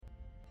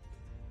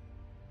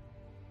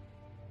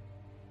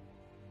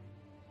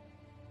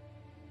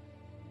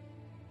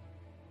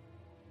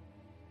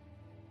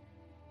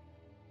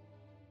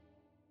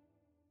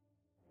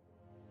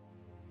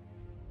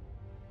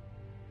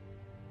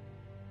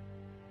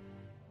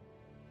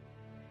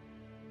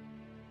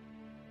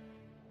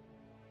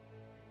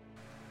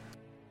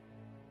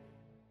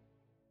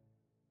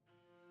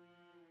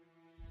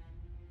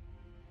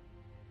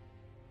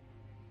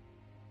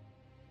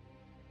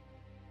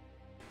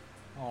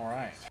All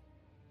right.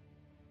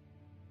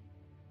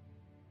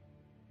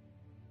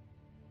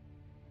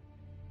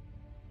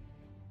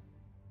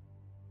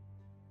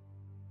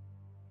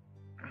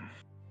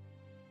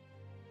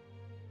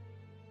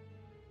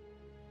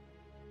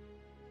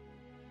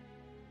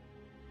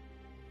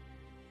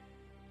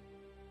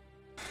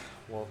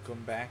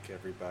 Welcome back,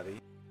 everybody.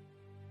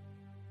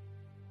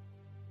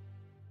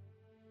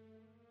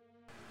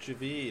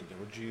 Javid,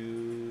 would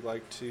you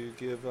like to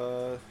give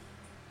a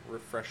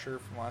refresher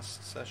from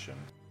last session?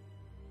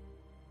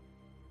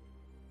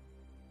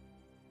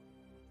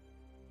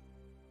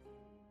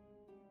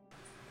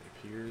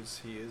 It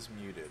appears he is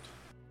muted.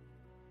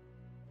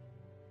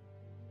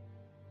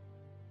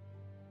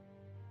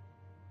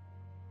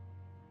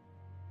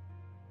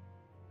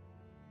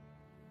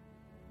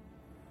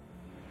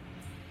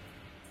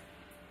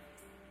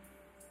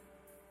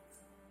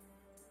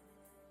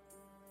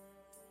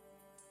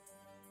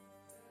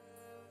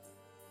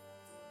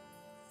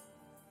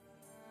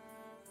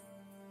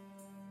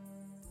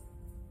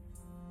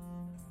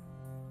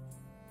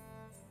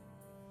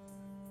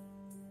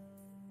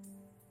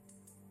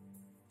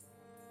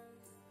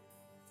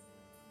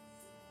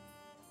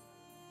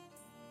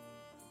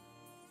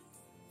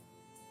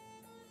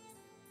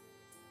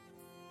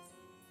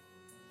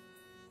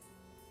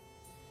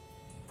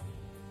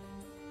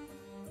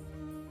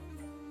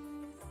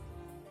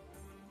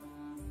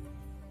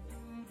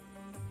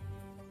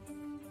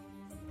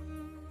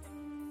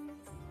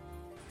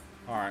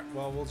 Alright,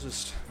 well, we'll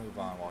just move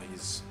on while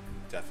he's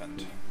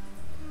deafened.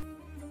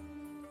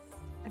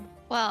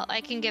 Well,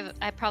 I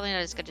probably not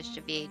as good as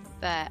Javid,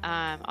 but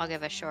I'll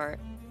give a short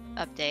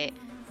update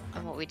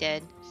on what we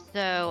did.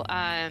 So,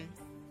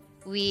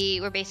 we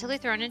were basically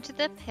thrown into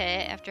the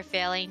pit after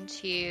failing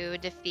to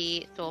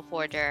defeat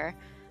Soulforger.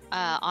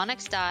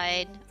 Onyx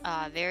died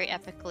very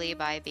epically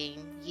by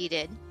being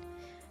yeeted.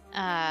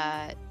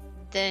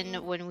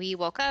 Then when we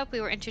woke up,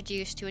 we were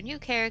introduced to a new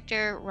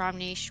character,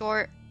 Romney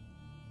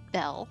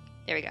Shortbell.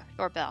 There we go,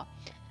 Shortbell.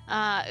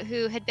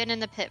 Who had been in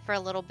the pit for a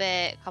little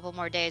bit, a couple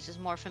more days, was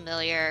more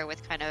familiar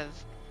with kind of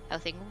how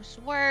things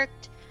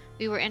worked.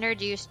 We were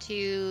introduced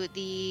to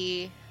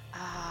the,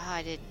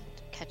 I didn't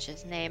catch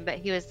his name, but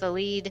he was the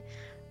lead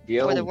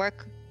for the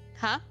work.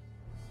 Huh?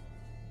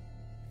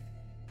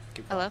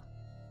 Hello?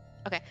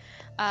 Okay.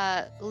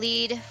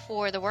 Lead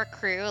for the work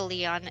crew,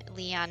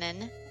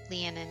 Leonin.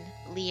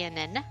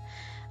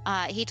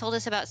 He told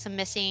us about some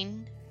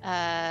missing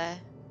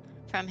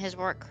from his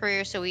work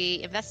crew, so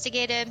we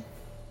investigated.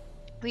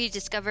 We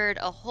discovered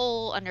a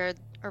hole under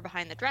or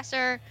behind the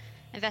dresser.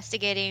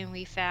 Investigating,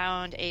 we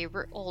found a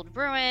old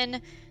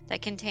ruin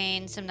that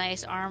contained some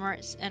nice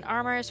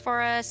armors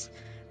for us.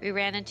 We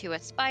ran into a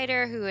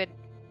spider who had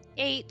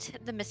ate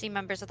the missing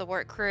members of the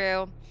work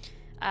crew.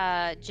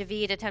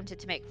 Javid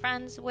attempted to make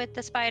friends with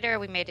the spider.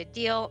 We made a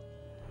deal,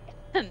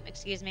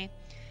 excuse me,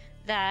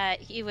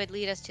 that he would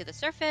lead us to the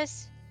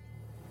surface.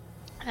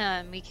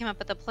 We came up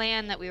with a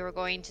plan that we were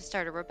going to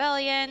start a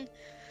rebellion,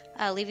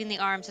 leaving the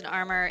arms and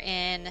armor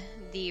in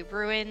the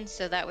ruin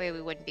so that way we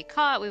wouldn't be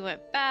caught. We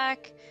went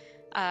back.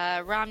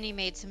 Romney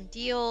made some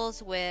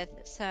deals with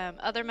some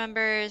other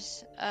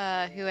members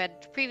who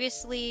had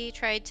previously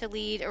tried to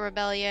lead a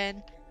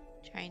rebellion.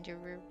 Trying to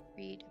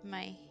read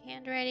my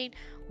handwriting.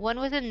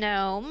 One was a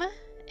gnome,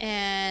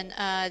 and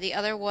the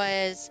other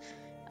was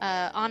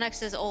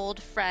Onyx's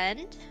old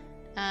friend.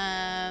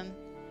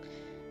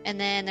 And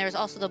then there was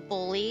also the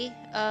bully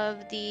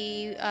of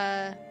the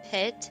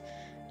pit.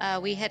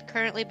 We had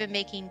currently been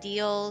making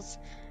deals.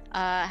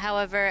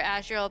 However,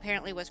 Azrael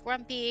apparently was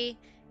grumpy,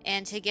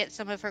 and to get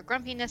some of her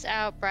grumpiness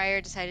out, Briar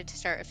decided to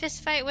start a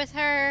fist fight with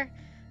her.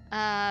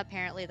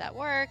 Apparently that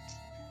worked.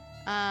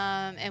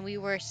 And we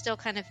were still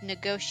kind of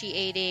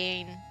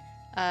negotiating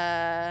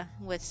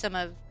with some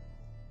of...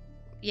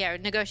 Yeah,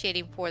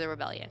 negotiating for the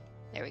rebellion.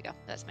 There we go.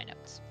 That's my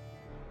notes.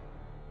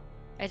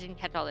 I didn't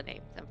catch all the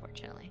names,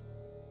 unfortunately.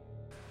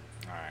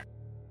 Alright.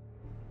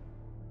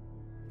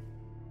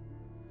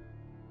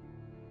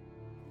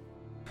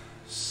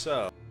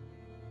 So,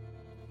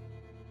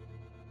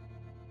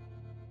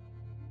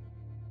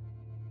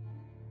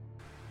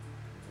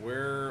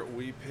 where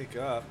we pick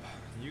up,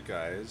 you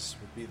guys,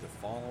 would be the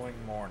following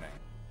morning,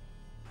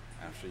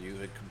 after you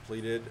had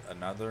completed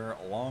another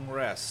long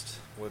rest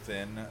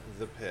within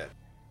the pit.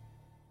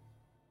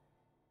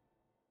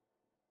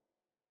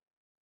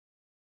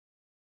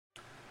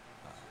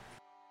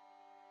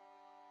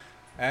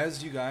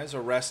 As you guys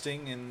are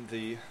resting in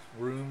the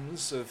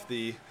rooms of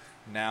the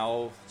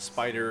now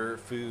spider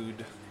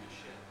food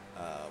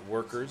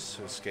workers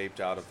who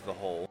escaped out of the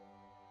hole,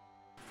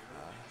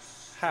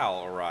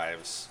 Hal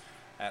arrives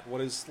at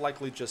what is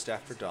likely just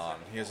after dawn.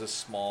 He has a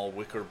small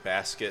wicker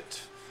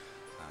basket,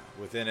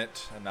 within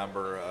it a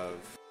number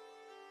of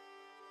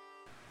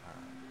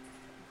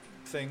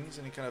things,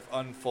 and he kind of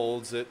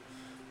unfolds it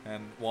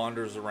and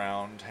wanders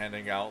around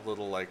handing out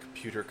little like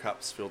pewter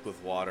cups filled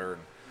with water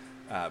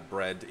and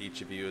bread to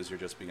each of you as you're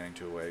just beginning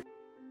to awake.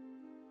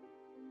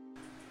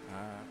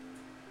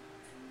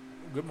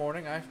 Good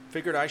morning. I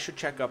figured I should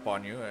check up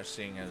on you,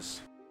 seeing as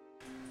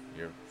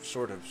you're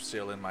sort of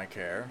still in my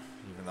care,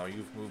 even though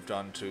you've moved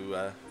on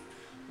to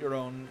your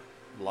own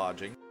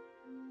lodging.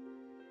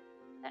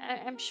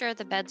 I'm sure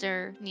the beds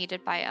are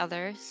needed by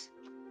others.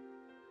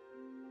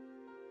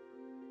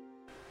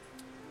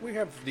 We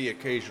have the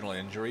occasional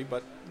injury,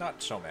 but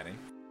not so many.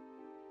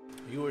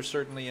 You are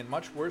certainly in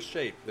much worse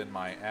shape than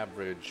my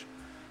average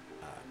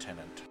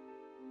tenant.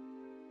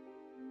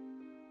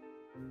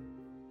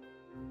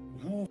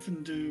 How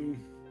often do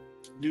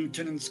new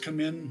tenants come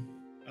in,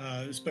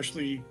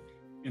 especially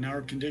in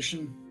our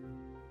condition?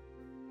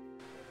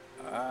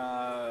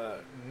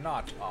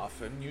 Not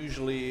often.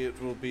 Usually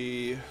it will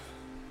be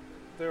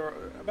there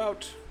are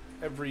about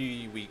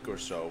every week or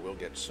so we'll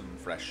get some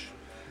fresh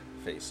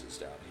faces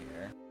down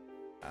here.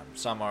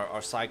 Some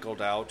are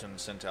cycled out and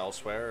sent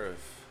elsewhere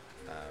if,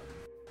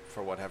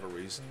 for whatever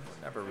reason.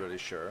 We're never really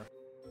sure.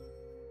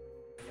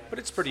 But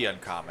it's pretty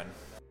uncommon.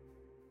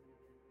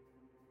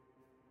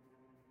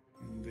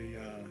 And the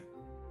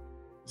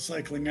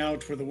cycling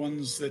out were the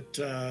ones that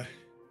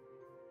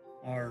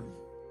are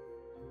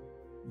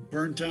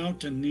burnt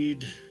out and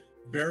need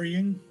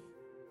burying?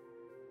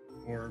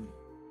 Or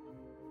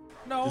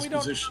No, we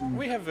disposition? don't.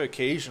 We have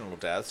occasional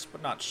deaths,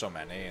 but not so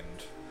many,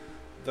 and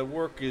the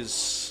work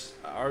is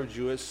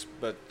arduous,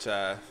 but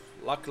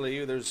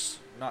luckily there's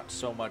not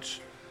so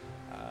much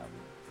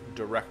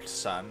direct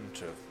sun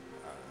to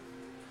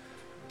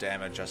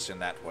damage us in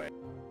that way.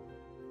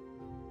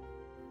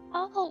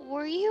 Oh,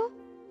 were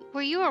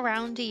you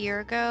around a year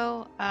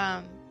ago?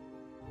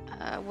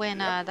 When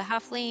Yep. the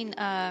halfling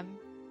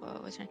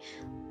what was her name?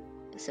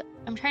 So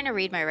I'm trying to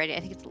read my writing.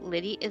 I think it's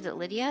Lydia. Is it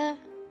Lydia?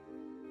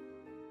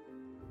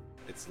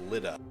 It's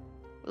Lida.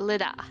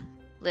 Lida.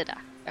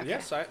 Okay.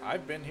 Yes,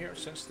 I've been here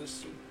since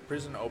this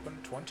prison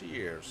opened 20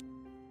 years.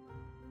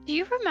 Do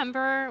you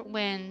remember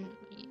when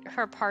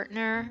her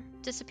partner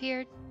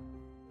disappeared?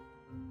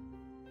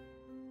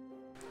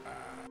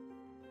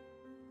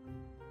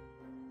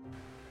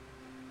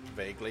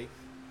 Vaguely,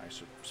 I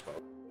suppose.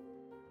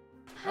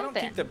 I How don't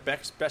keep the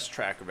best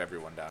track of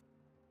everyone down.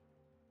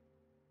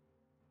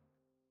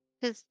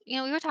 Because, we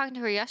were talking to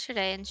her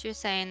yesterday and she was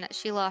saying that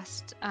she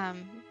lost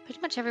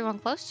pretty much everyone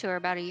close to her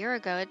about a year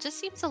ago. It just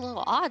seems a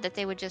little odd that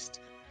they would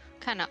just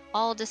kind of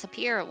all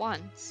disappear at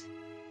once.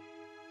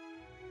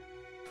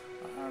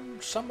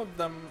 Some of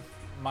them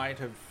might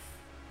have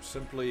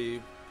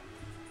simply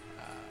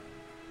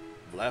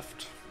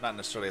left, not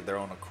necessarily of their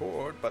own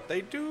accord, but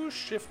they do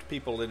shift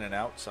people in and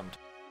out sometimes.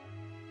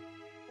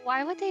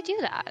 Why would they do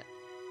that?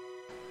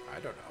 I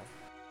don't know.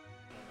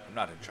 I'm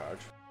not in charge.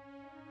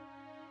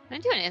 Can I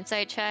do an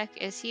insight check?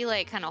 Is he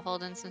like kind of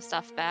holding some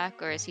stuff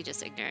back, or is he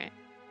just ignorant?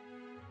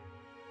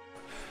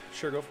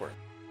 Sure, go for it.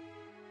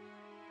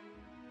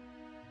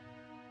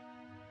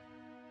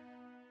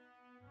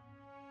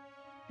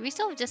 Do we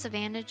still have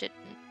disadvantage?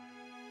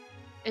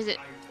 Is it?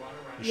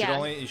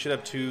 You should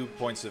have 2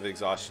 points of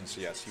exhaustion, so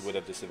yes, you would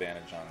have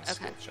disadvantage on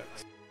skill Okay.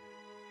 checks.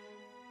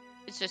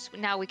 It's just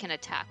now we can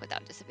attack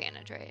without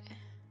disadvantage, right?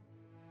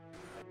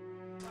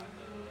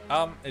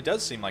 It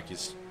does seem like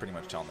he's pretty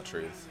much telling the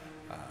truth.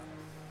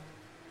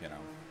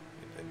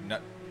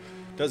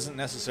 Doesn't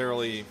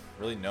necessarily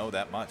really know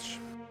that much.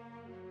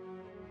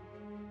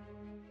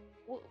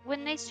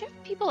 When they strip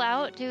people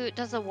out,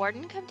 does the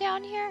warden come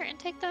down here and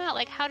take them out?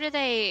 Like, how do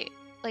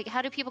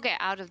people get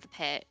out of the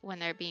pit when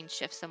they're being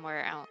shifted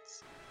somewhere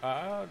else?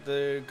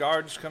 The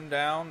guards come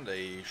down,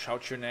 they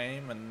shout your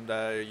name, and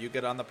you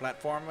get on the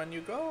platform and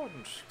you go,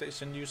 and they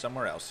send you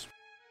somewhere else.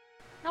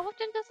 How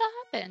often does that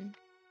happen?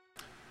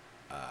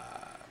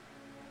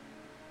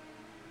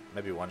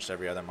 Maybe once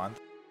every other month.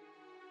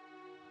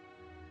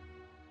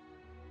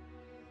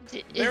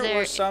 There There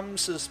were some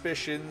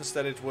suspicions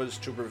that it was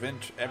to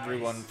prevent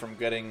everyone from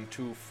getting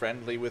too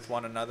friendly with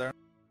one another.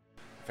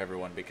 If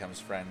everyone becomes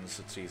friends,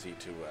 it's easy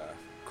to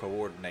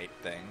coordinate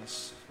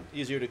things.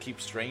 Easier to keep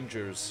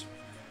strangers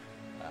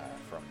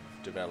from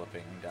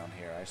developing down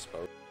here, I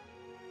suppose.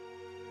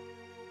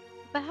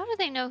 But how do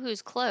they know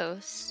who's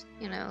close?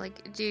 Do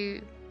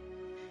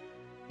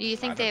you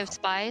think they don't have know.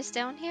 spies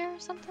down here or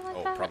something like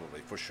Oh, that?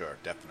 probably, for sure,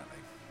 definitely.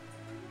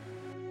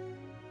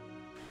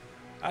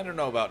 I don't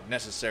know about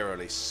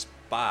necessarily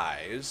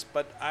spies,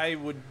 but I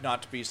would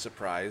not be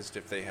surprised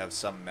if they have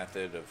some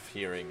method of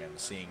hearing and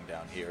seeing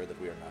down here that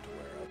we are not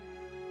aware of.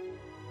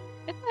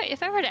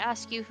 If I were to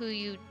ask you who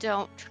you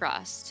don't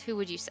trust, who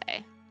would you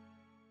say?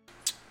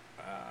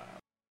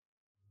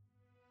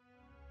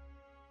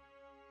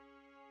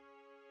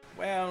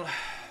 Well,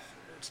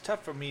 it's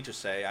tough for me to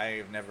say.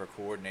 I've never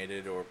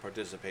coordinated or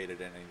participated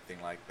in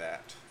anything like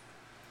that.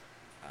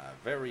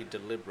 Very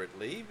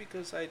deliberately,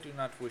 because I do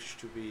not wish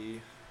to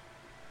be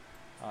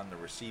on the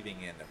receiving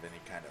end of any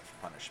kind of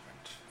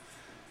punishment.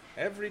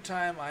 Every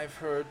time I've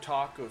heard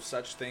talk of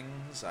such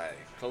things, I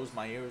close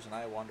my ears and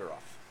I wander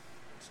off.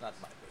 It's not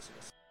my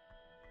business.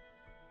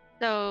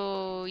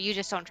 So you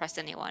just don't trust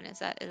anyone, is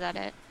that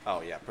it?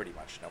 Oh yeah, pretty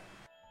much, nope.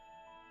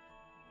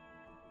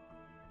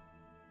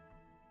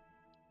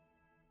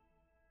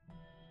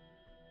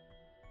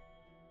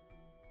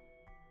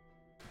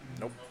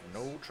 Nope,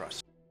 no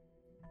trust.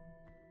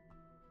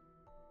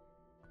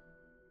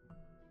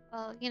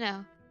 Well,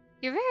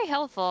 you're very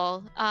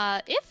helpful.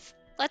 If,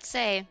 let's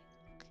say,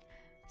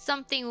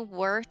 something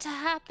were to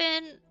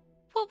happen,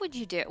 what would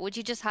you do? Would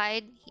you just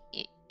hide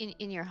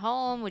in your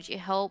home? Would you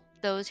help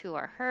those who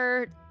are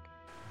hurt?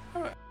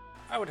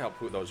 I would help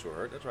those who are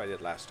hurt. That's what I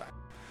did last time.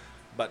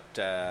 But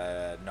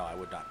no, I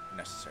would not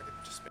necessarily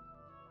participate.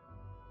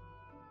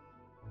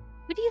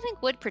 Who do you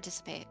think would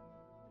participate?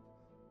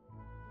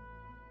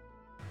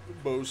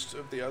 Most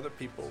of the other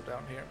people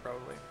down here,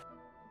 probably.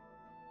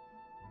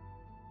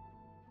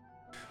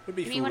 Would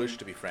be foolish,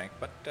 to be frank,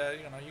 but,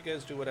 you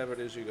guys do whatever it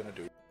is you're going to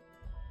do.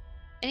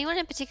 Anyone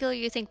in particular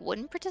you think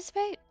wouldn't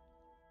participate?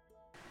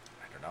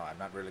 I don't know. I'm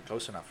not really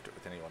close enough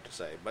with anyone to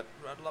say, but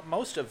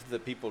most of the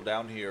people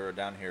down here are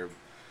down here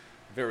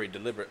very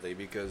deliberately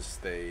because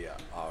they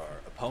are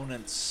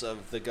opponents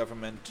of the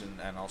government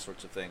and all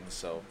sorts of things,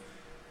 so,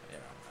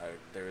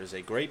 there is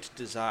a great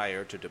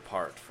desire to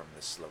depart from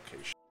this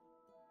location.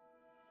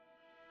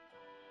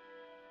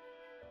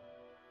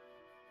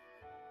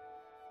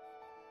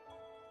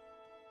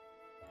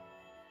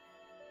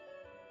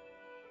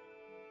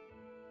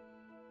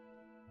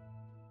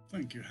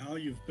 Thank you, Hal.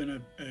 You've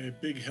been a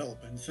big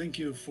help, and thank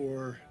you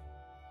for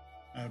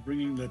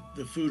bringing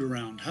the food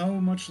around. How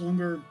much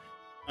longer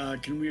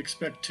can we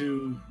expect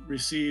to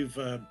receive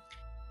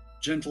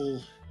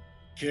gentle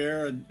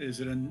care? Is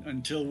it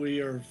until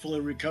we are fully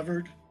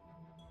recovered?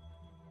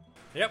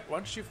 Yep,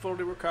 once you've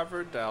fully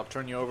recovered, I'll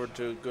turn you over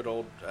to good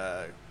old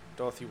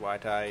Dorothy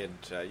White-Eye,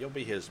 and you'll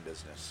be his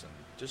business. And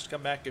just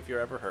come back if you're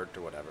ever hurt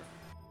or whatever.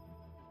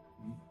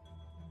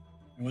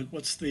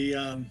 What's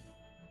the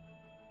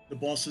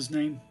boss's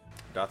name?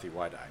 Dorothy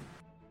White-Eye.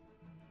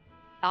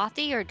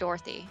 Dorothy or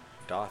Dorothy?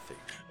 Dorothy.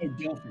 Oh,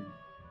 Dorothy. Is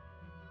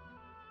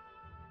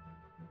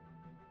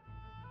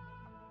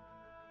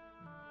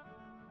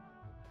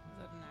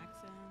that an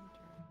accent?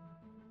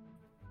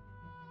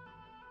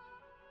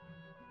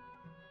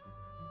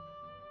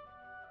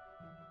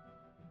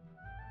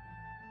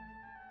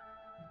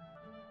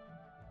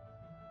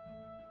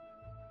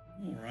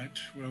 All right.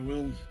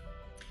 Well,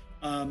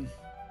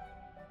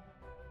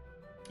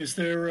 is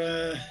there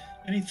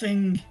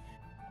anything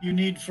you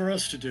need for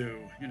us to do?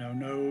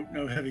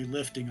 No heavy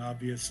lifting,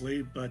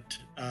 obviously, but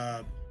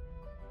I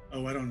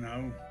don't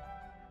know.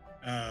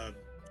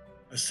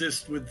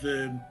 Assist with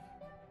the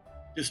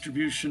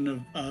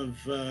distribution of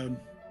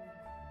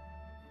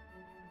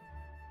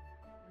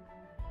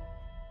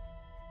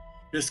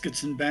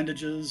biscuits and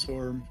bandages,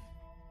 or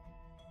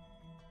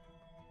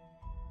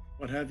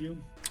what have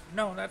you?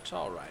 No, that's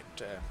all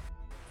right.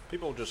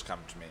 People just come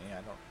to me.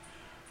 I don't.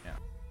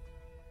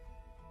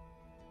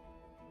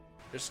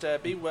 Just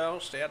be well,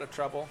 stay out of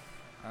trouble,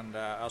 and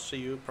I'll see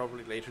you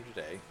probably later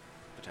today,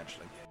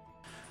 potentially.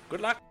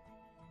 Good luck.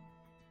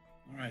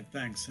 All right,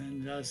 thanks,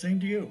 and same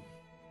to you.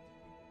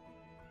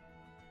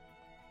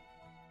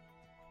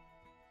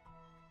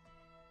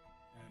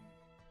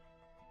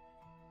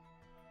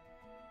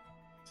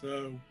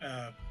 So,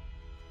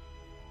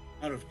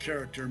 out of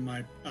character,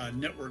 my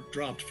network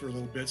dropped for a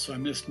little bit, so I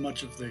missed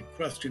much of the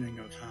questioning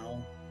of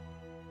Hal.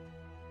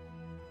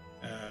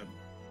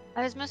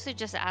 I was mostly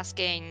just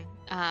asking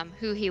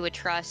who he would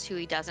trust, who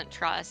he doesn't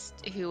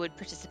trust, who would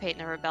participate in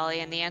the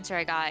rebellion. The answer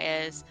I got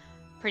is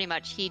pretty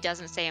much he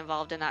doesn't stay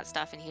involved in that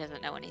stuff and he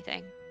doesn't know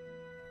anything.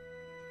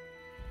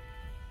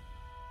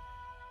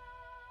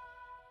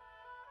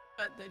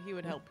 But that he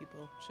would help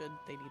people should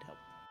they need help.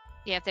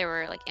 Yeah, if they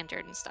were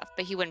injured and stuff,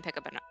 but he wouldn't pick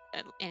up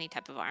any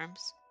type of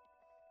arms.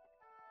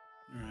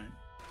 All right.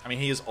 I mean,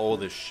 he is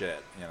old as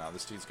shit.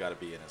 This dude's got to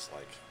be in his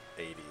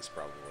 80s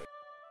probably.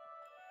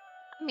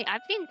 I mean,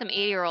 I've seen some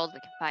 80-year-olds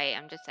that can fight.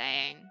 I'm just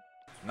saying.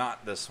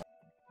 Not this one.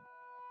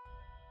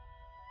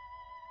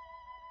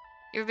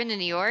 You ever been to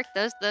New York?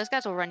 Those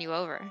guys will run you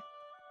over.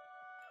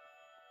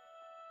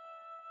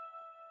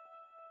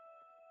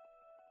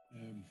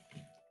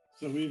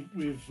 So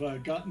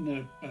we've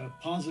gotten a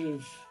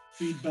positive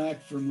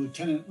feedback from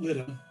Lieutenant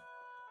Litta.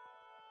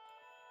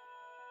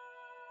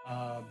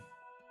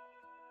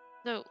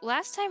 So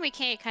last time we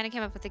kind of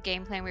came up with a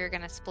game plan we were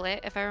going to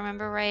split, if I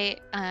remember right.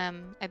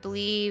 I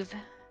believe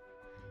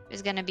it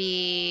was going to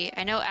be,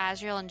 I know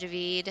Azrael and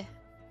Javid.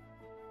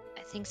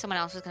 I think someone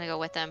else was going to go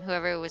with them,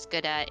 whoever was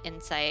good at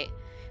insight.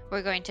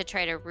 We're going to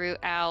try to root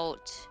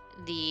out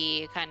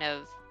the kind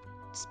of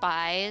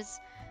spies,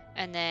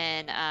 and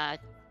then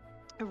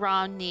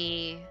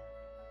Romney,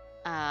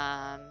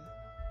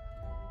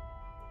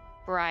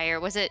 Briar,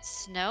 was it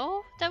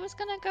Snow that was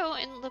gonna go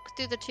and look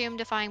through the tomb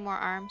to find more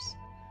arms?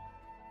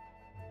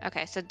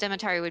 Okay, so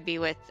Demetari would be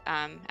with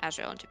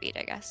Azrael and Javid,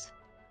 I guess.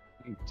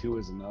 I think 2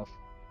 is enough.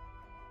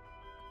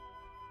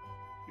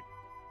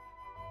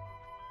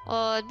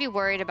 Well, I'd be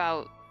worried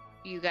about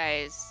you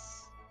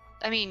guys.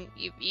 I mean,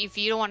 if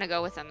you don't want to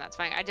go with them, that's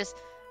fine. I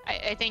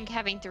think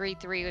having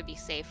 3-3 would be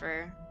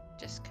safer,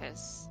 just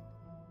because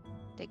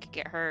they could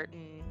get hurt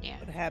and yeah.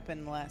 What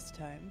happened last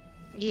time?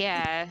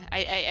 Yeah,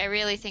 I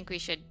really think we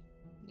should,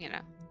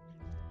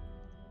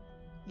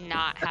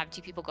 not have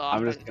 2 people go off.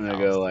 I'm just gonna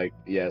go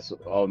yes,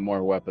 all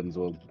more weapons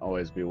will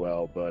always be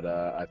well, but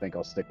I think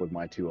I'll stick with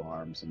my 2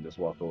 arms and just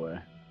walk away.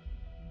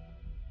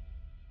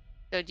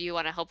 So do you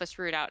want to help us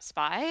root out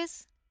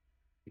spies?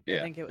 Yeah,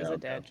 I think it was yeah, a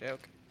dad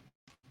joke.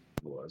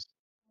 It was.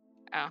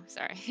 Oh,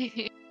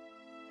 sorry.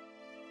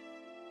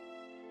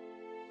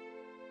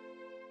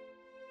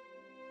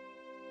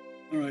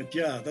 All right,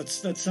 yeah, that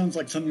sounds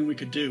like something we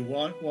could do.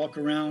 Walk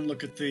around,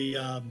 look at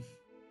the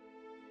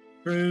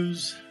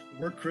crews,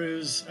 work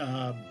crews,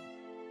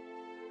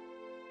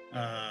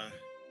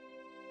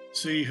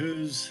 see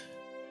who's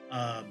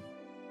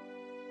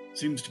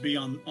seems to be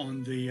on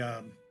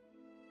the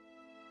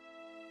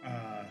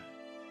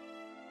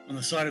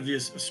side of the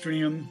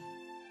Astrium.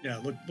 Yeah,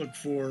 look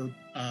for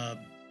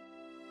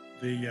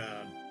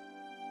the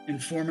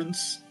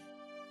informants.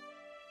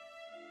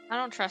 I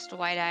don't trust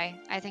White Eye.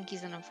 I think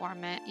he's an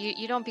informant.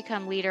 You don't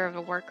become leader of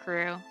a work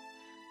crew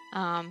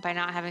by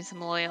not having some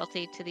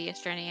loyalty to the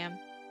Astrinium.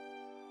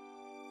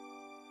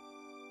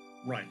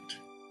 Right.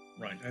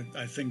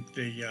 I think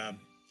the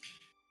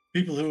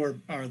people who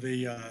are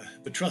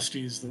the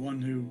trustees, the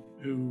one who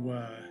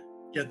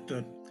get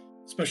the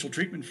special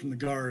treatment from the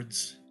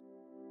guards,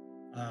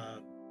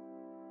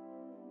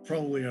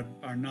 probably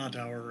are not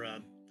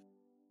our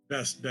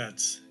best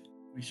bets.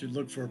 We should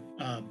look for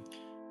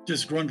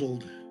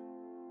disgruntled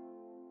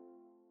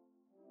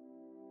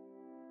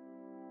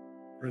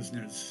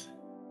prisoners.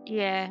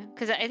 Yeah,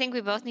 because I think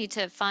we both need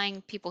to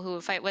find people who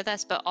would fight with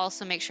us, but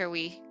also make sure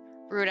we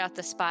root out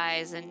the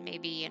spies and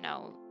maybe,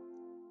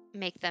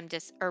 make them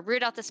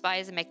root out the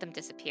spies and make them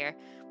disappear.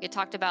 We had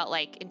talked about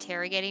like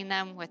interrogating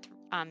them with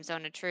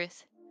Zone of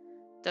Truth,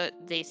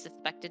 the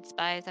suspected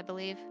spies, I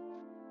believe.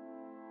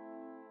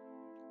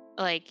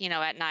 Like,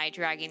 at night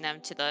dragging them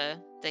to the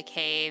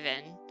cave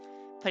and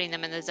putting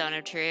them in the Zone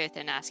of Truth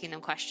and asking them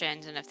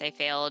questions, and if they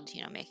failed,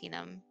 making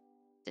them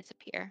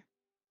disappear.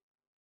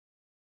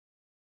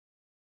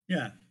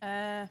 Yeah,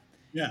 If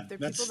they're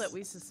people that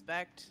we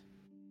suspect,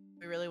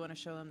 we really want to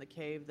show them the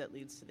cave that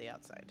leads to the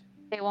outside.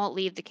 They won't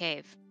leave the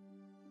cave.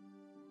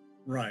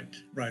 Right.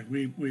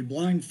 We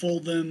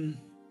blindfold them.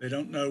 They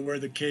don't know where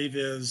the cave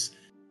is,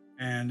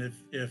 and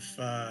if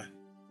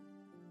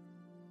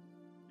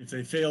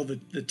they fail the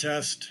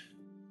test,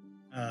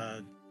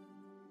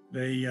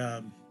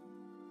 they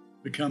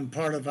become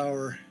part of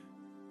our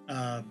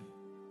The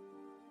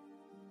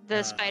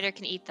spider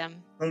can eat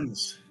them.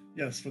 bonus.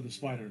 Yes, for the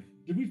spider.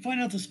 Did we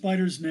find out the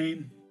spider's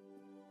name?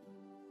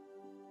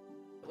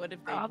 What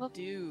if they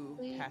do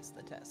pass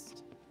the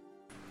test?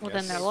 Well, Yes.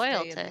 then they're Stay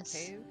loyal in to the us.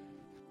 cave?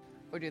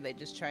 Or do they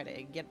just try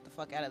to get the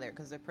fuck out of there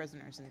because they're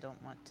prisoners and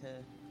don't want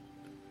to?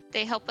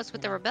 They help us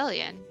with the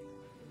rebellion.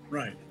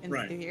 Right. In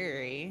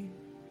theory.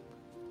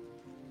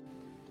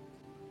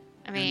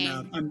 I mean,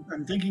 and,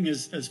 I'm thinking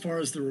as far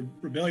as the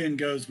rebellion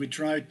goes, we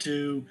try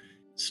to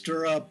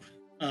stir up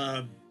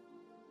a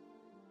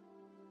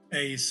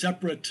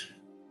separate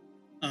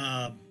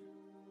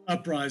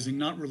uprising,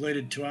 not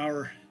related to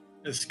our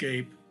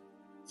escape,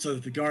 so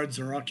that the guards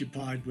are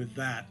occupied with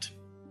that.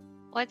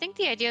 well, I think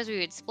the idea is we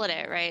would split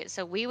it, right?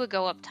 So we would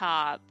go up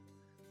top,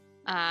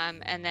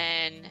 and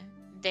then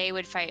they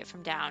would fight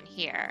from down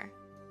here.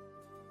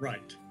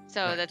 Right.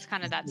 So right. that's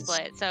kind of that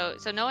split. So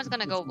no one's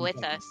gonna go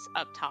with us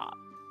up top,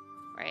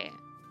 right?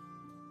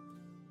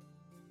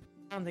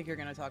 I don't think you're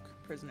gonna talk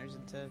prisoners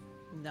into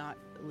not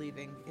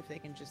leaving if they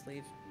can just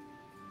leave,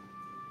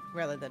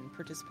 rather than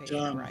participate in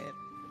a riot.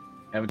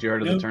 Haven't you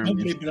heard of the term?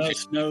 Nobody but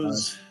us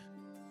knows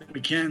that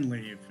we can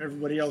leave.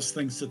 Everybody else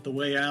thinks that the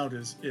way out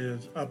is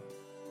up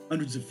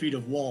hundreds of feet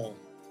of wall.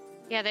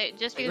 Yeah, they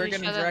just because We're we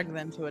gonna show drag them,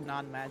 them to a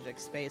non-magic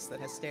space that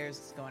has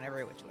stairs going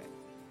every which way.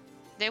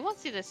 they won't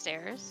see the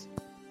stairs.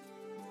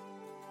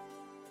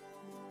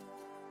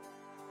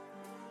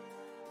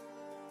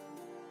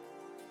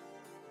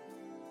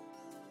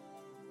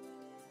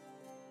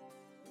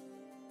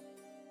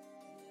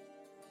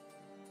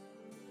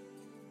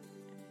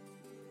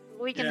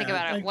 We can think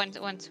about it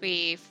once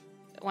we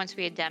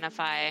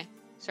identify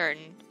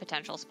certain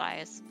potential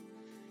spies,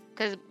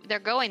 because they're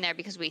going there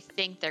because we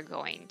think they're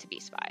going to be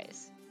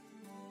spies.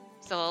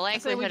 So the I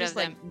say we likelihood just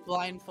of them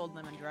blindfold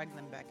them and drag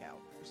them back out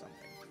or something.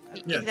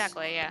 Yes.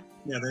 Exactly, yeah.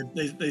 Yeah,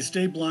 they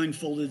stay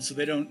blindfolded, so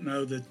they don't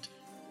know that.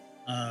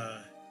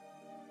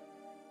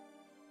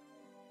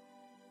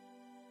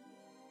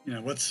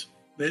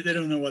 They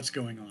don't know what's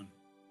going on,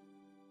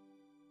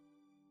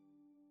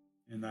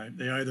 and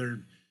they either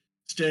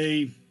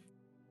stay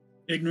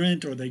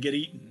ignorant or they get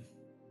eaten.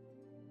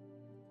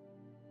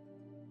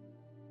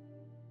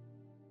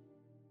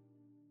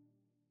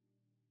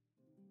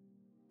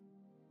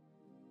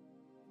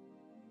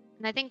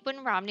 And I think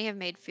wouldn't Romney have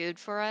made food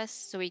for us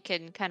so we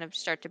can kind of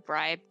start to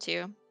bribe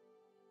too?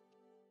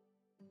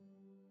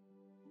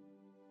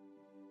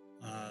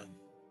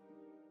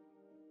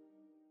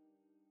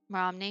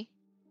 Romney?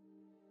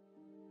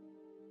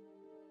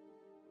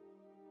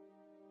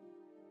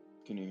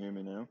 Can you hear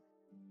me now?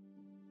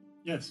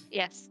 Yes.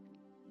 Yes.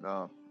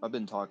 I've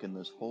been talking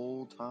this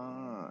whole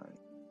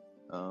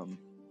time.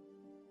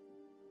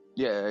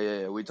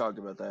 Yeah. We talked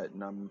about that,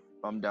 and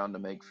I'm down to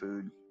make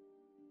food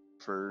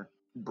for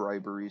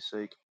bribery's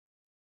sake.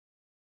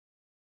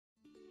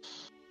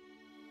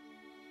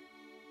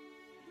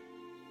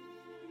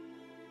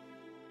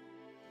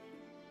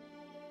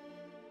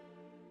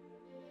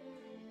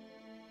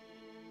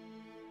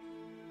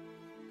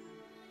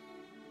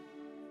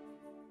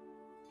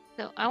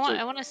 So I want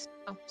to.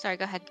 Oh, sorry.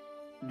 Go ahead.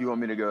 Do you want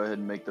me to go ahead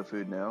and make the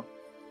food now?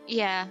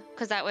 Yeah,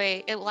 because that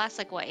way it lasts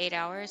like what, 8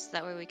 hours?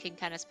 That way we can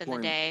kind of spend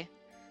 20 the day.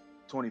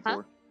 24.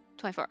 Huh?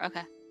 24.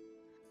 Okay.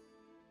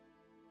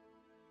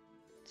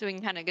 So we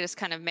can kind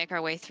of make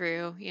our way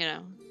through,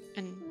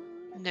 and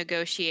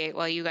negotiate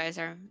while you guys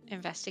are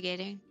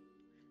investigating.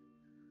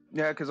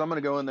 Yeah, because I'm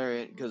gonna go in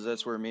there because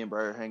that's where me and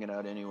Briar are hanging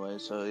out anyway.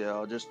 So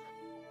yeah,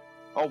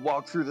 I'll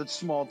walk through the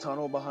small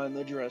tunnel behind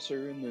the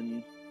dresser, and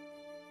then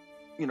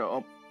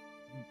I'll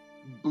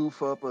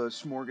boof up a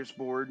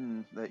smorgasbord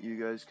and that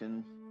you guys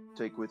can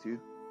take with you.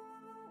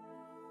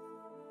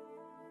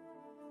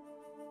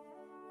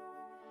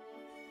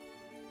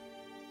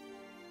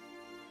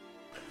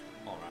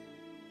 All right.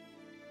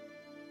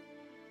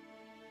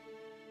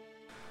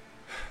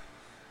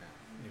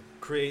 You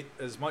create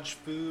as much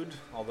food,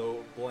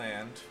 although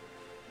bland,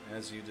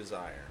 as you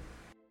desire.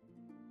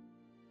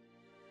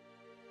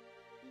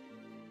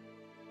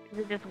 Is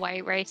it just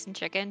white rice and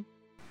chicken?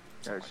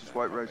 Yeah, it's just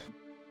white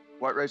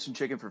rice and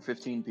chicken for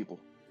 15 people.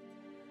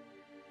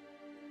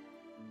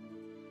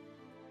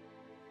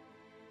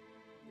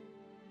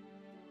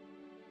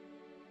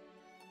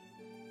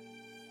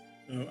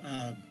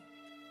 So,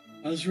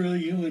 Azrael,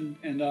 you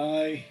and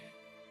I,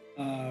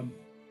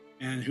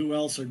 and who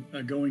else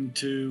are going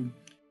to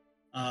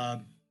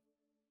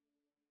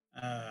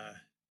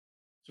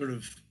sort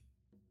of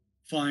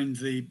find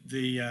the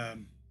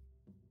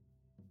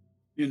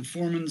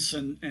informants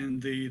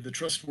and the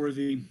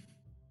trustworthy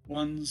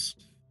ones?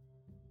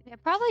 Yeah,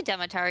 probably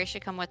Demetari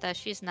should come with us.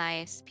 She's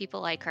nice. People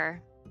like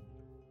her.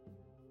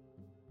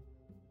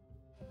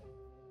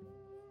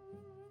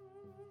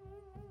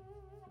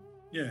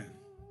 Yeah,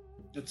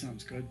 that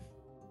sounds good.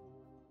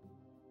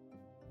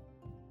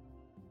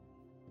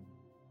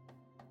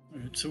 All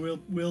right, so we'll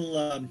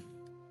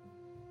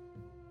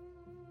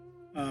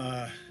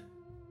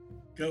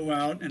go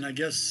out and I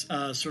guess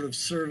sort of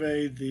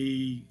survey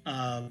the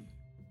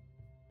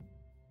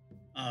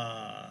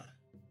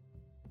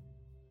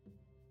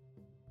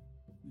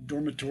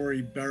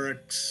dormitory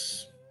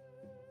barracks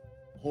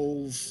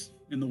holes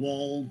in the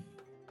wall,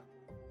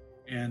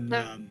 and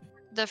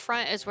The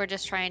front is we're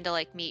just trying to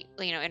like meet,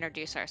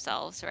 introduce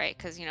ourselves, right?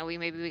 Because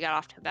we got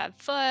off to a bad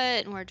foot,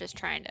 and we're just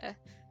trying to,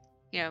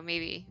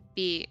 maybe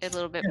be a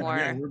little bit more.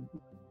 Yeah,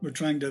 we're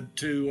trying to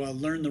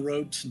learn the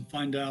ropes and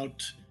find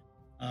out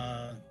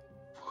how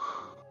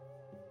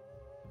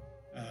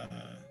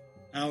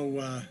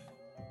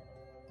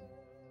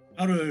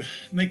to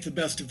make the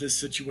best of this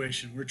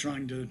situation. We're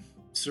trying to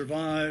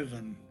survive,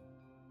 and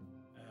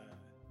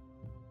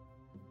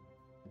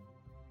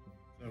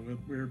so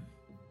we're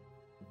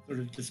sort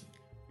of just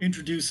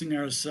introducing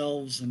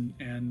ourselves and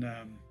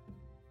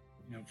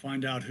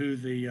find out who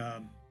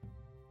the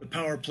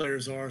power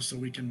players are, so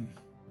we can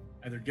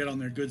either get on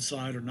their good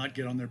side or not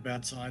get on their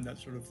bad side, that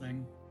sort of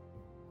thing.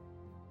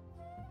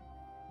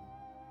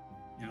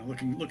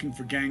 Looking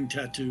for gang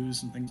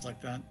tattoos and things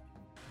like that.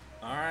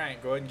 All right,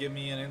 go ahead and give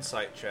me an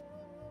insight check.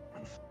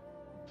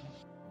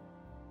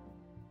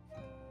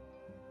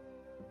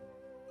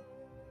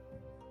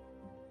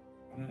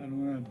 I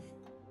don't want to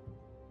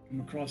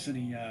come across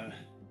any.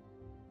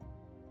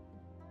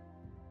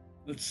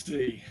 Let's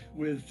see.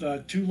 With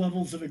 2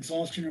 levels of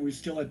exhaustion, are we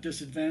still at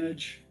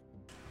disadvantage?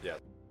 Yeah.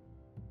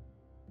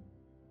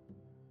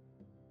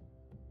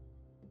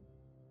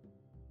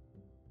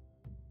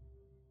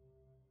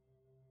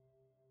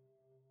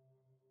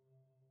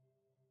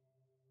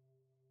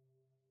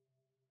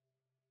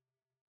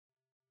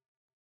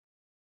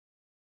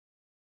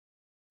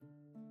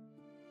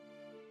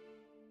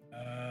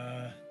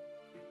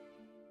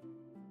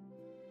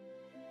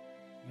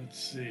 Let's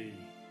see.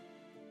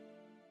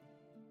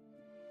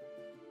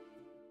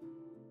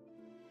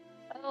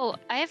 Oh,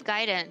 I have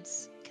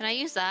guidance. Can I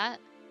use that?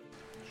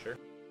 Sure.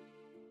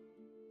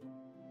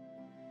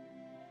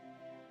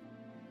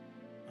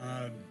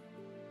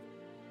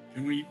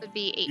 Can we Would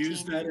be 18.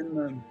 use that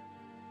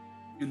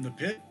in the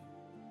pit?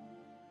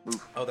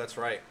 Oh, that's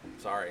right.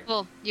 Sorry.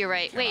 Well, you're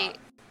right. Wait.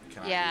 You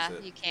cannot Yeah, use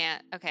it. you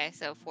can't. Okay,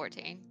 so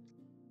 14.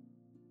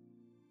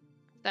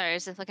 Sorry, I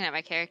was just looking at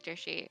my character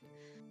sheet.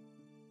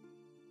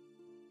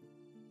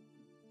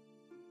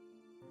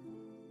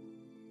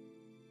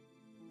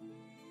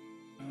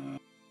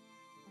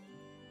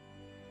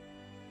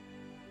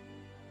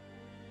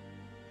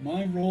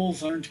 My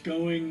rolls aren't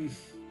going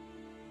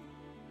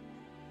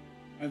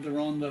either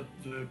on the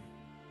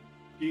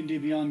D&D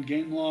Beyond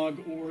game log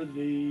or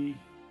the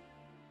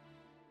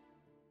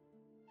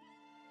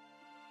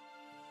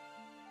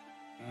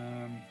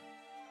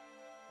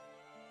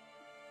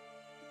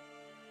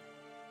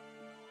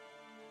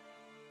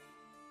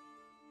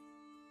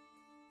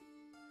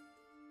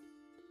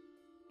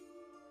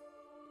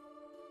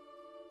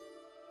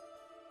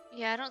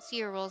Yeah, I don't see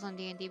your rolls on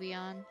D&D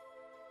Beyond.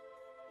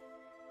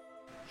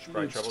 Should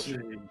probably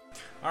troubleshoot.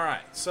 All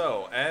right,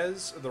 so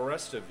as the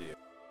rest of you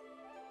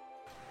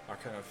are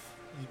kind of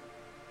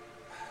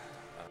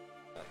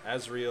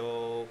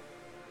Azrael,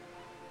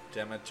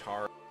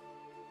 Demetar,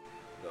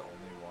 the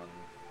only one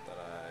that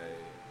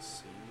I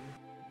see.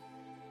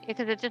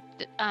 Because it's just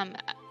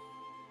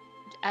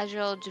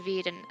Agil,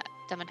 Javid, and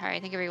Demetari. I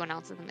think everyone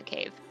else is in the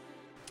cave.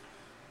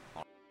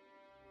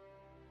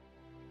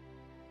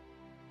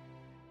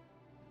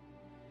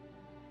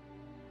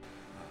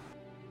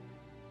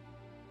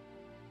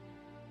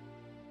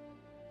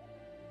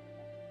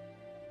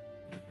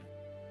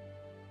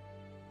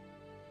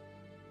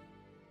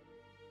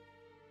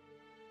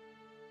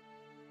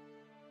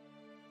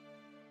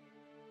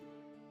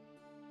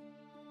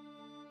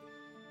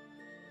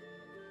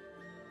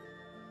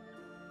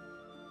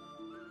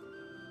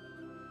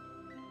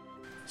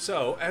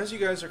 So, as you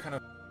guys are kind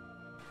of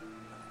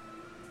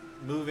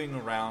moving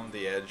around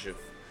the edge of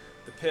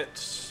the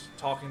pit,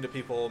 talking to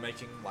people,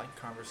 making light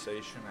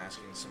conversation,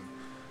 asking some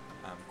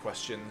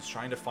questions,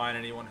 trying to find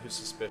anyone who's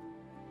suspicious,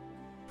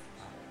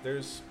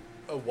 there's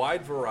a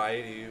wide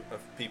variety of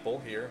people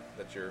here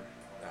that you're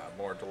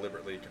more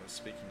deliberately kind of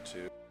speaking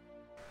to.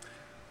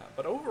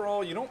 But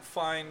overall, you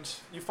find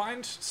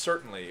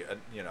certainly,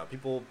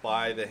 people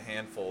by the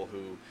handful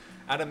who,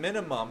 at a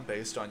minimum,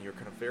 based on your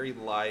kind of very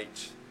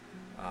light.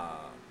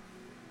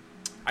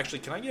 Actually,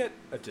 can I get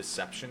a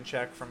deception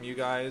check from you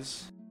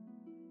guys?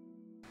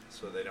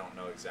 So they don't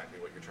know exactly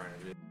what you're trying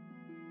to do.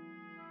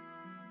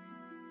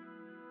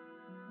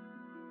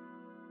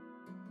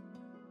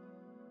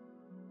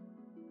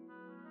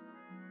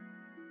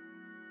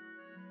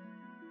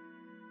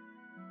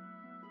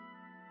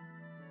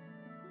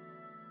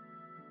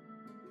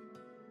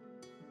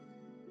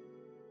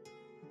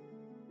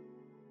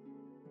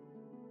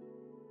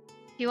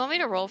 Do you want me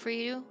to roll for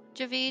you,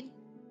 Javid?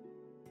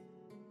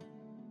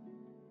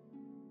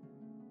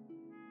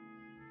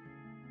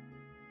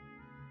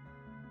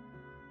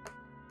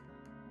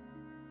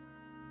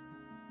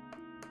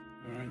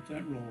 All right,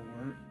 that roll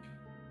worked.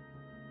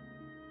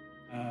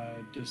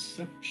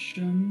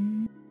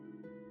 Deception.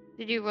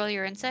 Did you roll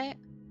your insight?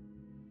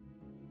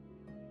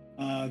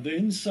 The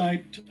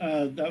insight,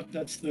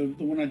 that's the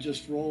one I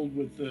just rolled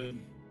with the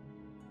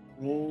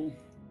roll.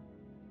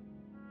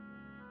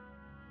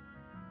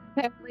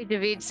 Apparently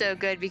Javid's so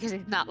good because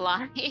he's not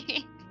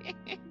lying.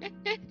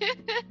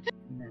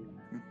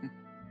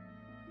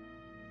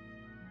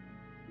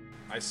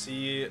 I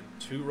see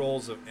 2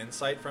 rolls of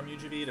insight from you,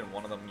 Javid, and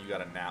one of them you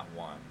got a nat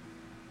 1.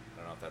 I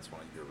don't know if that's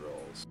one of your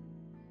rolls.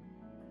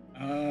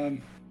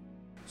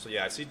 So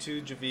yeah, I see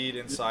 2 Javid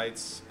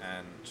insights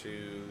and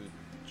 2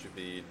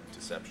 Javid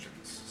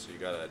deceptions. So you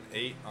got an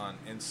 8 on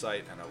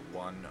insight and a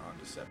 1 on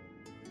deception.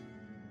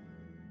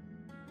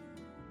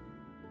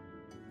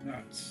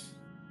 Nuts.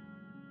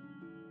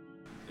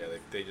 Yeah,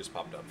 they just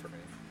popped up for me.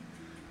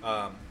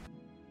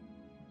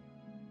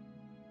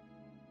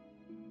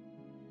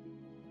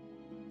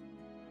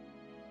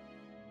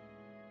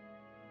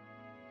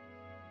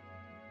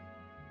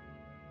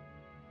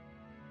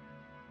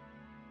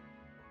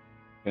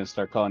 Gonna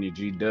start calling you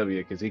GW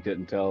because he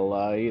couldn't tell a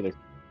lie either.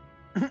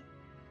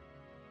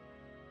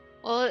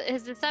 Well,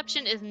 his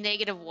deception is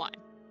 -1.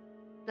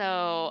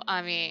 So,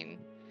 I mean,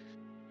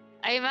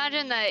 I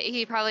imagine that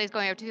he probably is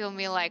going up to you and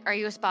be like, "Are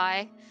you a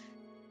spy?"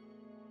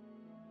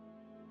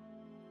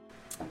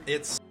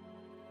 It's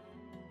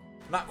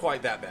not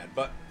quite that bad,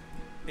 but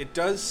it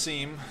does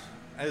seem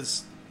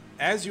as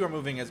you are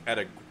moving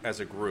as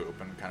a group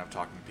and kind of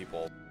talking to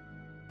people,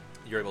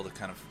 you're able to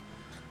kind of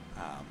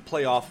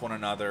play off one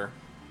another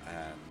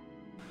and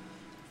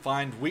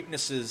find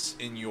weaknesses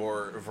in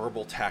your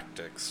verbal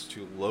tactics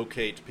to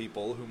locate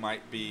people who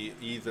might be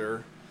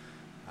either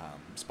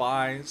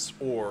spies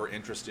or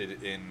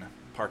interested in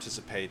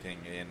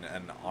participating in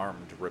an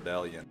armed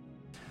rebellion.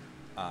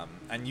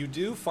 And you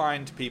do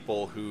find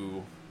people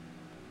who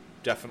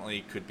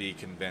definitely could be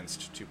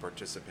convinced to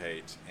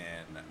participate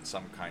in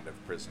some kind of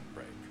prison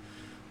break.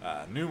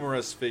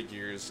 Numerous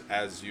figures,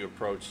 as you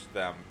approach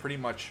them, pretty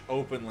much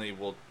openly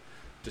will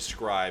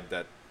describe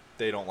that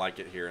they don't like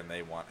it here and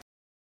they want it.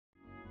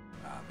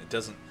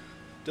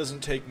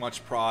 Doesn't take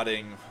much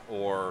prodding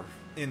or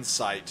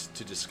insight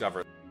to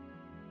discover.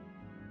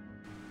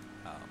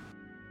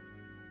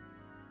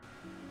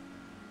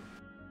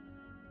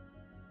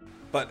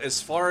 But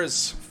as far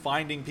as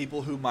finding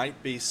people who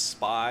might be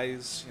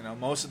spies,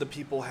 most of the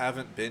people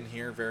haven't been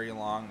here very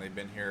long. They've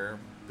been here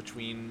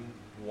between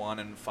 1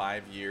 and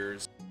 5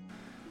 years.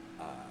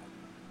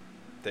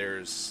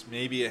 There's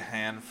maybe a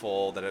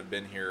handful that have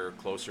been here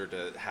closer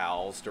to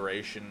Hal's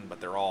duration,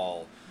 but they're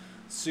all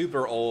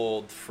super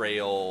old,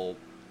 frail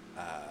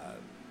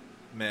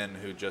men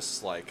who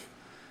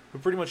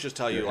pretty much just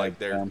tell you like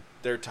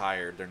they're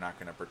tired, they're not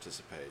going to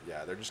participate.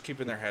 Yeah, they're just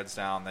keeping their heads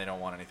down. They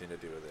don't want anything to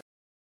do with it.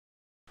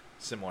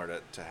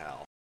 Similar to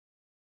Hal.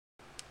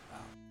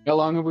 How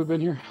long have we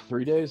been here?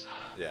 3 days?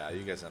 Yeah,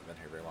 you guys haven't been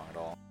here very long at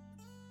all.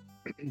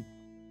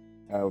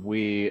 Have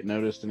we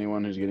noticed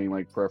anyone who's getting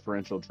like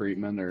preferential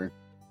treatment or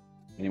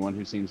anyone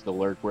who seems to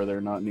lurk where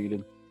they're not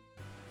needed?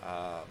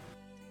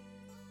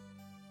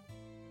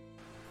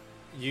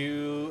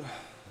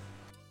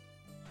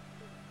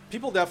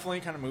 People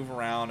definitely kind of move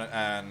around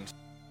and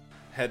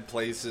head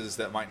places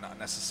that might not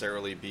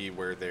necessarily be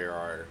where they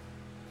are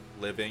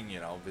living,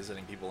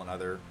 visiting people in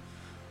other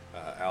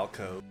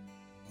alcoves.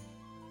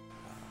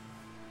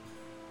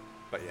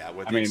 But yeah,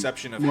 with I the mean,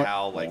 exception of what-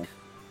 Hal, like,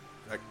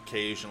 yeah.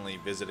 occasionally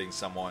visiting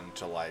someone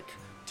to, like,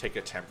 take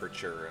a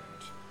temperature and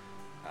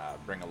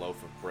bring a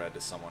loaf of bread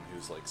to someone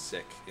who's, like,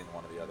 sick in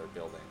one of the other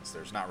buildings.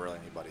 There's not really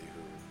anybody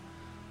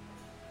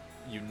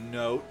who you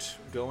note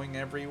going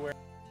everywhere.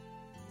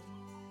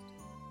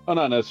 Well,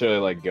 not necessarily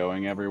like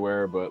going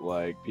everywhere, but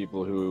like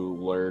people who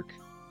lurk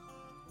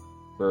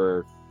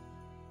for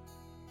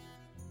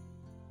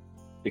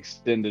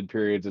extended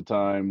periods of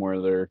time where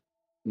they're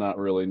not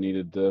really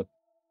needed to.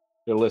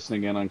 They're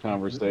listening in on They look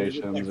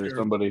conversations like or they're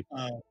somebody.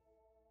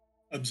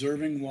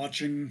 observing,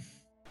 watching.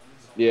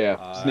 Yeah,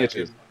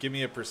 snitches. Give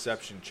me a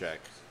perception check.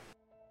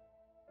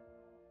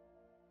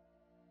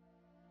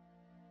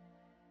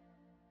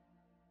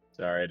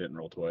 Sorry, I didn't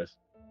roll twice.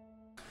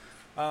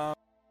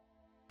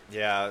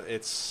 Yeah,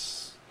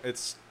 it's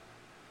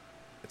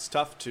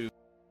tough to,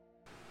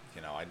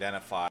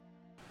 identify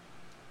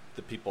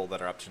the people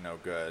that are up to no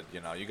good.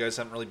 You guys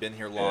haven't really been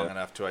here long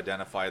enough to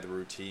identify the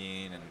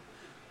routine, and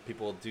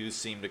people do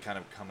seem to kind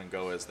of come and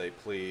go as they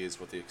please,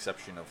 with the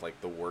exception of like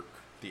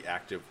the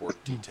active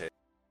work detail.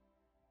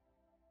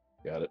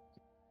 Got it.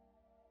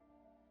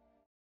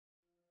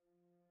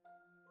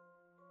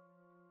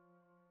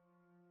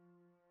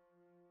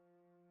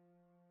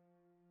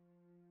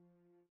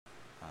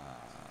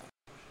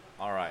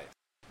 All right,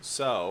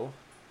 so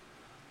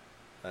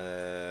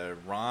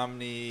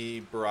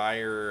Romney,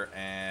 Breyer,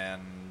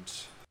 and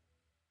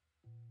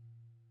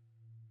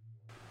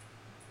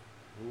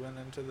who went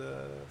into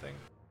the thing?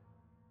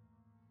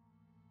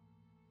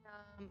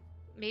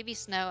 Maybe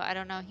Snow. I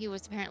don't know. He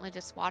was apparently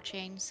just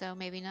watching, so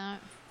maybe not.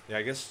 Yeah,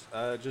 I guess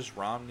just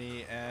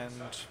Romney and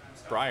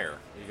Breyer.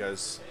 You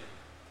guys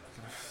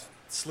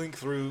slink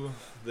through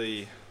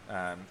the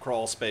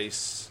crawl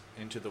space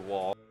into the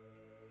wall.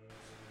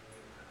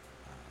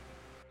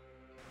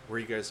 Where are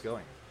you guys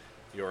going?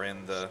 You're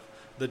in the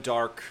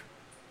dark,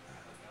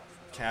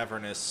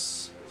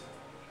 cavernous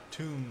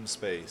tomb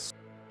space.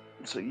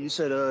 So you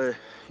said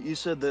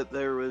that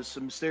there was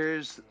some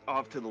stairs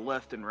off to the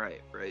left and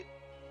right, right?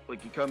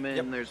 Like you come in,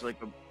 Yep. there's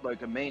like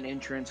a main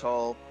entrance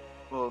hall.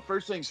 Well,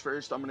 first things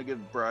first, I'm gonna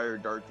give Briar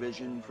dark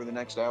vision for the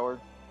next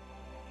hour.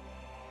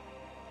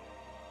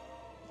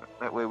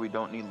 That way we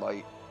don't need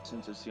light,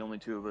 since it's the only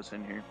two of us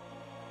in here.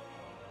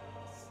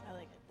 I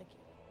like it. Thank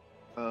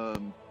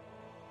you.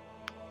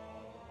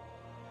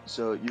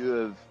 So you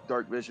have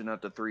dark vision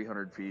up to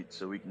 300 feet,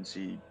 so we can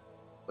see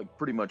like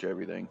pretty much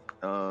everything.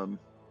 And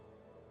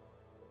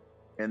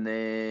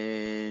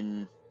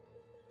then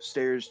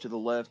stairs to the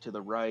left, to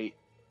the right.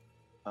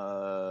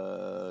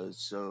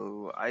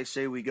 So I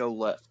say we go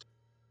left.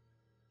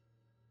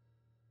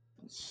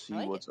 Let's see I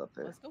like what's it. up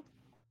there. Let's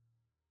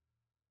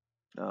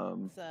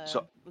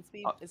go. Let's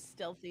be as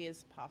stealthy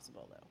as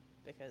possible, though,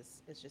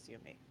 because it's just you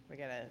and me. We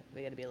gotta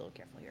be a little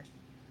careful here.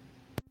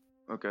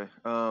 Okay.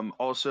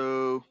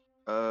 Also,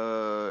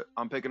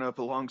 I'm picking up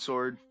a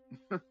longsword.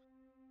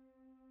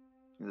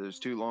 There's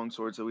 2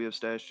 longswords that we have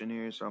stashed in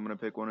here, so I'm gonna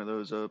pick one of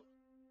those up.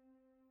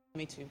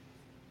 Me too.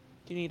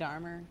 Do you need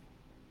armor?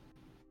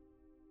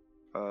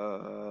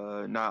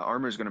 Nah,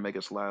 armor's gonna make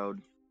us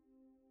loud.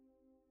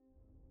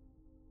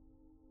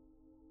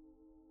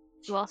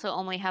 You also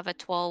only have a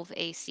 12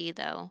 AC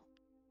though,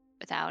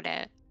 without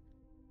it.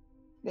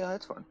 Yeah,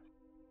 that's fine.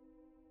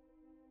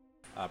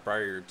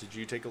 Breyer, did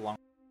you take a long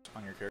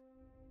on your character?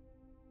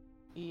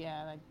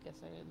 Yeah, I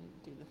guess I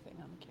didn't do the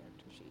thing on the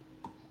character sheet.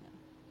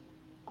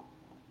 No.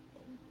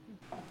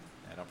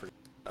 Yeah, don't forget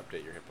to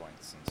update your hit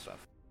points and stuff.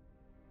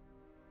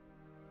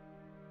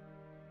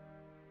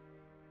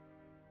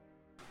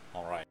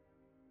 All right.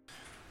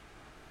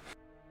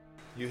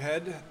 You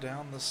head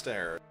down the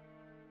stairs.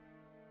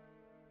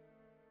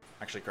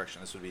 Actually,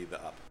 correction, this would be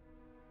the up.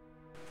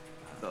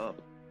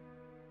 Up.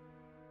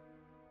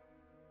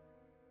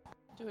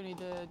 Do we need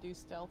to do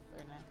stealth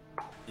or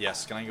no?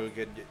 Yes, can I go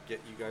get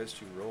you guys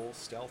to roll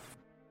stealth?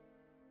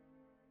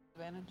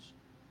 Advantage?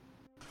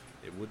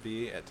 It would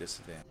be at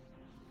disadvantage.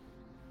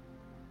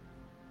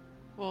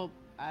 Well,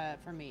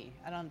 for me,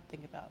 I don't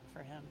think about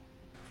for him.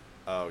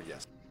 Oh,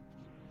 yes.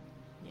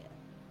 Yeah.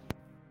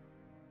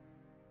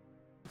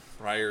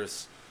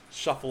 Breyer's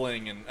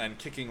shuffling and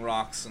kicking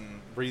rocks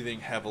and breathing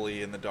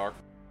heavily in the dark.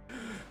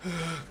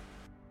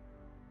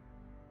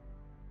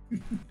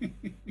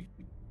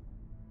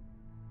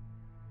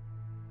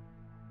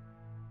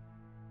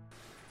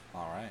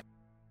 All right.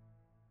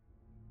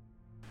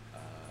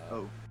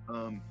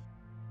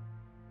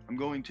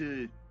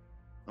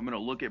 I'm gonna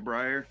look at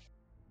Briar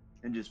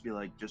and just be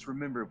like, just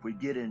remember, if we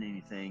get in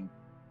anything,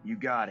 you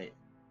got it.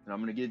 And I'm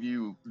gonna give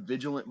you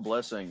Vigilant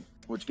Blessing,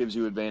 which gives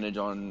you advantage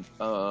on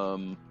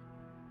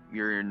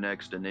your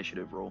next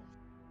initiative roll.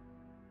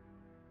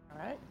 All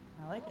right.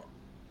 I like it.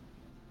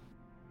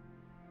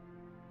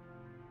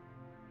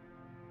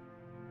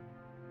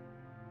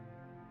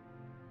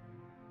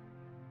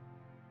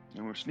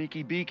 And we're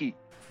sneaky beaky.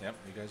 Yep,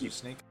 you guys are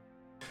sneak.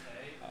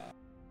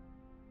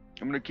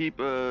 I'm gonna keep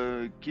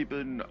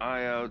an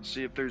eye out,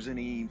 see if there's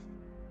anything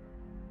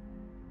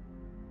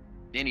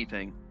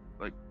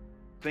like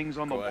things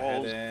on the Go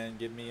walls. ahead and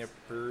give me a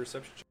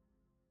perception check.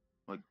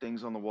 Like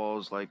things on the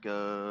walls, like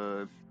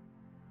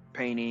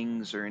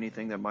paintings or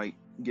anything that might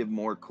give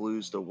more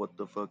clues to what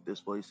the fuck this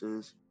place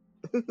is.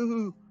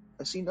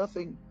 I see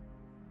nothing.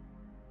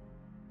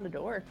 The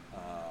door.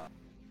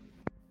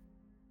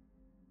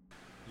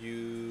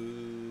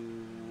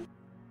 You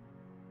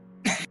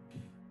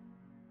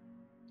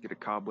Get a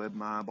cobweb in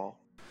my eyeball.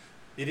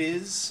 It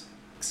is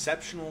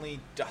exceptionally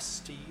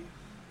dusty,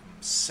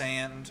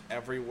 sand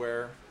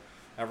everywhere.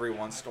 Every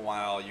once in a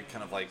while, you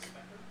kind of like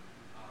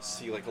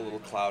see like a little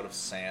cloud of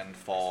sand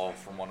fall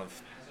from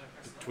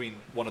between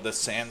one of the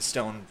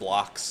sandstone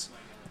blocks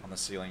on the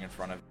ceiling in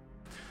front of you.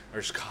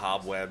 There's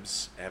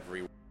cobwebs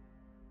everywhere.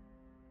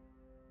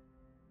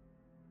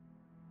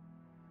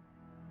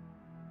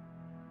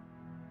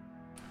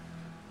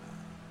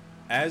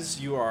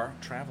 As you are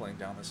traveling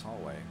down this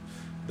hallway,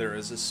 there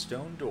is a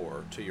stone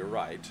door to your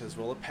right, as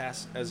well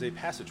as a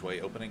passageway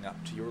opening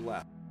up to your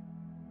left.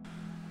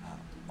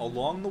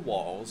 Along the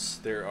walls,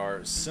 there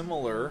are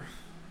similar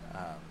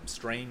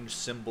strange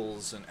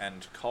symbols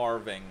and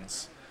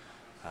carvings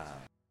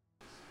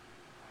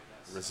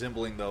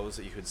resembling those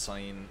that you had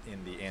seen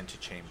in the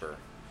antechamber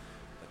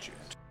that you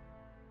entered.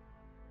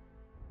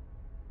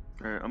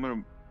 All right,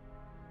 I'm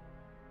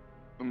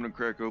gonna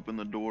crack open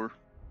the door.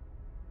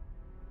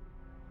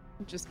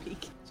 Just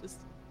peek. Just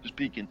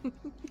peeking.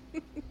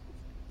 It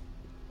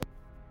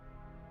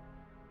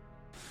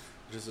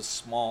is a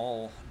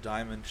small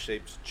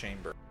diamond-shaped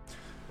chamber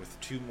with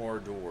two more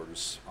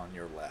doors on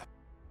your left.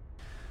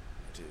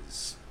 It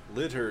is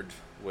littered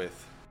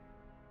with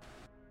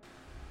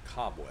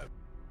cobweb.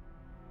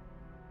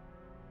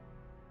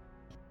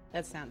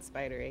 that sounds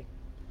spidery.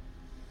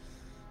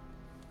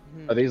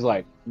 Are these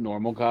like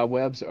normal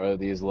cobwebs, or are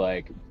these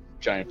like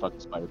giant fucking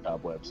spider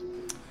cobwebs?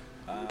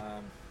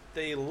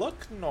 They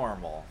look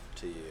normal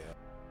to you.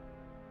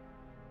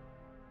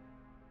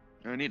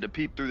 I need to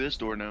peep through this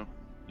door now.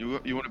 You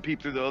want to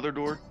peep through the other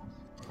door?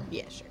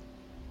 Yeah, sure.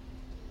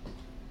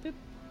 Boop.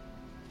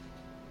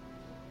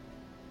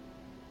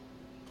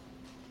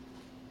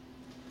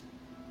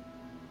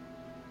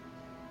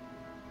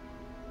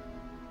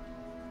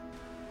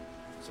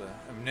 It's a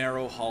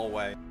narrow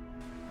hallway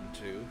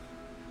into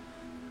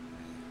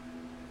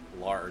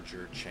a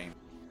larger chamber.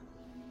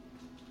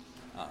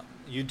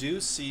 You do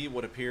see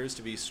what appears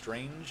to be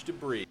strange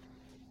debris.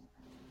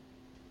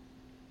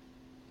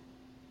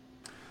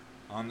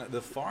 On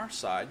the far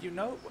side, you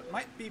know what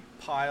might be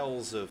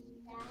piles of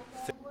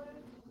things,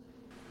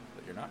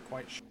 but you're not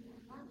quite sure.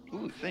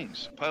 Ooh,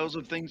 things. Piles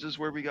of things is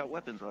where we got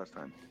weapons last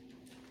time.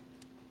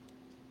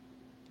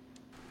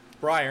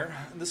 Briar,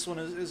 this one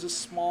is a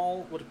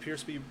small, what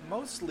appears to be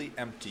mostly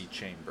empty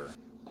chamber.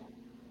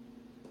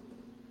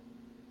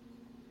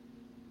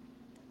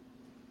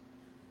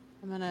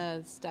 I'm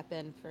gonna step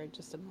in for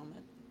just a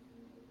moment.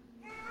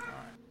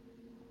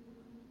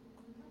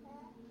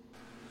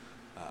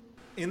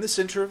 In the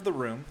center of the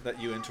room that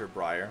you enter,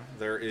 Briar,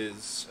 there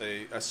is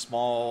a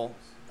small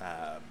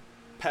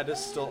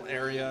pedestal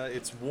area.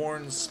 It's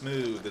worn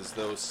smooth as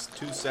though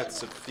two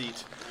sets of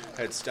feet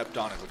had stepped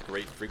on it with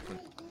great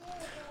frequency.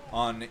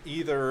 On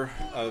either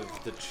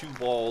of the two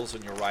walls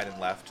on your right and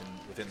left and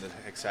within the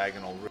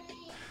hexagonal room,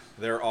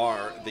 there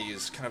are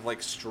these kind of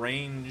like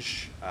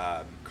strange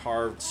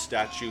carved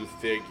statue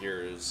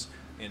figures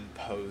in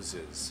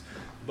poses.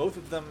 Both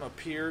of them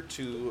appear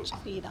to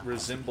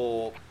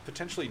resemble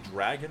potentially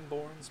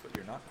dragonborns, but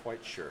you're not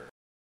quite sure.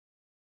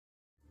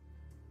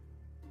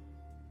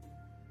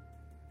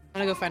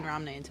 I'm gonna go find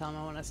Romney and tell him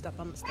I want to step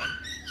on this thing.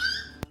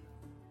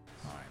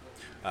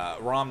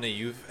 Alright. Romney,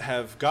 you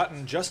have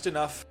gotten just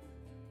enough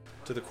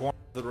to the corner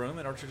of the room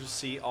in order to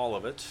see all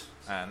of it,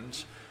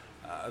 and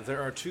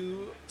there are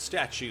two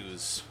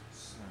statues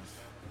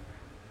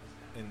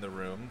in the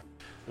room.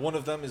 One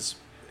of them is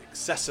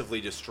excessively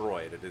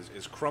destroyed. It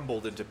is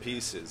crumbled into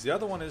pieces. The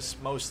other one is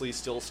mostly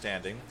still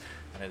standing,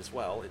 and as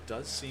well, it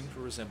does seem to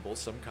resemble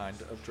some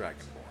kind of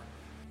dragonborn.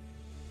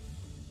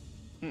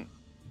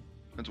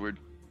 That's weird.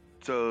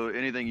 So,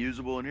 anything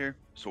usable in here?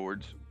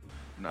 Swords?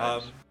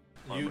 Knives?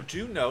 You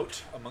do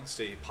note, amongst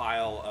a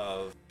pile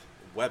of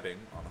webbing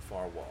on the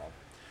far wall,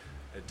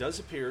 it does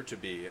appear to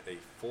be a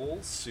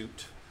full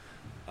suit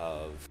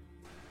of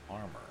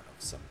armor of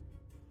some,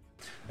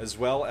 as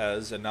well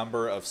as a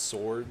number of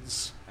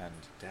swords and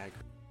daggers.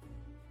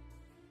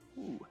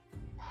 Ooh,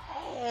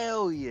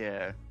 hell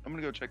yeah! I'm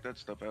gonna go check that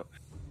stuff out.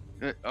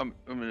 I'm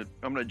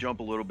gonna jump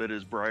a little bit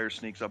as Briar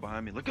sneaks up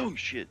behind me. Like, oh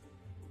shit!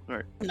 All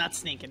right. I'm not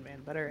sneaking,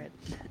 man, but alright.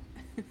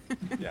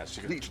 Yeah,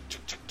 she goes.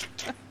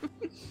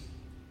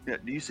 Yeah.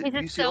 Do you see? He's Do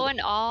you just see so all, in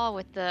awe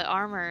with the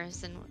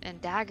armors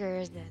and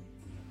daggers and.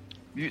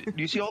 do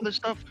you see all this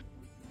stuff?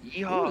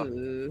 Yeehaw!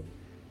 Ooh.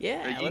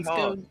 Yeah, let's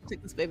go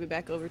take this baby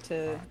back over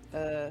to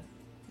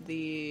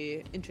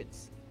the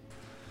entrance.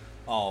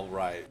 All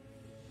right.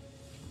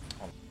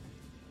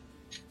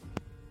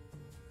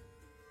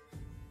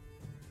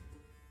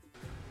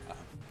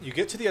 You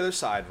get to the other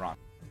side, Ron.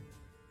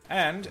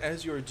 And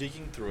as you're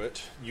digging through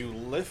it, you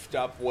lift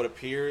up what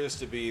appears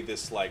to be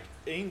this, like,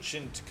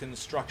 ancient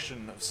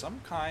construction of some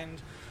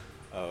kind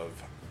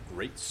of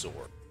great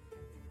sword.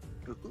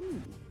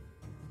 Ooh.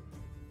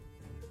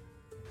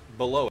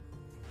 Below it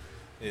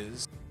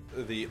is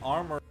the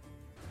armored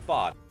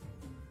body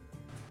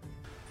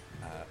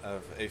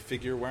of a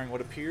figure wearing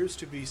what appears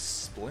to be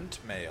splint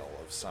mail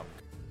of some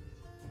kind.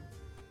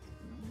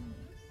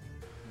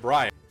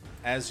 Brian,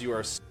 as you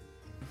are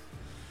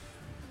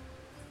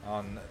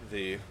on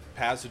the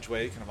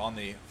passageway, kind of on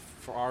the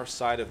far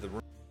side of the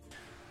room,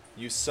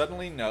 you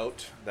suddenly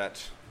note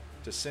that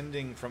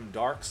descending from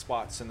dark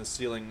spots in the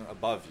ceiling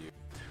above you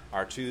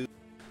are two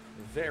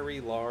very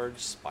large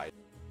spiders.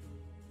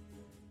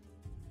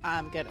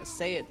 I'm gonna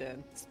say it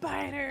then.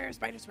 Spider,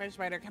 spider, spider,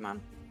 spider, come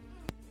on.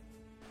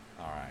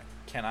 Alright,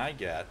 can I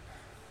get...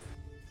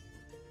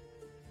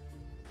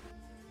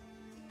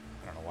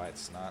 I don't know why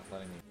it's not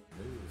letting me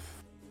move.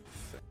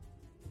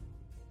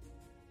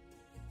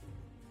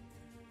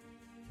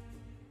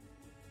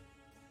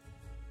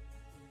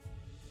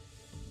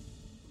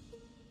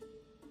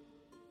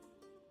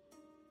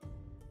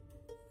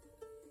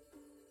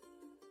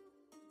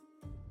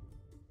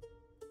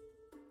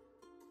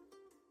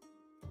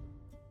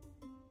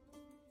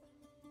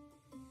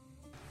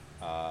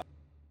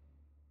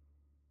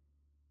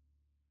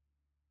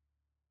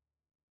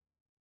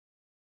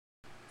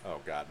 Oh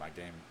god, my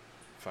game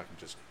fucking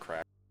just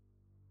crashed.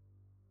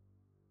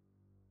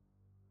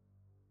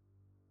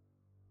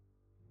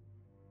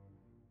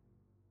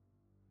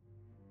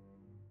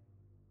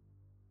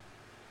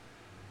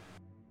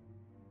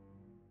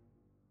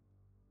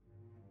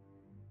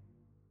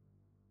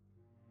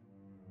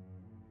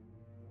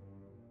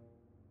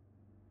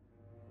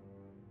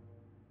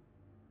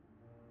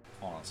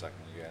 Hold on a second,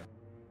 you guys.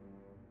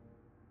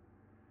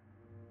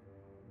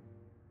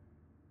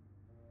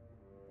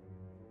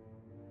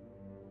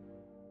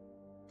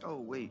 Oh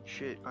wait,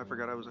 shit! I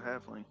forgot I was a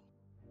halfling.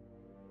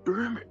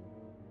 Damn it!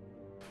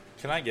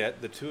 Can I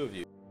get the two of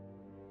you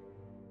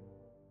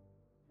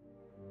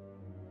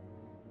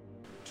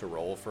to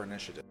roll for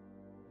initiative?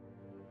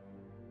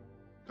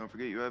 Don't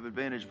forget you have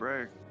advantage,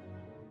 Briar.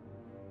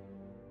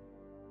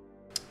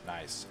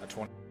 Nice. A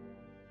 20.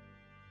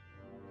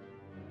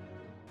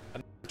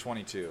 Another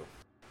 22.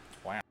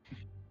 Wow.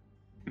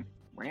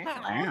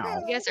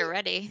 Wow. You guys are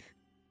ready.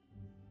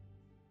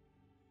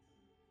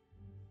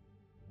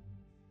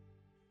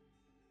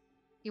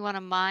 You want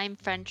to mime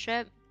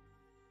friendship?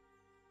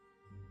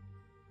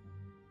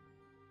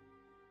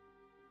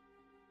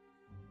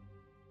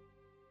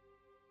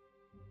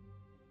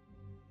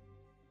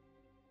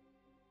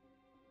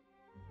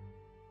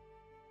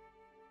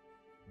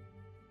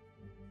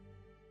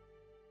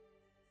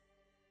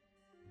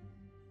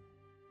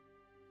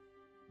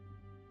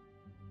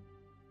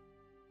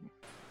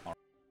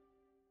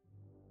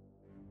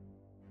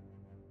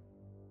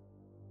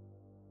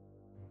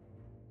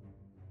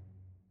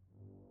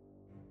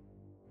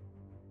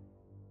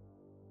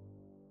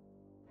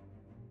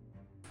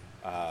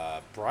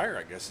 Briar,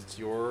 I guess it's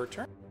your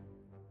turn.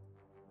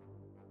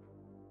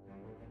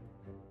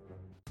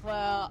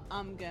 Well,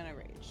 I'm gonna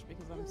rage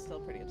because I'm still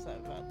pretty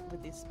upset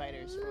with these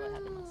spiders for what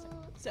happened last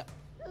time. So,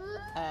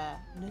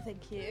 no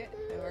thank you.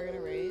 We're gonna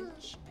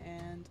rage,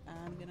 and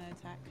I'm gonna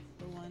attack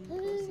the one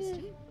closest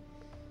to me.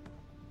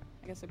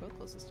 I guess they're both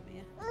closest to me,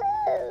 yeah.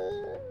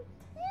 Oh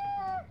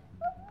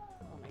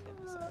my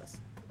goodness, at this.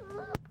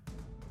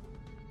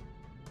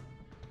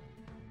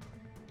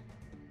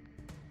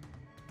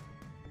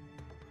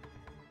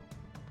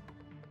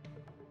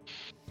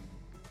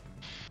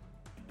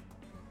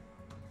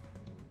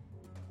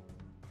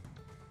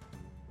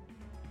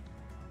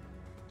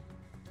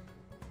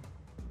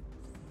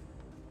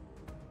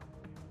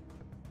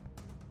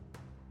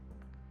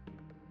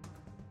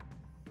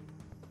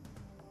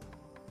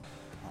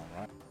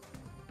 Alright.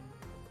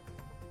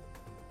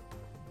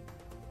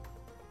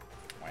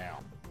 Wow.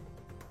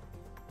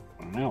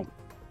 Wow.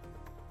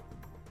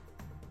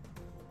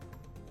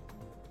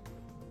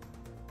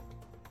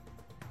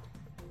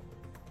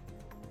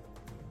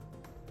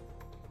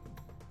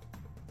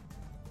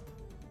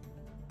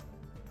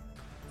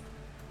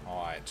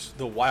 Alright.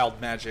 The wild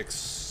magic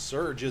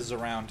surges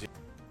around you.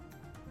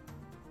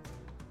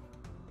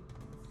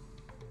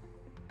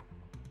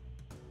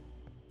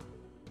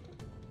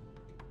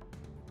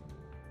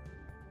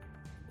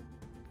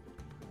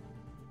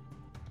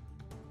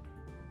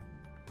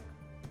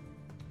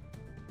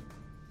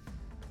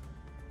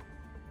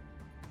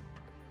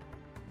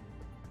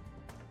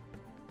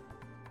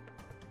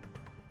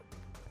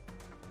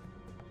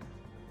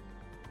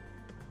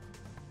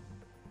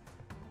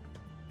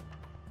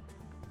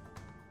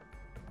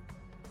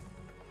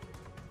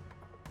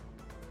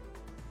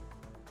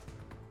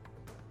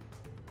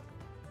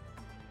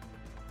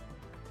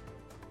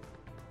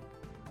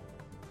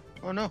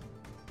 Oh no!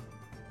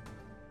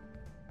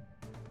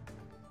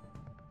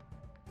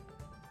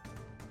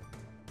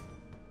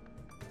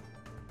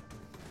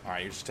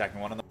 Alright, you're just attacking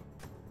one of them.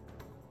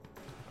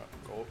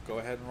 Go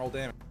ahead and roll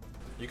damage.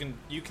 You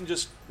can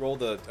just roll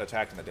the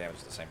attack and the damage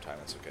at the same time,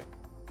 that's okay.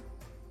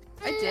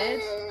 I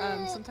did.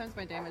 Sometimes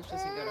my damage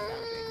doesn't go to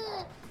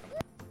damaging.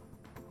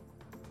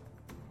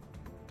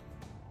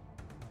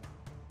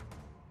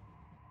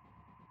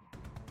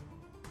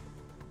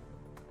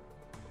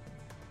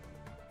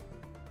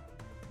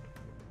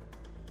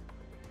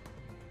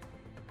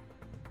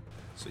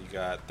 So you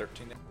got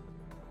 13.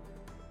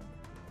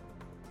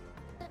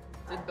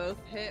 Did both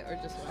hit or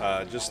just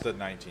one? Just the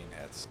 19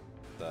 hits.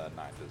 The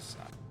 9 is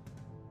not.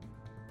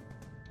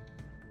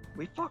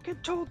 We fucking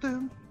told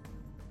them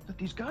that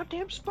these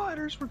goddamn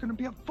spiders were gonna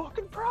be a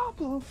fucking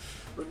problem,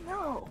 but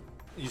no.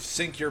 You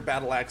sink your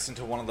battle axe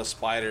into one of the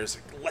spiders,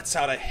 it lets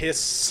out a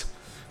hiss,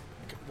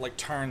 like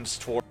turns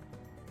toward.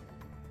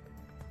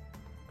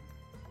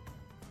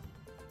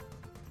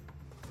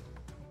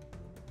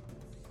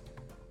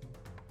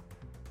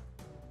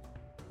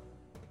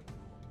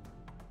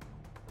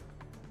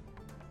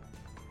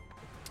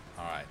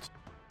 Alright.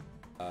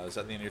 Is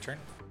that the end of your turn?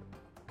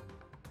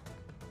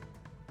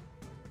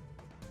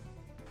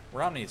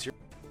 Romney, it's your.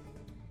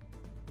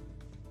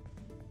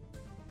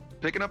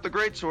 Picking up the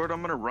greatsword,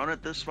 I'm gonna run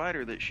at this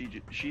spider that she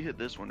hit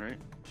this one, right?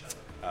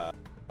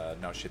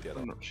 No, she hit the other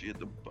Oh, one. no, she hit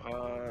the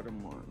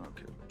bottom one.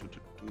 Okay.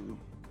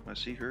 I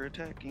see her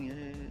attacking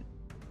it.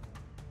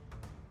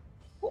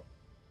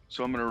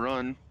 So I'm gonna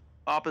run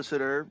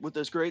opposite her with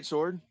this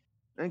greatsword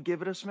and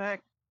give it a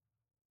smack.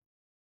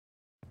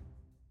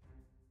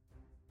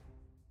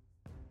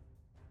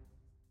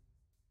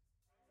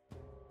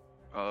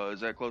 Is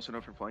that close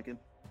enough for flanking?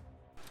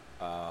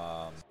 Go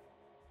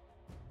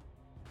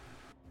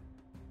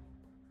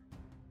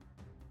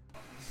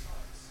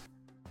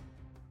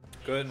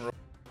ahead and roll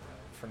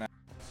for now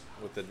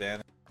with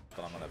advantage,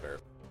 but I'm gonna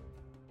verify.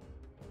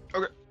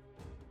 Okay.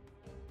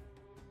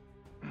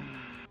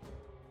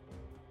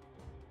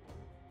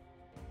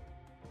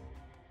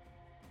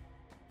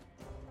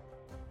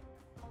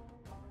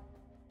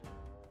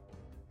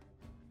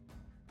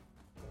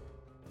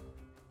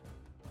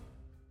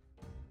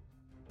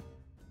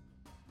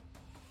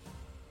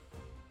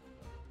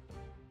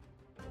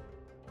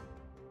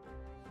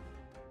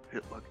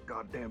 Hit like a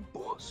goddamn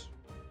boss.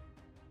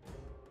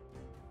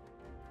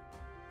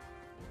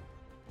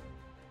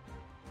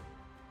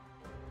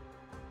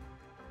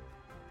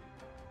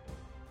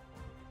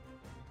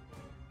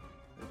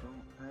 They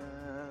don't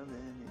have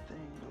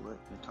anything to let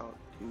me talk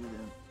to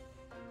them.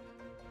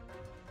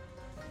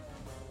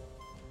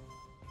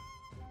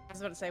 I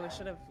was about to say we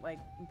should have like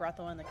brought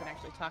the one that can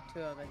actually talk to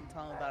him and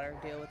tell him about our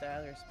deal with the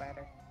other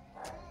spider.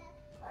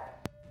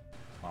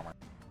 Bummer.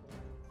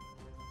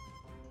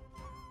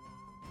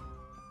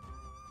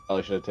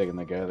 Probably should have taken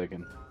the guy that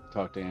can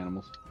talk to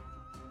animals.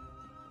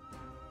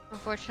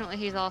 Unfortunately,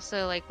 he's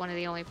also like one of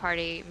the only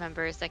party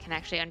members that can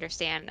actually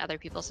understand other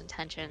people's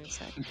intentions.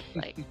 So,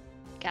 like,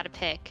 gotta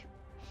pick.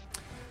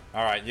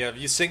 All right, yeah,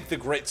 you sink the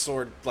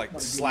greatsword, like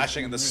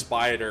slashing at the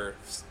spider,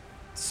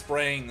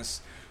 spraying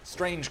this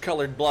strange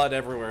colored blood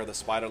everywhere. The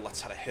spider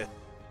lets out a hit.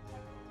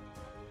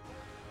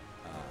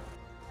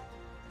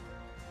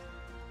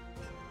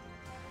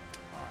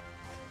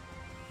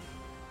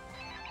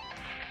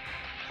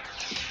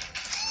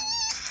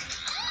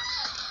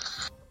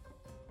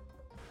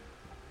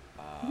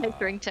 Nice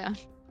ringtone.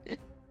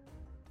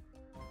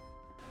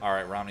 All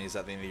right, Romney, is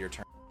that the end of your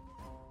turn?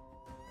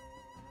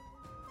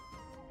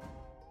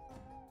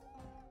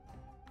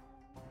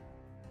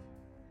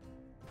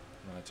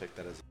 I'm gonna take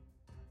that as.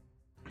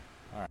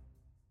 All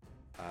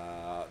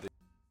right. The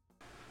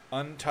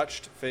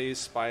untouched phase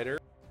spider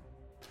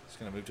is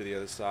gonna move to the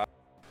other side,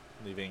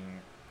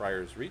 leaving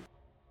Briar's reach.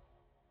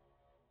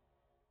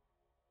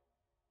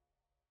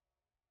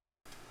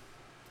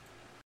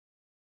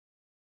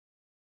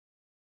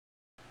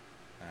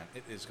 And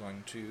it is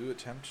going to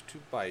attempt to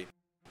bite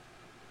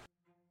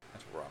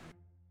at Romney.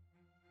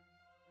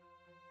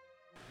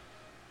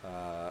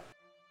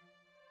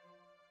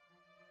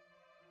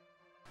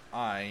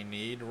 I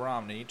need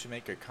Romney to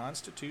make a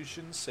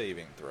Constitution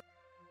saving throw.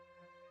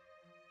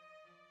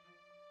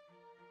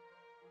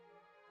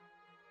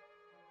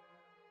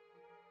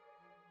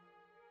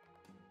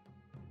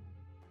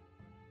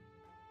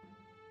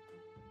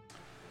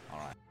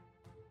 Alright.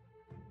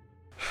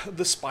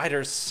 The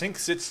spider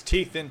sinks its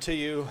teeth into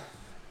you,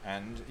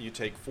 and you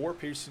take 4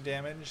 piercing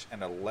damage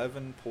and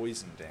 11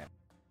 poison damage.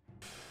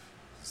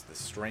 As the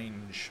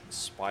strange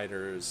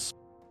spider's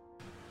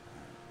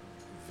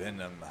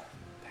venom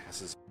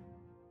passes.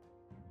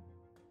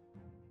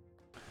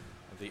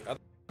 The other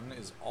one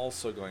is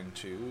also going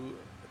to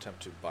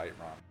attempt to bite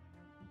Ron.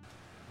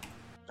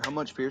 How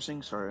much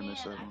piercing? Sorry, I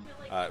missed that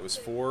one. It was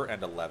 4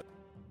 and 11.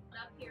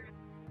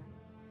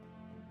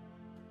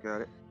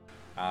 Got it.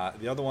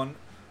 The other one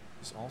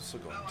is also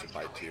going to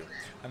bite you.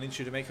 I need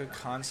you to make a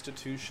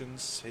Constitution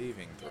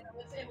saving throw.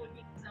 It would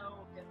be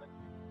so good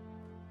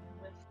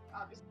with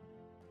obviously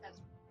that's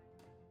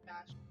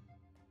gosh.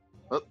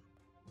 Oh,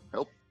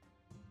 help.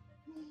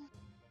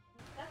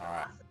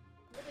 Alright.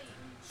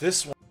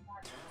 This one,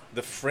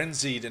 the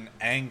frenzied and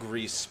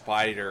angry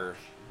spider,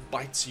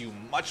 bites you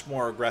much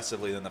more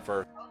aggressively than the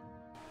first.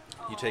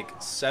 You take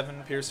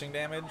 7 piercing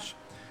damage,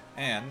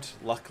 and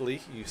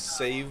luckily you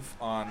save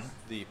on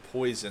the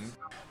poison.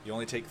 You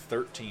only take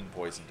 13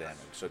 poison damage,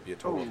 so it'd be a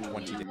total of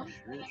 20 damage.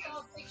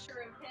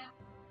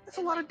 That's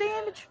a lot of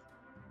damage.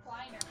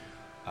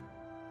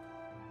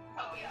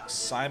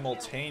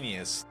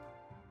 Simultaneous.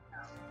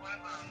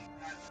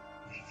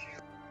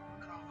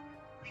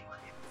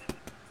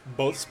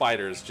 Both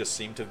spiders just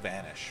seem to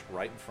vanish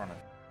right in front of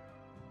you.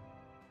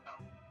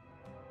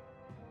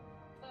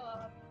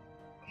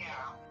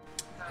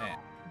 And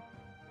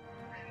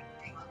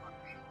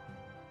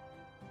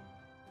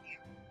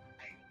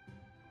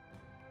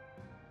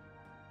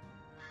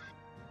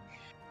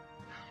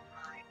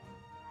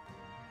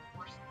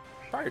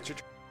Fire, it's your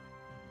turn.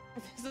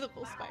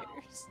 Invisible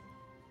spiders.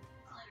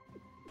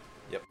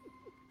 Yep.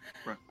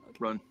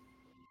 Run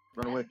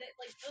away.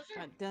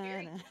 Dun,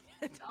 dun,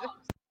 dun.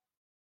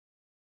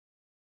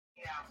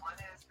 Yeah, one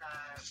is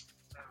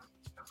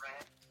the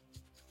red.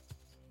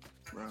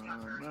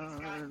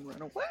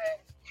 Run away.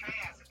 Trey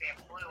has they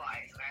have blue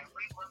eyes, and I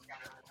re-looked at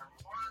it. The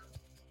one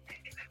in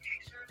the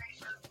picture they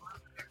showed blue,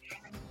 but they're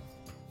kind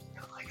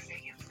of, like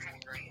saying it's kind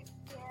of gray.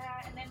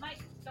 Yeah, and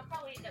they'll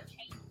probably end up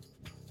changing.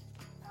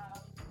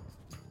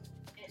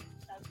 It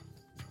doesn't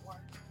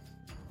work.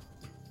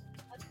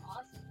 That's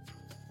awesome.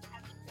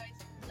 Have you guys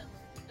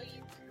so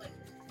you like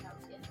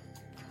it.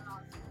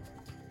 Awesome.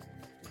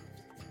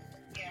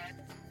 Yeah.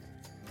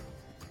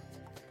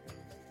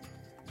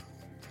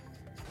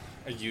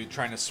 Are you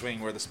trying to swing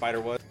where the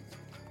spider was?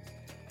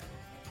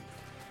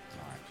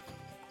 Alright.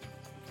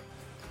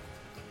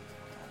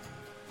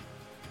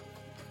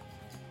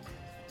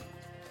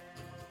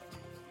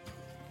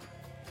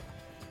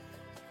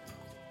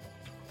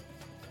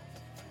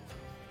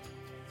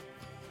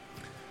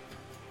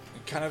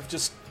 You kind of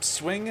just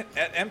swing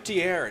at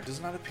empty air. It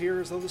does not appear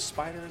as though the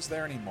spider is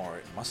there anymore.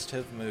 It must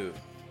have moved.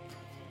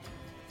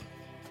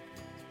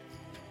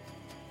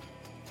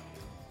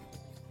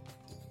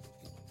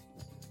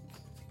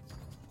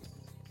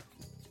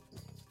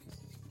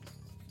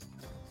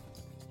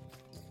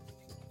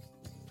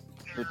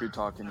 If you're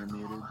talking, you're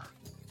muted.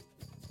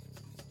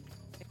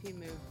 If you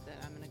move, then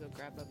I'm gonna go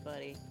grab a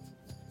buddy,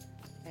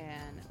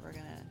 and we're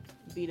gonna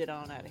beat it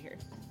on out of here.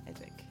 I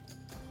think.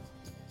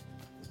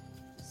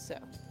 So,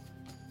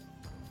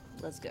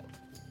 let's go.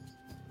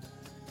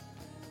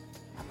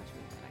 How much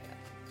movement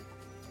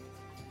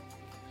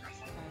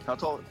I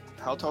got?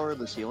 How tall are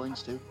the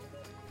ceilings too?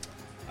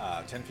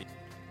 10 feet.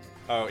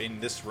 Oh, in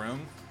this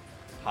room?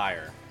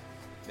 Higher.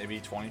 Maybe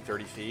 20,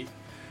 30 feet.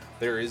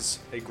 There is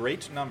a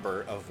great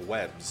number of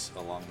webs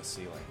along the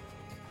ceiling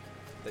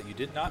that you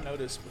did not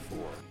notice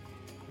before.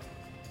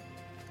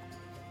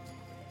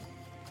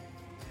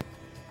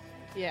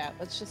 Yeah,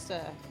 let's just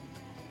I'm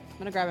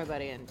gonna grab my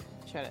buddy and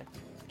try to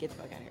get the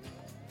fuck out of here.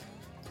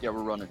 Yeah,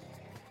 we're running.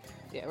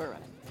 Yeah, we're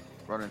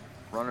running.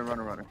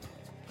 Running.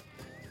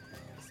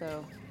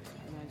 So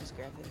I'm gonna just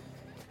grab him.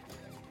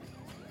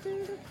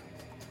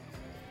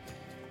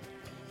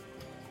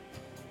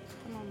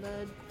 Come on,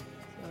 bud.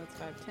 So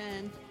that's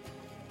 5'10".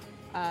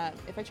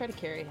 If I try to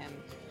carry him,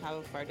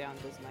 how far down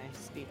does my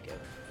speed go?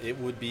 It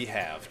would be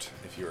halved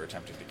if you were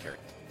attempting to carry.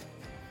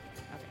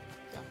 Okay,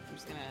 so I'm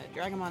just gonna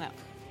drag him on out.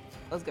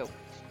 Let's go.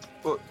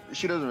 Well,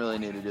 she doesn't really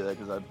need to do that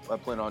because I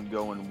plan on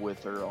going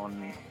with her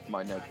on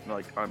my neck.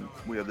 Like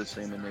we have the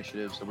same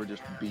initiative, so we're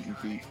just beating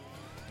feet.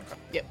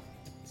 Yep.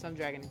 So I'm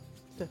dragging him.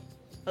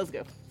 Let's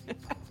go.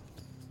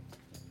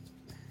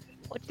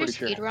 What's your Pretty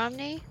sure. speed,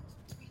 Romney?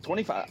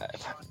 25.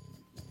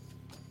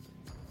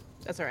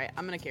 That's all right.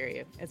 I'm gonna carry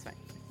you. It's fine.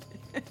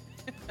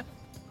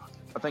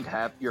 I think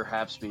your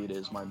half speed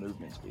is my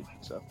movement speed.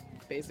 So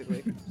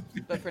Basically.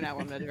 But for now,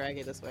 I'm gonna drag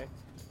you this way.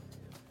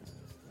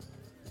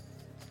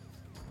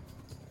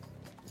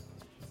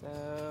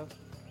 So,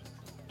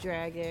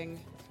 dragging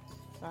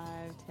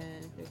 5,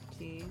 10,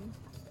 15.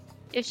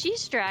 If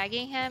she's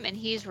dragging him and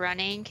he's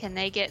running, can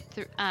they get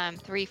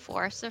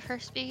 3/4 of her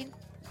speed?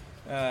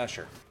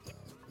 Sure.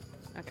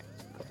 Okay,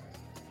 cool.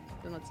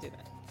 Then let's do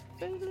that.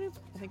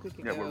 I think we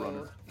can Yeah, we're go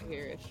running.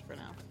 here-ish for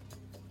now.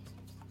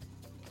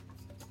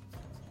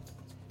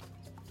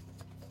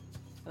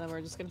 And then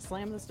we're just gonna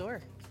slam this door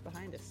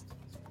behind us.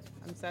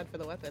 I'm sad for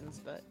the weapons,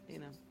 but you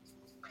know,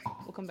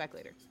 we'll come back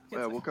later. It's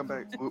yeah, fine. we'll come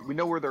back. We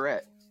know where they're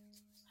at.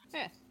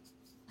 Yeah.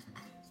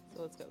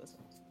 So let's go this way.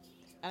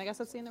 And I guess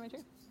that's the end of my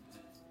turn.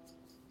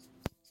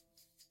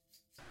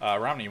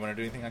 Romney, you want to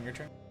do anything on your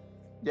turn?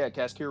 Yeah,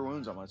 cast Cure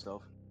Wounds on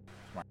myself.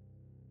 Smart.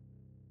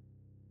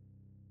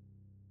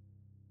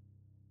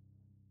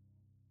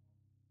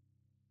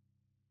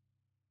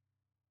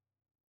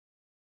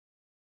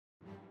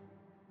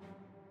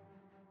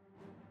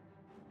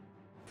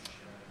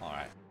 All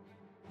right.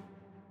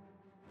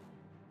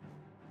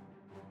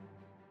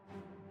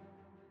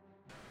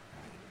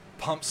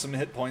 Pump some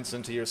hit points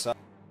into yourself.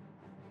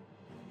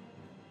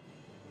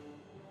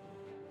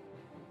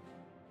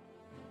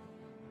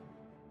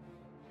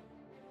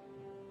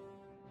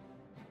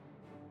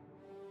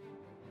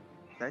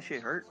 That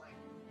shit hurt.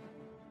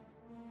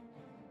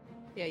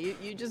 Yeah,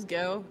 you just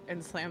go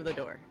and slam the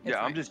door. It's Yeah,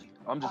 fine.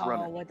 I'm just Oh,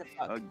 running. what the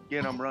fuck?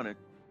 Again, I'm running.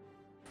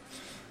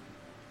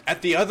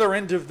 At the other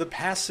end of the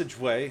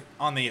passageway,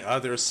 on the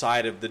other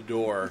side of the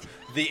door,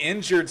 the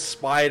injured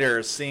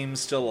spider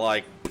seems to,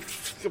 like,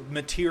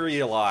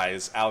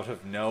 materialize out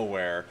of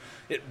nowhere.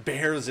 It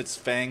bares its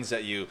fangs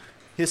at you,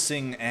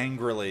 hissing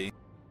angrily.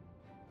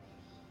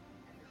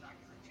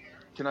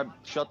 Can I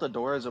shut the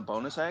door as a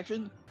bonus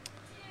action?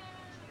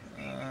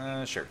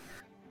 Sure.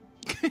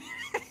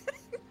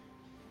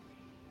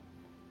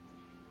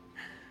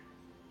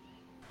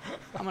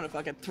 I'm gonna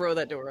fucking throw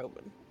that door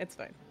open. It's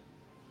fine.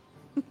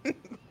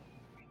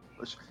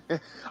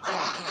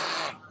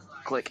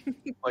 Click.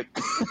 Like.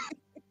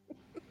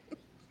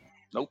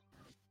 Nope.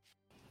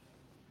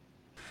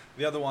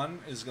 The other one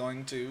is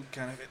going to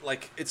kind of,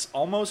 like, it's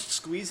almost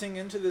squeezing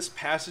into this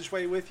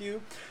passageway with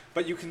you,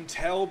 but you can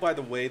tell by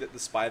the way that the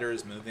spider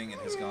is moving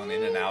and has gone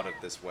in and out of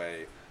this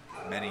way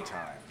many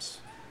times.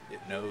 It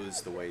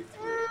knows the way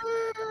through.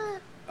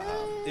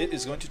 It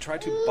is going to try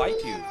to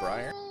bite you,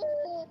 Briar.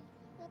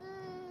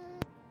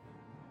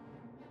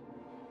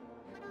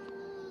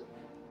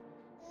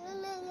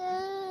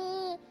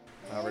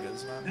 However it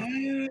is not.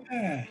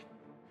 Ah,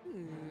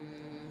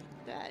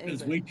 That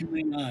there's is way too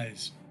many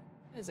eyes.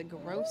 a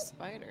gross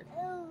spider.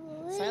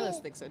 Silas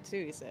thinks so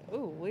too. He said,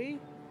 "Oh, we."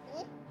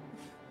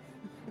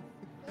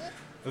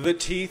 The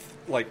teeth,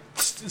 like,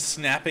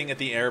 snapping at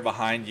the air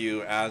behind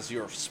you as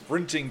you're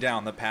sprinting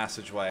down the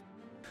passageway.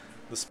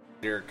 The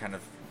spider kind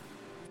of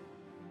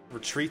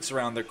retreats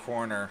around the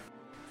corner,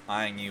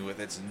 eyeing you with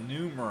its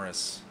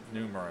numerous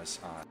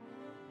eyes.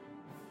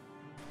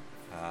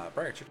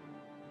 Briar, it's your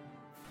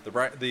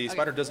turn. The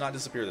spider does not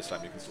disappear this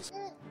time. You can still see.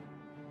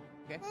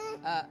 Okay.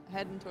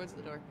 Heading towards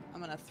the door.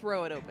 I'm gonna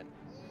throw it open.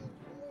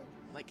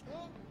 Like,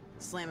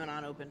 slam it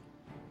on open.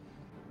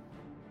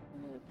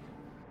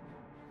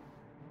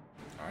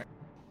 Alright.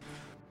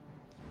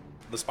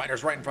 The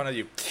spider's right in front of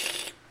you.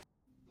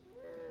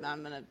 Now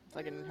I'm gonna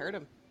fucking hurt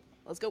him.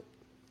 Let's go.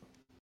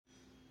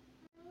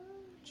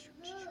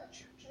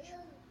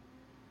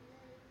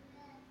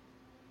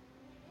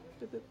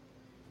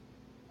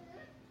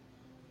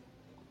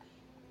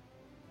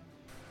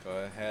 Go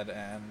ahead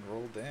and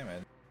roll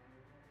damage.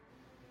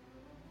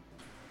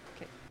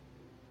 Okay.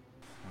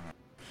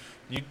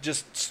 You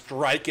just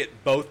strike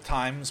it both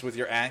times with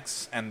your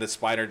axe, and the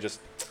spider just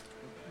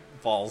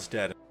falls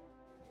dead.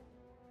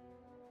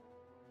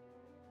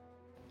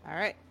 All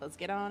right, let's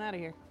get on out of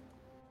here.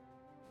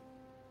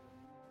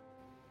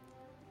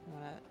 I'm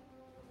gonna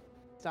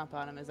stomp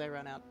on him as I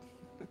run out.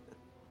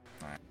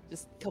 Alright.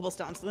 Just a couple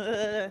stomps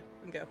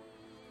and go.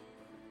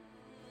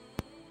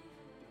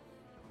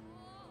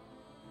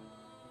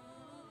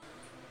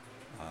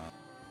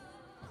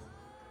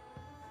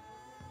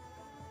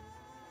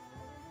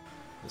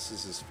 This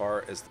is as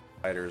far as the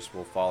spiders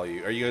will follow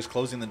you. Are you guys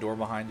closing the door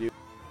behind you?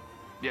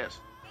 Yes.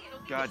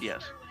 God,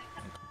 yes.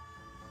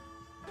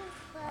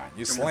 Alright,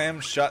 you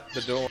slam shut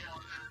the door.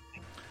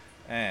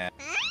 And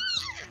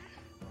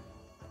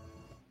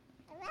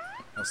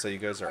I'll say you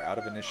guys are out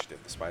of initiative.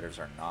 The spiders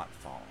are not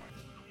following.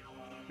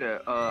 Yeah,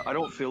 I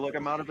don't feel like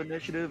I'm out of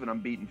initiative, and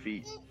I'm beating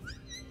feet.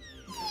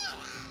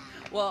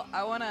 Well,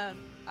 I wanna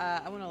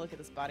look at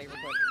this body real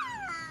quick.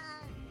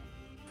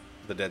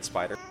 The dead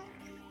spider.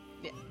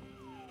 Yeah.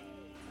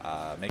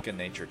 Make a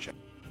nature check.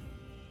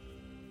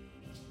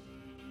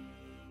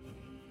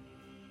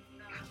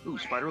 Ooh,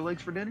 spider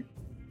legs for dinner?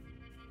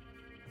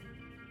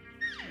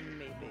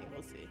 Maybe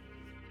we'll see.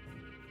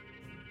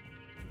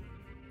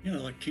 Yeah,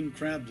 like king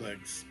crab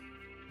legs.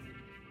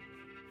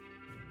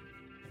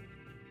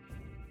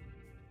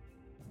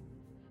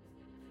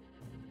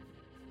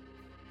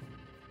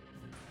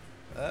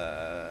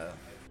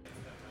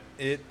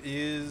 It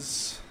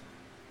is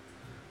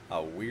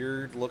a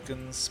weird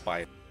looking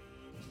spider.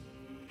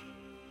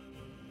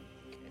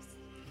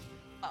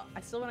 Oh,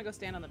 I still want to go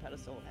stand on the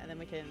pedestal, and then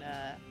we can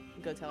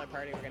go tell our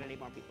party we're gonna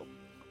need more people.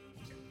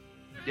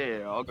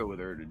 Yeah, I'll go with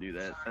her to do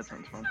that. That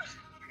sounds fun.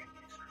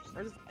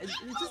 It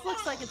just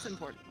looks like it's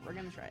important. We're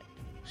gonna try it.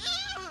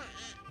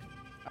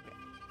 Okay.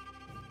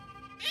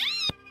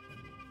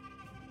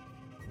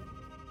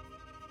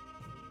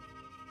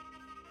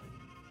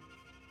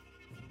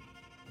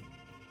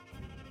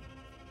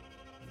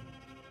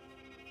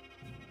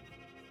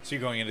 So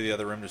you're going into the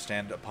other room to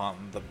stand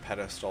upon the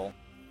pedestal.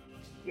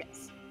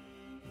 Yes.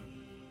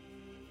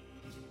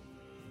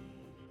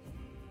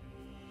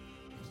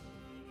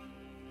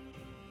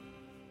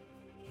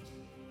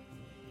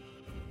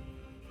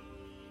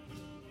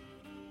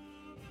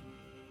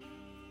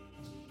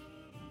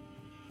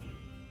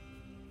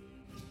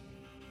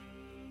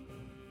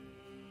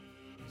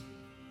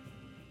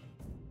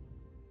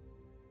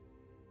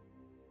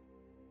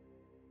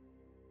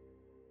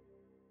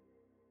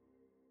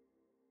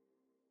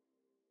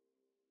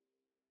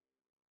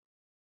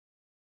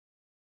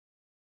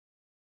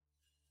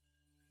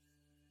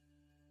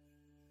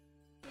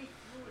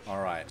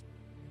 Alright.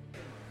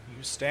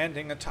 You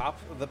standing atop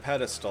the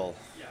pedestal.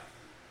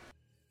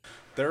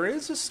 There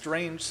is a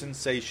strange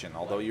sensation,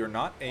 although you're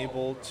not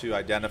able to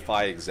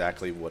identify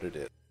exactly what it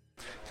is.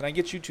 Can I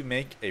get you to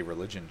make a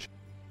religion check?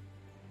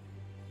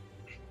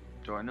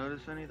 Do I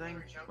notice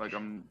anything? Like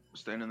I'm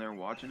standing there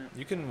watching it?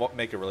 You can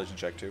make a religion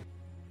check too.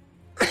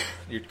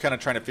 You're kind of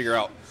trying to figure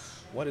out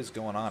what is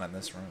going on in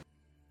this room.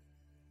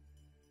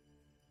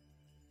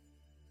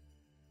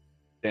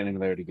 Standing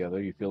there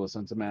together, you feel a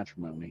sense of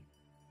matrimony.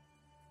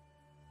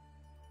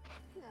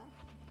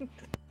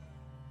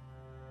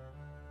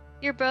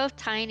 You're both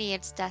tiny,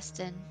 it's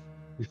destined.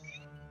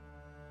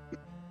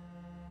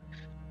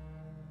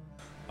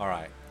 All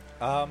right.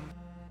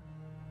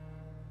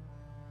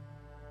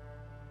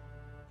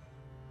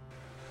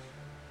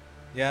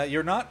 Yeah,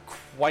 you're not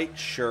quite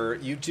sure.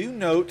 You do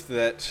note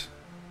that,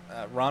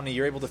 Romney,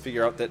 you're able to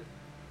figure out that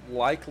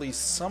likely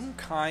some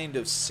kind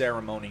of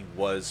ceremony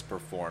was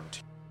performed.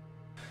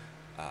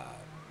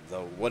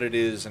 Though what it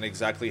is and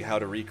exactly how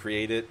to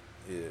recreate it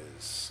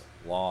is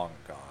long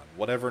gone.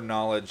 Whatever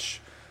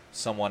knowledge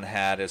someone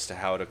had as to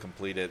how to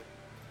complete it,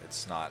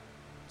 it's not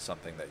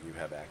something that you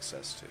have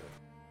access to.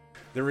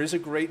 There is a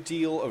great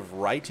deal of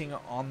writing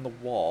on the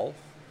wall,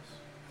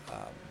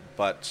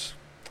 but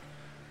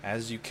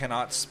as you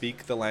cannot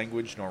speak the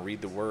language nor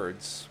read the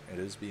words, it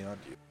is beyond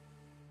you.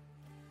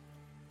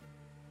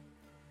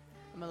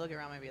 I'm gonna look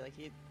around and be like,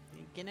 you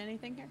getting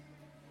anything here?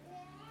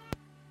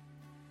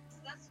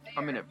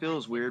 I mean, it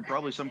feels weird.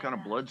 Probably some kind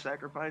of blood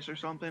sacrifice or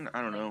something.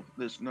 I don't know.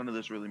 None of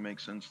this really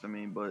makes sense to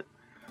me. But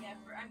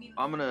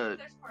I'm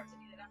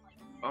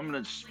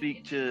gonna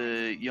speak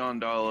to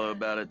Yondala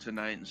about it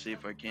tonight and see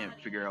if I can't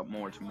figure out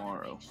more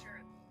tomorrow.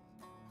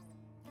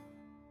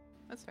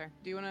 That's fair.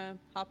 Do you want to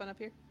hop on up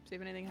here? See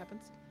if anything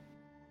happens?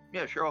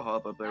 Yeah, sure. I'll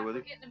hop up there with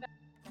you.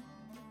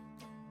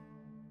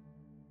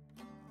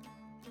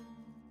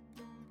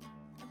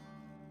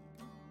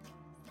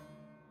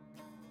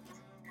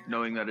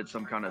 Knowing that it's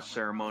some kind of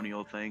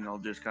ceremonial thing, I'll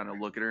just kind of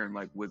look at her and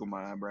like wiggle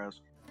my eyebrows.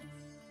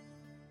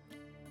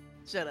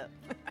 Shut up.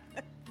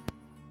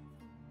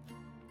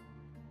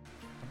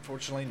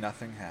 Unfortunately,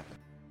 nothing happened.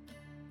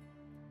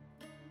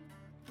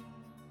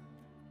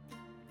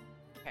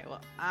 Okay,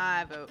 well,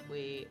 I vote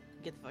we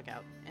get the fuck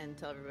out and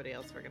tell everybody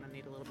else we're gonna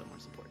need a little bit more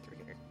support through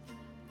here.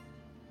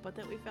 But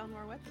that we found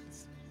more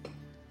weapons.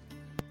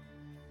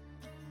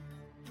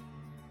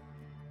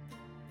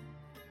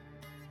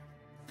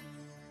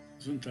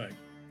 Gesundheit.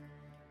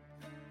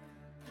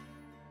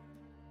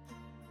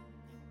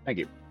 Thank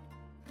you.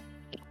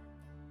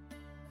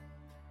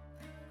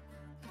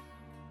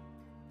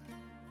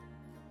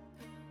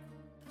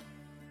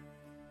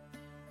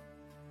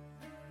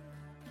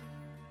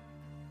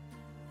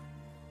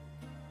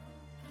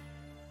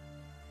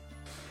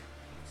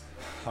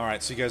 All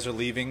right, so you guys are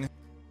leaving.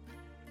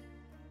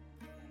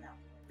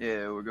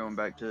 Yeah, we're going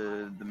back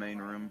to the main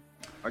room.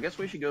 I guess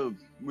we should go.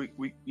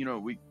 We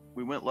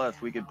went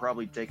left. We could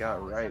probably take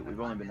out right. We've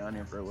only been down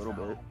here for a little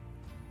bit.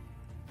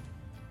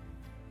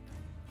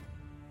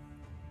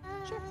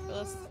 Sure,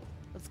 but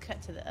let's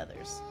cut to the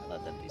others. I'll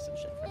let them do some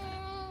shit for a minute.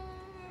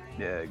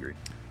 Yeah, I agree.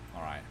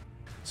 All right.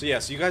 So yeah,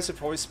 so you guys have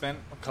probably spent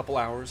a couple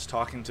hours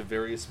talking to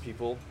various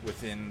people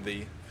within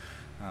the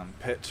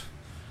pit.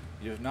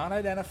 You have not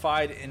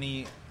identified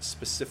any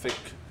specific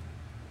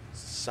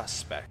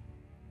suspect.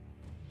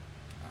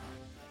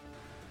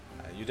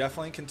 You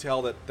definitely can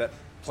tell that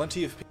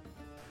plenty of people,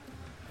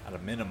 at a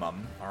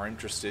minimum, are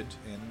interested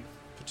in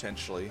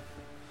potentially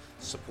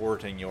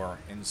supporting your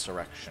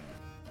insurrection.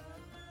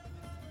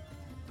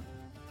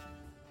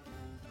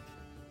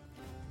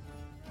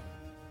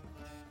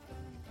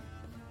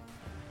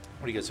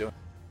 What are you guys doing?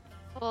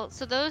 Well,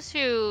 so those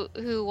who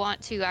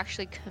want to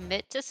actually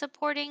commit to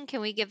supporting, can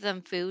we give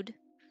them food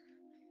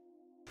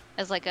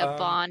as like a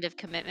bond of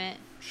commitment?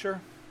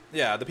 Sure.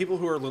 Yeah, the people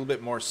who are a little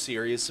bit more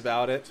serious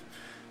about it,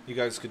 you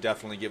guys could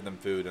definitely give them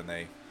food, and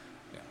they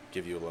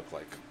give you a look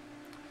like,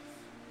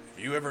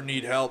 if you ever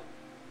need help,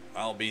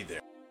 I'll be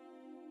there.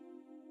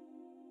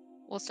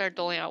 We'll start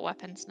doling out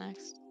weapons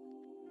next.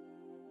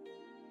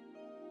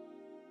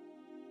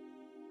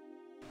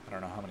 I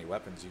don't know how many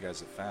weapons you guys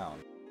have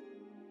found.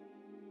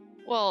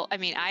 Well, I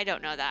mean, I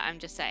don't know that. I'm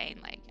just saying,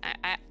 like,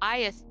 I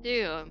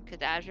assume, because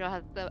Azrael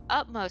has the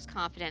utmost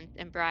confidence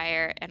in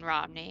Briar and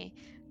Romney,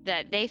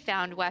 that they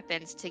found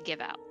weapons to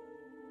give out.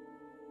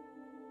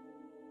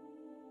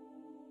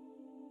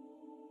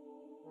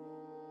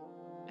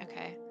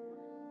 Okay.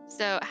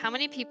 So how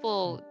many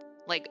people,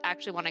 like,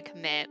 actually want to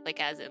commit,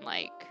 like, as in,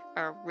 like,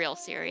 are real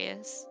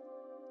serious?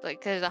 Like,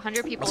 because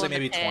 100 people I'll say in the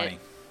maybe pit. 20.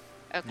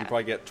 Okay. You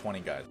probably get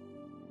 20 guys.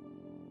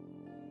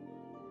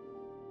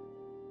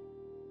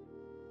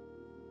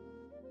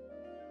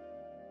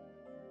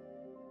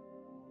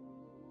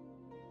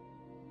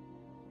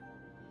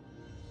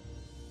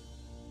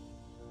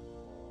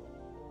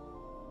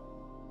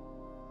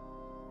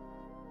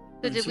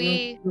 So And did so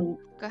we... we'll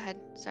Go ahead.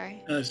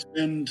 Sorry.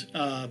 spend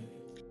the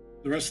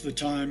rest of the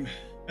time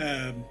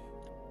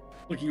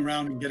looking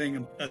around and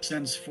getting a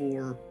sense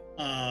for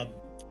how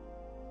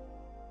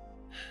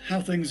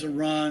things are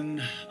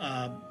run,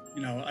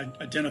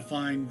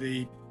 identifying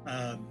the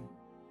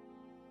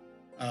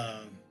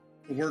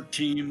work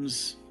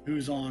teams,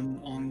 who's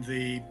on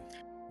the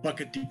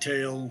bucket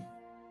detail,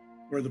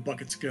 where the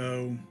buckets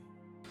go.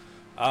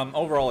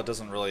 Overall, it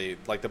doesn't really...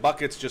 Like, the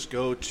buckets just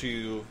go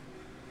to...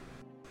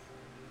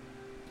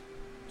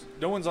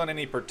 No one's on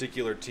any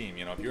particular team.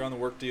 If you're on the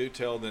work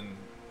detail, then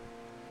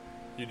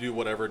you do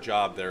whatever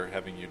job they're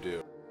having you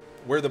do.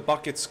 Where the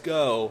buckets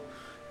go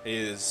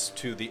is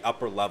to the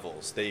upper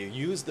levels. They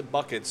use the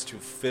buckets to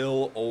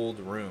fill old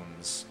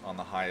rooms on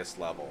the highest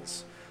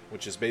levels,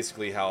 which is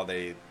basically how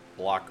they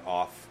block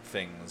off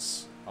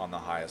things on the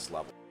highest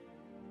level.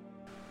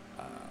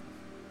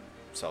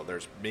 So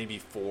there's maybe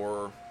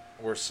 4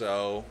 or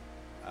so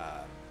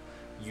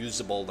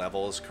usable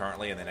levels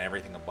currently, and then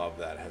everything above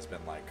that has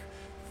been like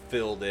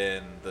filled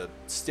in. The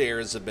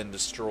stairs have been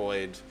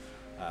destroyed.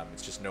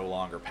 It's just no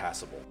longer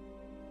passable.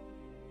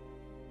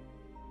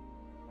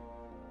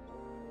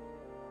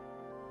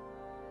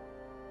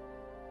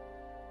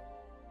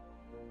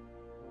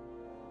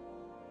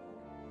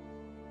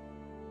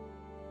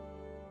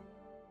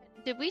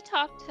 Did we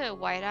talk to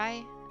White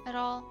Eye at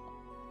all?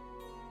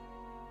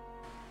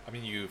 I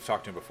mean, you've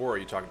talked to him before. Are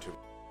you talking to him?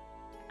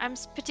 I'm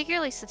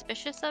particularly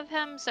suspicious of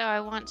him, so I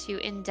want to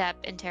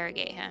in-depth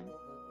interrogate him.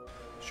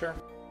 Sure.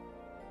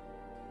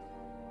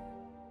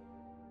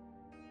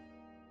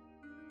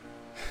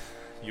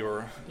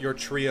 Your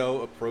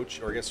trio approach,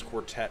 or I guess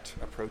quartet,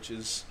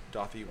 approaches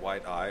Dothy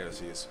White Eye as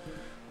he's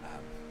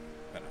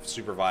kind of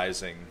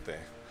supervising the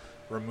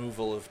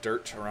removal of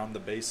dirt around the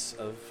base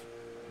of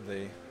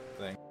the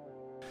thing.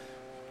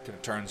 Kind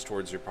of turns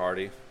towards your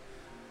party.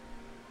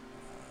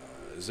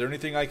 Is there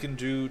anything I can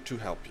do to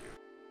help you?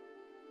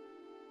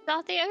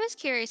 Dothy, I was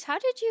curious, how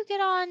did you get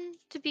on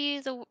to be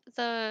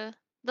the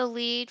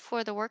lead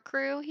for the work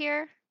crew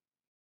here?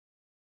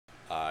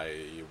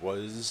 I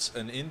was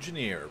an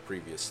engineer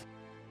previously.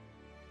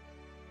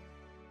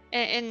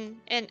 And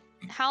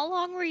how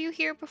long were you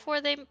here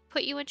before they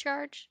put you in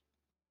charge?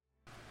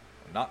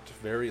 Not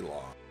very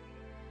long.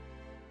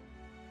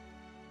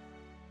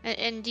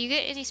 And do you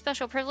get any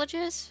special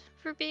privileges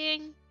for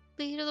being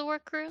lead of the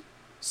work crew?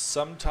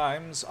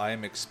 Sometimes I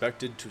am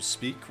expected to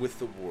speak with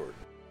the warden.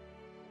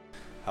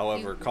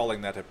 However,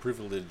 calling that a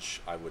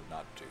privilege, I would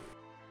not do.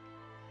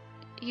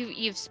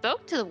 You've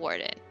spoke to the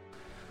warden.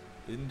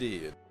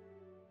 Indeed.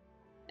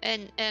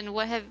 And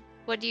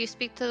what do you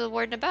speak to the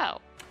warden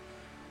about?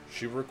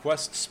 She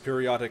requests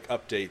periodic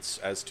updates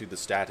as to the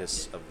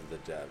status of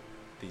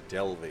the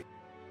delving.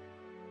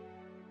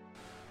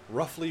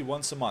 Roughly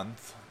once a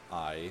month,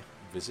 I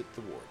visit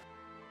the ward.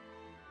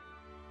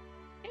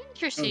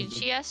 Interesting.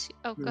 She asks.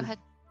 Oh, go ahead.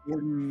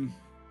 Warden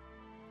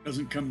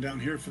doesn't come down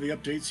here for the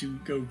updates. You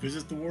go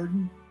visit the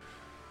warden?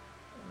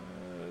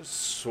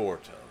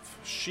 Sort of.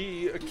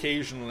 She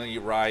occasionally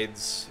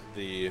rides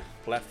the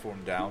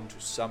platform down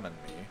to summon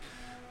me,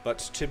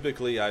 but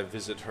typically I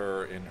visit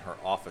her in her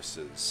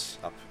offices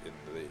up in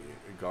the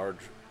guard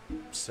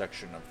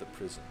section of the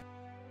prison.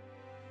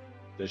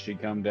 Does she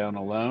come down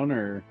alone,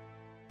 or?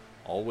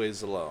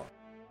 Always alone.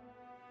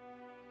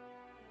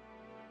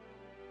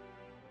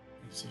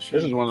 So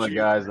This is one of the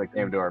guys that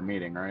came to our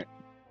meeting, right?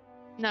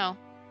 No,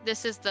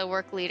 this is the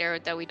work leader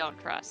that we don't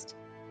trust.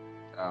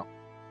 Oh.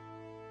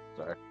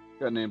 Sorry.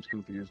 Got names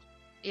confused.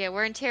 Yeah,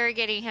 we're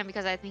interrogating him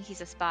because I think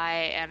he's a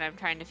spy, and I'm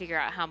trying to figure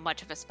out how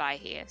much of a spy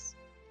he is.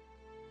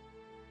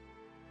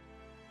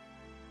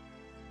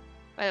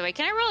 By the way,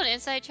 can I roll an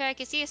insight check?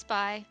 Is he a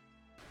spy?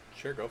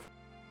 Sure, go for it.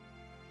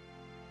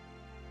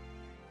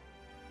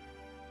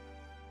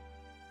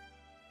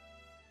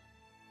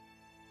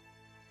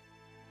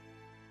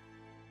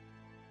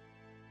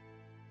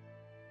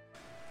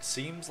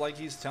 Seems like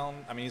he's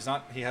telling. I mean,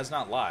 he has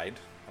not lied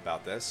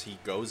about this. He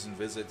goes and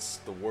visits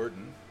the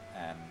warden,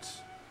 and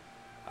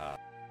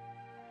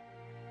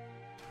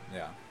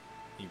yeah,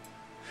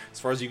 as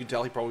far as you can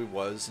tell, he probably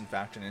was in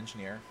fact an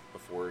engineer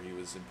before he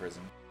was in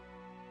prison.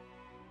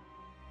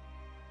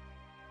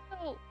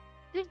 Oh,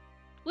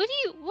 what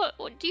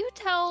do you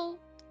tell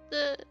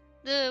the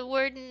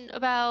warden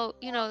about,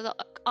 the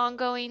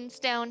ongoings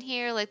down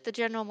here, like the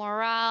general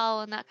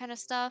morale and that kind of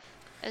stuff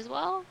as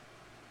well?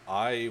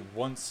 I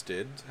once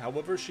did.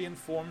 However, she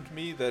informed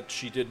me that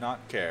she did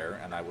not care,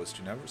 and I was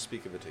to never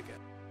speak of it again.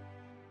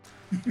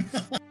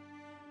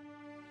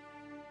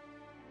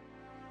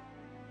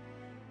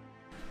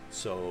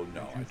 So,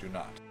 no, I do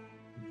not.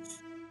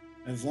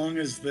 As long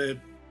as the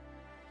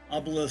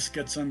obelisk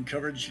gets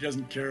uncovered, she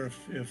doesn't care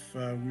if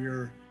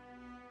we're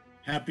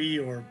happy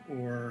or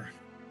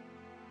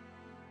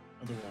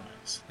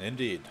otherwise.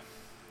 Indeed.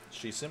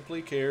 She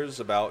simply cares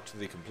about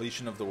the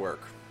completion of the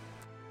work.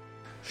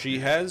 She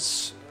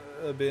has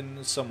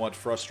been somewhat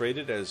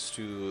frustrated as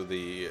to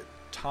the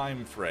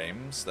time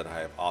frames that I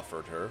have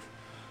offered her.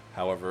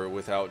 However,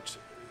 without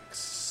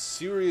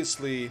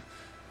seriously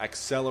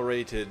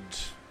accelerated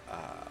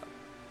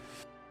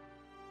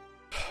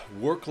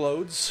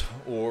workloads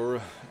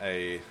or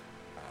a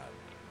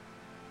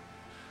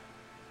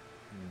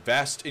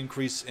vast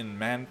increase in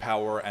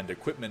manpower and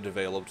equipment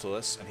available to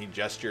us, and he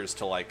gestures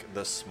to like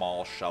the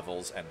small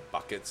shovels and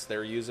buckets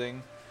they're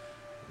using,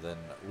 then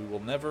we will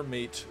never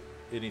meet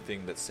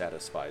anything that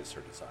satisfies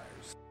her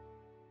desires.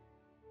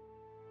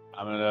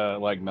 I'm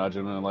gonna nudge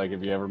him and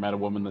have you ever met a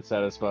woman that's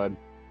satisfied?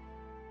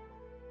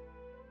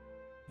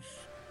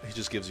 He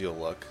just gives you a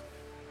look.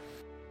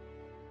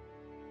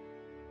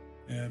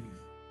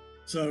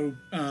 So,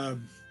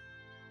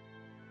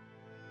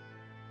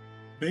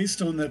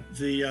 based on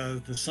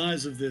the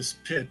size of this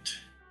pit,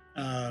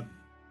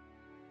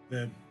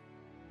 the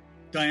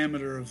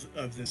diameter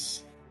of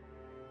this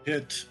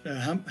pit,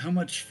 how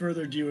much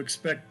further do you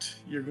expect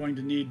you're going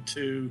to need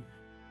to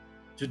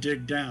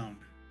dig down?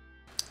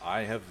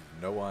 I have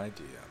no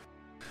idea.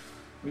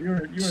 Well, you're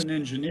an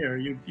engineer.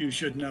 You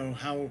should know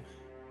how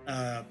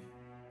uh,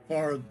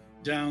 far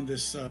down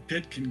this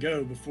pit can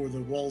go before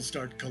the walls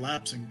start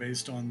collapsing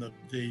based on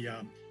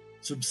the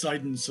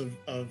subsidence of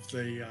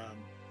the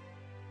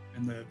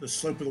and the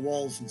slope of the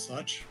walls and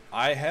such.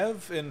 I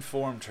have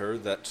informed her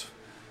that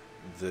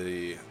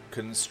the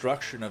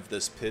construction of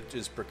this pit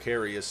is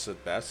precarious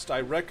at best.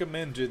 I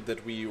recommended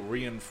that we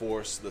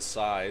reinforce the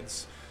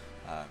sides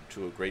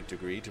to a great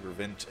degree to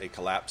prevent a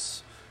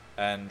collapse,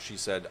 and she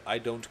said, I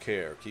don't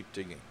care, keep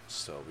digging.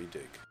 So we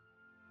dig.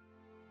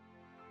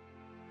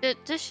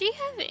 Does she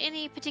have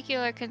any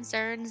particular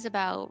concerns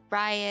about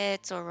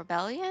riots or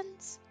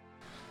rebellions?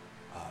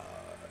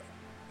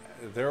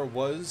 There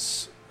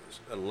was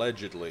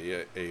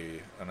allegedly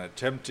an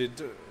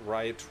attempted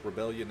riot,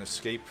 rebellion,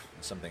 escape,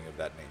 something of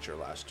that nature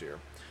last year.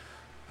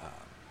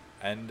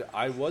 And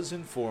I was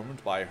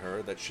informed by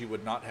her that she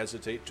would not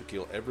hesitate to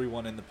kill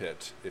everyone in the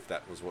pit if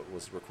that was what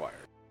was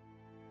required.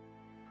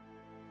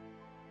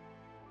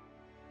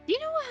 Do you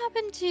know what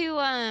happened to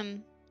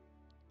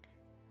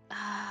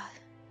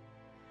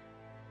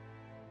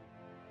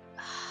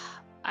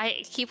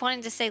I keep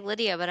wanting to say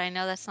Lydia, but I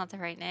know that's not the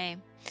right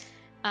name.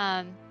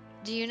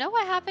 Do you know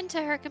what happened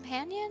to her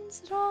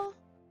companions at all?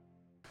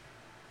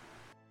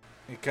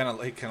 He kind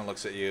of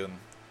looks at you, and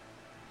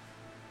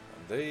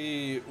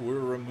they were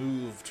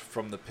removed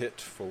from the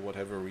pit for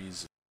whatever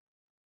reason.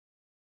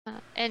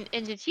 And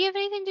did she have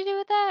anything to do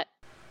with that?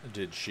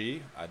 Did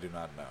she? I do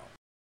not know.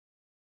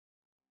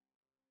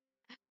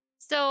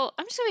 So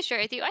I'm just gonna be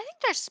straight with you. I think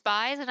they're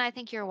spies, and I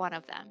think you're one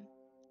of them.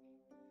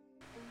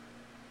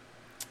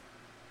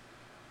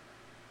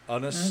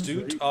 An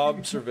astute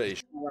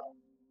observation.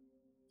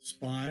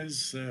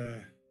 Spies.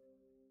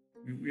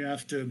 We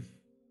have to.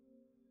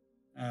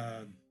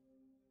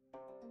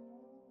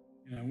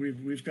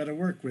 We've got to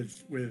work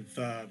with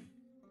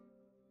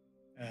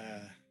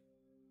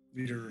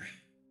leader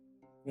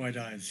White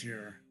Eyes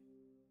here.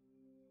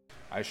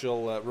 I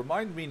shall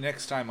remind me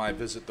next time I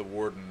visit the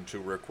warden to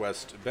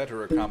request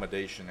better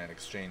accommodation in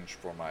exchange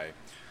for my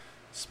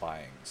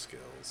spying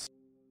skills.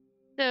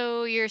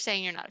 So you're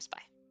saying you're not a spy?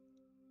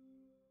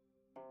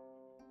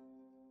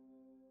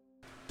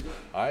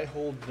 I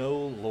hold no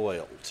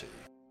loyalty.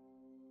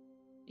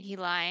 He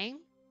lying?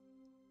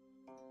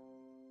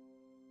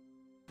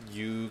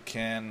 You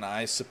can,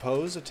 I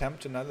suppose,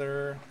 attempt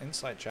another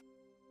insight check.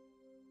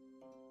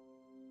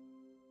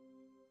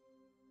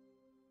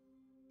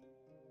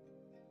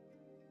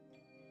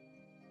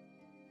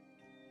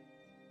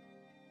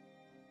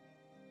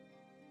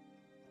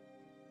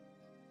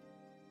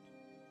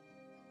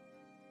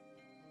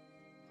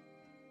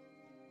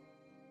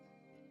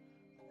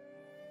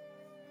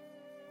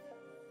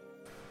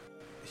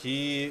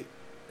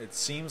 It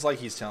seems like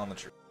he's telling the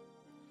truth.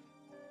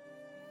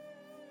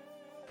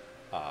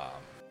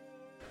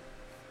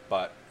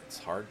 But it's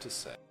hard to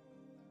say.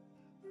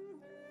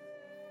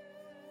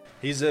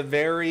 He's a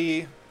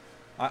very...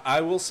 I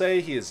will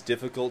say he is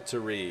difficult to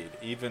read,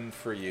 even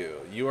for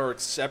you. You are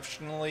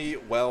exceptionally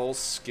well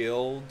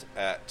skilled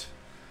at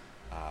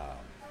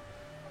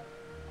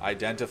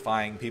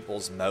identifying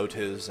people's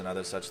motives and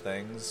other such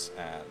things,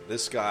 and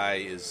this guy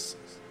is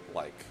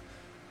like,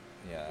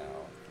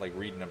 like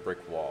reading a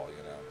brick wall,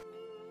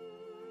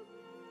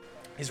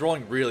 He's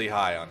rolling really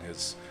high on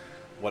his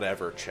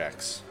whatever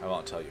checks. I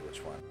won't tell you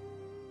which one.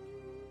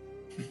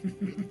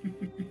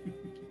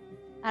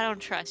 I don't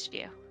trust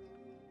you.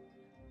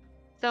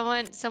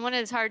 Someone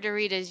as hard to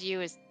read as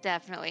you is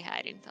definitely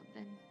hiding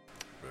something.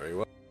 Very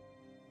well.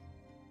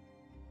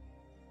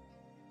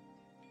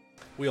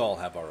 We all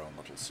have our own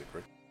little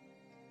secret.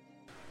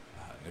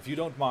 And if you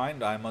don't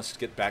mind, I must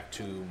get back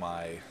to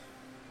my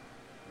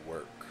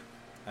work.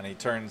 And he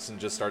turns and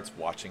just starts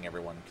watching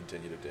everyone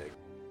continue to dig.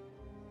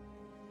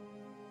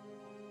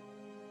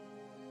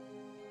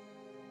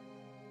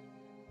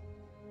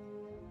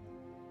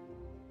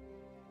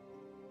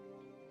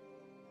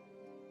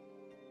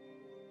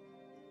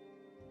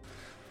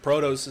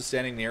 Protos is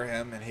standing near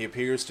him, and he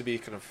appears to be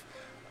kind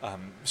of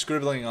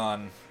scribbling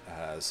on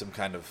some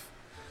kind of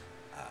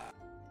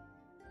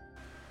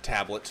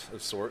tablet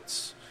of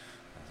sorts,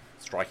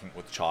 striking it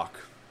with chalk.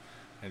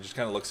 And he just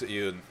kind of looks at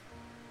you and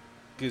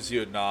gives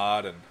you a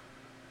nod, and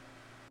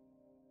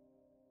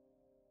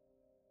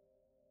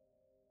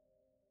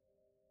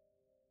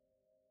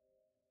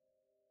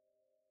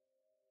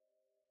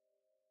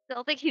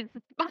Still think he's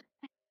a spy.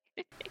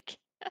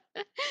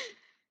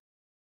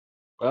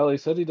 Well, he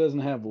said he doesn't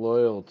have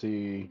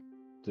loyalty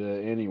to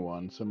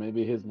anyone, so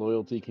maybe his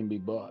loyalty can be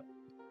bought.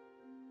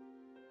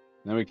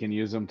 Then we can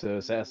use him to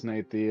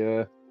assassinate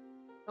the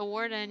The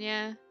warden,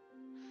 yeah.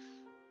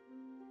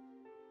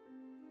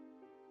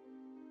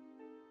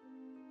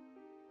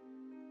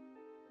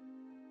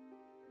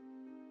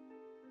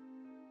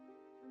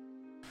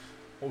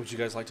 what would you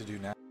guys like to do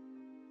now?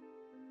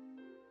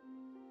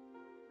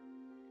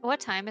 What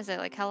time is it?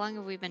 Like, how long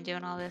have we been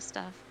doing all this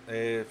stuff?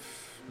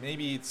 If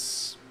maybe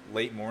it's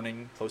late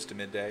morning, close to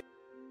midday.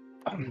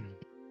 Suppose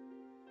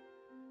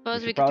We we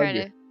should could probably try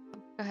get- to.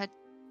 Go ahead.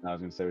 I was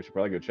gonna say we should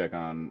probably go check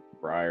on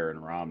Briar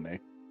and Romney.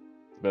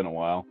 It's been a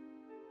while.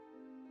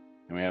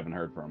 and we haven't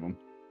heard from them.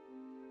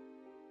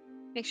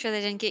 Make sure they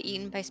didn't get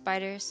eaten by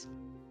spiders.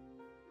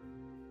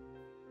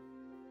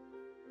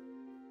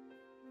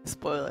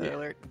 Spoiler Yeah.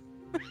 alert.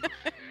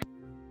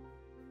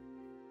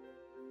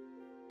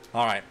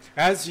 All right.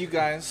 As you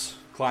guys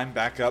climb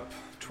back up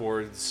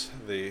towards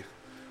the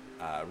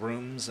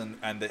rooms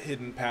and the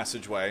hidden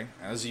passageway,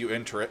 as you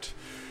enter it,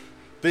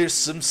 there's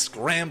some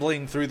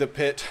scrambling through the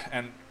pit,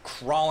 and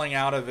crawling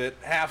out of it,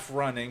 half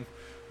running,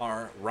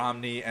 are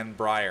Romney and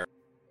Briar.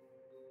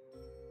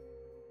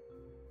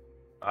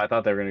 I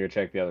thought they were gonna go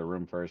check the other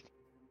room first.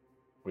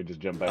 We just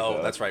jumped back. Oh,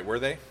 up. that's right. Were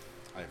they?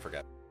 I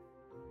forgot.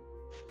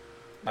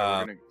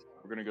 No,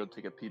 we're gonna go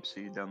take a peep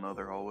see down the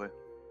other hallway.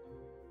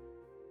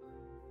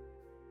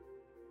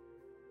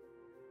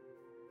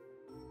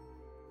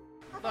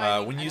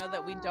 Well, when I you know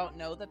that we don't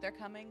know that they're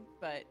coming,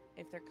 but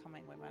if they're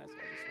coming, we might as well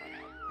just run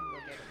out and go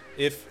get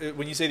them. If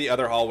when you say the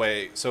other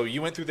hallway, so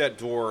you went through that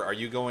door, are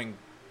you going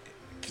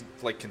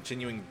like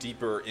continuing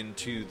deeper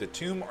into the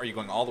tomb, or are you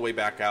going all the way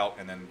back out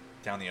and then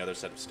down the other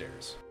set of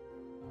stairs?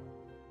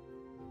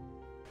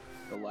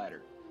 The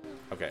ladder.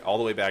 Okay, all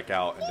the way back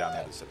out and down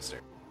the other set of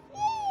stairs.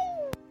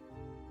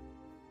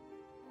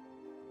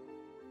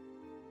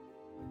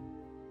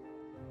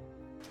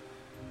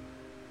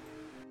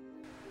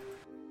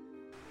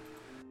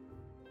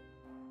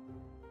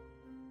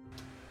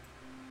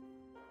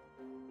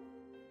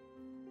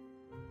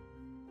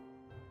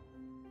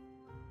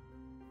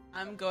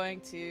 I'm going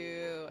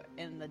to,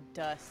 in the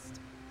dust,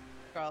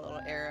 draw a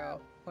little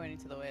arrow pointing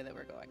to the way that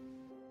we're going.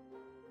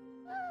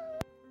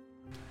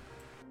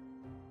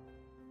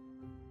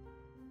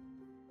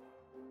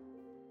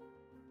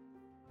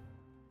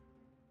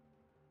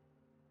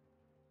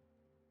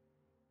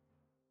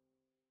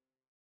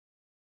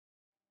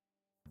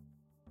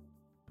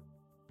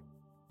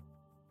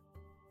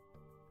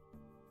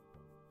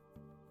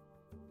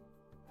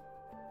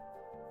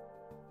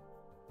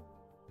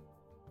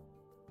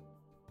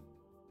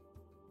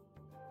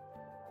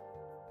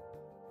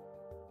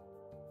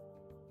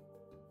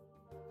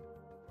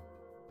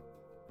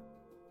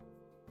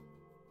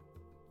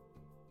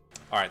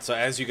 All right, so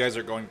as you guys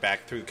are going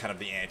back through kind of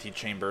the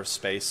antechamber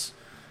space,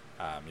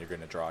 you're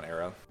going to draw an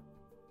arrow.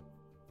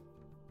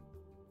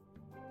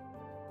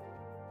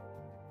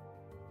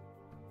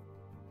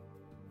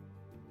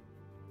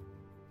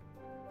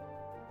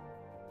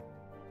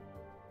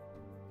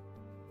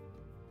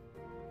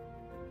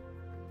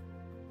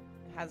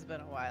 It has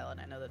been a while, and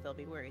I know that they'll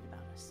be worried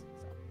about us.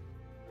 So.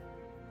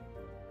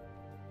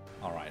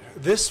 All right,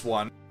 this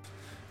one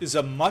is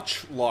a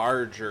much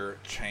larger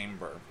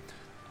chamber.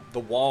 The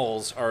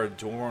walls are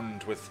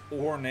adorned with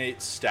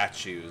ornate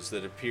statues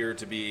that appear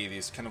to be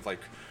these kind of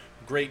like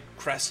great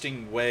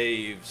cresting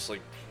waves,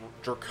 like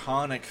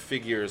draconic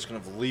figures kind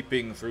of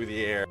leaping through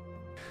the air.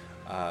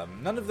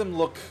 None of them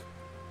look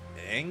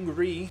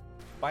angry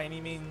by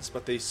any means,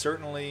 but they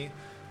certainly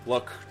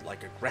look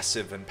like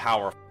aggressive and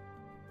powerful.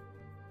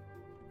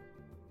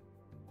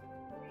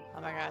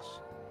 Oh my gosh,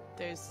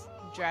 there's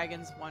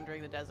dragons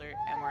wandering the desert,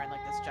 and we're in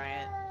like this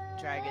giant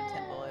dragon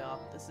temple,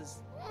 y'all. This is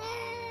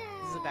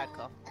a bad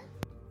call.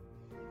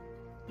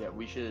 Yeah,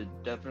 we should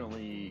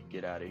definitely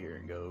get out of here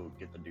and go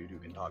get the dude who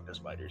can talk to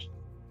spiders.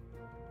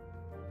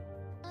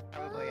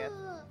 Probably, yeah.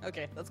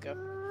 Okay, let's go.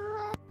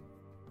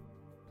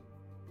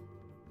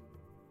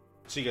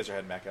 So you guys are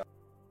heading back out.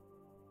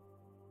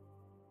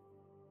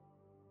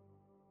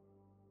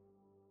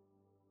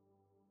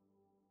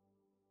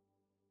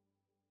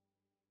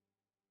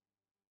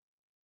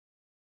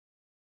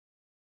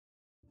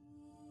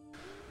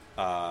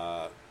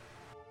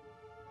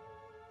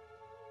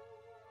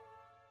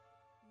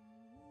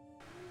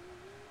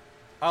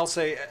 I'll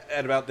say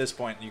at about this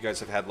point, you guys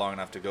have had long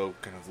enough to go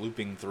kind of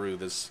looping through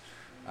this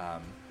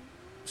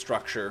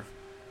structure,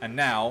 and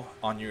now,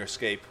 on your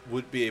escape,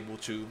 would be able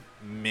to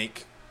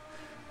meet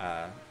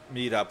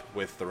up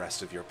with the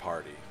rest of your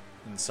party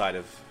inside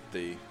of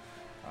the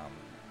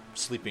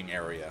sleeping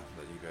area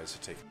that you guys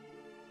have taken.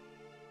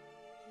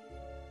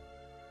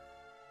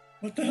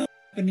 What the hell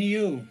happened to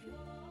you?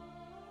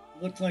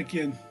 Looked like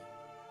you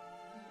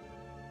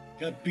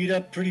got beat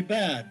up pretty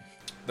bad.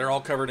 They're all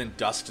covered in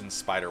dust and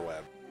spider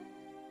web.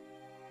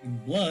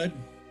 And blood.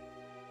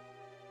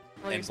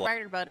 Well, your And blood.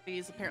 spider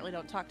buddies apparently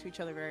don't talk to each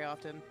other very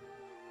often.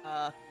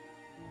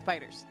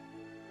 Spiders.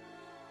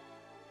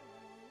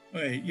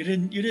 Wait, you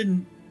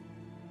didn't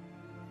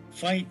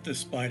fight the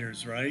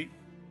spiders, right?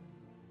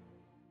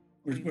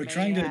 We're We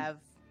trying may to have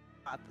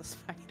fought the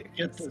spiders.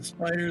 get the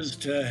spiders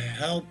to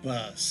help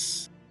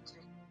us.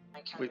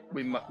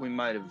 We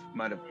might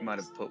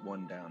have put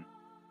one down.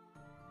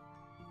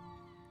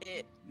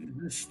 It,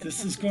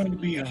 This is going to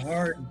be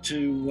hard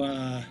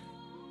to.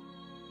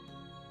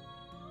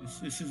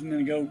 This isn't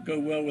going to go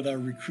well with our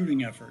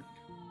recruiting effort.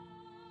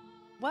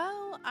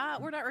 well,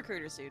 we're not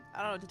recruiters, dude. I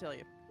don't know what to tell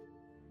you.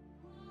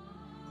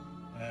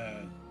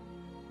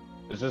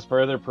 This just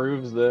further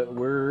proves that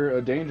we're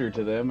a danger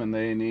to them, and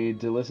they need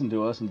to listen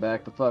to us and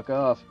back the fuck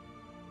off.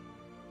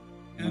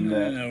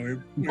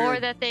 No. Or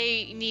that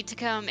they need to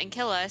come and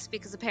kill us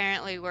because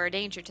apparently we're a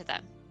danger to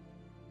them.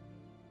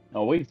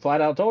 Oh, we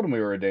flat out told him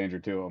we were a danger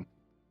to him.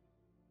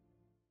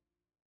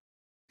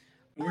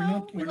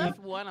 We left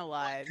one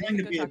alive. You trying can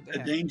to go be talk to a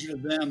him. danger to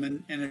them,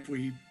 and if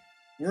we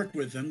work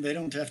with them, they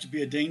don't have to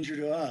be a danger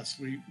to us.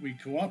 We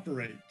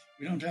cooperate.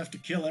 We don't have to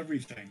kill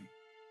everything.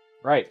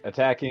 Right,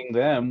 attacking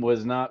them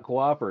was not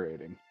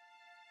cooperating.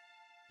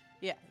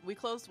 Yeah, we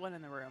closed one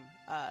in the room.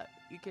 I'll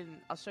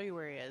show you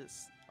where he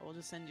is. We'll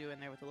just send you in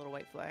there with a little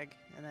white flag,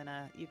 and then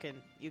you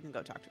can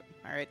go talk to him.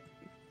 All right.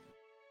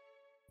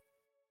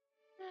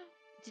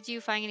 Did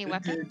you find any Good,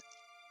 weapons?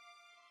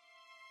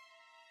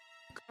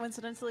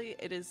 Coincidentally,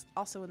 it is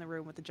also in the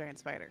room with the giant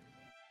spider.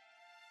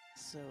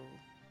 So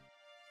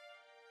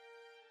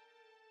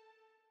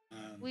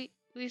We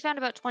found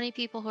about 20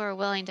 people who are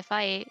willing to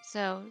fight,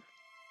 so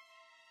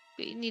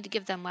we need to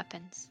give them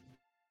weapons.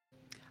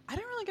 I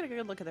didn't really get a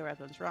good look at their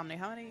weapons. Romney,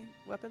 how many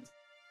weapons?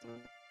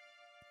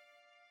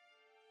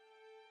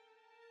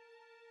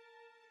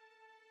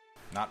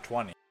 Not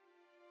 20.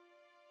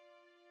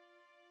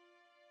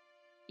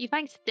 You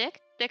find sticks?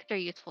 Sticks are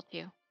useful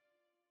too.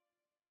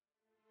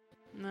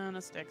 No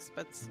sticks,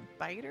 but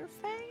spider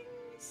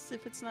fangs.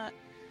 If it's not,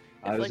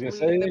 I if was like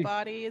gonna looting say- the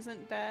body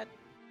isn't bad,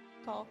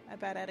 Paul, a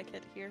bad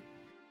etiquette here.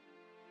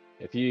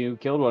 If you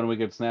killed one, we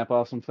could snap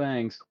off some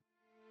fangs.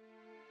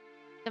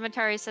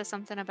 Cemetery says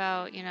something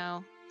about,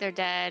 they're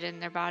dead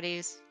and their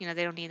bodies, they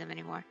don't need them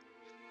anymore.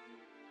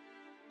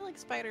 I feel like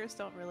spiders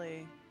don't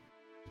really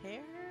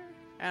care.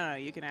 I don't know.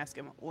 You can ask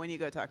him when you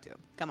go talk to him.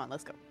 Come on,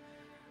 let's go.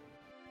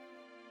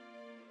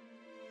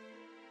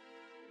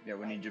 Yeah,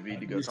 we need Javid to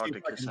Let go me talk see to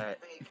if I can- Cassette.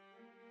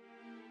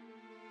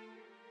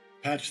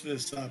 Patch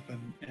this up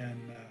and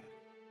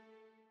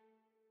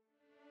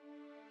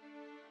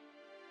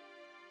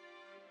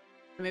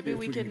Maybe if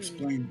we can can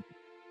explain.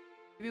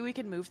 maybe we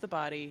can move the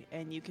body,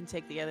 and you can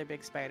take the other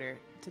big spider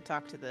to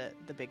talk to the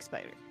big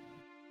spider.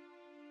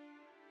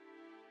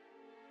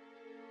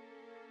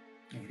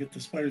 We'll get the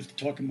spiders to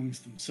talk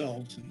amongst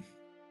themselves, and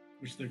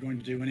which they're going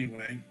to do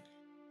anyway.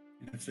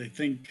 And if they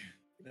think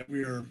that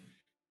we are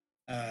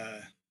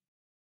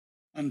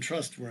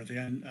untrustworthy,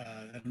 I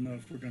don't know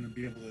if we're going to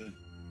be able to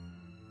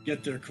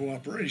get their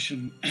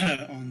cooperation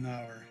on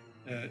our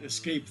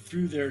escape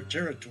through their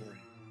territory.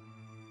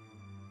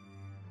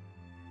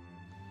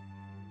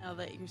 Now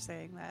that you're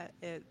saying that,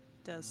 it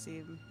does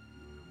seem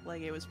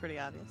like it was pretty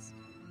obvious.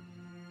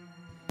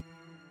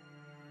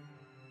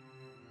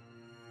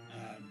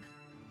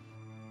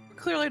 We're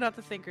clearly not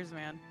the thinkers,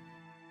 man.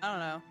 I don't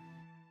know.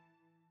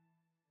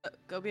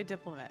 Go be a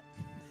diplomat.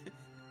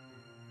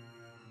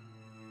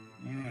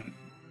 All right,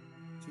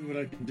 see what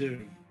I can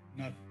do.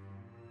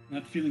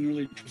 Not feeling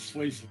really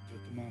persuasive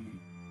at the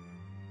moment.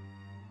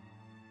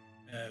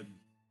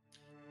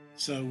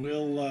 So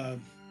we'll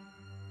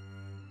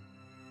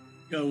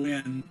go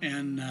in,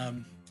 and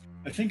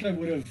I think I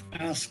would have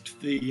asked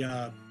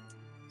the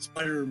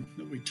spider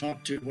that we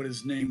talked to what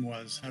his name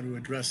was, how to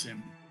address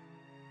him.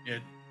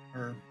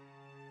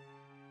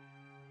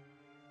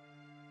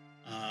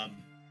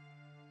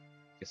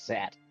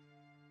 Cassette.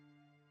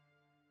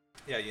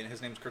 Yeah,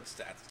 his name's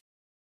Kurtzstat.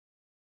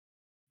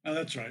 Oh,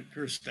 that's right,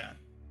 Kurstat.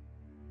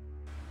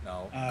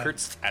 No,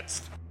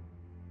 Kurtzstat.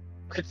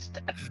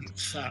 Kurtzstat.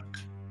 Suck.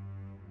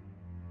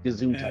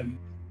 Gazoon type.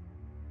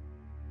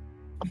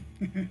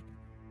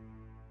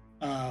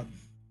 All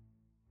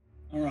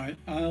right,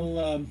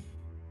 I'll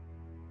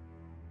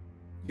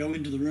go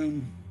into the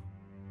room,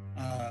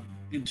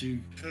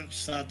 into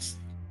Kurtzstat's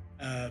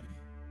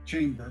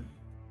chamber,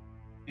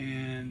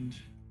 and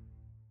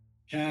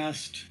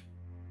cast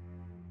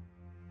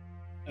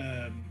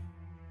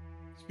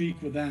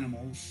speak with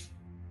animals,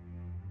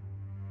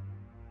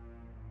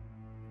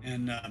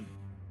 and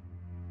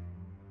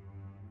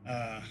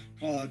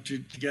call out to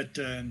get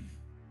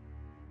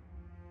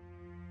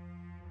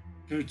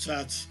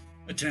Kurtzat's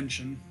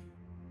attention.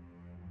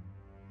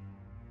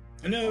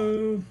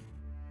 Hello.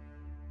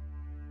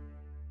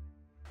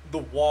 The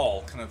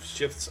wall kind of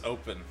shifts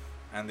open,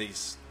 and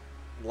these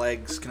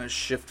legs kind of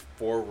shift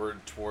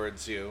forward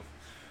towards you.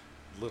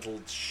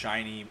 Little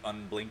shiny,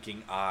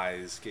 unblinking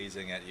eyes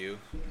gazing at you.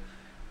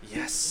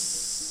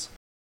 Yes.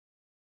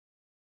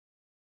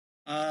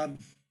 I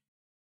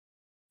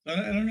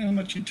don't know how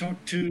much you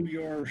talk to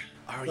your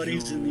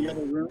buddies in the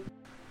other room.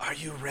 Are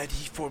you ready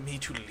for me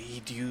to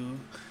lead you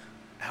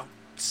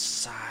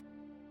outside?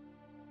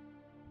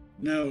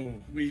 No,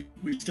 we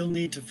still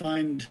need to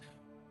find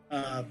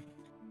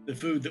the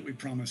food that we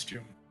promised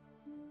you.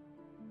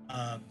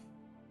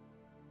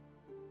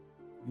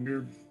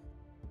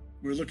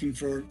 We're looking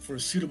for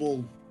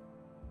suitable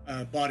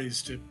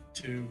bodies to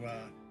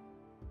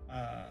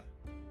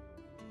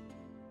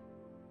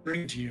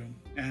bring to you,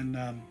 and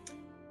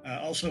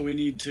also we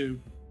need to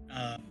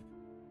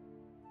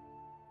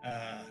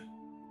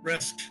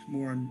rest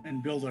more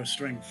and build our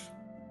strength.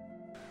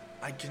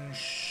 I can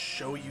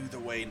show you the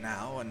way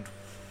now, and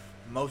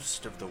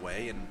most of the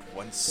way, and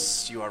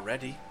once you are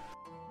ready,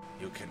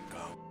 you can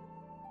go.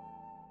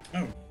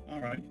 Oh, all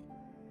right.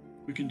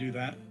 We can do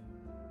that.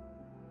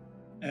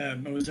 I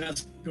was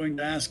going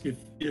to ask if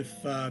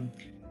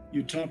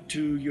you talked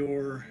to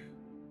your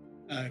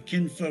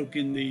kinfolk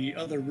in the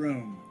other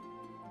room.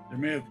 There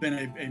may have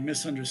been a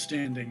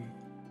misunderstanding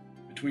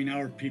between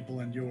our people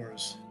and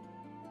yours.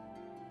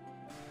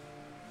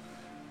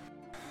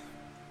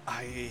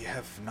 I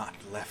have not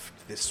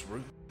left this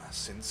room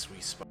since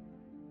we spoke.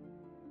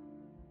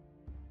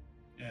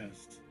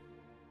 Yes.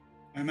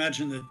 I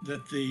imagine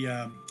that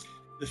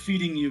the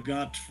feeding you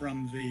got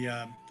from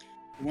the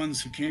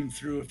ones who came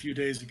through a few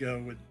days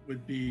ago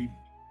would be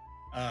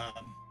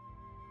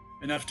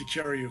enough to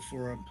carry you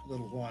for a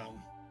little while.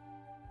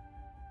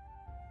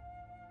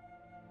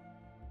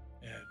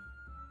 Yeah.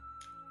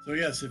 So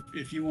yes,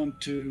 if you want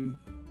to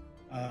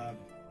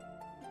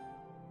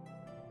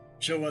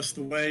show us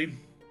the way,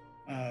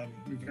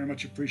 we very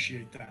much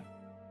appreciate that.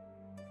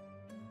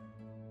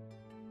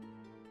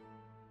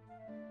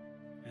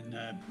 And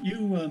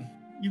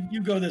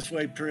you go this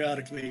way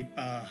periodically,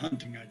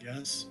 hunting, I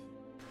guess.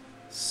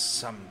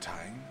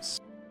 Sometimes.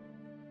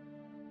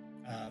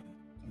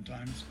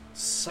 Sometimes.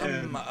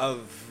 Some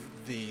of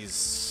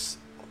these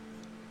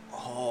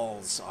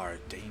halls are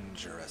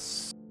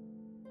dangerous.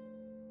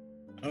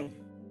 Oh,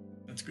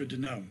 that's good to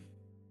know.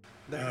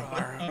 There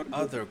are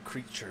other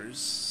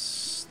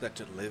creatures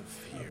that live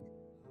here.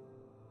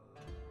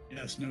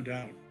 Yes, no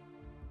doubt.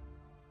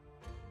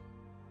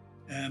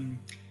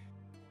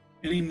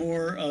 Any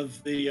more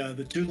of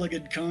the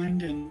two-legged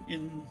kind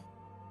in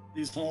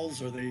these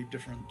halls? Or are they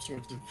different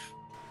sorts of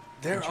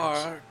There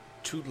creatures? are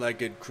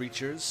two-legged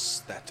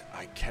creatures that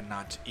I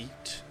cannot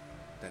eat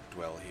that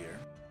dwell here.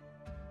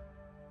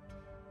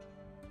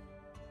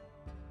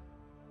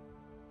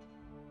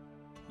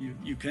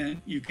 You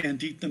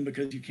can't eat them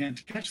because you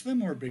can't catch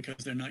them, or because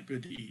they're not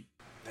good to eat?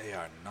 They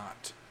are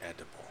not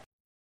edible.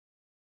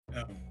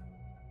 Oh.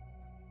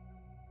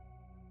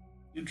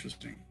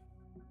 Interesting.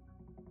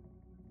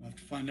 I'll have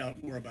to find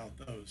out more about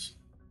those.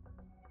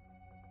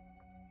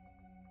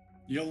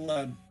 You'll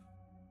let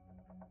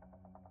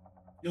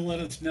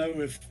us know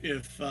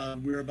if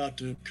we're about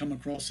to come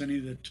across any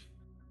that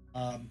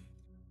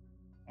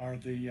are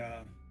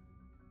the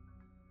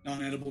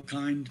non-edible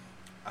kind.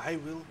 I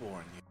will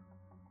warn you.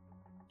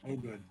 Oh,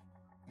 good.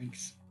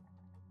 Thanks.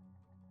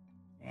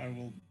 I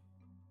will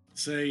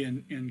say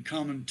in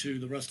common to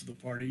the rest of the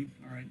party.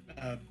 All right.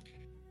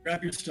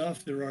 Grab your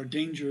stuff. There are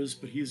dangers,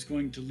 but he's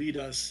going to lead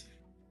us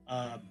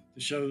to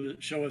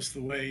show us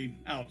the way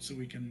out so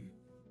we can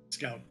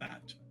scout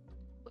that.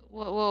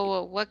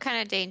 Whoa. What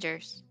kind of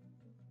dangers?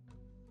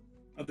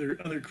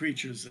 Other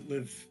creatures that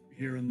live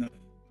here in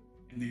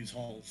these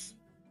halls.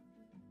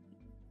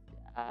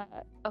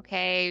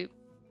 Okay.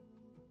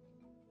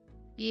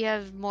 You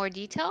have more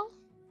detail?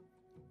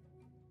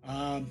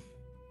 I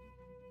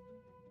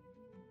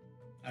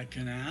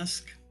can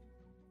ask.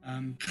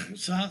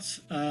 Sats,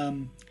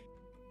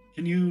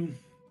 can you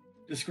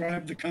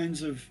describe the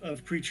kinds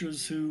of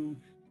creatures who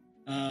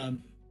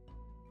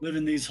live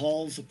in these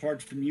halls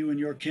apart from you and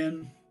your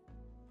kin?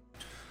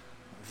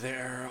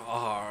 There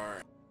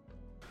are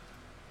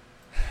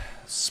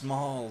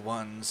small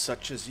ones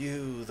such as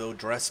you, though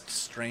dressed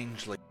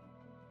strangely,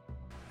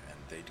 and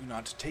they do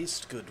not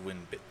taste good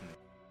when bitten.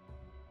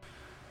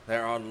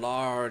 There are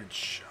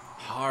large,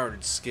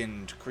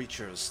 hard-skinned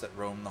creatures that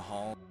roam the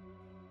hall.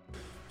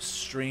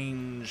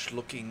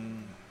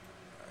 Strange-looking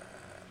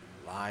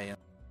lions.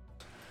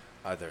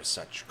 Other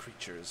such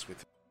creatures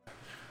with.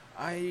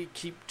 I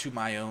keep to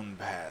my own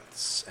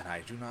paths, and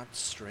I do not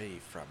stray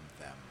from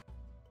them.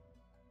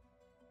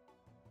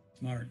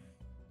 Smart.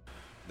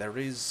 There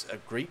is a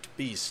great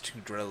beast who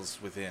dwells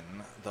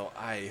within, though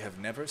I have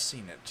never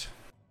seen it.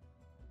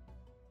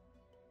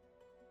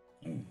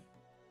 Oh.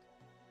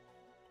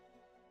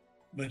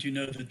 But you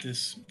know that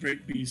this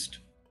great beast...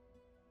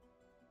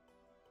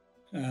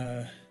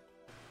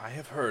 I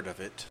have heard of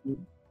it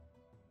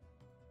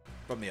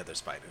from the other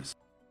spiders.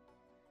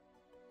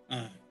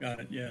 Got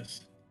it,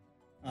 yes.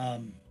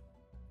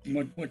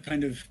 What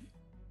kind of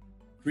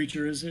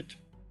creature is it?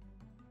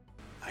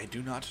 I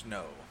do not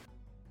know.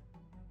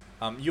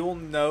 You'll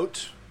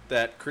note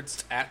that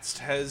Kurtz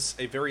has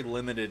a very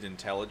limited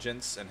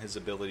intelligence, and his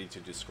ability to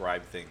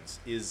describe things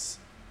is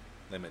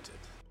limited.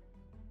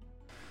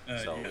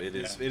 So Yeah,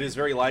 it is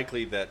very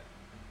likely that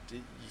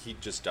he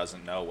just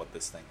doesn't know what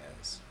this thing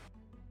is.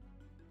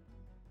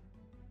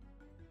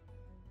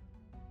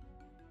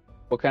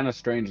 What kind of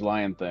strange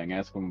lion thing?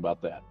 Ask him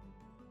about that.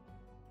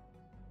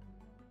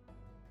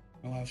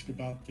 I'll ask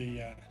about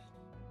the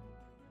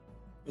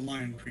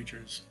lion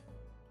creatures.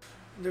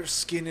 Their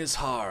skin is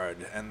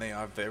hard, and they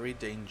are very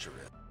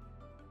dangerous.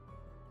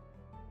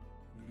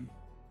 Mm-hmm.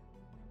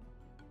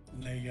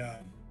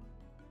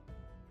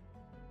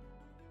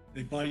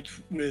 They bite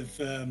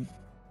with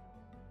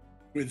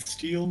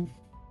steel,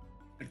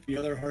 like the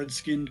other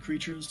hard-skinned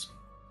creatures.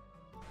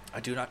 I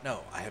do not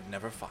know. I have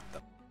never fought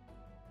them.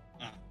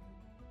 Ah.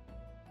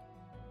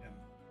 Yeah.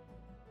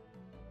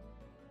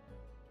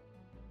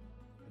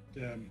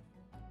 But,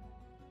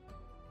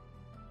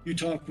 you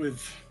talk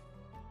with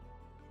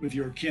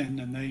your kin,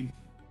 and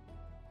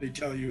they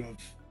tell you of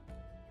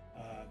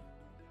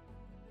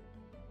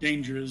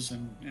dangers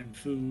and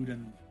food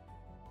and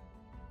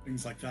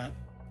things like that.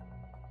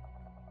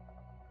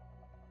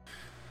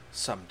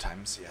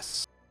 Sometimes,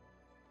 yes.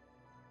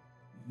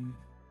 Mhm.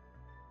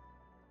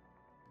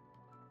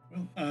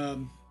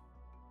 Well,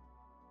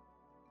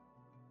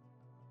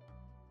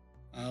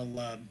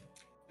 I'll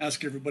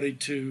ask everybody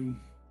to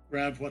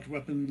grab what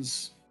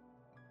weapons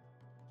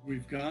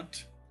we've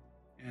got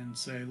and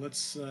say,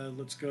 let's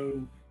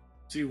go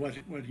see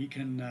what he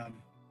can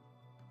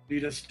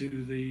lead us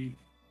to the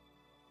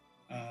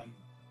um,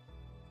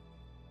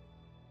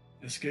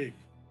 escape.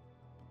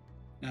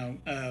 Now,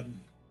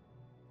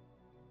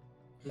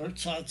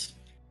 thoughts.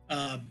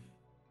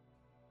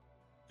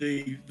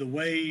 The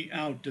way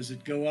out, does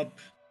it go up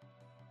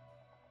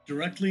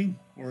directly,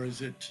 or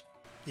is it?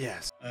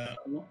 Yes.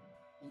 Oh,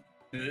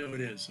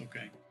 it is.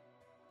 Okay.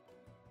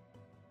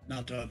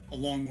 Not a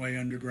long way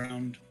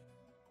underground.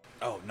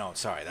 Oh, no,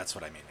 sorry, that's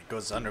what I mean. It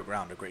goes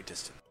underground a great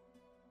distance.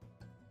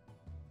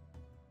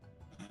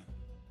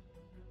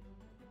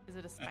 Is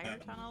it a spider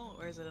tunnel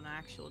or is it an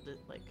actual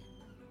like?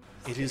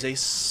 It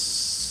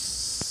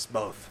is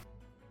both.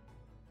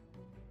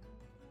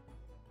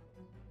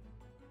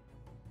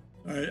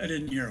 All right, I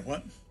didn't hear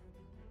what.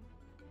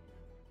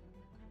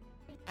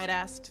 I'd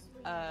asked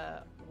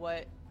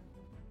what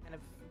kind of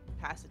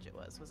passage it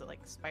was. Was it like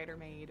spider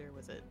made or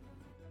was it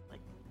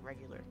like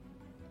regular?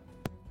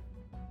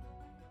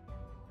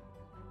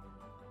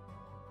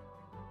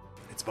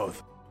 It's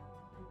both.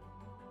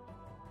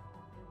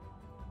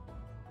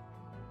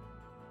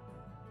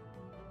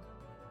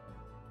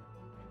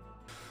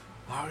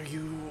 Are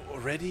you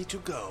ready to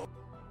go?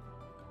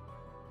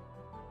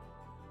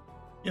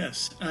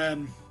 Yes.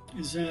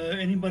 Is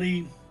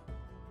anybody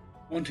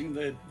wanting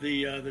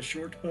the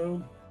short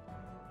bow?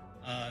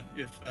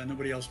 If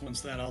nobody else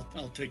wants that,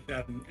 I'll take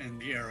that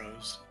and the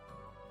arrows.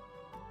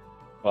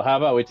 Well, how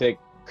about we take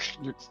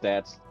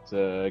stats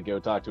to go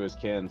talk to his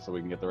kin so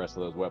we can get the rest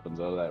of those weapons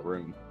out of that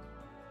room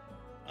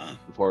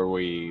before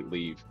we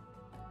leave.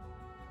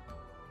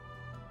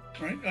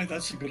 Right,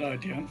 that's a good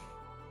idea.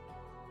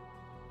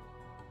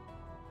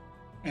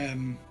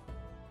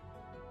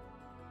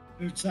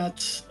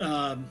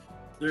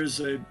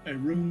 There's a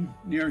room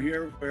near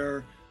here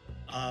where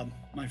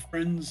my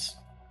friends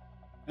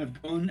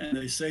have gone, and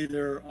they say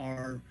there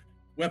are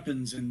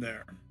weapons in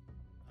there.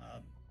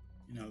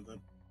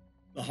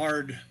 The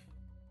hard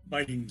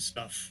biting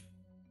stuff.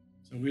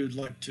 So we would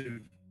like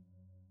to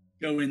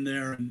go in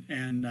there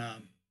and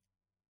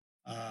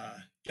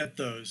get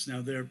those.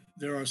 Now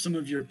there are some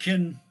of your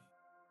kin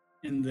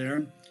in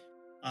there.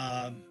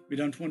 We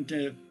don't want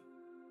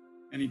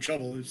any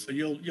trouble, so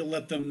you'll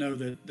let them know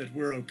that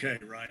we're okay,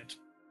 right?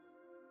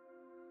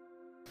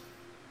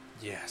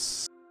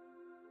 Yes.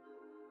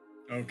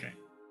 Okay.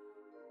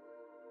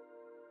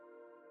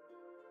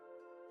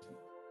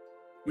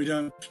 We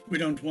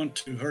don't want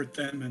to hurt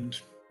them and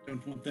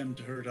don't want them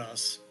to hurt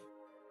us.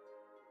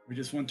 We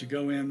just want to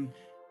go in,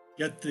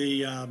 get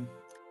the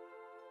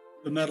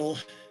metal,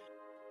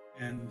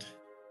 and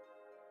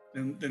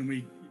then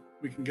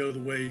we can go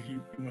the way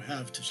you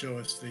have to show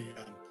us the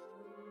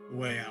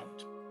way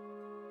out.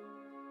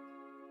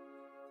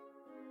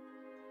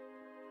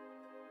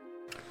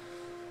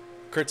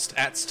 Kurtz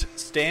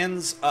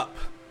stands up,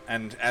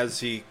 and as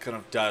he kind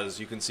of does,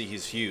 you can see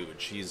he's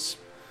huge. He's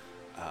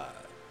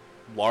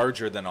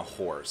larger than a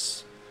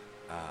horse.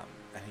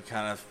 And he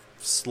kind of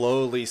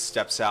slowly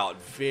steps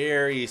out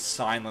very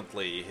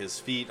silently, his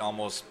feet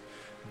almost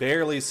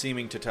barely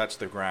seeming to touch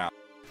the ground.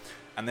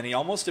 And then he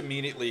almost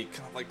immediately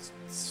kind of like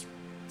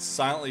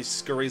silently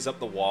scurries up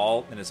the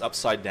wall and is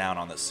upside down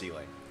on the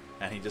ceiling.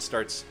 And he just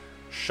starts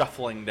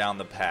shuffling down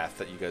the path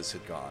that you guys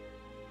had gone.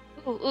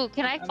 Ooh,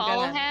 can I I'm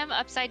follow gonna- him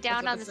upside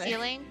down I on was the about to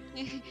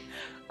ceiling?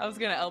 I was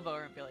gonna elbow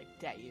her and be like,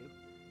 "Dat you."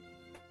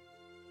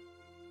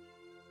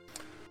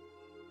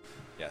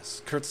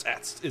 Yes, Kurtz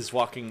is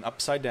walking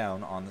upside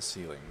down on the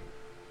ceiling,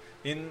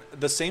 in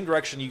the same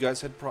direction you guys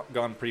had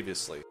gone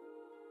previously.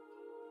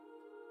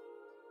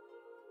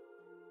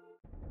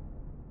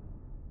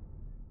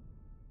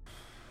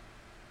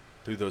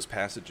 Through those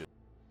passages.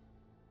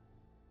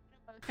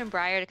 Can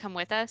Briar to come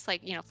with us,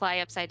 like, fly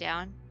upside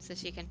down so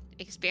she can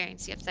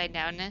experience the upside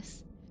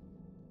downness?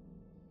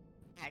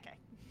 Okay.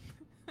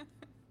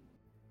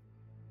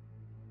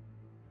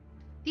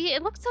 See,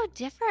 it looks so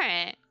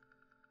different.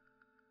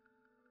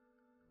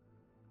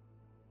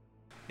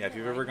 Yeah, if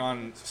you've ever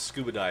gone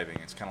scuba diving,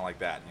 it's kind of like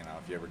that,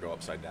 if you ever go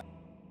upside down.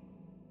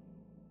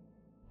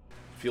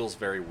 It feels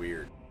very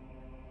weird.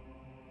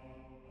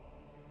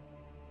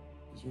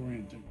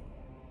 Disorienting.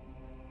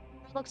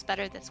 It looks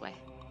better this way.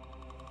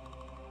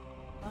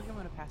 I feel like I'm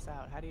gonna pass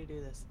out. How do you do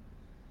this?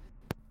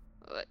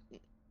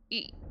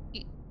 You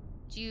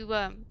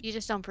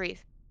just don't breathe.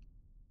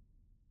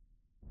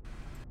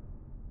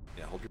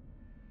 Yeah, hold your...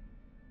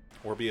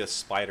 Or be a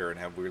spider and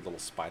have weird little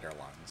spider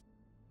lungs.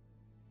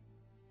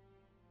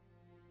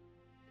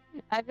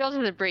 I feel to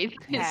the breathe.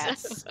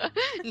 Pass.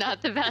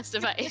 Not the best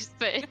advice,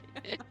 but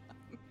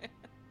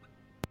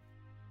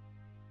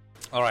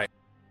All right.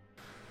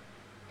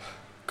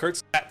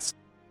 Kurtz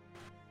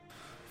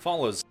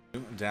follows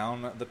you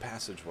down the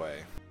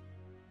passageway.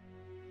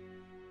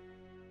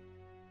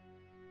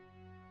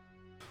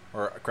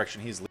 Or,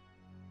 correction, he's leading.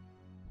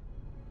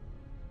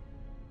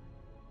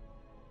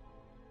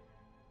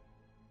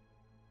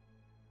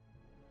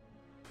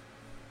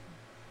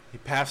 He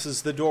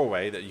passes the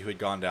doorway that you had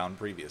gone down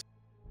previously.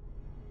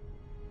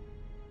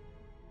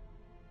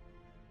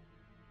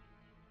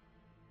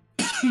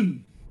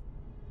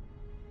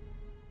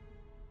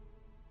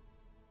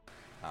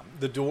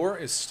 The door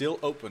is still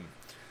open.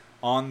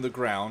 On the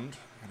ground,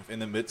 kind of in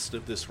the midst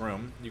of this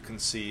room, you can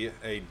see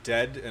a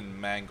dead and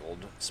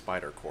mangled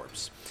spider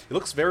corpse. It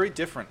looks very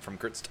different from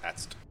Kurt's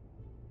test.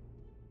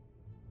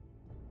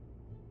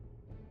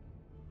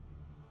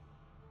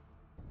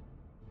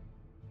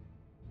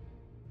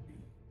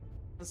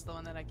 This is the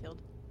one that I killed.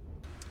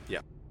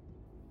 Yeah.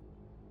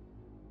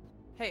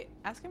 Hey,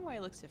 ask him why he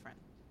looks different.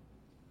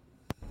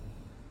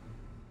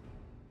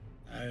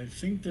 I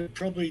think they're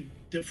probably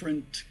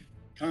different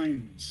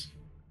kinds.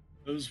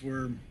 Those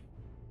were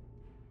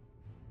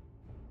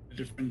a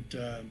different,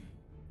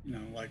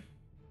 like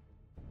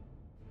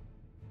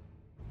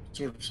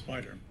sort of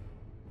spider.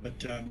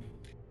 But I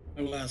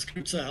will ask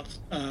Kurtz out.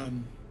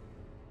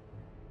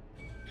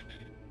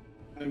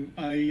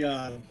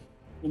 I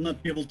will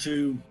not be able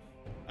to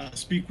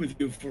speak with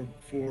you for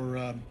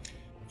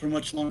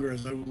much longer,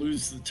 as I will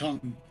lose the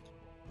tongue.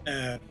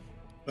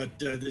 But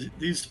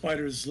these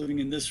spiders living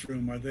in this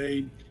room, are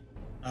they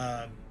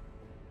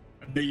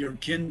your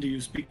kin? Do you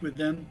speak with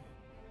them?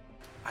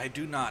 I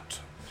do not.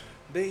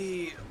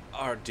 They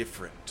are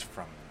different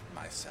from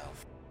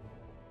myself.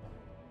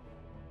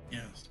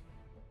 Yes,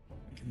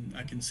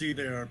 I can see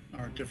they are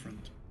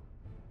different.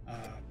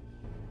 But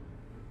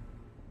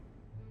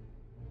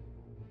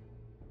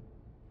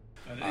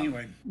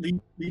anyway,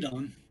 lead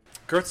on.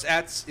 Kurt's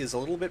Atz is a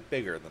little bit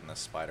bigger than this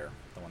spider,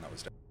 the one that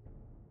was dead.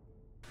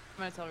 I'm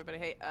gonna tell everybody,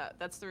 hey,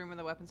 that's the room where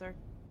the weapons are.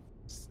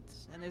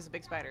 And there's a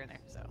big spider in there,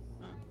 so.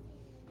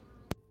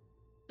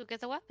 Go get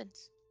the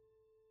weapons.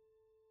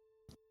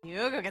 You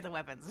go get the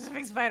weapons. There's a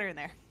big spider in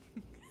there.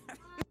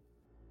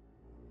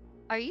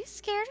 Are you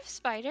scared of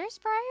spiders,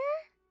 Briar?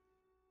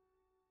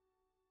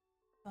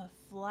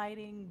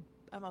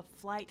 I'm a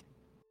flight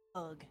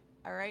bug.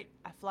 Alright?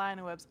 I fly in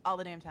the webs all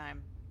the damn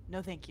time.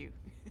 No thank you.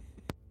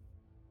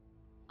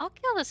 I'll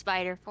kill the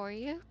spider for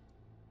you.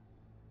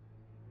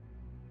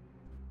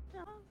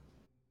 No.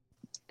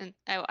 And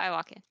I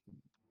walk in.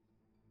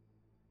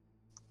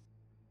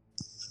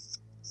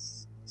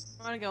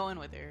 I want to go in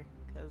with her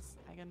because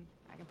I can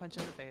punch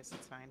her in the face.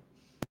 It's fine.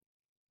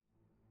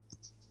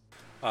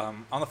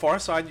 On the far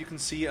side, you can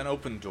see an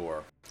open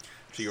door.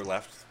 To your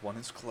left, one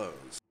is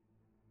closed.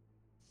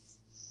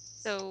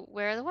 So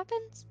where are the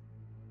weapons?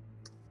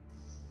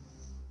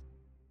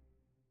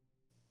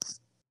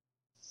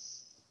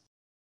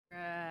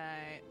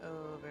 Right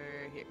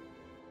over here.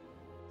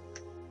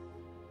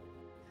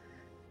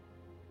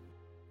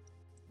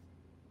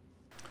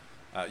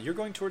 You're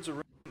going towards a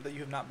room that you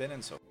have not been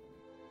in so far.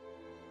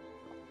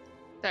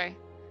 Sorry.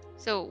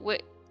 So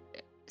what?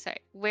 Sorry.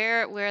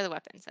 Where are the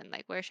weapons? And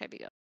like, where should I be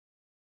going?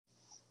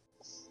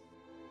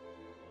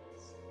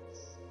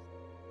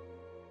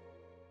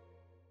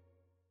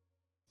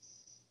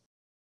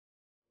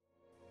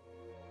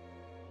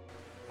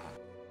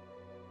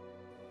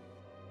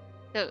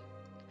 So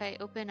if I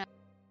open up,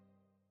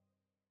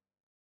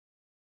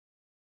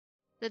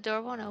 the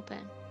door won't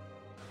open.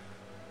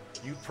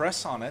 You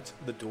press on it,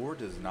 the door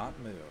does not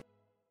move.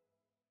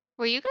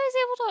 Were you guys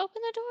able to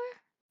open the door?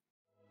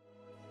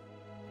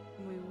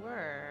 We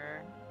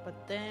were,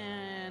 but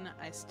then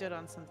I stood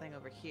on something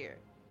over here.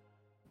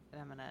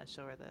 And I'm gonna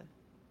show her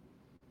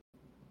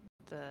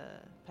the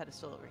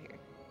pedestal over here.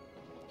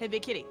 Hey,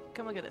 big kitty,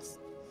 come look at this.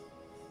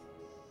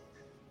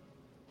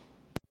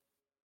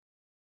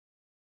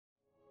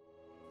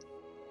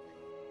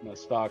 I'm gonna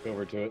stalk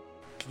over to it.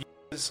 Can you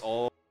guys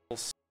all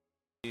see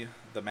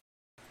the map?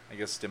 I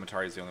guess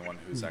Dimitar is the only one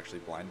who's actually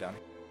blind down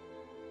here.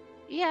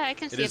 Yeah, I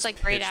can see It it's is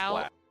like grayed pitch out.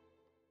 black.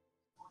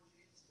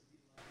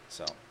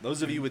 So,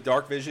 those of you with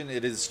dark vision,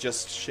 it is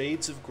just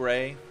shades of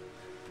gray.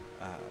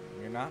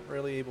 You're not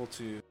really able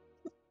to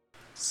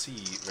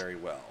see very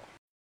well.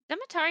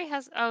 Demetari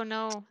has. Oh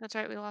no, that's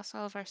right. We lost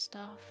all of our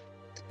stuff.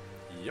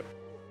 Yep.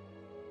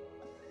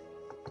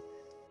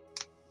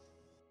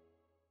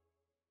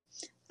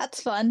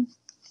 That's fun.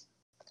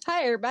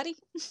 Hi, everybody.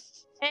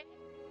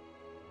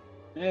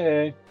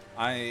 Hey.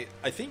 I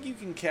think you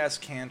can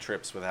cast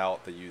cantrips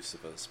without the use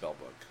of a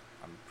spellbook.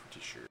 I'm pretty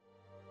sure.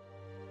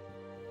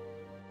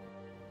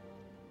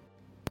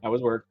 How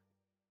was work?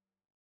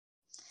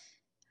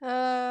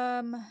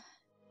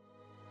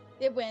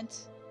 It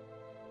went.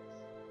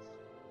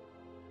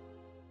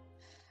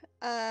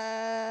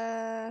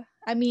 I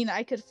mean,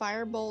 I could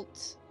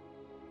firebolt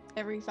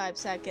every 5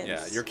 seconds.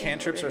 Yeah, your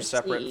cantrips are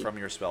separate from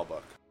your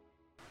spellbook.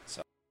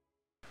 So,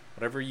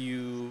 whatever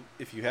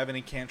if you have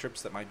any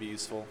cantrips that might be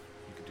useful,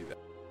 you can do that.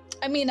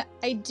 I mean,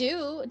 I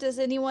do. Does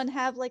anyone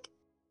have, like,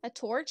 a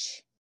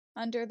torch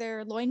under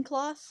their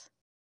loincloth?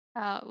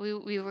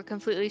 We were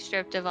completely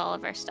stripped of all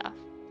of our stuff.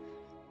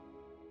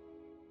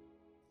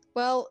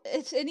 Well,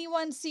 if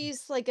anyone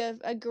sees, like,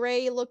 a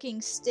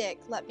gray-looking stick,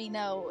 let me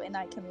know, and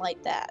I can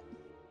light that.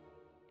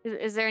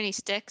 Is there any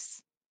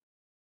sticks?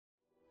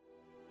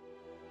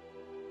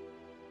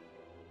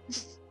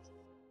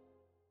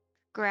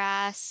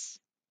 Grass,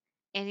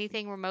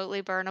 anything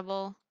remotely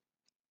burnable?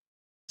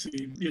 See,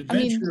 the I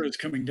mean- adventurers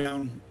coming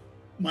down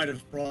might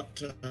have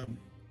brought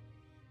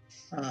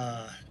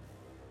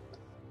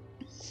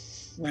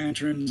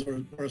lanterns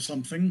or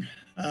something.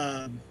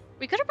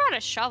 We could have brought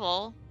a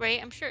shovel,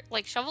 right? I'm sure,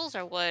 like, shovels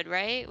are wood,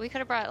 right? We could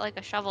have brought, like,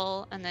 a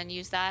shovel and then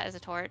used that as a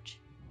torch.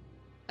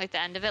 Like, the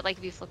end of it, like,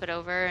 if you flip it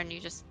over and you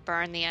just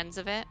burn the ends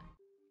of it.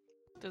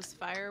 Does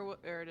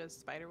or does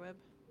spiderweb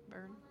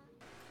burn?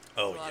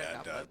 Oh A lot of yeah,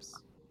 it does.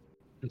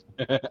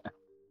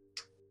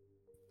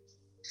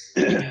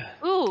 cobwebs.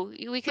 Ooh,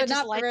 we could But just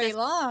not for light very this.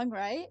 long,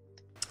 right?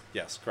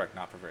 Yes, correct.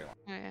 Not for very long.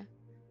 Oh, yeah.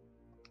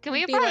 Can we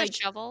have Be brought like- a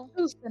shovel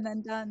Poof, and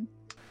then done.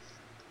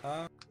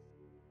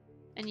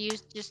 and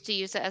use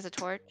it as a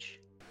torch?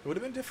 It would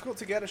have been difficult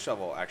to get a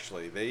shovel,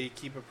 actually. They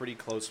keep a pretty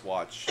close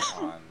watch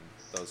on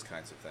those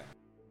kinds of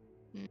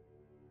things.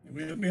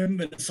 We haven't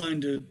been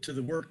assigned to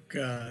the work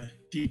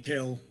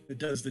detail that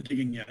does the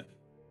digging yet.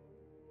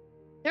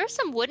 There's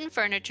some wooden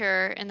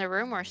furniture in the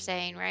room we're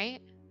staying,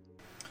 right?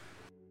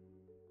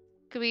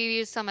 Could we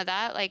use some of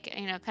that? Like,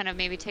 kind of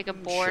maybe take a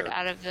board Sure.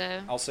 out of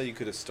the... I'll say you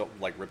could have still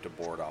ripped a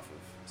board off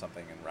of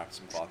something and wrapped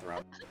some cloth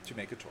around it to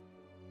make a torch.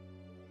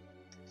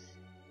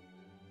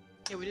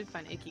 Yeah, we did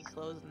find icky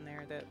clothes in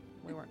there that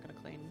we weren't gonna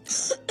clean.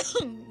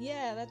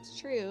 Yeah, that's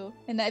true.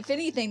 And if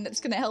anything, that's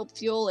gonna help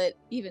fuel it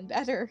even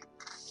better.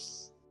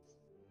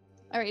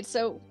 Alright,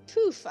 so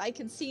poof, I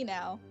can see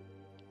now.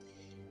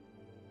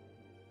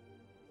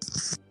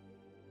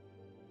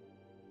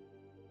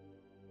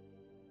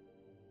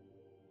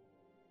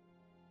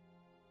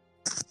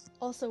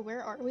 Also,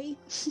 where are we?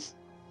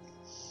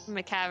 From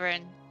a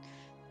cavern.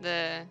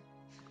 We're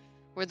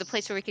the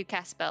place where we could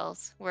cast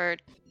spells. We're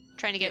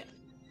trying to get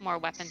more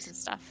weapons and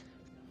stuff.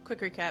 Quick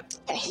recap.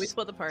 We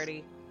split the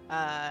party.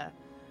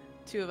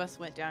 Two of us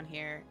went down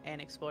here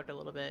and explored a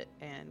little bit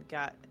and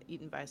got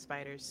eaten by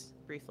spiders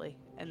briefly.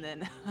 And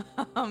then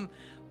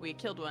we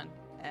killed one,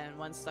 and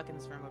one's stuck in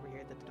this room over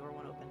here that the door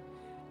won't open.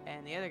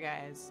 And the other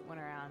guys went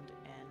around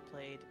and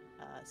played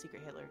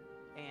Secret Hitler,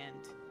 and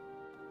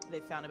they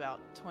found about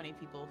 20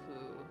 people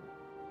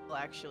who will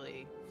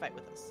actually fight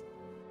with us.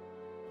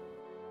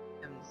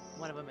 And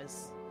one of them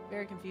is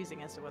very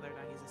confusing as to whether or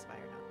not he's a spy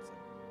or not.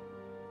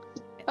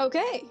 So.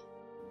 Okay.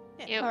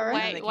 Yeah, All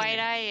right. White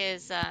Eye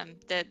is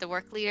the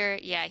work leader.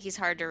 Yeah, he's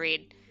hard to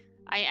read.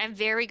 I'm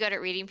very good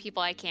at reading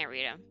people. I can't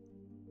read them.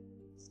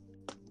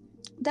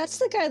 That's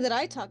the guy that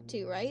I talked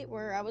to, right?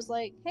 Where I was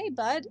like, hey,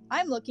 bud,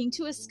 I'm looking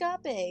to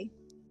escape.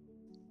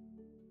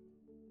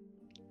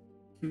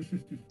 The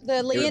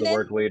You're Leonin, the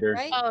work leader.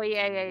 right? Oh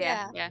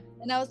yeah.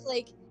 And I was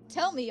like,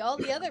 tell me all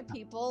the other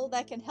people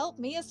that can help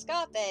me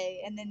escape.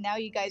 And then now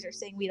you guys are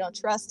saying we don't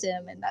trust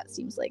him, and that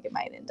seems like it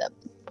might end up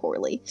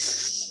poorly.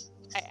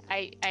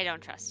 I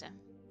don't trust him.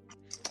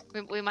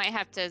 We might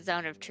have to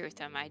zone of truth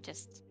him. I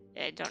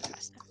don't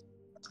trust him.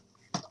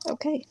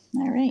 Okay,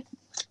 all right.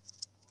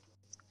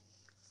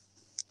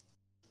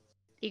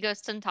 He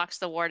goes and talks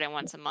to the warden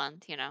once a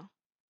month, I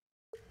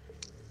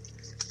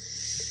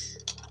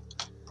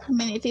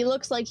mean, if he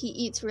looks like he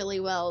eats really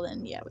well,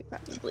 then yeah, we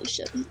probably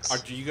shouldn't. Are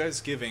you guys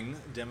giving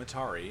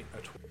Demetari a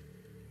torch?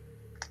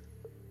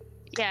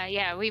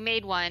 Yeah, we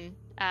made one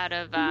out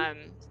of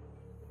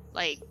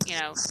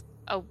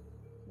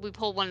we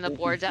pulled one of the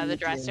boards out of the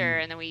dresser,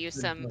 and then we used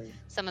some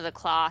of the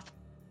cloth,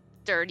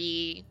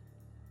 dirty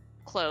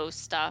clothes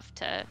stuff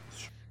to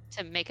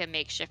make a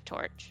makeshift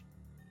torch.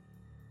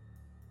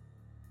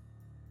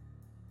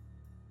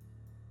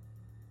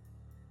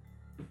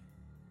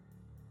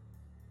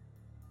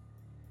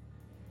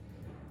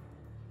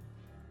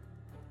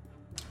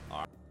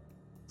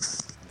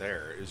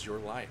 There is your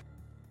light.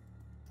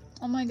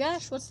 Oh my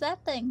gosh, what's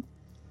that thing?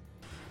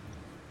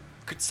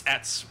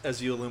 As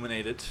you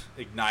illuminate it,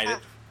 ignite it.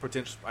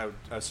 Potential. I would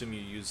assume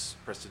you use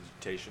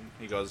prestidigitation.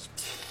 He goes,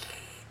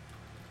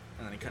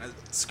 and then he kind of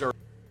scurries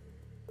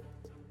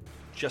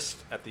just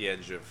at the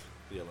edge of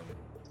the illumination.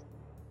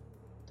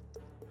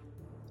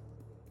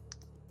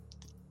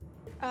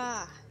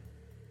 Ah.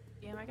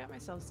 Damn, I got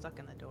myself stuck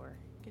in the door.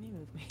 Can you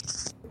move me?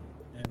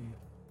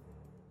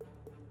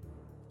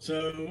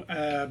 So,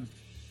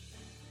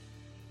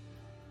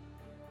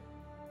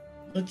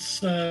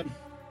 let's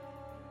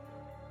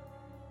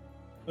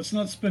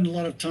not spend a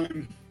lot of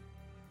time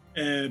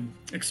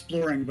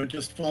exploring, but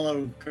just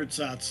follow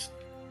Kurtzatz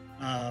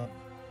out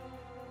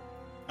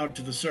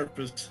to the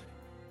surface.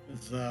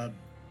 Well,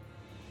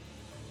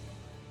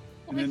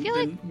 I feel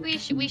like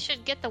we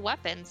should get the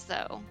weapons,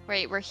 though.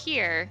 Right, we're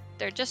here.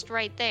 They're just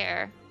right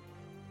there.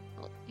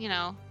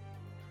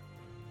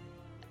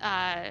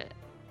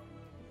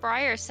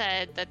 Briar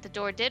said that the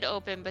door did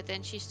open, but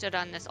then she stood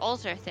on this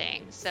altar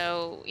thing.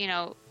 So,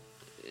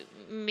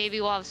 maybe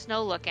we'll have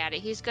Snow look at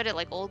it. He's good at,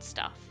 old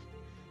stuff.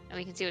 And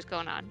we can see what's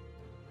going on.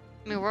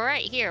 I mean, we're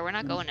right here. We're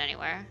not going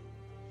anywhere.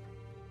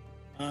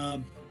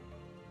 DM,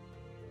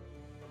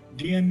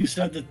 you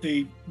said that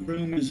the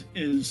room is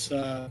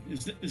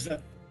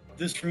that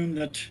this room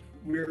that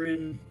we're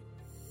in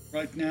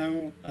right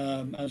now,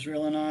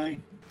 Azrael and I,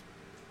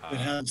 that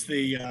has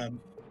the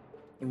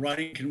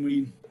writing. Can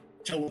we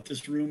tell what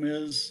this room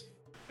is?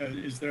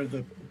 Is there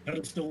the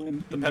pedestal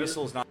in The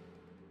pedestal is not.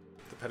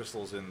 The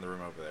pedestal is in the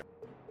room over there.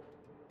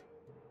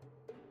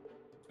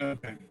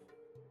 Okay.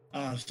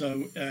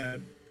 So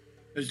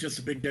there's just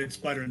a big dead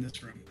spider in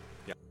this room.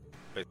 Yeah.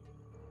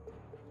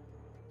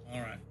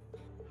 All right.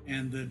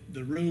 And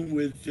the room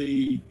with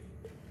the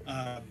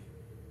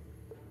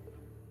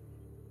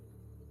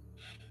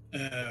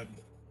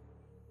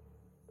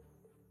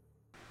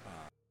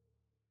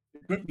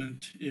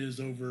equipment is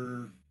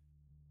over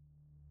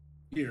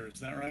here. Is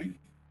that right?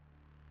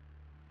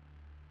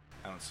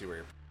 I don't see where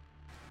you're.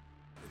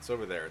 It's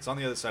over there. It's on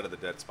the other side of the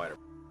dead spider.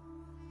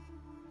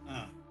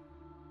 Ah.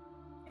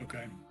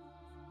 Okay.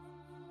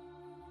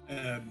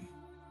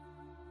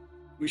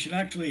 We should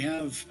actually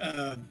have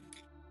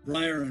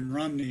Briar and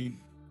Romney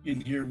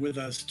in here with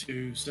us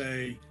to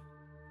say,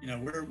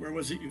 where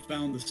was it you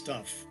found the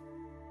stuff?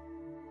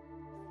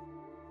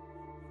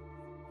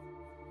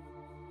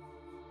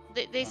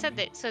 They said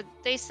that. So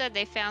they said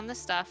they found the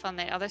stuff on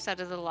the other side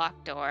of the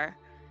locked door.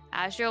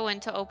 Asriel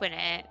went to open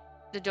it.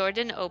 The door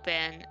didn't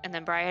open, and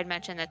then Briar had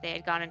mentioned that they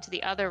had gone into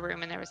the other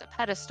room and there was a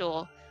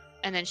pedestal,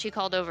 and then she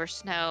called over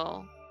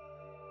Snow,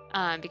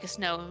 because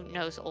Snow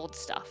knows old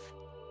stuff.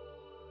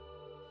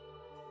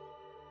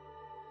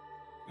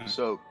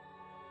 So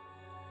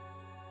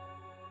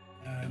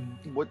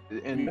what?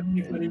 And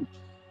anybody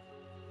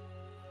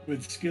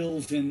with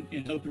skills in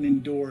opening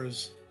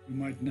doors who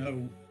might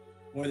know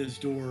why this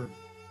door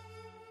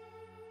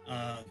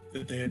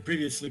that they had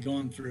previously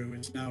gone through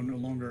is now no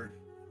longer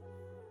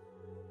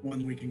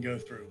one we can go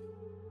through.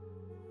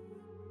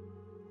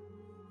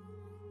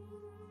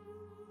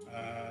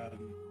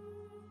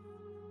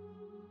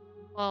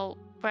 Well,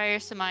 Briar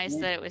surmised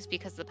that it was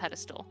because of the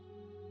pedestal.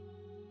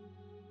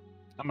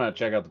 I'm gonna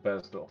check out the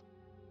pedestal.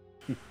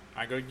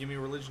 I go give me a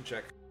religion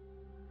check.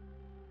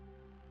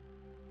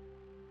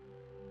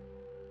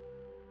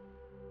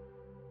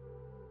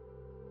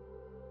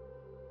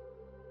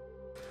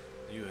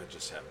 You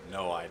just have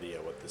no idea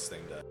what this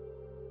thing does.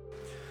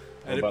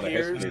 What It about a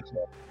appears. history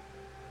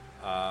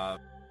check?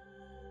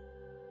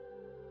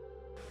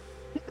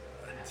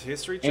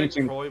 History check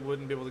Ancient- probably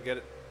wouldn't be able to get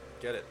it.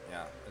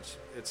 Yeah,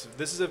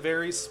 this is a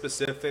very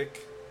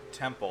specific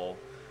temple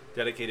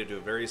dedicated to a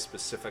very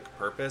specific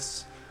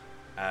purpose,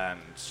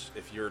 and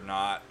if you're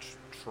not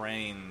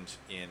trained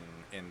in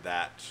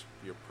that,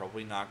 you're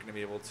probably not going to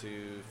be able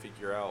to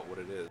figure out what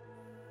it is.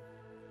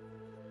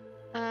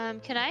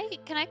 Can I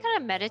kind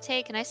of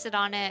meditate? Can I sit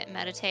on it and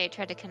meditate,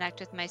 try to connect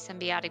with my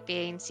symbiotic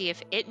being, see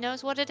if it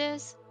knows what it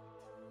is?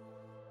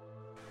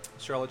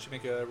 Sure, I'll let you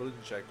make a religion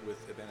check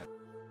with advantage.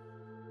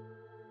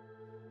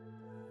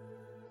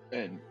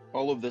 and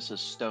all of this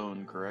is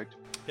stone, correct?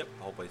 Yep,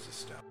 the whole place is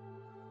stone.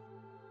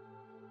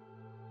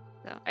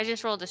 So I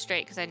just rolled a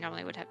straight because I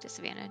normally would have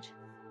disadvantage.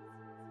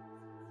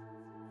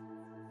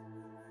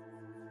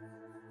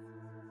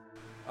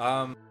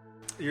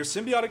 Your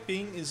symbiotic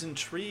being is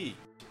intrigued,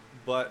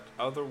 but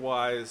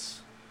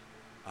otherwise,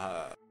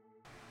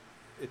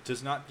 it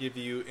does not give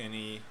you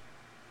any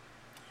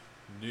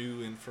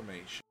new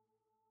information.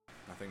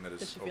 Nothing that is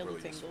Does she feel the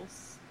overly useful.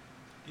 tingles?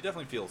 You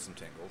definitely feel some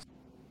tingles.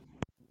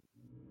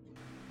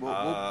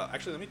 Well,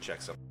 Actually, let me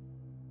check something.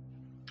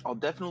 I'll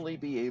definitely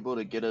be able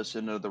to get us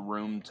into the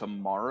room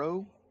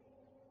tomorrow.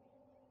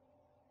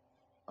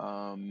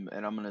 And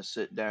I'm gonna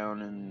sit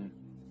down and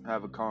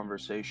have a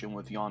conversation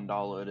with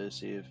Yondala to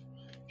see if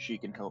she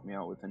can help me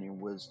out with any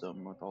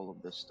wisdom with all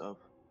of this stuff.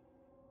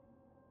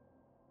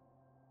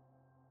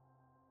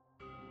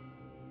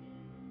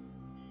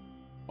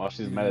 While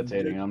she's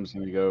meditating, I'm just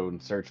gonna go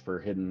and search for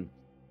hidden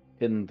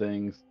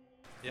things.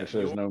 Yeah, Make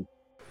sure there's no.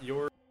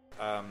 your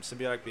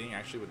symbiotic being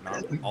actually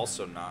would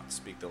also not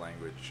speak the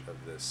language of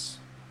this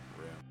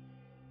room.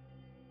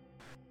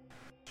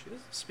 She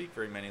doesn't speak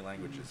very many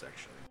languages,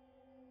 actually.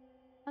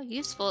 How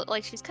useful!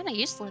 Like, she's kind of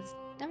useless.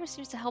 Never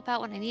seems to help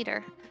out when I need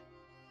her.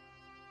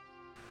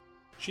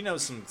 She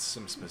knows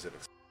some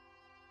specifics.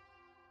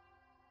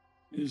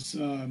 Is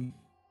there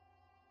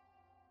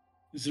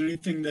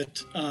anything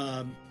that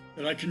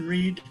that I can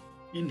read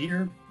in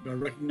here? Do I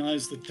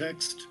recognize the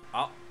text?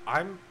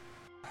 I'm.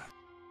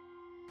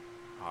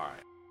 All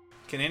right.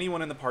 Can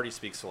anyone in the party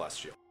speak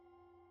Celestial?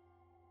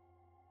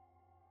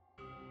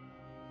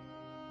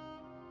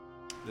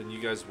 Then you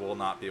guys will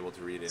not be able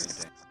to read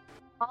anything.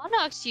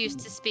 Onyx used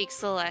to speak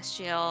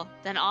Celestial.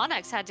 Then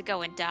Onyx had to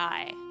go and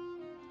die.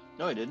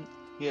 No, he didn't.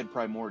 He had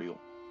Primordial.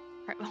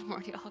 Right,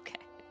 Memorial. Okay.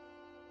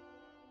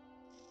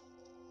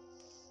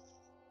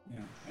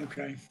 Yeah.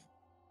 Okay.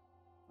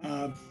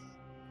 So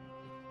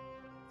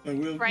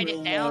we'll Write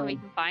it down. We uh,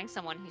 can find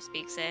someone who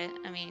speaks it.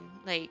 I mean,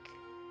 like,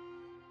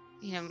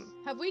 you know,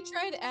 Have we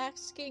tried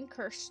asking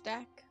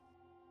Kershtak,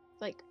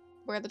 like,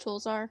 where the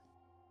tools are?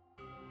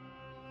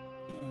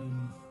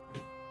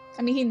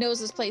 I mean, he knows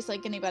this place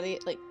like anybody.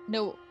 Like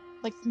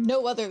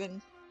no other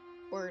than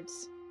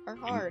words are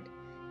hard.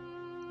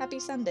 Happy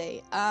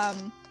Sunday.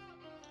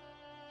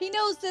 He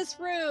knows this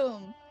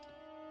room.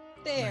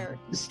 There.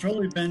 It's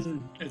probably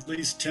been at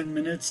least 10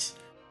 minutes.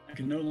 I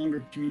can no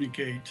longer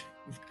communicate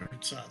with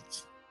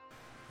Kurtzatz.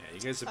 Yeah, you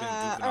guys have been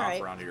goofing off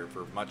alright. around here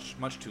for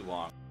much too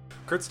long.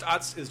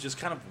 Kurtzatz is just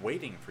kind of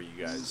waiting for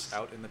you guys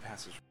out in the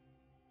passage.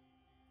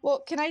 Well,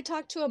 can I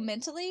talk to him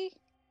mentally?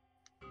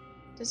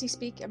 Does he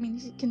speak? I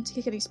mean, can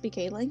he speak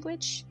a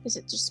language? Is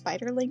it just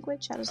spider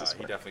language? How does this He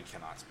work? definitely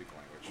cannot speak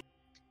language.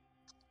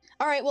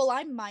 All right, well,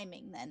 I'm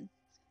miming then.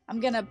 I'm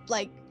gonna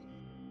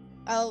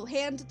I'll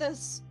hand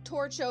this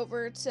torch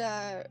over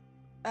to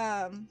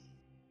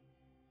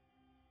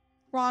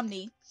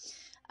Romney.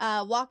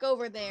 Walk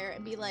over there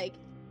and be like,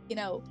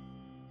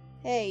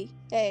 hey,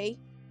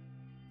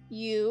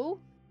 you.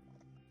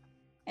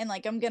 And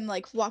I'm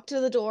gonna walk to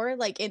the door,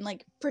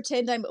 and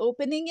pretend I'm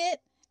opening it,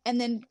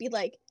 and then be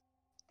like,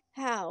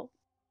 how?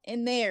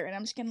 In there, and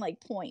I'm just gonna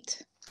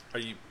point. Are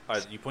you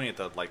pointing at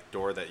the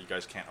door that you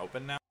guys can't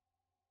open now?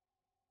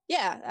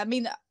 Yeah, I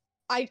mean,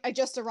 I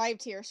just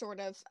arrived here, sort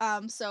of.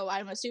 So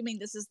I'm assuming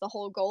this is the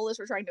whole goal, is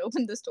we're trying to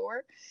open this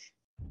door.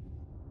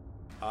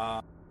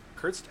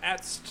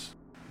 Kurtzatz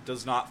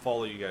does not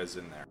follow you guys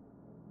in there.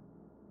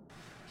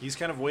 He's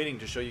kind of waiting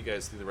to show you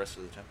guys through the rest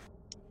of the temple.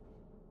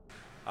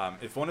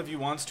 If one of you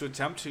wants to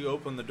attempt to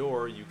open the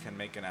door, you can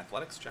make an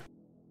athletics check.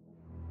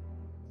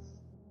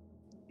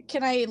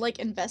 Can I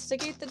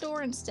investigate the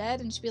door instead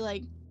and just be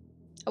like,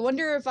 I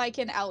wonder if I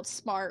can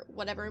outsmart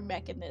whatever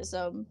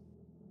mechanism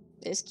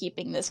is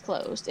keeping this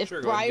closed. If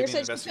Sure, go ahead and Briar give me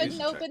an said she couldn't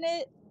investigation open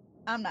it,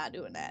 I'm not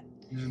doing that.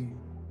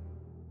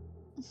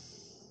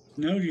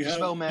 No, do you have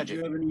Spell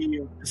magic. Do you have any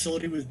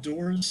facility with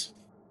doors?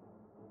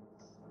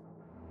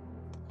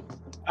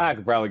 I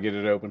could probably get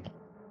it open.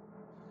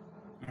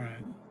 All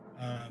right.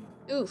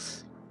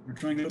 Oof. We're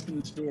trying to open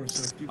this door,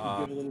 so if you could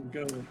give a little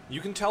go.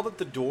 You can tell that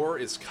the door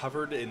is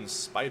covered in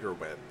spider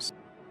webs.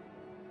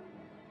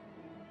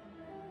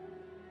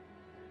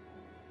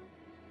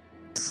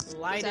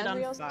 Light it on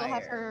Azriel still have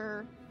fire.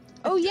 her...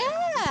 Oh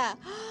yeah!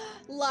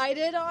 Light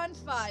it on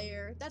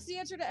fire. That's the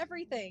answer to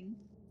everything.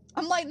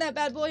 I'm lighting that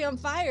bad boy on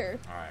fire.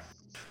 Alright.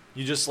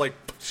 You just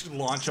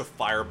launch a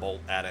firebolt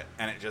at it,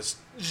 and it just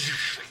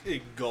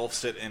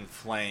engulfs it in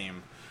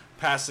flame,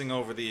 passing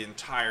over the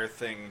entire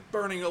thing,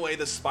 burning away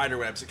the spider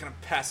webs. It kind of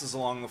passes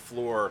along the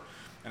floor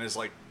and is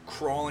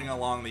crawling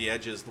along the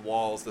edges, the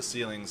walls, the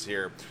ceilings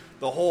here.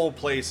 The whole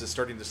place is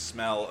starting to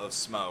smell of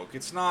smoke.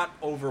 It's not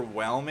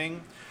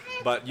overwhelming,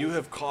 but you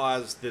have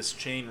caused this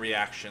chain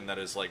reaction that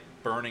is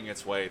burning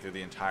its way through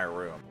the entire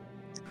room.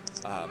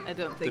 I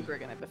don't think we're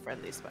gonna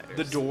befriend these spiders.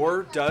 The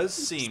door does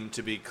seem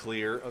to be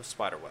clear of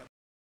spiderweb.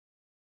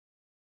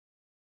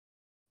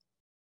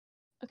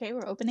 Okay,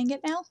 we're opening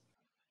it now.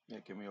 Yeah,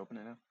 can we open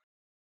it now?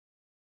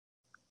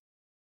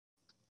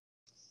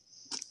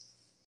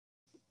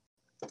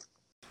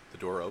 The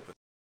door opens.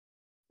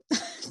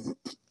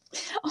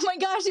 Oh my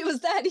gosh, it was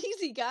that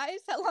easy, guys.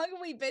 How long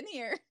have we been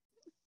here?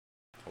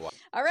 A while.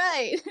 All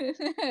right.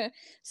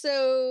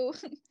 So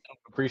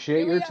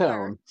Appreciate Here your we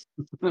tone.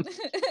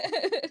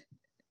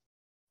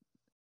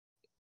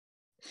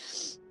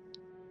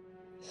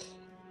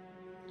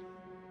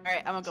 All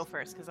right, I'm gonna go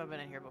first because I've been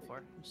in here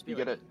before. Just be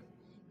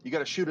You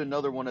gotta shoot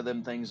another one of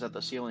them things at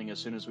the ceiling as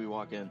soon as we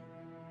walk in.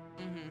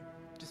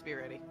 Just be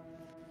ready.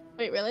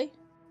 Wait, really?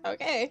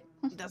 Okay.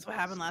 That's what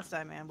happened last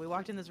time, man. We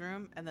walked in this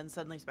room and then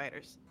suddenly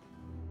spiders.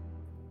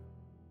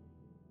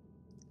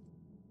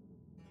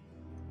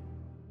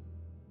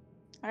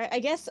 All right, I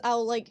guess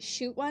I'll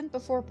shoot one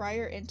before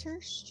Briar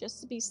enters, just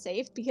to be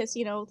safe, because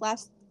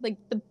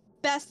the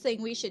best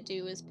thing we should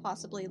do is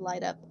possibly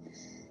light up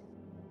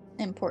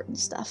important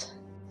stuff.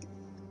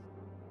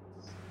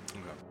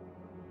 Okay.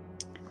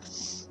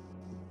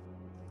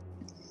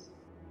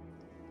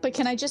 But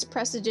can I just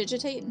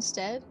prestidigitate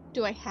instead?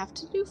 Do I have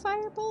to do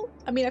firebolt?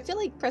 I mean, I feel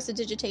like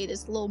prestidigitate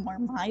is a little more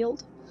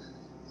mild.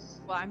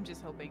 Well, I'm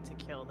just hoping to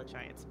kill the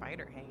giant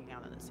spider hanging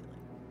out in the ceiling.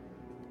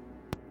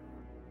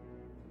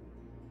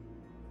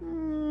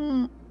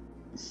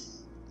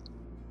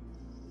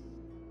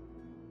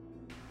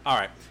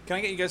 Alright. Can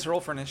I get you guys to roll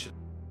for initiative?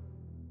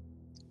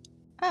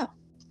 Oh.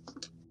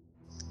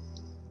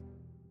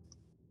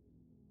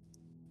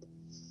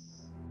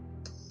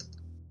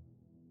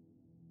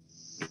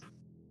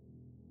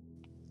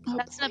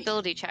 That's an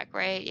ability check,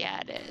 right?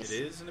 Yeah, it is.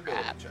 It is an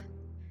ability Crap. check.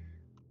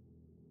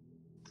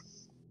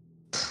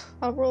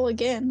 I'll roll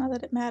again, not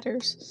that it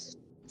matters.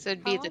 So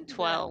it'd How be long the did that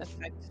 12.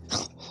 effect-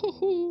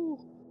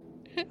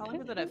 How long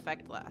did that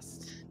effect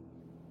last?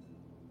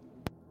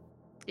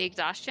 The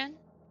exhaustion?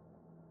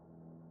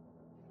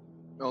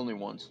 Only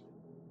once.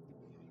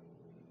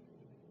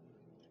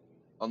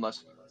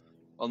 Unless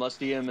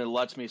DM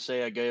lets me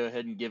say I go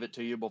ahead and give it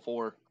to you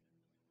before.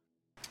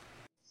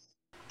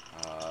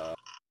 How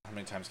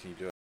many times can you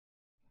do it?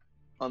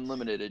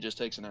 Unlimited, it just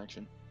takes an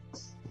action.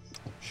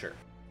 Sure.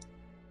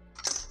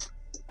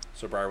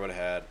 So Briar would have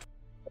had...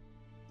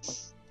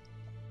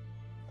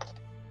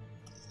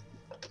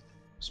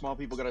 Small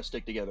people gotta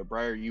stick together.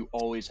 Briar, you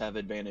always have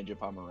advantage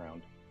if I'm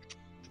around.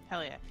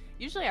 Hell yeah.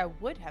 Usually I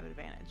would have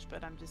advantage,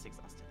 but I'm just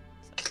exhausted.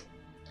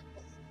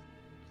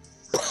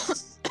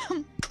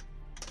 So.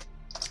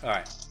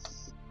 Alright.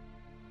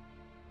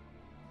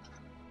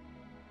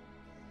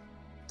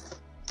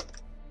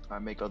 I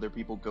make other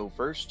people go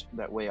first.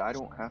 That way I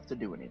don't have to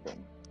do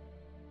anything.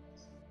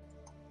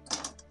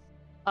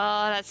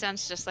 Oh, that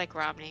sounds just like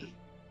Romney.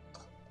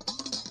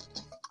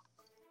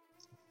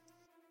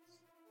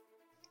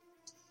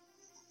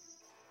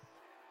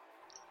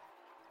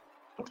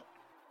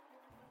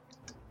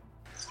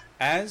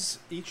 As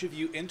each of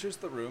you enters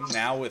the room,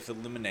 now with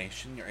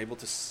illumination, you're able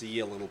to see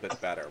a little bit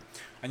better.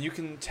 And you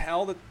can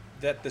tell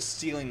that the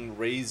ceiling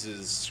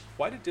raises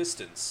quite a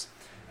distance.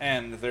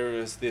 And there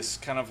is this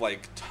kind of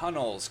like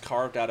tunnels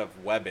carved out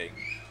of webbing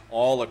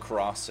all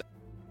across it.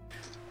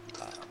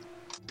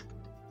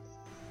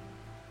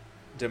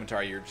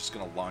 Dimitar, you're just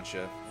going to launch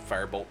a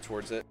firebolt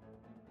towards it.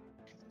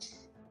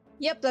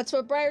 Yep, that's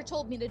what Briar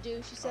told me to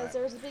do. She says Alright.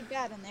 there was a big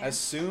bat in there. As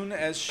soon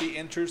as she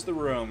enters the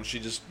room, she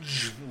just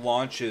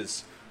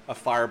launches a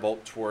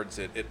firebolt towards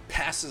it. It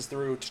passes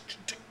through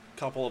a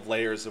couple of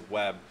layers of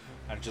web,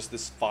 and just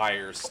this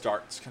fire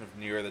starts kind of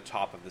near the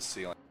top of the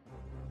ceiling.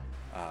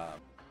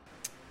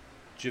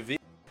 Javi,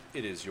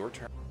 it is your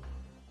turn.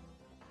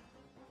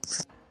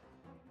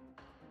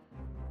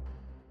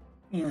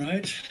 All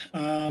right.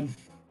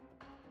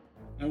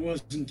 I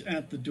wasn't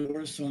at the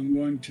door, so I'm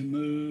going to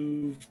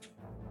move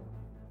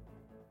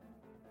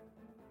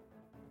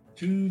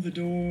to the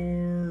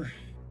door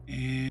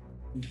and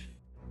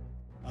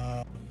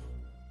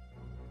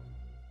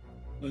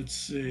let's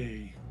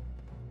see.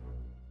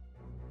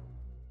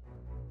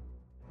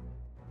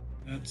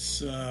 That's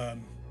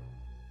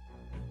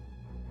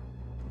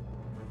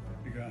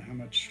figure out how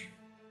much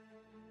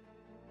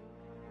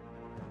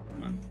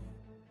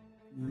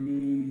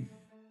room.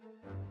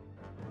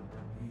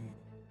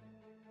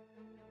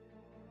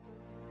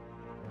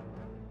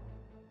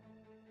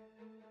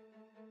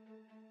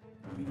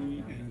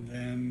 And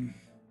then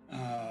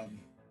all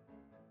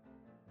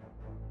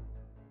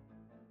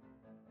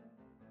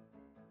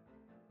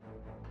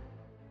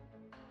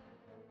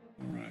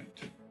right,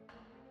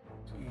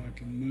 so I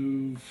can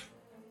move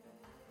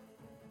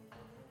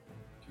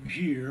to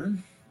here.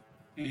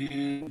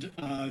 And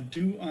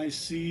do I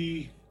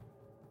see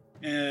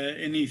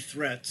any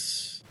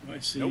threats? Do I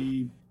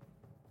see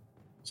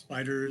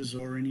spiders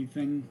or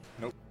anything?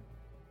 Nope.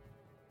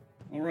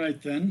 All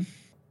right then.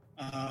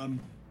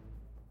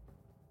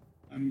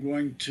 I'm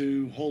going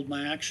to hold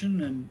my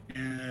action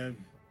and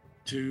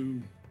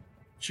to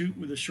shoot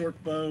with a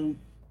short bow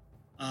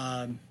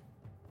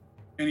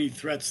any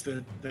threats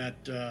that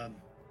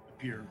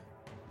appear.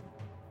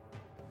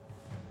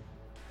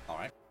 All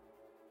right.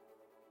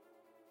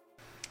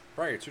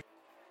 Briar, it's your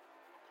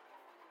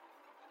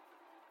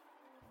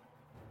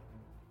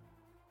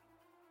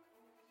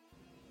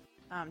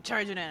I'm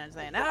charging in and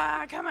saying,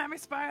 "Ah, come at me,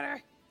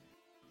 spider!"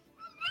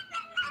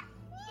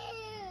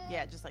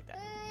 Yeah, just like that.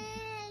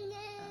 And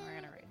we're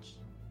gonna rage.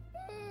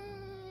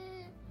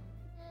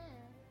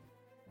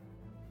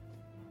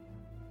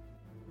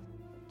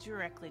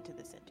 Directly to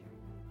the center.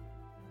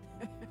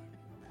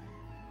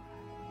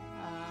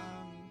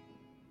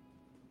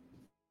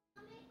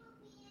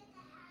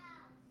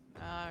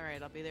 All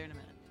right, I'll be there in a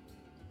minute.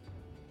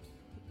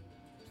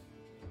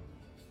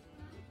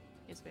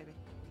 Yes, baby.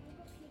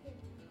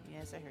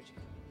 Yes, I heard you.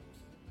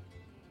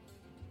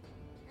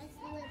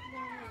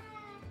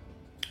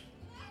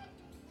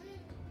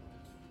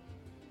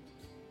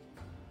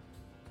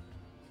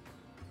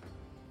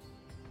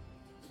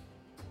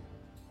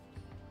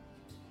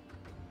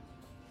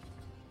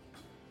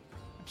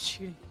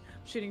 I'm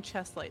shooting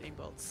chest lightning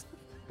bolts.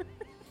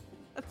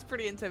 That's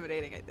pretty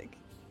intimidating, I think.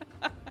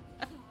 Can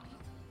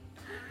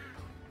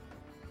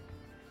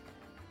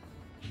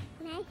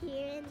I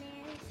hear in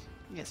there?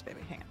 Yes,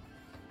 baby, hang on.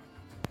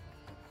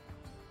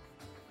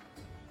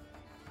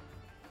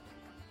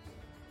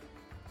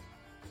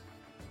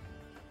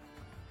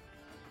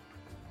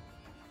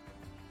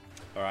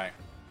 all right.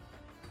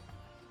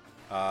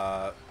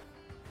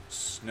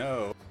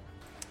 Snow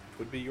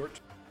would be your turn.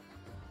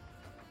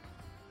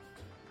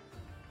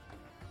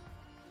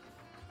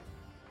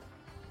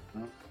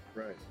 Oh,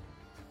 right.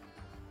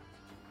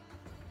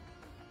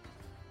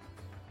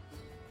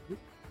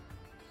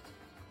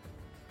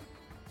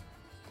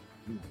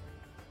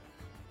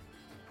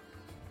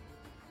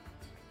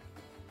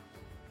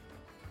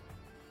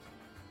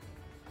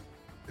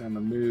 Gonna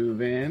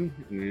move in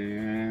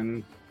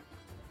and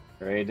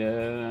ready to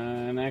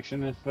an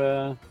action if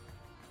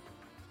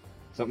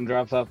something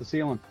drops off the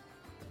ceiling.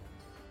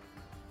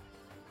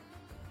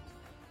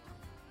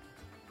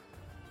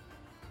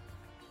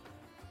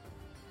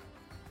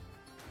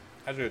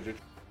 How's it? Did you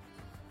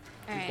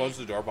Alright. close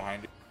the door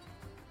behind you?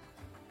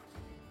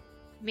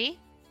 Me?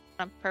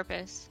 On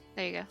purpose.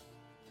 There you go.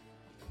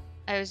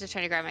 I was just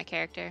trying to grab my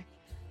character.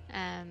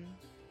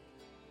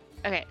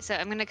 Okay, so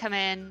I'm gonna come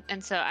in,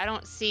 and so I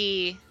don't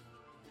see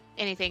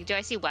anything. Do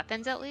I see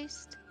weapons at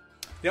least?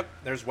 Yep,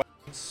 there's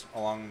weapons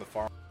along the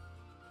far.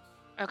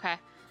 Okay.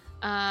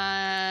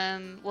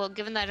 Well,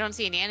 given that I don't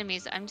see any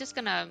enemies, I'm just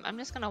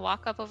gonna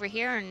walk up over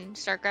here and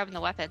start grabbing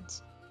the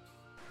weapons.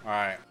 All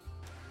right.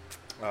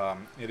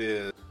 It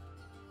is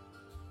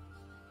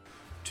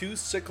 2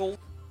 sickles,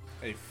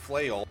 a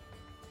flail,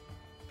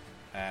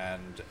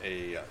 and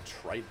a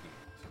trident.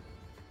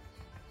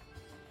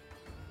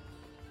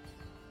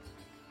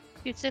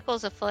 2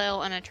 sickles, a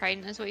flail, and a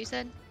trident is what you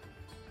said?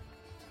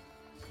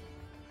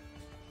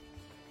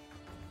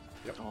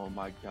 Yep. Oh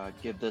my god,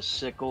 give the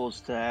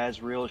sickles to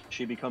Azriel.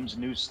 She becomes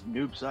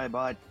Noob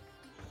Saibot.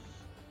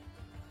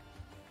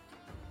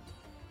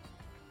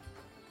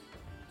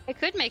 I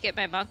could make it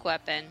my monk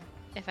weapon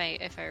if I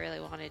really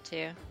wanted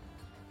to.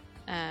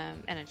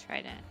 And a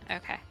trident.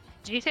 Okay.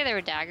 Did you say there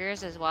were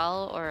daggers as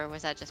well, or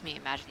was that just me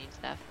imagining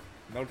stuff?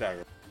 No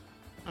dagger.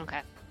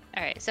 Okay.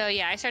 All right. So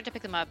yeah, I started to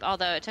pick them up,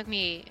 although it took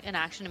me an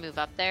action to move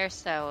up there,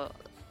 so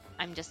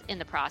I'm just in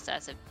the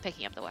process of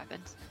picking up the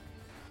weapons.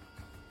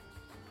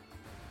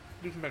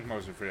 You can make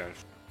most of free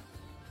action.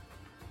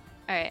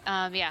 All right.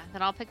 Yeah.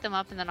 Then I'll pick them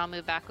up, and then I'll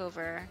move back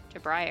over to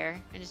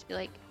Briar and just be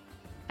like,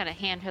 kind of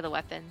hand her the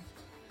weapon.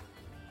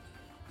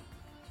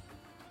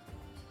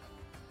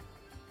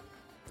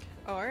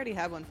 Oh, I already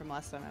had one from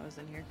last time I was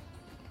in here.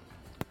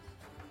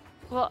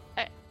 Well,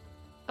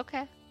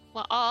 okay.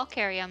 Well, I'll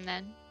carry them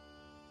then.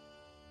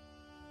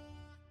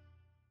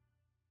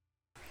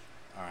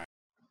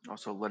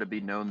 Also, let it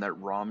be known that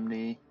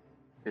Romney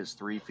is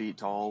 3 feet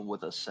tall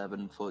with a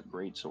 7-foot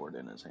greatsword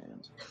in his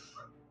hands.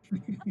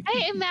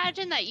 I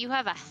imagine that you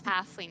have a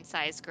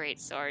halfling-sized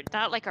greatsword,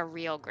 not like a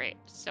real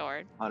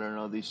greatsword. I don't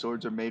know, these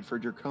swords are made for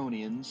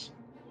draconians.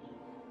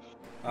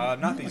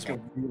 Not these Like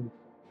ones.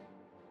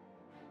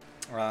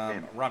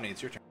 Romney,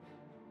 it's your turn.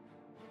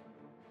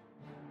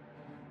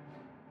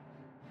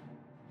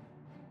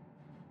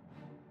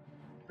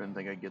 Didn't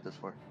think I'd get this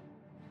far.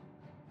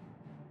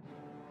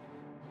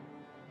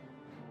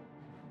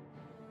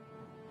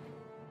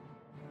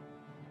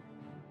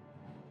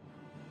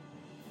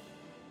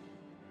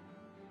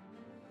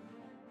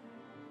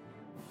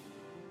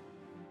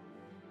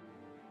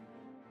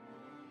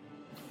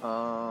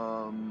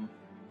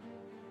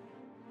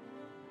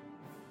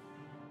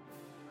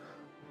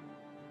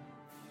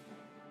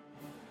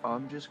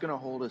 I'm just gonna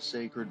hold a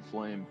sacred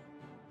flame.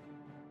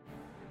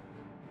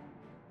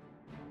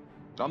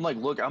 I'm like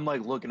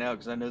looking out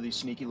because I know these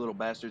sneaky little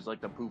bastards like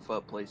to poof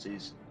up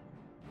places.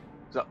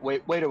 So,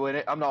 wait a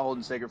minute. I'm not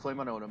holding sacred flame.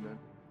 I know what I'm doing.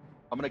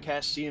 I'm gonna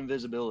cast see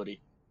invisibility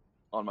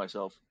on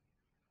myself.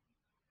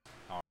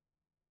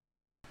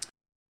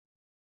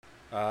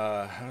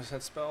 How does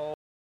that spell?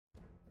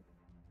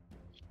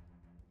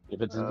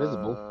 If it's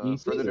invisible, you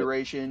For see the it.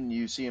 duration,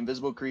 you see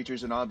invisible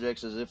creatures and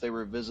objects as if they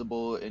were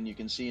visible, and you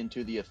can see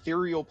into the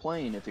ethereal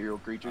plane. Ethereal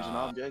creatures and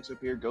objects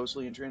appear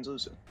ghostly and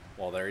translucent.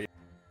 Well, there you.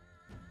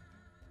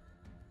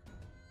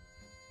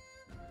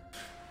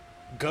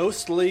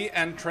 Ghostly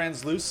and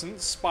translucent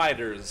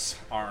spiders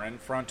are in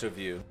front of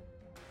you,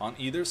 on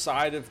either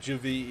side of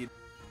Javid.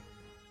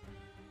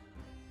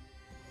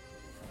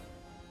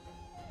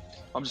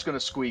 I'm just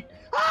gonna squeak.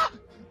 Ah!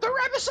 They're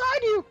right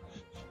beside you!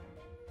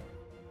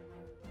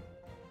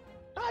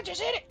 I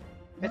just hit it!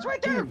 It's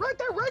right there in front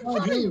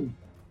of you!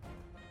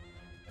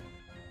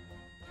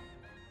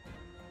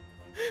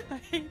 I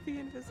hate the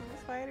invisible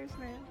spiders,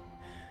 man.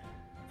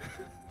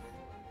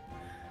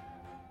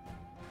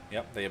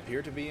 Yep, they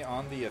appear to be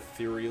on the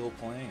ethereal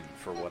plane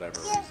for whatever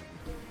reason.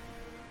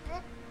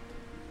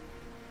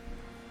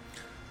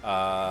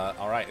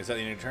 Alright, is that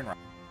the end of your turn, Ryan?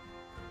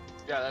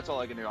 Yeah, that's all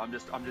I can do. I'm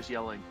just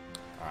yelling.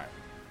 Alright.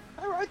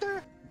 They're right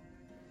there!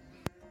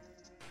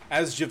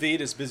 As Javid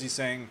is busy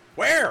saying,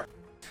 "Where?"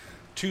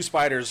 2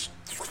 spiders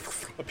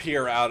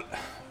appear out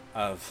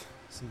of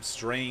some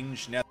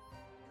strange net,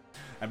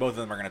 and both of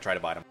them are going to try to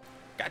bite him.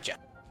 Gotcha.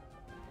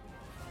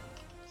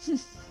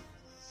 There's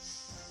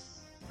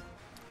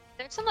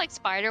some like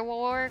spider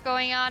war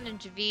going on, and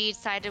Javid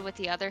sided with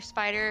the other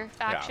spider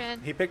faction.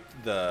 Yeah, he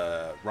picked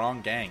the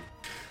wrong gang.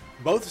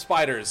 Both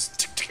spiders,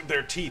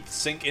 their teeth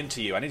sink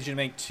into you. I need you to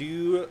make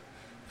 2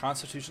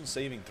 Constitution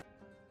saving throws.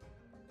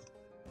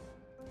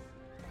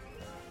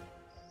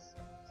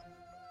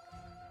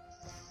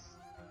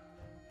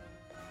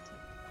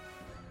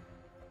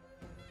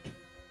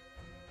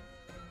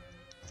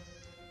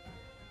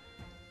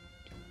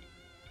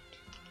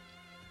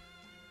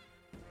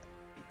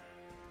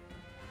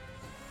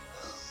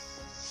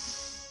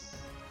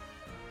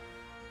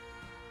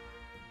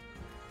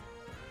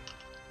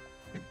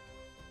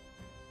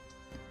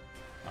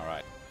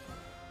 Alright.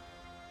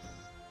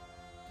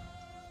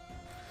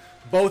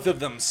 Both of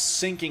them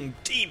sinking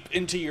deep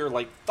into your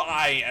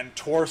thigh and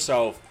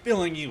torso,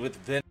 filling you with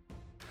venom.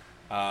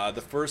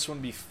 The first one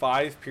would be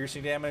 5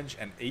 piercing damage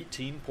and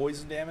 18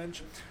 poison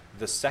damage.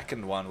 The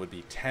second one would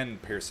be 10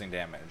 piercing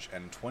damage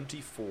and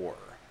 24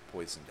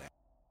 poison damage.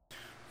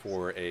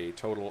 For a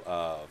total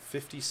of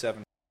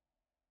 57.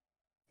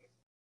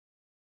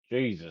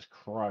 Jesus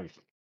Christ.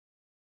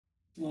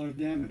 A lot of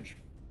damage.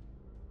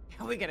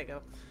 We gotta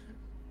go.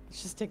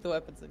 Let's just take the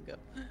weapons and go.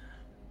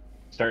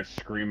 Start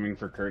screaming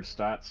for Kurt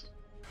stats.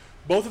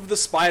 Both of the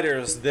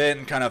spiders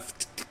then kind of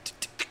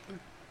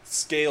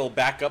scale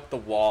back up the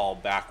wall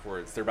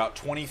backwards. They're about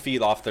 20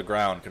 feet off the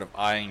ground, kind of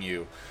eyeing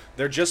you.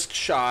 They're just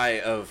shy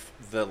of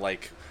the,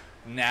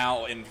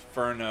 now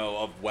inferno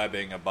of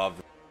webbing above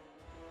them.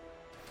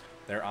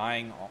 They're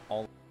eyeing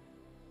all.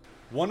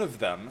 One of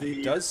them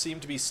does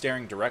seem to be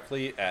staring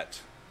directly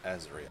at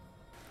Azriel.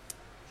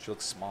 She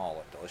looks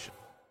small and delicious.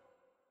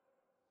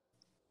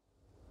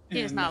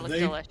 He does And not look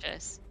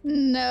delicious.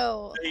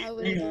 No, They, I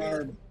would they agree.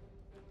 are.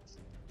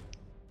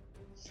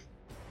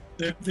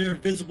 They're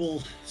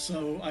visible,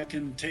 so I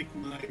can take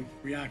my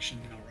reaction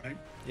now, right?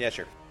 Yeah,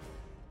 sure.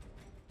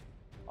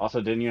 Also,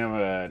 didn't you have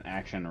an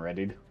action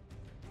readied?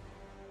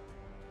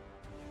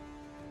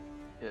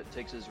 Yeah, it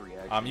takes his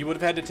reaction. You would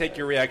have had to take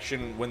your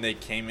reaction when they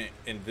came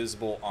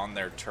invisible on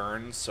their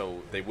turn,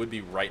 so they would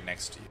be right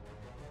next to you.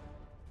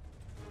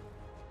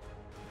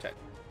 Okay.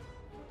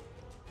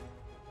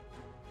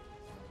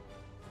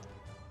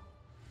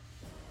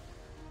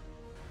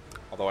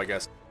 Although I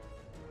guess,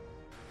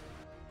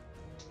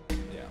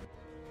 yeah.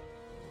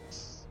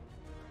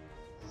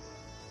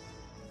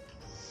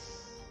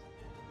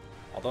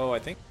 Although I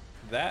think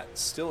that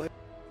still hit.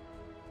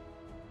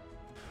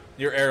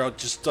 Your arrow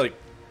just like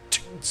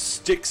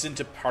sticks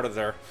into part of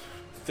their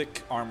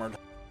thick armored.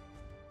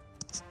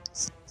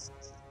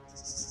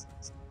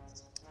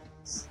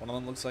 One of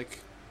them looks like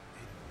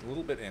a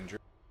little bit injured.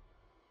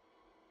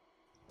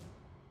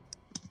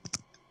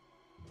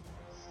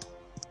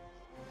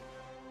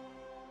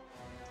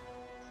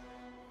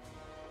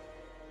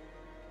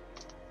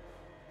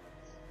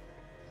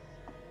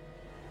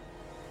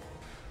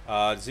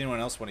 Does anyone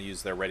else want to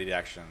use their ready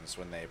actions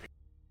when they appear?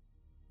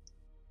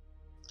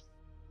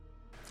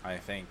 I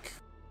think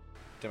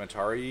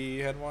Demetari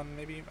had one,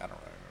 maybe? I don't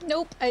know.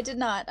 Nope, I did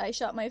not. I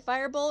shot my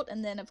firebolt,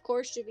 and then of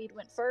course Javid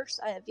went first.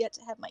 I have yet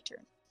to have my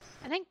turn.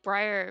 I think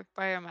Briar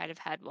might have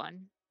had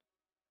one.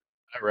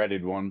 I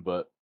readied one,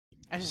 but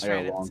I just I got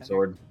tried a it. long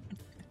sword.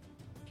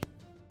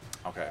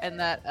 Okay. And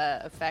that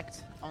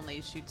effect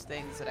only shoots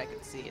things that I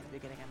can see at the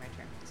beginning of my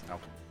turn. So.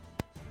 Okay.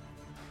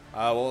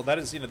 Well, that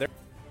is, they're...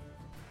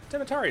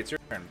 Demetari, it's your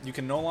turn. You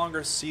can no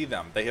longer see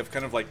them. They have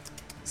kind of, like,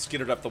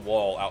 skittered up the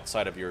wall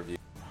outside of your view.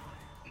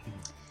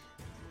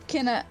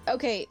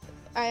 Okay,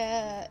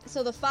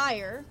 so the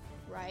fire,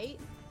 right?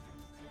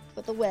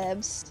 With the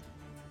webs,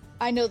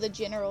 I know the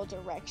general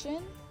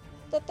direction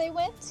that they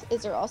went.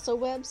 Is there also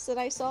webs that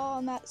I saw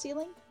on that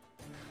ceiling?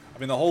 I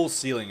mean, the whole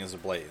ceiling is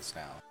ablaze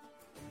now.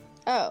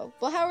 Oh,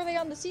 well, how are they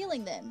on the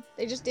ceiling then?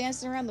 They just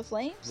dancing around the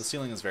flames? The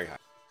ceiling is very high.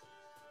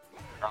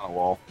 They're on the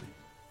wall.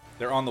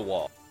 They're on the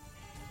wall.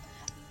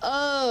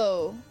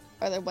 Oh,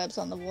 are there webs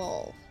on the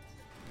wall?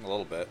 A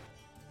little bit.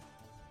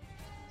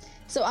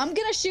 So I'm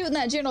gonna shoot in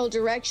that general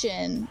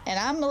direction, and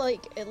I'm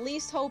like at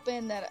least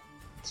hoping that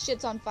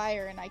shit's on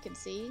fire and I can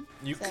see.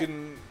 You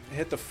can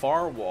hit the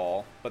far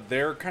wall, but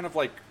they're kind of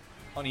like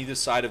on either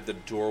side of the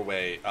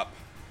doorway up.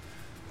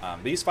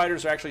 These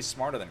fighters are actually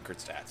smarter than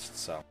Kurtzstats,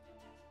 so.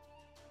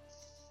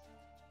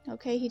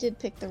 Okay, he did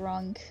pick the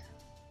wrong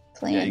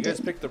plan. Yeah, you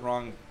guys picked the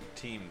wrong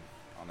team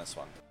on this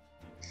one.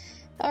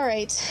 All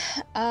right.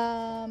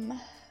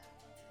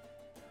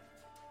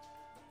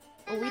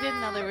 Well, we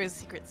didn't know there was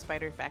secret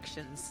spider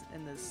factions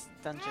in this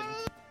dungeon.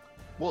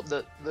 Well,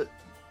 the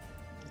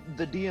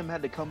DM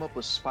had to come up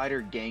with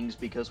spider gangs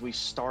because we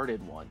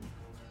started one.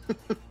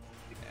 Yeah.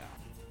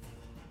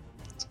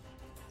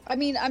 I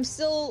mean, I'm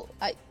shooting.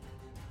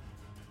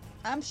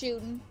 I'm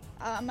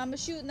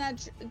shooting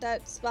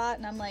that spot,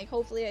 and I'm like,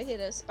 hopefully I hit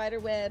a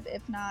spider web.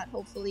 If not,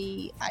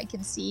 hopefully I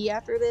can see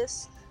after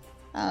this.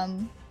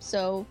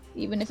 So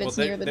even if it's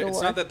near the door.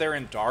 It's not that they're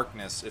in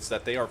darkness, it's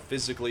that they are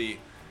physically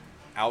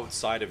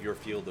outside of your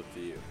field of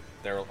view.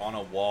 They're on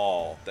a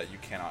wall that you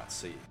cannot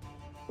see.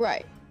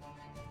 Right.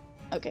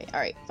 Okay,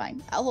 alright,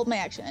 fine. I'll hold my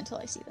action until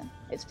I see them.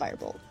 It's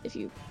firebolt, if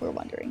you were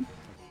wondering.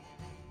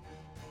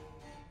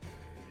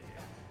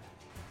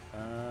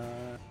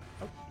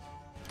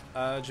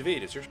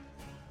 Javid, it's your...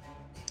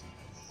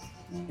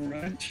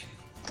 Alright.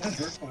 That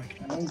hurt like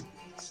hell.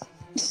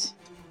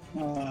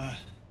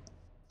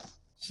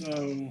 So,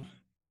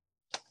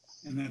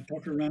 and that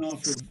fucker ran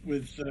off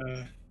with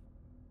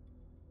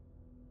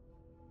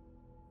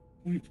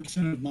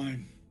 20% of my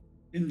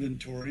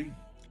inventory.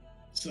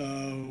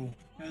 So,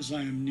 as I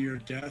am near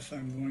death,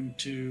 I'm going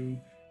to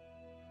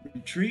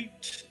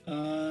retreat.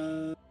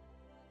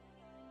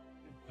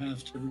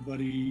 Past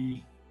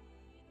everybody.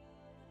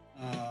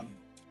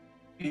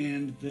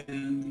 And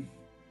then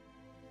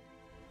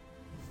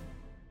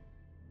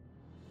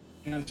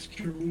cast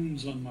Cure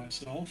Wounds on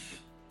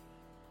myself.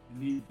 I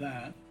need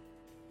that.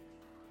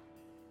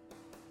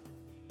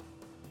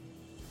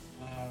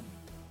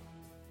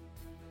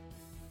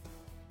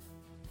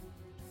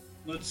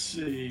 Let's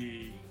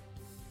see.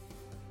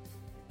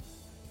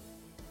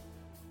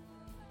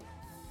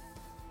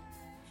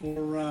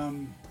 For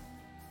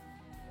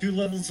 2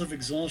 levels of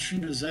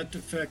exhaustion, does that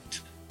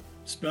affect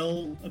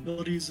spell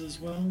abilities as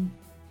well?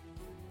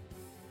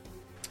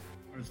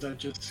 Or is that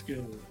just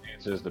skill?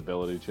 It's just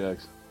ability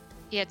checks.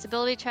 Yeah, it's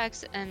ability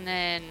checks, and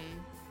then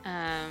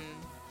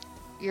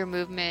your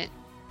movement.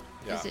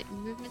 Yeah. Is it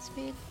movement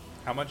speed?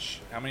 How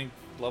many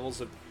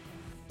levels of...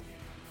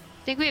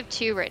 I think we have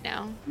 2 right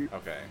now.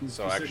 Okay,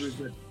 so actually...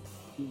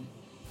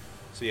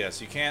 So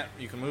yes, you can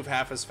move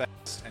half as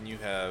fast, and you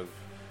have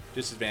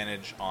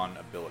disadvantage on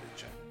ability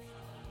check.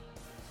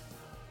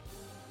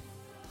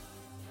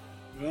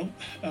 Well,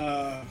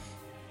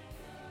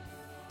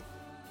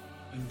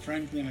 And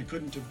frankly, I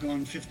couldn't have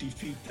gone 50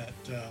 feet that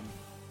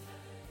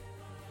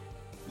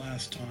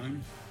last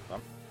time.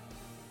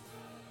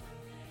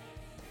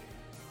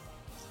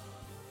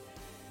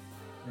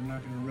 We're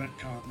not going to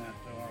retcon that,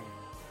 though, are we?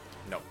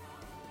 No.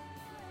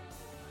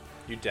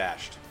 You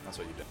dashed. That's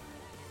what you did.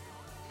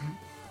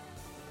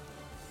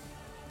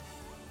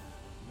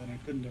 Then I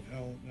couldn't have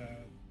held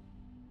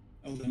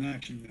an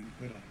action then,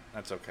 could I?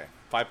 That's okay.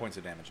 5 points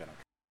of damage, I don't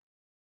care.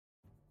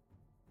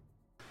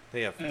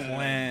 They have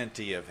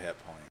plenty of hit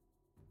points.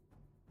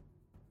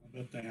 I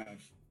bet they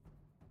have.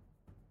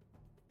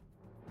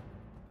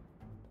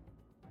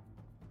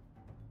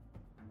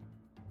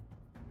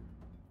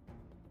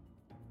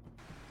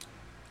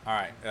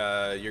 Alright,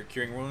 you're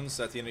curing wounds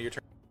at the end of your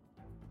turn?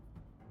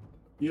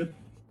 Yep.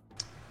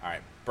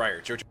 Alright, Briar,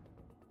 it's your turn.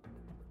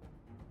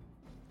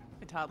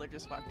 My toddler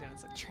just walked in and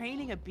said,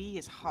 training a bee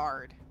is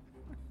hard.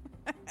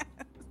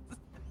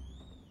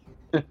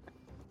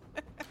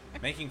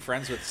 Making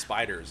friends with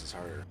spiders is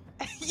harder.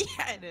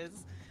 Yeah, it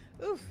is.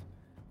 Oof.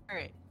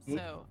 Alright,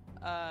 so,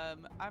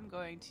 I'm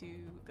going to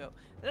go,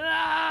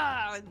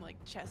 and like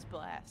chest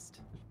blast.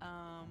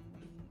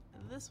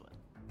 This one.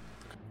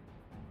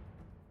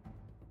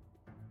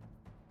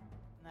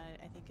 And that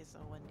I think is a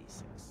 1d6.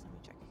 Let me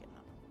check again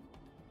now.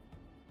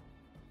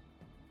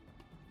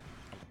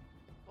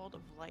 Bolt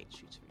of light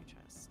shoots from your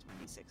chest.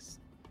 1d6.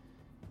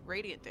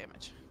 Radiant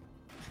damage.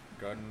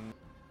 Go ahead and...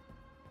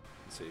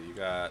 Let's see, you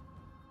got...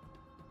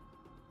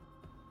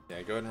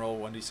 Yeah, go ahead and roll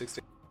 1d6.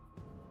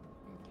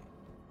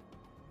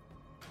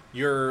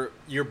 Your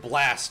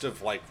blast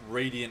of like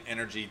radiant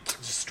energy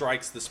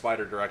strikes the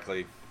spider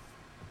directly.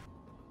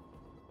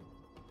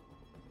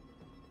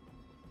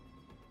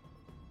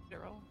 Did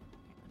it roll?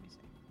 Okay, let me see.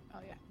 Oh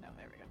yeah, no,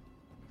 there we go.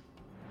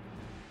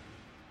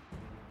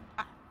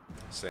 Ah.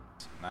 6.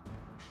 9.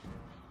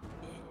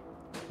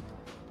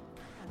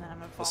 And then I'm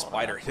gonna The follow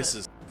spider it up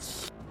hisses.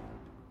 With...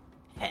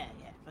 Yeah,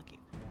 fuck you.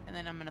 And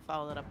then I'm gonna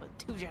follow it up with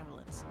 2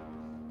 javelins.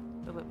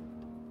 Boop, boop.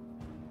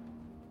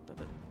 Boop,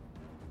 boop.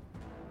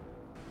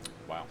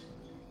 Wow.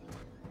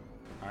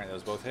 Alright,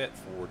 those both hit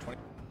for 20.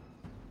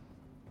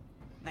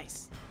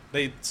 Nice.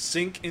 They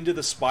sink into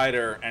the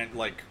spider and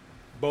like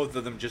both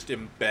of them just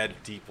embed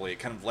deeply. It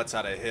kind of lets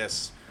out a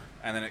hiss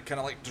and then it kind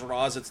of like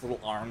draws its little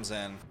arms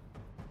in.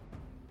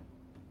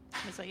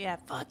 It's like, yeah,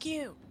 fuck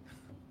you.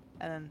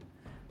 And then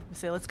we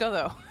say, let's go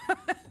though.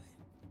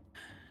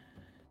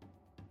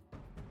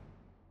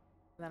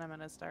 Then I'm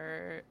gonna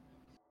start.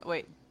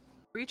 Wait,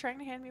 were you trying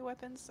to hand me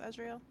weapons,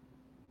 Azrael?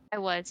 I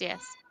was,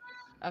 yes.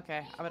 Okay,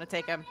 I'm gonna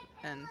take them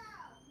and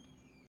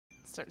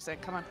start saying,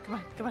 come on, come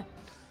on, come on.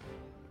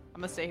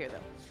 I'm gonna stay here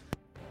though.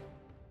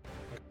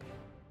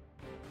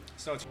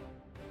 So it's...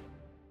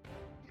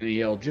 He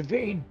yelled,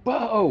 Javid,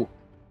 bow!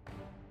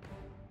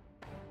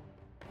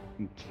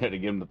 Try to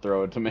get him to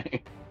throw it to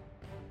me.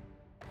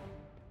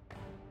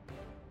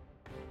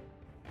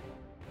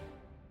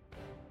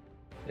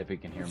 If he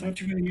can hear I me.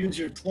 thought you were going to use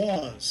your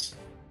claws.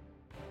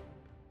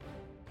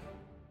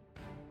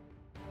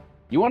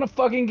 You want to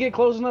fucking get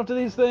close enough to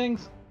these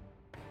things?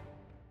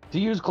 To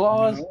use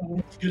claws? No,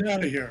 let's get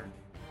out of here.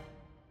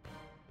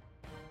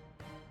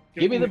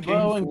 Get Give me the what we came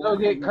bow and go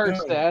for, get and Kirk's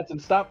go. stats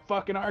and stop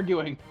fucking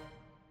arguing.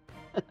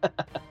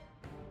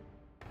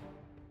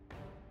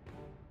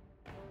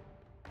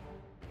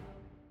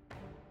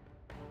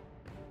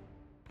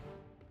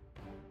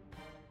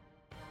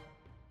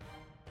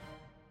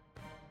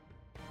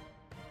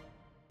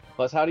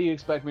 Plus, how do you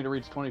expect me to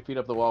reach 20 feet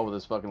up the wall with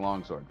this fucking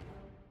longsword?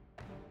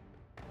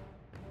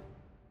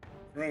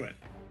 Throw it.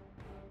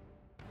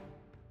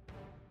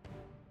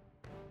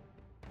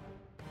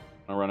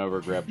 I'll run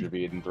over, grab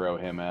Javid, and throw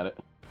him at it.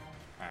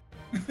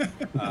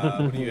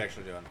 what are you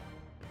actually doing?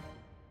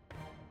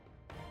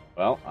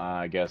 Well,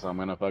 I guess I'm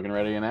gonna fucking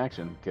ready in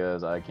action,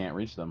 because I can't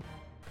reach them.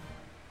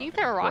 You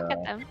throw a rock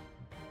at them.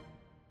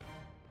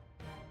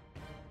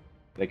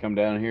 They come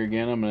down here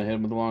again, I'm gonna hit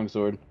them with the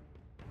longsword.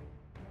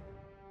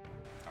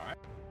 Alright.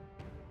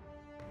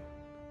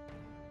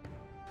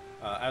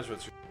 Azra,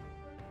 it's your...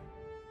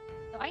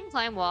 So I can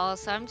climb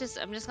walls, so I'm just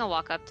gonna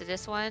walk up to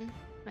this one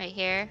right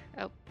here.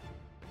 Oh.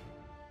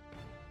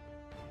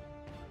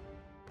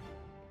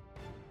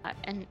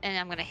 And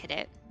I'm gonna hit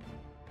it.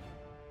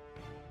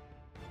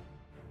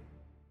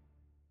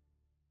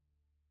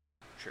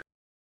 Sure.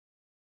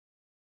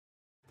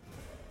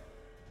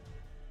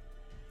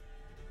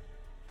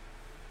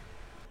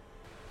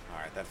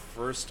 Alright, that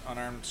first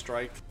unarmed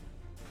strike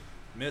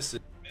misses.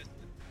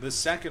 The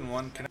second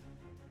one can...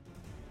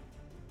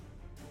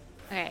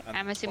 Okay,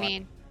 I'm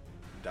assuming.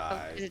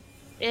 Die.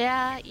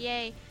 Yeah,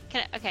 yay.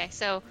 Okay,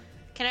 so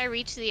can I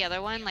reach the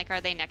other one? Like,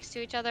 are they next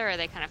to each other, or are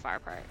they kind of far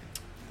apart?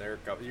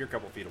 You're a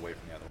couple feet away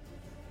from the other one.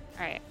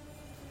 All right.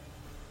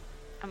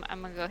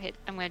 I'm gonna go hit.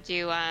 I'm gonna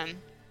do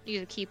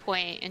use a key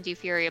point and do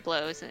fury of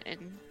blows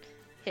and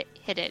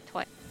hit it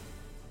twice.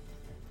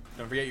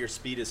 Don't forget your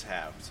speed is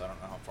halved, so I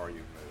don't know how far you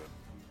can move it.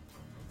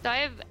 So I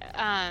have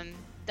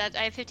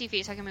I have 50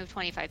 feet, so I can move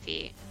 25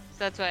 feet. So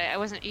that's why I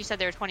wasn't. You said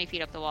they were 20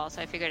 feet up the wall, so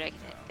I figured I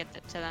could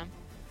get to them.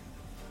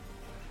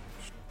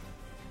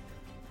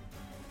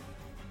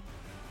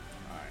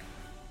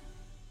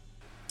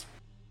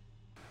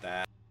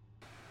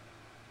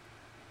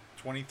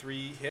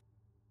 23 hit.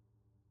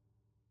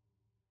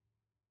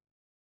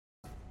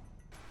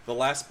 The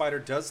last spider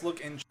does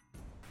look injured.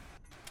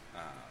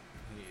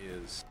 He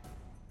is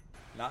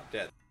not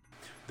dead.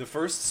 The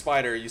first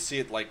spider, you see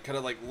it like kind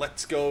of like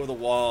lets go of the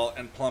wall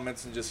and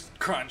plummets and just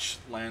crunch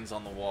lands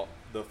on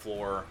the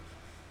floor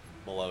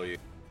below you.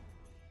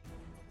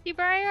 See,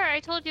 Briar, I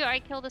told you I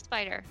killed a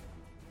spider.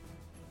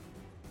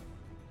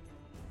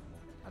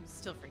 I'm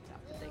still freaked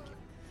out, but thank you.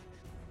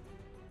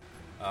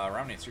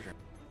 Romney, it's your turn.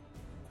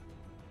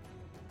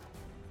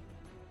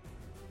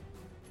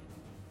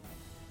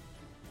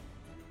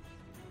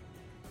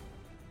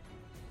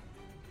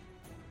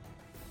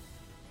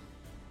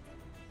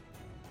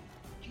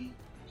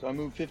 So I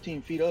moved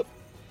 15 feet up.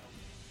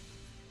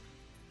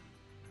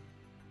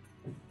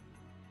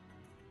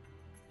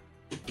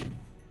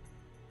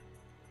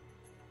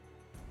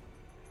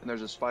 And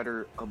there's a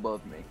spider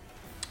above me.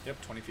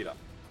 Yep, 20 feet up.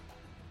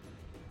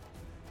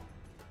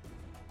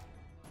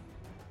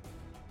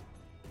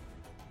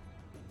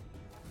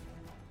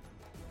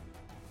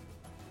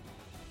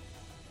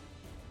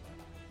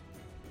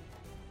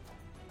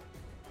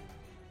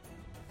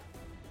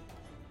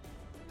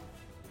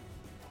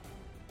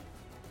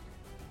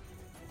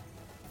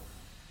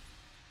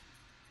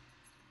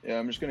 Yeah,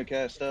 I'm just gonna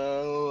cast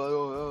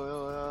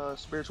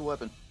spiritual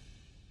weapon.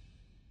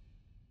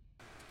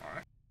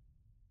 Alright.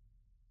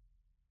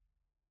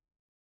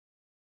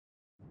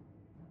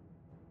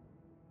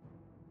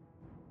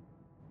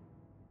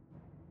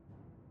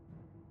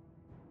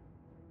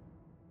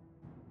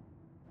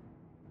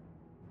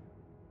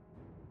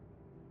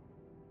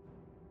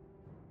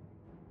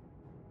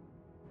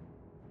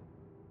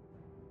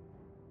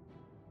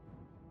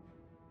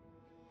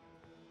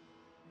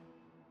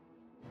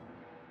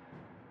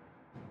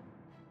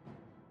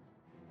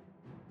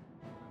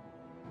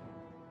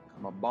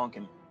 I'm a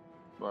bonking.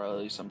 Or at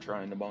least I'm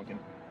trying to bonk him.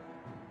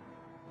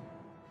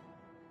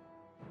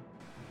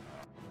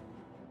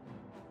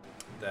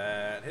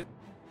 That hit.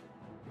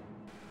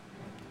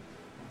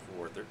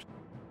 For 13.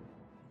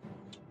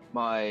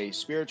 My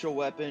spiritual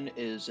weapon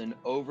is an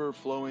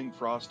overflowing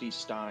frosty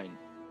stein.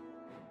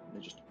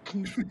 And it just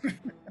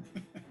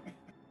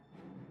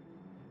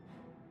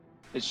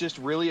it's just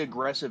really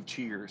aggressive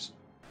cheers.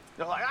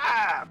 They're like,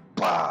 ah,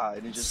 bah!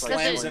 And it just like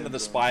Slams into the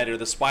spider.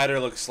 The spider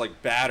looks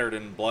like battered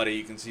and bloody.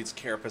 You can see its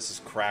carapace is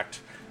cracked.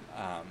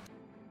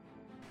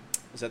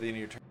 Is that the end of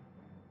your turn?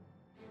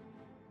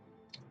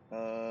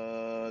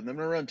 I'm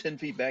gonna run 10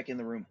 feet back in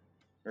the room,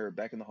 or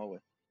back in the hallway.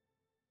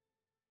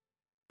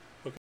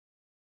 Okay.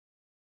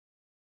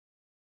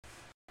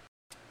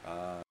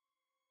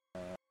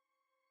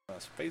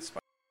 Space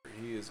spider.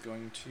 He is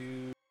going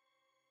to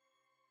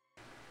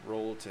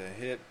roll to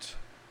hit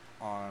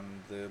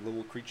on the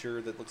little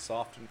creature that looks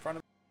soft in front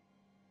of him.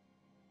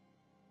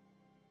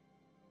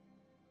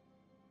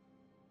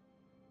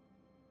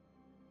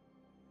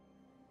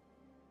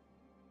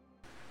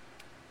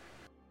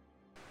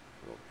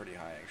 Rolled pretty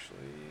high, actually.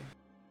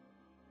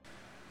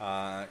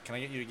 Can I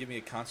get you to give me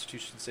a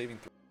Constitution saving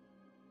throw?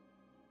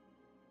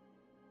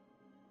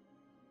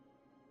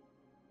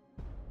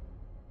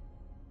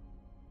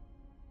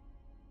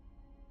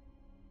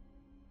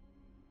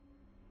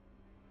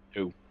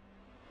 Who?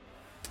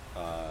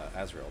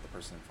 Azrael, the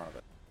person in front of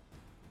it.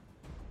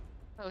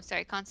 Oh,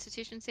 sorry.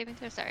 Constitution saving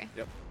throw? Sorry.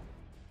 Yep.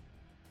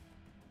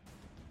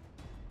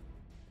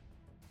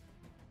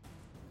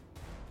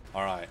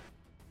 Alright.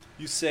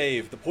 You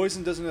save. The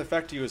poison doesn't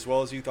affect you as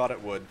well as you thought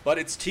it would, but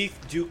its teeth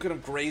do kind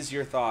of graze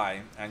your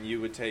thigh, and you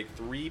would take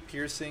 3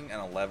 piercing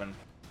and 11. At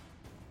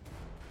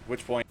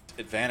which point,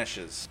 it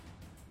vanishes.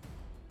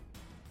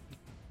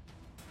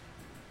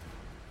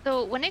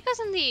 So when it goes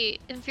in the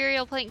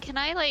inferior plane, can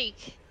I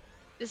like...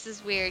 This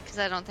is weird because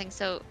I don't think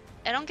so.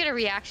 I don't get a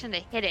reaction to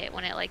hit it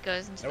when it like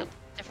goes into Nope.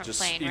 the different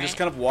plane, You right? just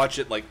kind of watch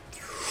it like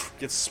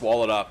get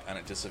swallowed up and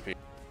it disappears.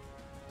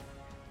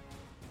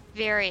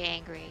 Very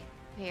angry.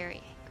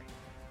 Very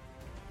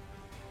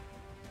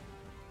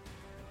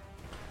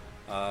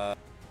angry.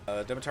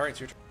 Demetari, it's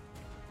your turn.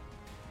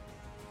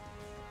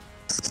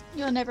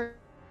 You'll never.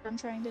 I'm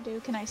trying to do.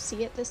 Can I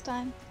see it this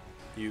time?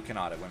 You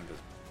cannot. It went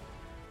invisible.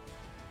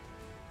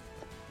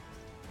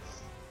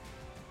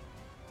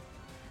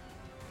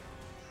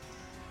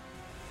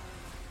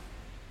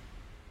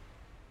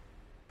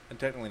 And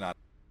technically not,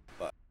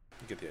 but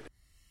you get the idea.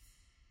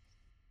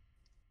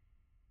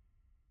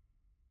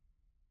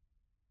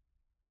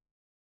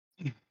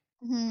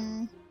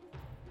 Hmm.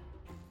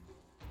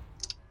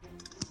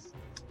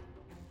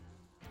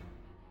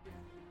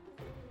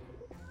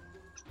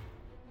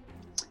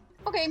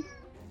 Okay.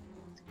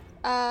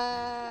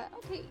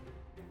 Okay.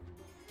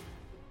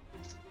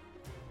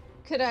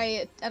 Could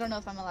I don't know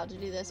if I'm allowed to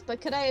do this, but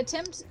could I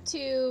attempt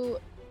to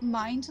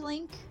mind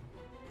link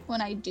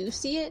when I do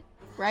see it,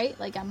 right?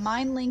 Like I'm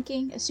mind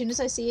linking as soon as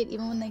I see it,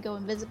 even when they go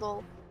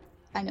invisible,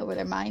 I know where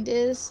their mind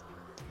is.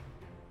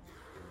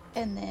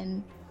 And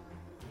then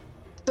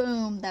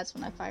boom, that's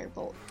when I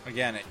firebolt.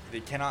 Again,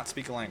 they cannot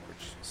speak a language,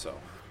 so.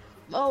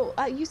 Oh,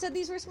 you said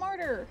these were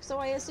smarter, so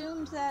I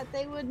assumed that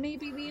they would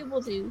maybe be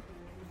able to.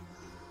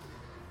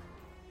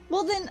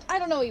 Well, then, I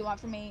don't know what you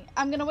want from me.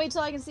 I'm gonna wait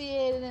till I can see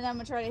it, and then I'm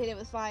gonna try to hit it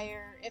with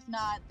fire. If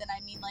not, then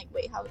I mean, like,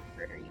 wait, how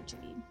hurt are you,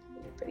 Javid?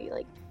 You're pretty,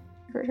 like,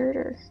 hurt,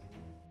 or...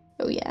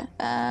 Oh,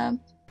 yeah.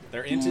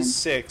 They're into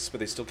 6, but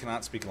they still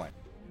cannot speak language.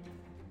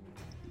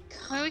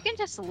 I mean, we can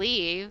just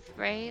leave,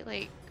 right?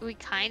 Like, we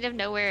kind of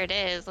know where it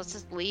is. Let's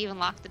just leave and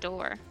lock the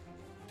door.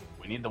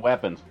 We need the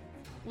weapons.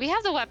 We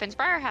have the weapons.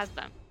 Briar has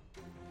them.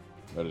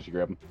 Why did you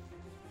grab them?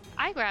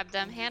 I grabbed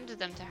them, handed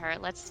them to her.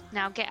 Let's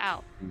now get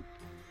out.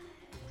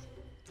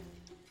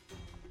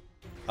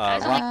 I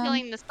was only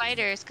killing the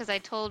spiders because I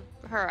told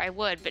her I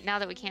would, but now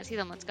that we can't see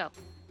them, let's go.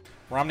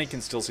 Romney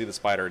can still see the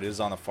spider. It is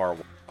on the far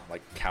wall,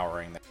 like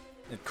cowering there.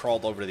 It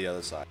crawled over to the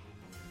other side.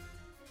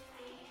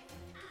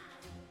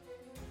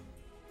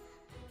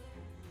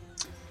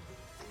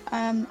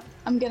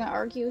 I'm gonna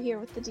argue here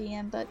with the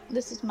DM, but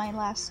this is my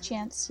last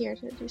chance here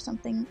to do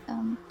something.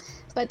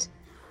 But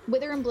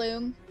Wither and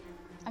Bloom,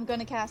 I'm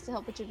gonna cast to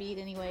help with Javid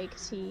anyway,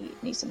 because he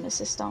needs some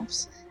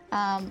assistance.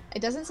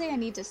 It doesn't say I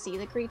need to see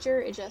the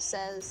creature, it just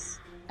says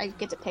I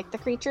get to pick the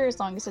creature as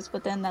long as it's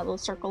within that little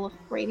circle of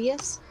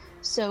radius.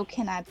 So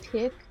can I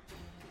pick,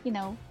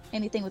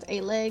 anything with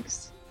 8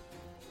 legs?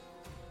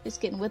 It's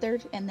getting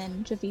withered, and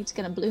then Javid's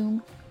gonna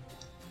bloom.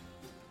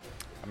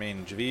 I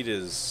mean, Javid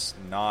is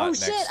not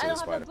next to the spider. I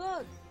don't have a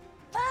book!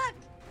 Fuck!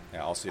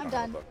 Yeah, I'll see you I'm don't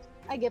have a done. book.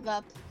 I give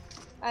up.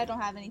 I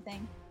don't have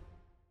anything.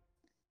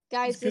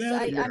 Guys, Let's get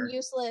out of here. I'm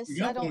useless. You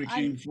got what we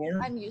came for.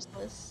 I'm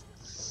useless.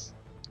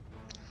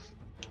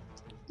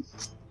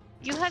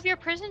 You have your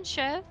prison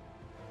shiv.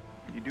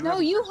 You do No,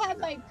 have you have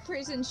my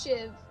prison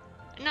shiv.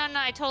 No,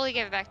 I totally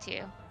gave it back to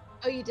you.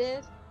 Oh, you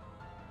did?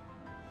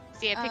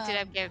 See, I picked it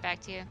up, gave it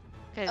back to you.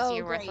 Because Oh,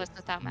 you're great. worthless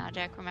without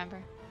magic,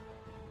 remember?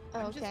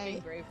 I'm just being Okay.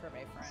 brave for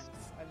my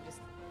friends. I'm just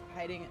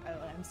hiding.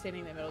 I'm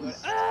standing in the middle going,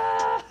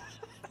 ah!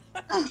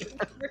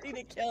 Ready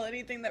to kill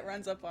anything that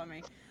runs up on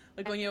me.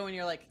 Like when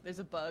you're like, there's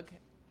a bug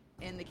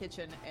in the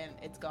kitchen and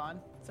it's gone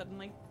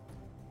suddenly.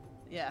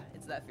 Yeah,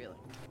 it's that feeling.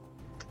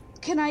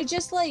 Can I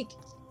just,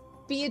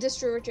 be a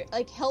destroyer,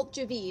 help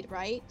Javid,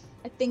 right?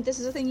 I think this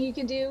is a thing you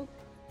can do.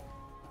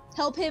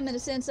 Help him in a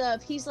sense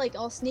of, he's,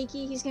 all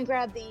sneaky. He's gonna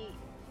grab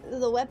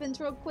the weapons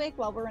real quick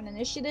while we're in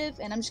initiative,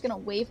 and I'm just gonna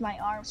wave my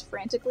arms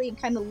frantically and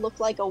kind of look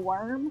like a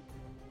worm.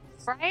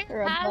 Briar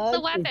Or a has the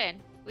bug.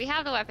 weapon. We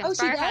have the weapons. Oh,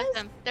 she Briar has does?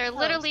 them. They're Oh,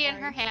 literally in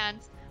sorry. her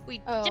hands. We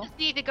Oh. just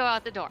need to go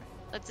out the door.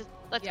 Let's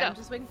Yeah, go. I'm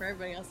just waiting for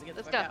everybody else to get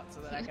the Let's fuck go. out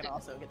so that I can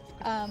also get the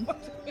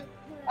fuck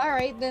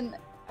Alright, then,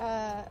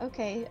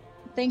 okay.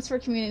 Thanks for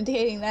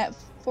communicating that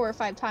 4 or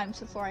 5 times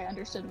before I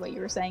understood what you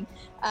were saying.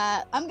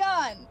 I'm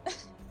gone!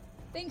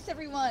 Thanks,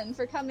 everyone,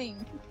 for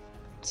coming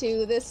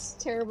to this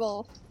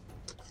terrible,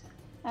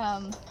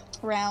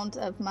 round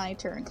of my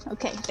turn.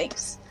 Okay,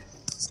 thanks.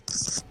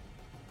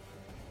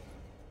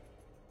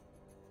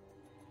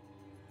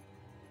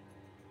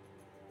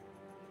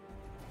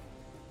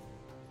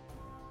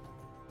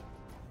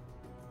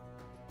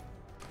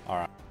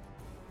 Alright.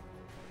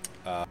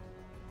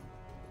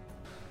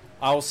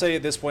 I will say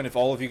at this point, if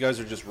all of you guys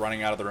are just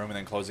running out of the room and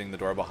then closing the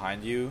door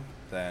behind you,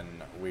 then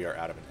we are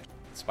out of initiative.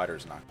 The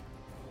spider's not.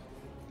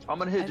 I'm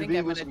gonna I hit think Javid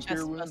I'm with gonna some cure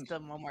chest wounds. bust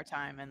him one more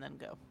time and then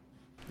go.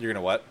 You're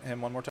gonna what?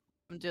 Him one more time?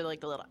 I'm gonna do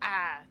the little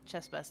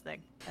chest bust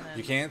thing. And then...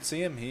 You can't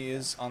see him. He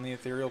is on the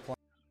ethereal plane.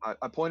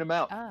 I point him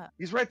out.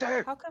 He's right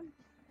there. How come?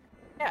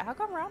 Yeah, how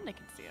come Romney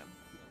can see him?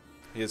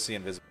 He is the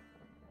invisible.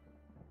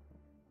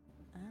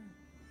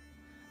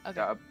 Okay.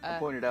 Yeah, I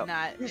pointed out.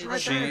 He's right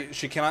there.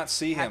 She cannot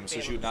see Have him, to so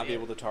be she able would to not see be it.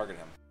 able to target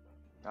him.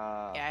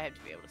 Yeah, I have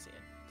to be able to see it.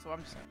 So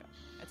I'm just gonna go.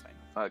 It's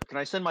fine. Can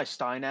I send my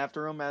Stein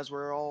after him as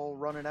we're all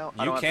running out?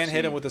 I You don't have to can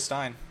hit see him with the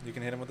Stein. You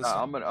can hit him with the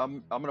Stein.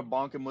 I'm gonna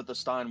bonk him with the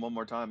Stein one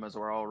more time as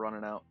we're all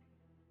running out.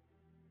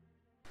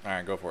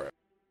 Alright, go for it.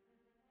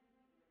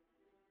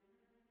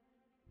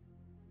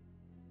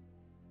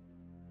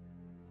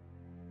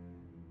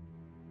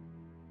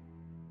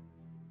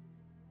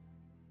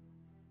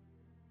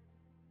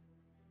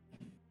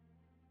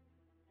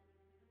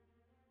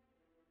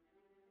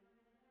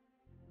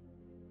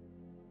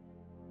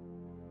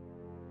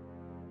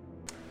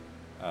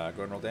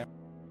 Go ahead and roll damage.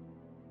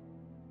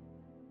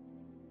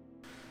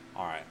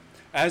 Alright.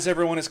 As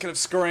everyone is kind of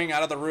scurrying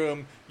out of the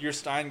room, your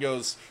Stein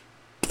goes,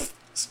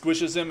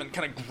 squishes him and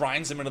kind of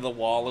grinds him into the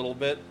wall a little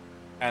bit,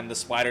 and the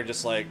spider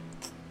just,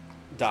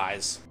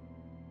 dies.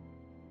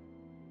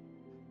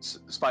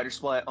 Spider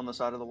splat on the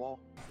side of the wall.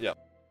 Yep.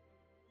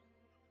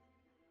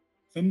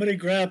 Somebody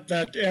grab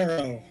that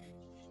arrow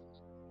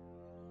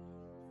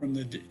from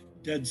the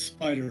dead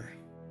spider.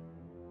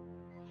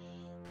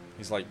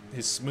 He's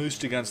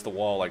smooshed against the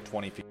wall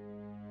 20 feet.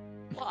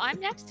 Well,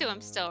 I'm next to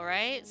him still,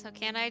 right? So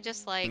can't I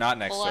just Not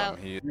next pull to out...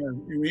 him. Yeah,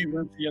 he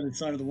went to the other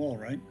side of the wall,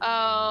 right?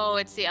 Oh,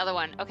 it's the other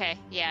one. Okay.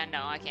 Yeah,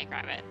 no, I can't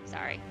grab it.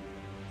 Sorry.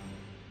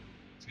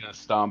 He's gonna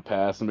stomp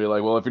past and be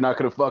like, well, if you're not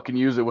gonna fucking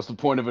use it, what's the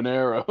point of an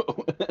arrow?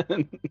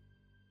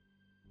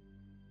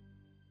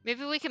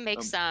 Maybe we can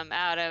make some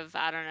out of,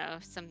 I don't know,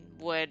 some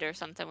wood or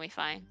something we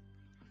find.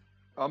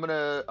 I'm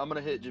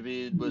gonna hit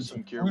Javid with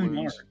some cure Fine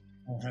wounds. art,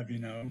 I'll have you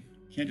know.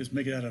 Can't just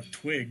make it out of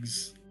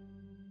twigs.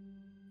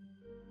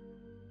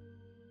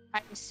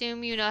 I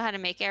assume you know how to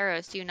make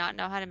arrows. Do you not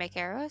know how to make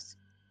arrows?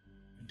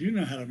 I do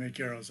know how to make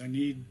arrows. I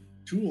need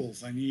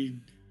tools. I need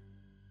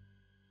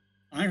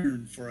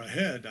iron for a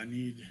head. I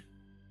need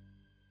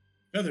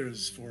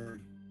feathers for.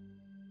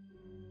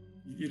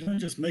 You don't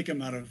just make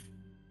them out of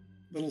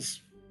little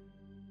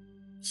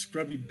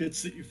scrubby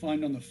bits that you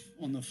find on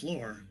the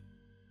floor.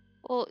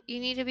 Well, you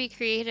need to be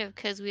creative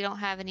because we don't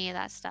have any of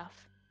that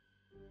stuff.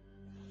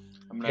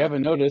 I'm You gonna,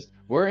 haven't noticed?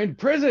 We're in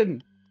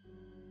prison!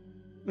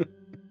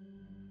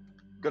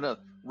 gonna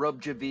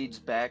rub Javid's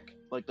back,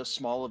 like the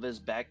small of his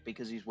back,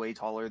 because he's way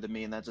taller than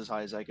me, and that's as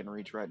high as I can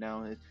reach right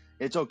now.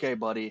 It's okay,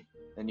 buddy.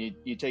 And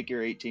you take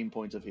your 18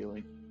 points of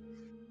healing.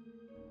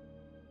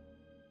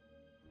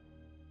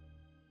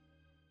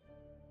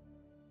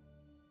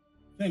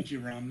 Thank you,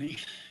 Romney.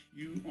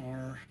 You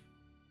are.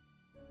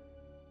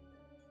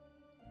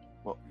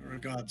 Well, you're a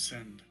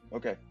godsend.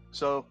 Okay,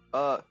 so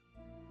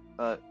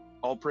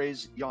all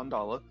praise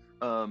Yondala.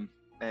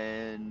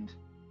 And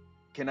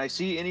can I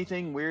see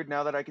anything weird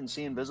now that I can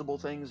see invisible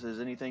things? Has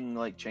anything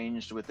like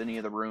changed with any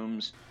of the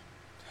rooms?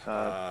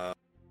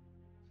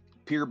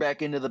 Peer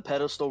back into the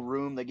pedestal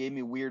room that gave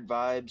me weird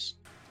vibes.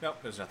 Nope,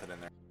 there's nothing in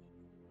there.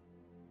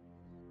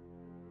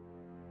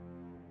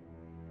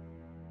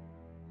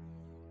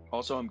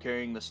 Also, I'm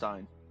carrying the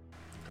Stein.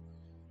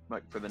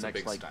 Like for the It's a next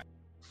big like Stein.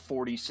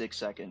 46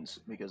 seconds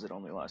because it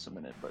only lasts a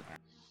minute, but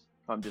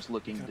I'm just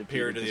looking to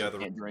Peer to the other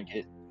can't drink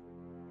it.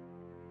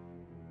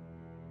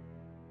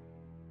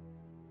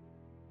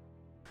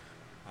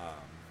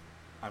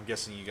 I'm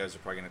guessing you guys are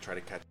probably going to try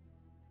to catch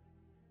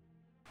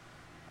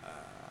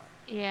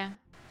Yeah.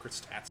 crit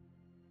stats.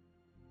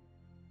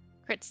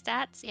 Crit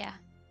stats? Yeah.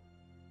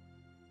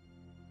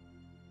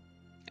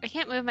 I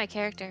can't move my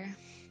character.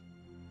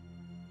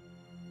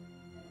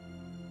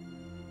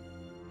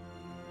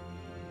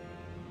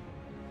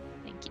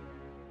 Thank you.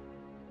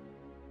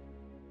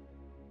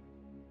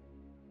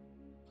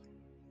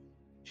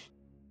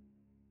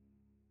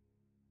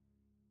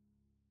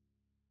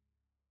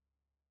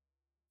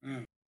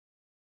 Oh.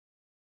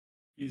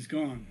 He's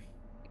gone.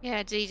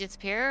 Yeah, did he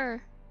disappear?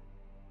 Or...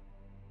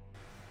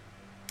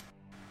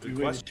 Good You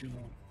question. waited too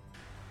long.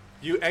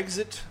 You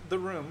exit the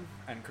room,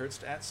 and crit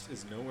stats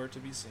is nowhere to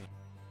be seen.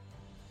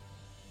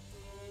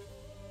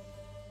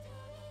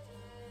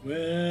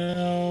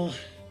 Well,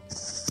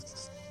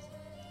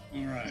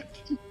 all right.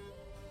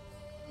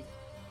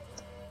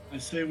 I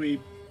say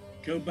we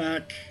go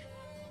back,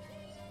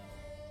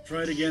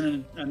 try it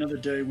again another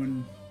day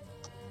when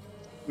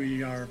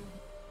we are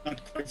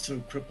not quite so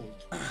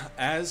crippled.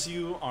 As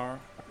you are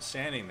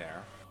standing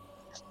there,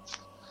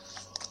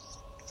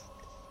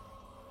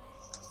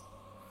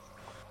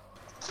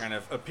 kind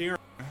of appearing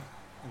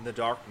in the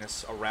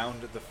darkness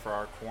around the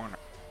far corner,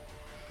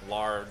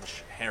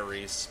 large,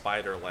 hairy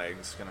spider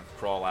legs gonna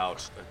crawl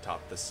out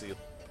atop the ceiling.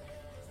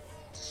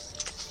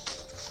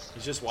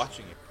 He's just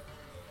watching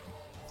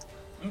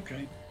you.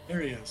 Okay,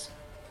 there he is.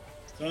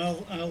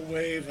 So I'll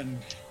wave and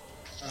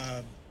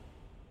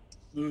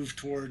move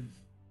toward.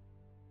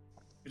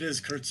 It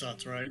is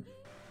Kurtzatz, right?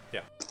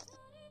 Yeah.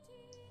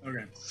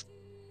 Okay.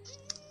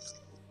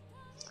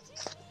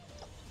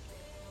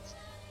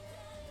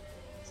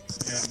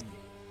 Saying,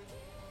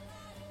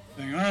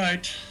 all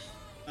right.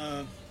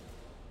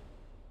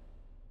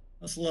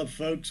 Let's love,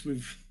 folks.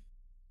 We've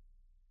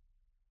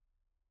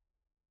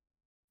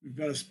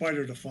got a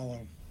spider to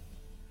follow.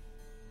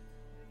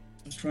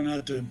 Let's try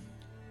not to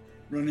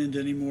run into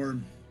any more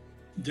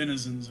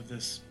denizens of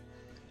this.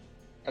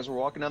 As we're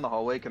walking down the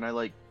hallway, can I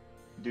like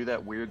do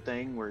that weird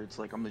thing where it's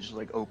like I'm just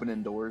like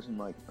opening doors and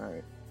like, all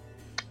right,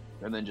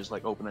 and then just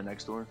like open the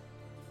next door?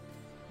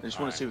 I just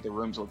want to see what the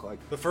rooms look like.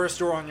 The first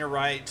door on your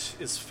right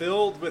is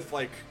filled with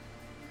like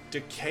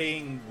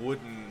decaying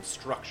wooden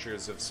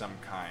structures of some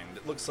kind.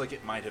 It looks like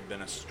it might have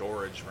been a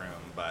storage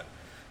room, but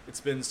it's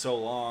been so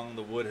long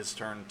the wood has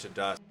turned to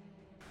dust.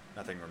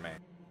 Nothing remains.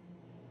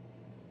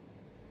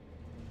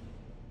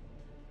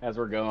 As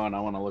we're going, I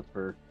want to look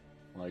for,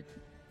 like,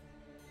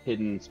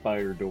 hidden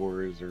spider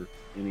doors or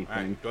anything.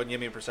 Alright, go ahead and give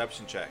me a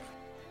perception check.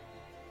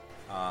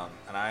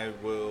 And I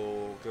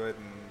will go ahead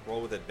and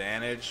roll with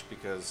advantage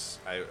because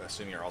I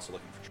assume you're also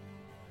looking for...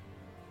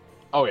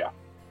 Oh, yeah.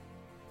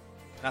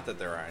 Not that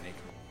there are any.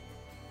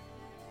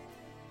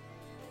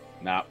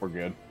 Nah, we're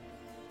good.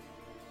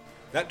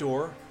 That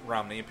door,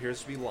 Romney,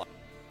 appears to be locked.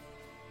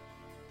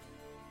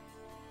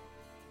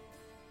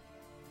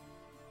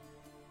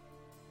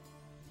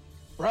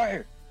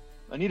 Briar,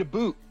 I need a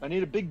boot. I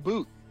need a big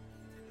boot.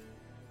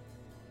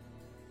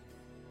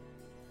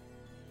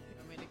 You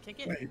want me to kick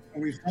it? Wait, are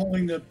we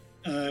following the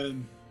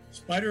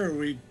spider, or are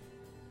we?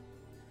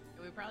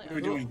 We probably What are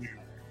we doing here?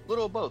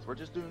 Little of both. We're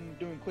just doing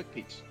quick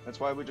peeks. That's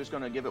why we're just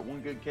gonna give it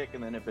one good kick,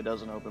 and then if it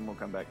doesn't open, we'll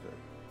come back to it.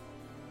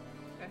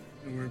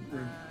 Okay. We're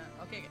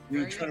Okay. gonna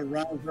Where are try you? to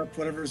rouse up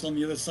whatever's on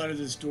the other side of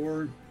this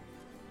door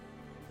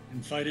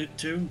and fight it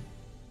too.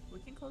 We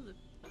can close it.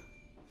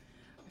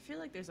 I feel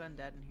like there's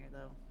undead in here,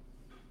 though.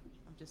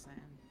 I'm just saying.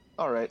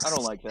 All right, I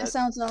don't like That that.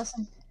 sounds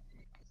awesome.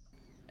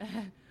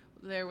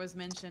 There was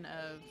mention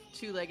of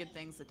two-legged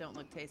things that don't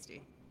look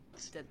tasty.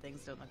 Dead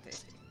things don't look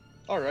tasty.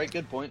 All right,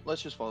 good point.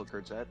 Let's just follow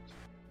Kurt's at.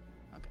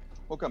 Okay.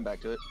 We'll come back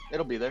to it.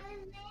 It'll be there.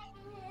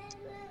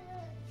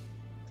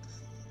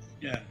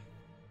 Yeah.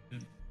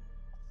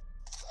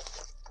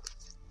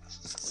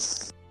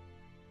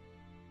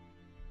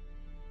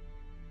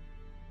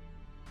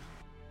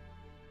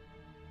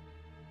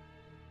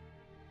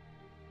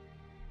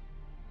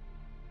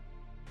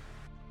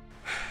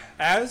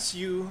 As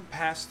you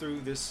pass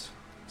through this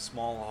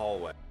small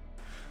hallway,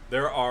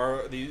 there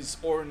are these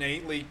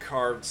ornately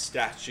carved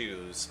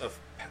statues of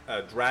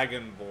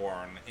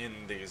Dragonborn in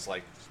these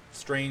like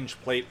strange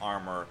plate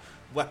armor,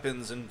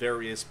 weapons in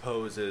various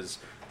poses,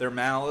 their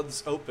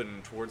mouths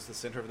open towards the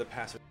center of the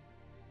passage.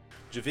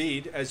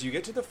 Javid, as you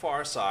get to the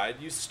far side,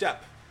 you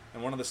step,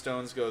 and one of the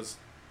stones goes,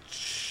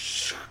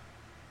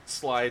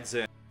 slides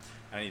in.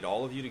 I need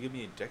all of you to give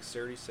me a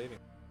dexterity saving.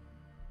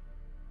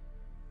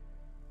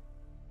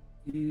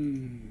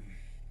 Do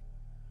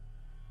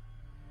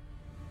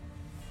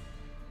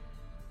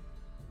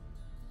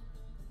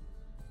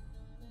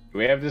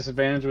we have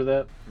disadvantage with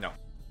that? No.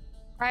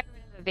 Briar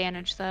would have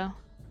advantage though.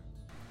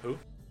 Who?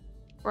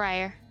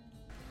 Briar.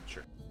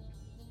 Sure.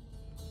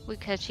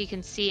 Because she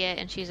can see it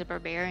and she's a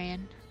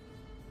barbarian.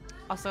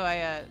 Also,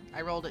 I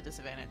rolled at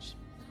disadvantage.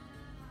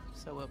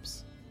 So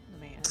whoops.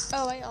 Let me.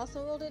 Oh, I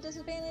also rolled a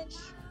disadvantage.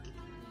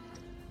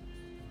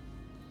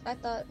 I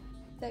thought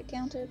that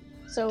counted.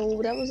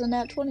 So that was a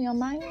nat 20 on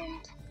my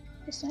end.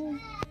 Just saying.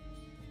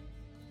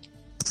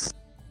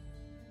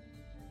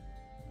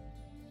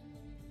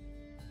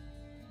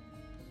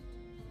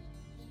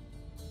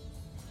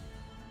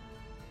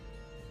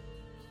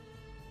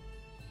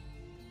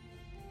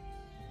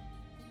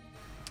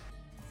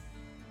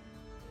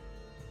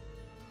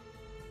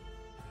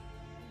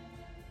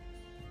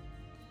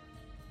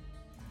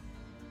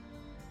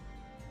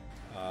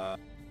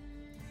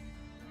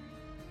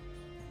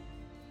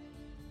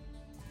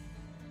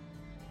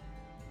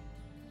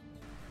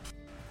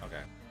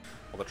 Okay.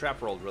 Well, the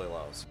trap rolled really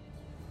low. So.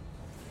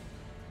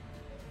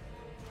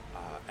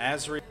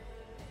 Azri.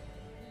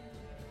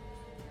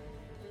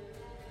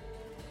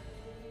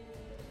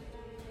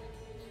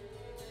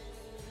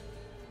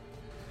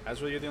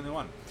 Azri, you're the only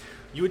one.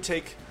 You would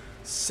take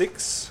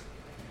 6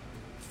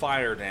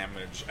 fire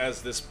damage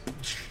as this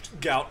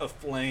gout of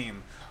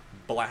flame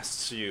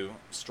blasts you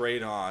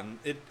straight on.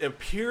 It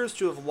appears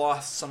to have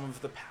lost some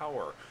of the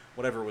power,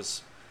 whatever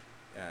was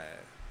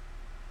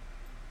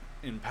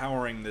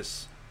empowering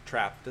this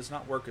trap does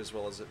not work as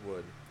well as it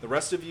would. The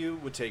rest of you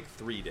would take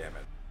 3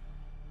 damage.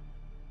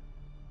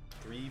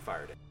 3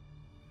 fire damage.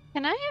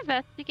 Can I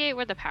investigate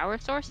where the power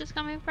source is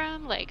coming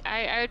from? Like,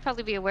 I would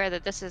probably be aware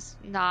that this is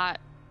not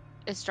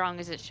as strong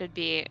as it should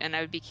be, and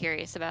I would be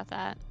curious about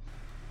that.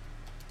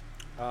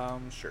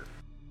 Sure.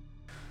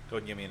 Go ahead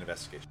and give me an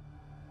investigation.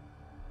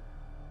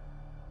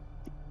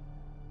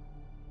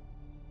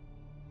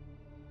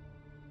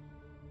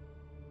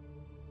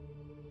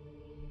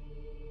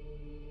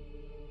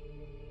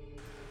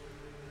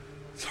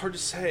 It's hard to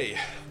say.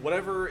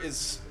 Whatever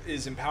is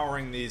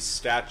empowering these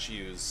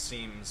statues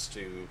seems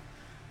to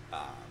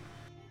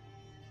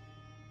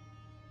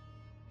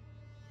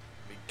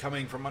be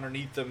coming from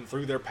underneath them,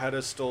 through their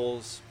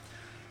pedestals,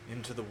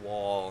 into the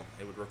wall.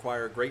 It would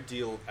require a great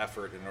deal of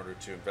effort in order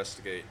to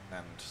investigate,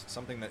 and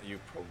something that you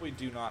probably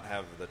do not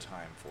have the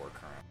time for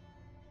currently.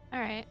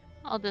 Alright,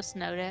 I'll just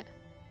note it.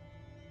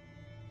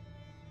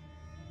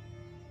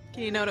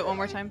 Can you note it one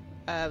more time?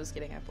 I was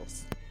getting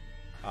apples.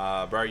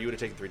 Briar, you would have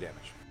taken 3 damage.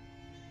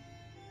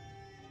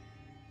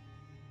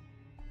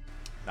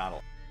 Not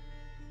all.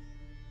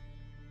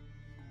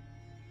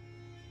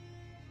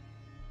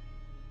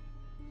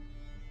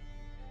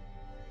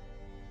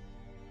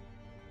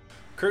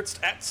 Kurtz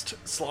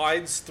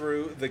slides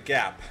through the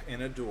gap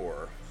in a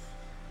door.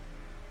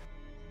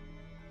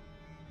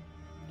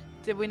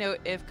 Did we know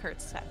if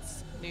Kurtz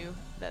knew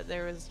that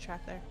there was a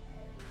trap there?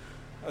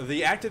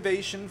 The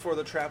activation for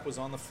the trap was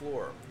on the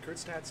floor.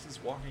 Kurtz is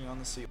walking on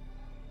the ceiling.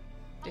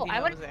 Did Oh, he I know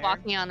it would was be there?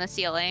 walking on the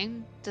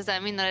ceiling. Does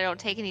that mean that I don't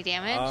take any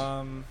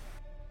damage?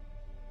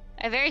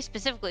 I very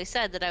specifically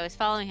said that I was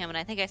following him, and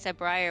I think I said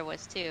Briar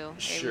was too.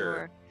 Maybe Sure. we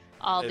were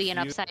all If being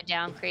you- upside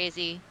down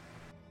crazy.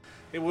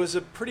 It was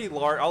a pretty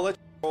large. I'll let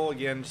you roll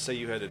again to say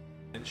you had an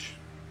inch.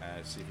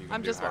 See if you can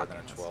I'm do just higher walking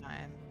than a this 12.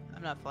 time.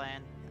 I'm not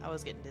flying. I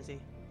was getting dizzy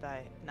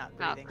by not Oh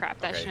breathing. crap,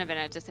 that Okay. shouldn't have been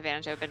a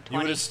disadvantage. I would have been You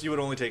 20. would you would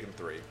only taken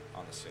 3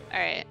 on the ceiling.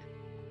 Alright.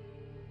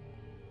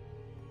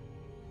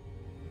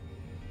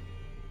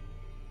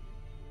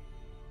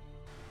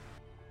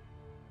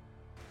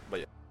 But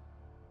yeah.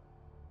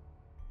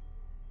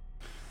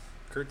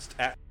 Kurtz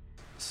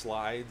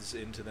slides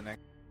into the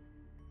next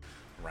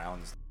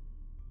rounds.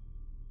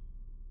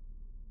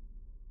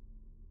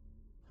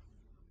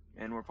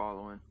 And we're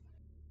following.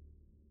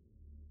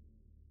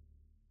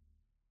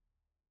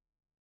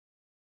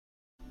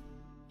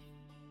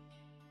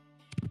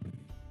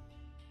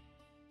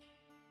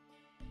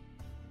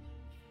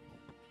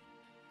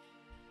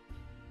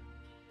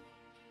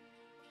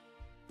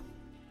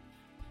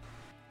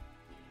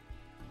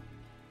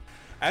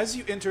 As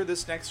you enter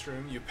this next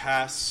room, you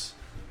pass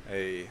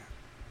a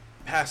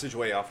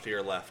passageway off to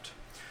your left.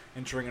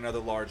 entering another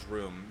large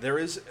room. There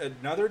is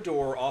another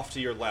door off to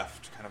your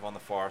left, kind of on the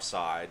far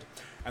side,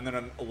 and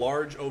then a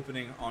large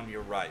opening on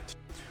your right.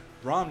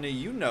 Romney,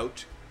 you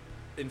note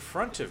in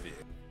front of you,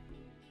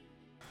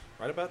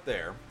 right about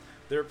there,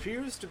 there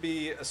appears to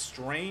be a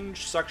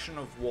strange section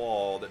of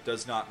wall that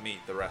does not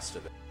meet the rest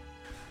of it.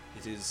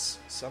 It is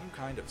some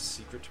kind of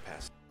secret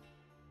passage.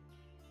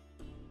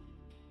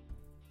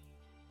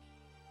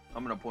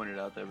 I'm gonna point it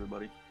out to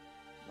everybody.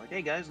 Like,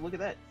 hey guys, look at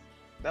that.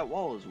 That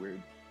wall is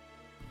weird.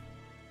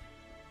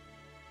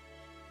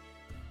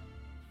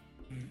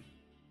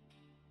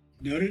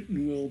 Note it,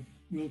 and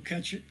we'll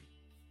catch it.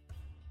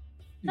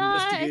 No, I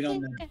Investigate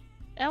on think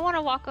that. I want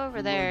to walk over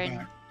and there roll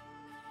back.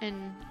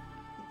 and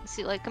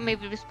see, like,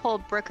 maybe just pull a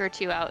brick or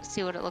two out,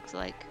 see what it looks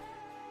like.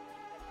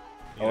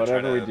 You know, try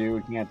Whatever we to- do,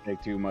 we can't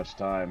take too much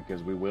time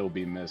because we will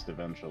be missed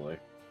eventually.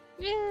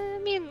 Yeah, I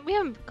mean, we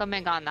haven't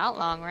been gone that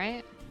long,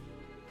 right?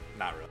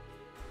 Not really.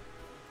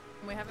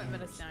 We haven't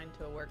been assigned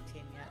to a work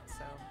team yet,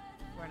 so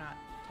we're not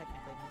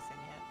technically missing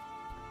yet.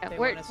 Yeah, They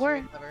we're want us to we're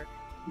recover.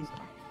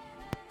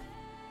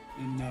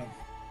 And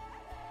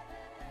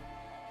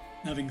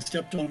having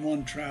stepped on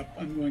one trap,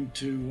 I'm going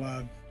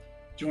to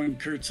join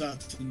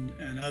Kurtzatz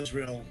and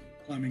Azrael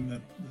climbing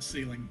the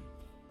ceiling.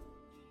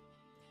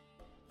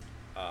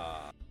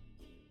 How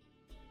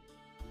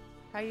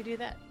you do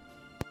that?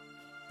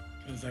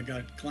 Because I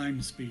got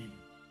climb speed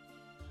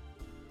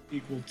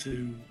equal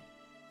to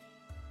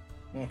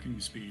walking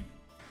speed.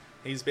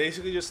 He's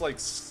basically just like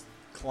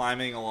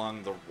climbing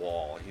along the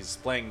wall. He's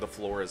playing the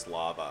floor is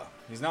lava.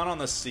 He's not on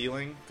the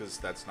ceiling because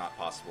that's not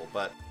possible,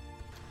 but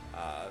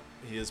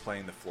he is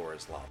playing the floor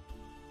is lava.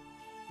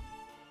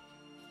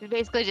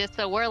 basically just,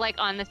 so we're like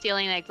on the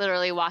ceiling, like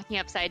literally walking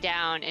upside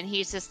down, and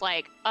he's just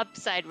like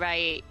upside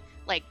right,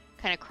 like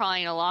kind of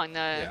crawling along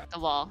the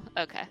wall.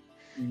 Okay.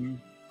 Mm-hmm.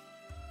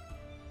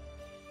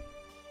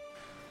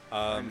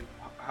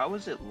 How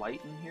is it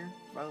light in here,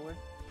 by the way?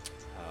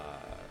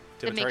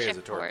 The Timotari has a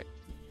makeshift torch. fort.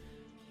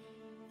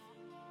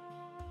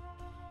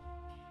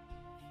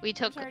 We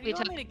took. Sorry, do We you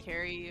took. want me to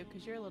carry you?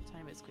 Because you're a little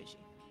tiny bit squishy.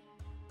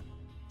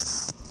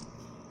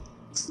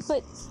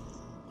 But,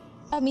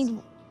 I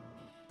mean,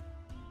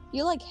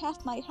 you're like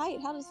half my height.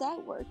 How does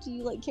that work? Do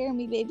you like carry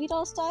me baby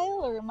doll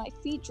style, or are my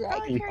feet I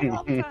dragging? carry you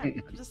all the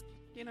time. I'm just,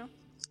 you know.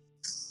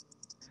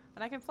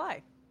 And I can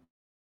fly.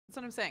 That's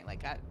what I'm saying.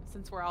 Like,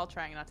 since we're all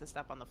trying not to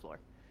step on the floor.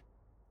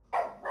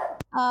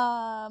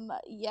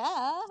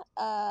 Yeah.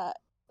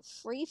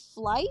 Free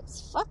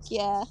flights? Fuck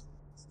yeah.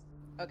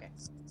 Okay.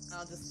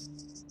 I'll just,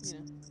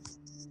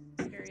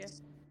 carry you.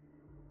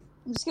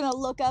 I'm just gonna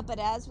look up at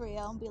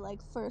Azrael and be like,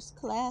 first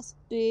class,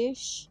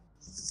 bish.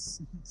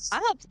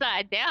 I'm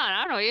upside down. I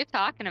don't know what you're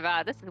talking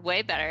about. This is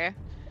way better.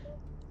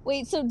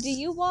 Wait, so do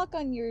you walk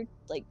on your,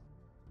 like,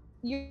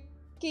 you're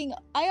walking?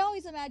 I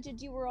always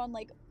imagined you were on,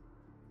 like,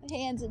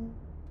 hands and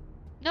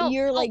No,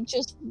 you're, like,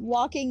 just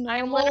walking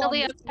normal. I'm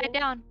literally on the upside floor?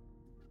 down.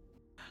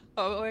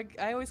 Oh,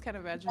 I always kind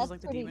of imagine That's as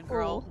like the pretty demon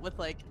girl cool. with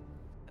like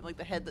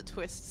the head that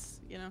twists,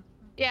 you know?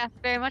 Yeah,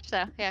 very much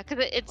so. Yeah,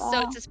 because it's so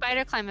Wow. it's a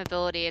spider climb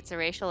ability. It's a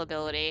racial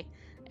ability,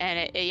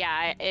 and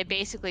it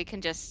basically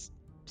can just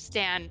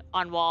stand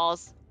on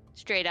walls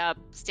straight up,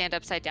 stand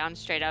upside down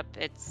straight up.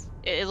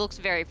 It looks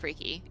very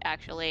freaky,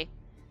 actually.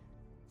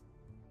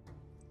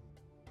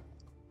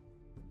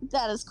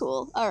 That is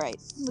cool.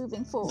 Alright,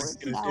 moving forward.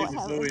 gonna Now say I the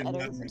have Bowie a better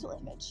Maverick. mental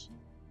image.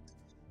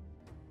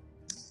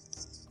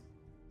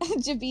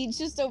 Javid's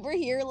just over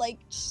here, like,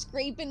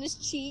 scraping his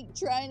cheek,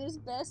 trying his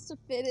best to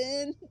fit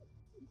in.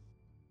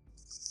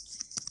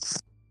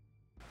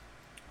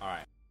 All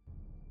right.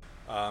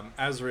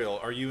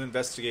 Azrael, are you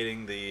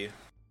investigating the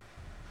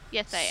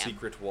Yes, I am.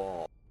 secret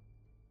wall?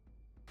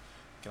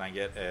 Can I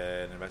get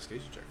an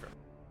investigation check from you?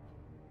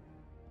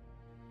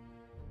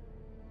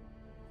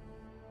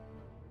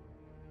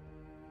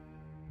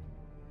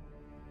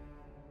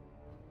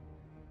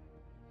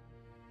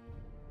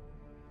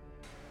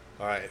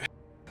 All right.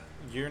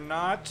 You're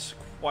not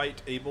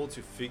quite able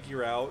to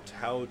figure out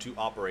how to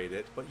operate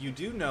it, but you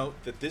do note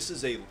that this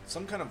is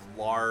some kind of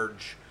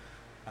large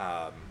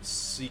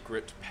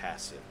secret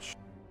passage.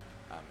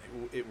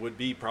 It would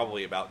be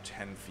probably about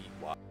 10 feet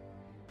wide.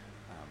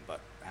 But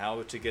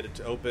how to get it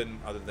to open,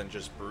 other than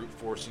just brute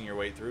forcing your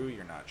way through,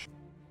 you're not sure.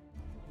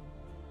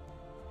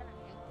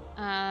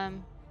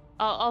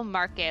 I'll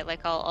mark it.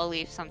 Like I'll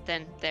leave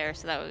something there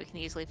so that way we can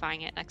easily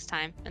find it next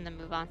time and then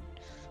move on.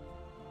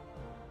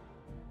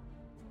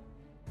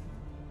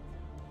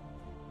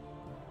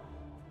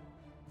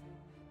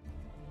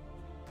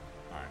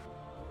 All right.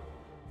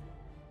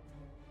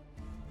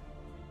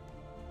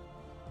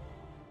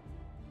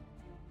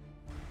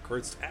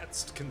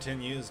 Kurtzatz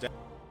continues down.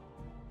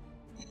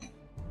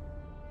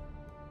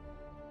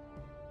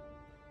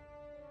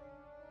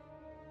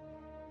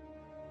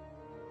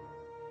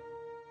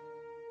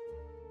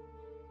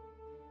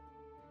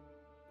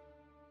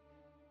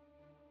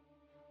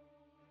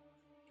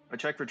 I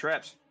check for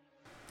traps.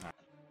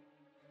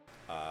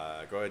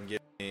 Go ahead and give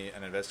me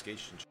an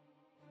investigation check.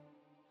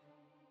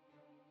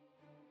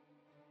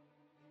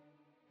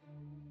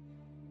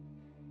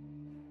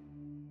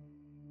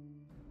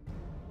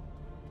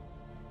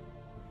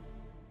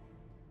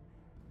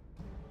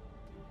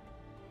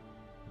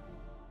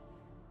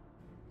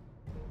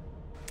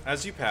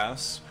 As you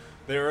pass,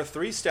 there are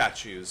 3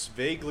 statues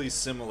vaguely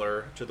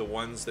similar to the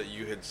ones that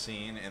you had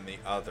seen in the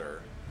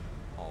other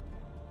hall.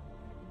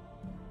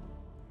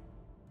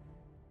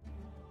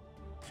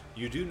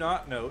 You do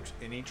not note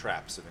any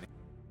traps of any.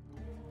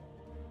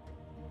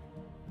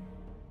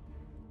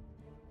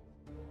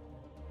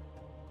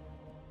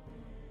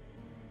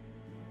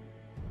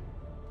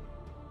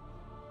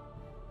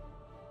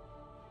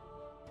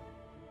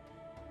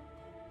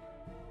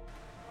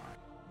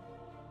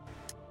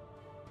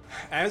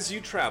 As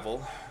you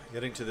travel,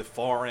 getting to the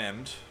far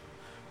end,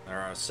 there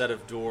are a set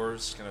of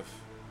doors kind of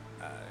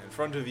in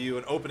front of you,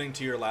 an opening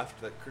to your left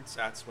that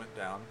Kurtzatz went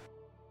down.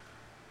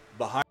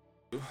 Behind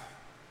you,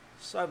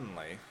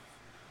 suddenly,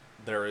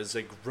 there is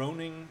a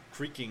groaning,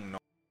 creaking noise,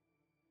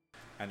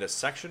 and a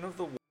section of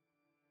the wall,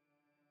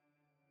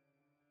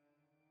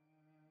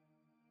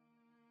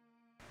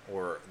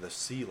 or the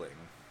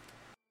ceiling,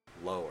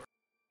 lower.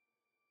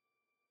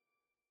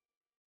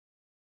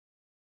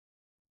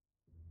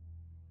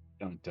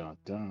 Dun dun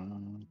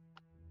dun.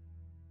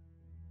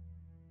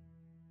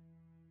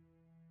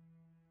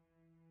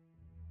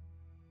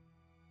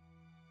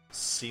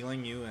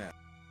 Sealing you in.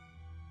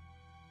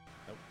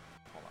 Nope.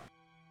 Hold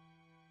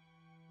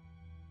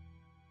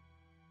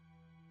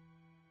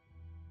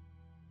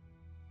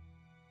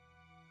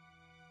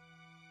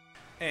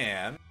on.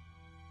 And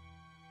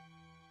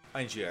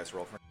I need you guys to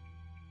roll for.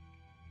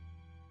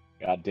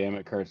 God damn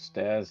it, Kurt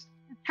Staz.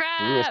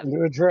 Threw us Trap!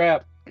 into a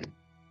trap.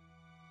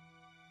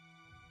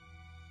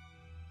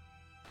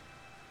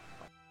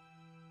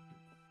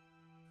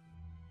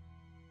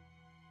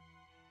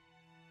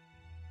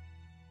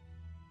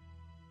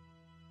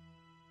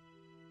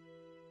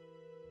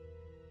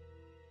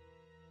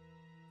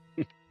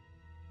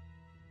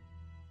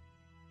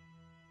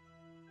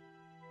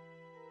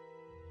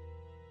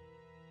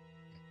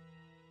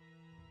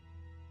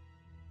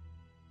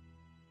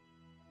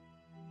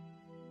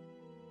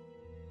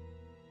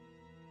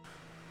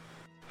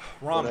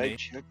 But Romney,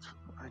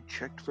 I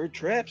checked for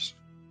traps.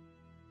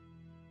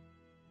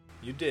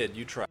 you did.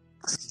 You tried.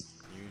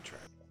 You tried.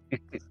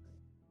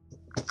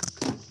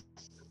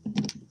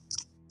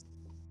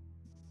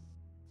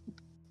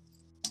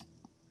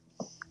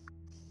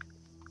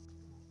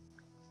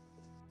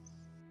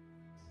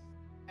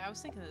 I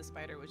was thinking the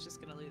spider was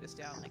just gonna lead us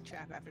down like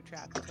trap after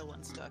trap until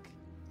one stuck.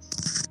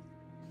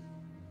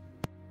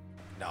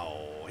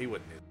 No, he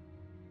wouldn't do.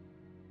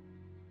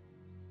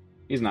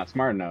 He's not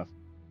smart enough.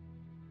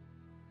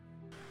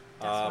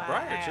 That's why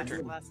Brian, I it's your asked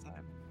turn. last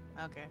time.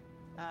 Okay.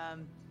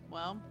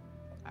 Well,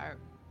 our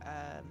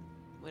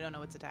we don't know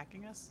what's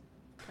attacking us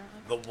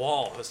currently. The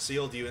wall has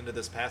sealed you into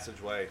this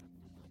passageway.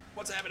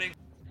 What's happening?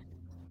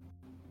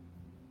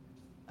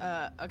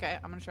 Okay,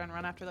 I'm gonna try and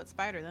run after that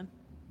spider then.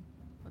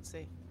 Let's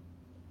see.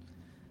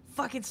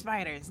 Fucking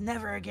spiders,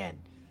 never again.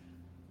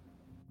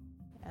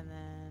 And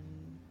then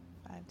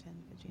 5,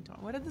 10, 15,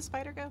 20. Where did the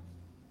spider go?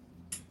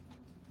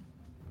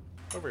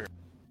 Over here.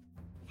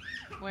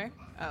 Where?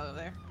 Oh,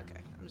 there. Okay,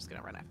 I'm just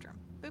gonna run after him.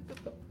 Boop,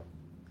 boop, boop.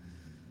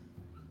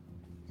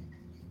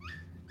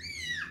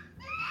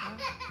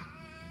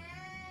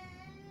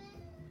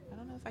 I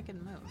don't know if I can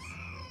move.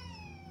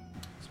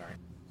 Sorry.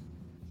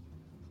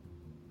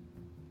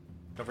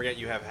 Don't forget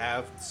you have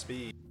halved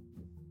speed.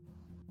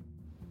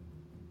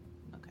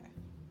 Okay.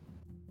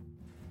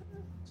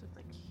 So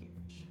like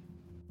huge.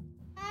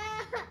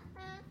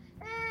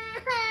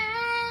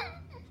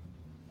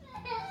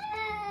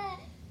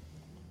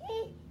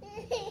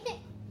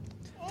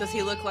 Does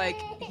he look like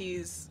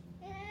he's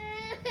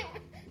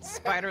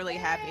spiderly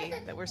happy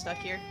that we're stuck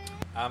here?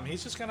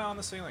 He's just kind of on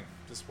the ceiling,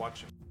 just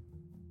watching.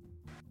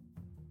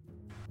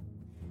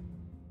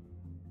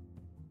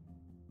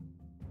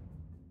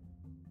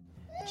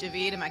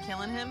 Javid, am I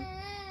killing him?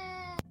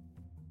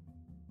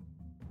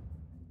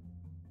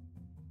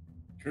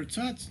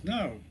 Kurtzatz?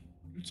 No.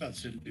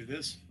 Kurtzatz didn't do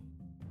this.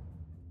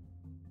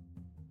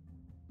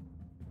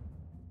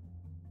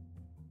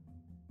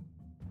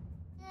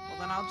 Well,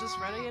 then I'll just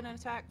ready an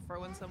attack for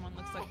when someone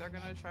looks like they're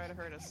gonna try to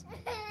hurt us.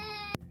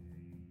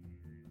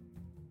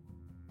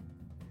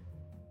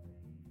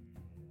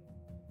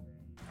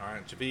 All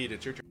right, Javid,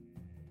 it's your turn.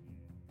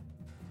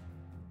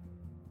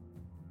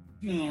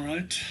 All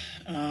right.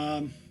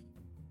 I'm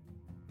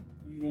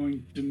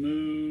going to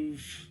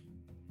move.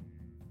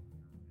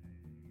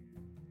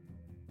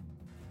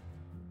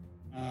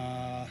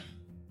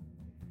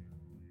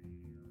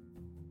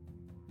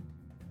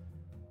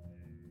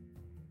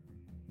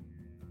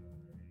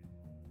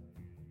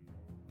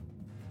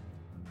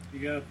 You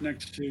got up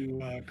next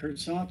to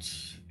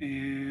Kurtzatz,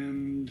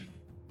 and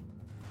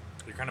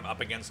You're kind of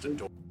up against a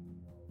door.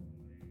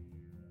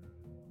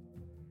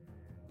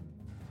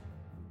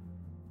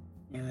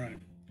 all right.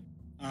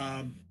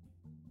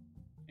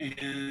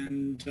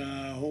 And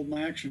hold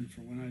my action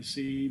for when I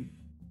see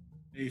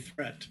a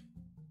threat.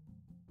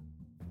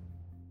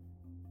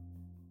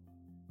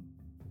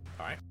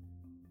 All right.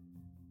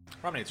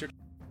 Romney, it's your turn.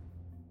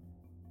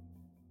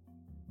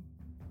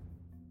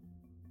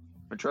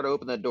 I try to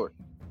open that door.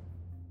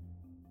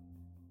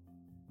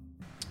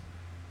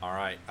 All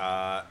right.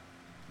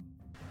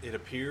 It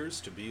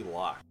appears to be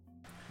locked.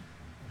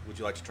 Would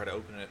you like to try to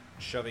open it,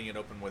 shoving it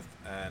open with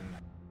an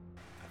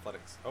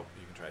athletics? Oh,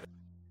 you can try it.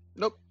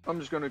 Nope. I'm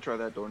just gonna try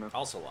that door now.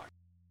 Also locked.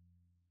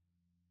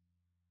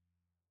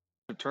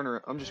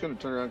 I'm just gonna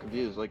turn around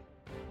confused. Like,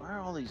 why are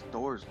all these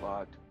doors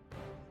locked?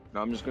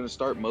 Now I'm just gonna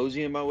start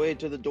moseying my way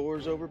to the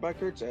doors over by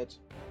Kurtzat's.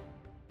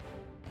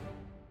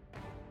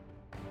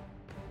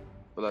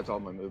 But that's all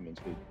my movement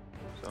speed.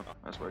 So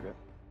that's what I got.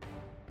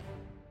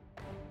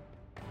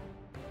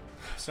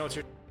 Snow, it's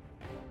your...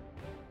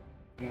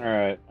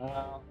 Alright.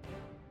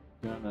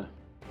 Gonna...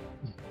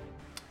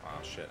 Oh,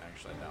 shit.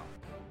 Actually,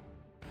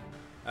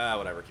 no.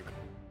 Whatever. Keep it.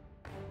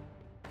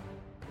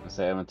 I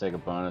say I'm gonna take a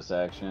bonus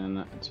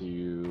action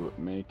to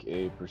make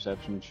a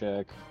perception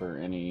check for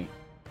any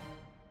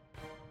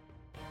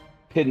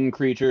hidden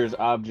creatures,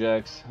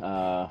 objects.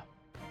 Oh,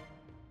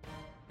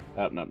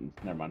 no,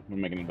 never mind.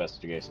 I'm making an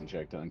investigation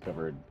check to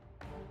uncover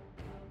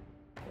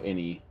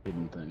any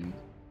hidden thing.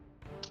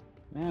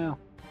 Yeah.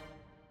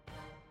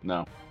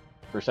 No.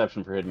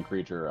 Perception for hidden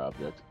creature or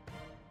object.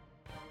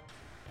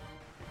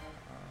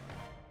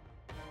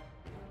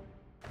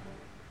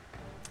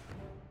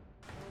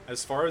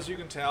 As far as you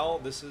can tell,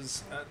 this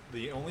is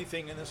the only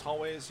thing in this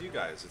hallway is you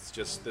guys. It's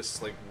just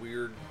this like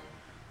weird,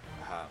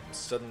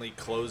 suddenly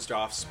closed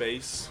off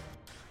space,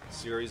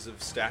 series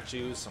of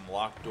statues, some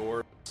locked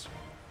doors,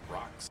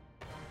 rocks.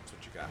 That's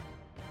what you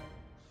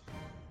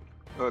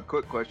got.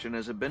 Quick question: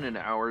 has it been an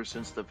hour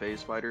since the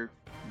phase fighter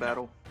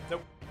battle?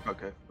 Nope.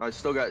 Okay, I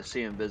still got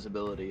see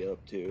invisibility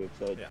up too, if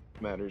that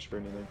matters for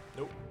anything.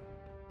 Nope.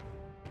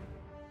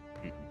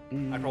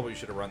 I probably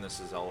should have run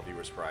this as all of you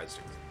were surprised,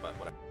 but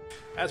whatever.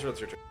 Azrael,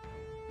 it's your turn.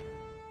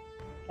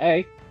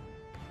 Hey,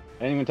 I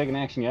didn't even take an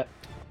action yet.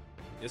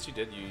 Yes, you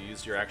did. You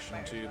used your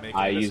action to make.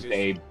 I used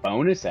a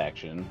bonus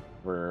action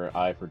for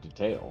Eye for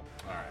Detail.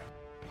 All right.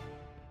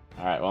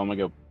 All right. Well, I'm gonna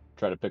go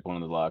try to pick one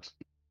of the locks.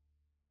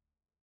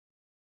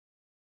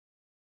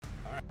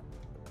 All right.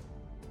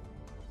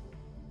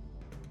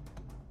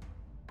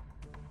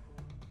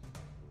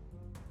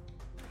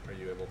 Are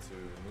you able to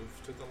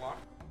move to the lock?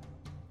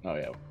 Oh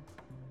yeah.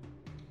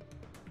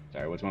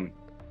 Sorry, which one?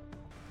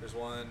 There's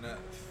one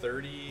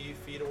 30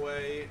 feet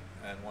away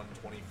and one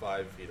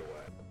 25 feet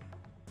away.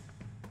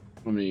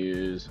 Let me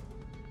use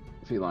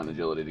feline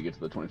agility to get to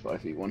the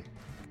 25 feet one.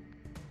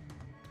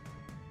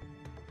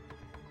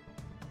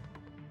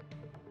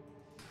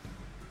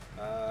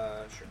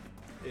 Sure.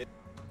 You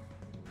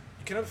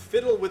kind of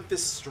fiddle with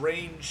this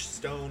strange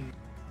stone,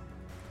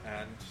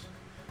 and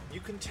you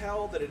can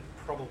tell that it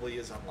probably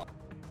is unlocked.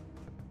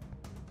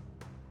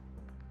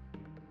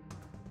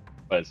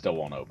 But it still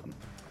won't open.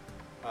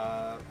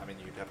 I mean,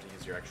 you'd have to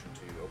use your action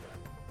to open it.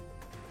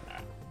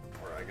 Alright.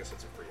 Or I guess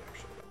it's a free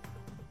action.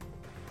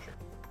 Sure.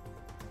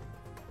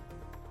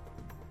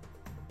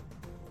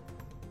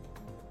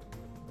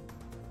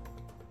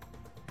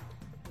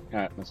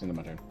 Alright, that's the end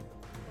of my turn.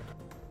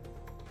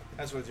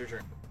 As was your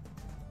turn.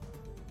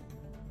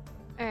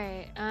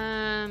 Alright,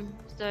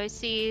 so I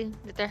see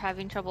that they're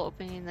having trouble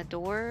opening the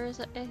doors,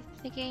 I'm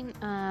thinking.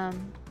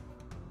 Trying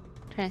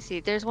to see.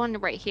 There's one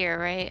right here,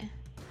 right?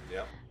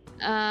 Yep.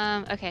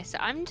 Okay, so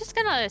I'm just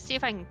gonna see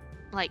if I can,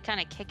 like, kind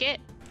of kick it.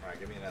 Alright,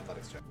 give me an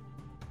athletics check.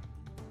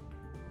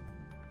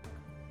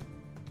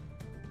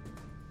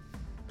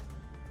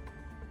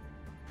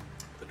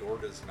 The door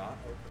does not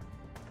open.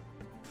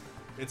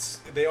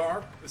 They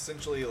are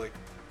essentially like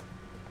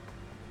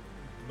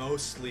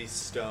mostly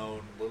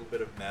stone, a little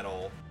bit of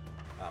metal.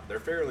 They're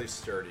fairly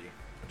sturdy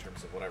in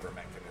terms of whatever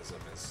mechanism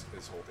is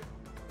holding.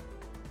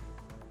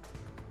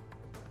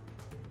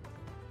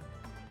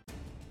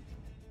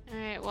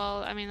 Alright,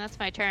 well, I mean, that's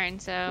my turn,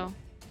 so...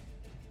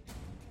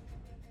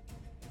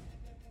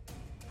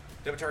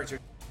 Demetari's turn.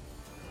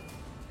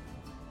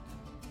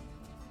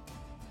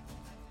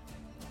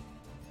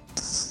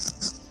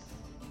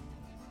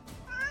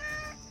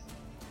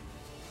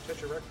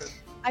 Catch your breakfast.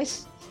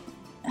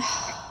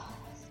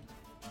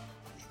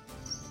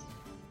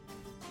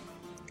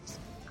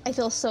 I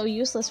feel so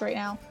useless right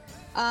now.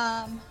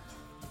 I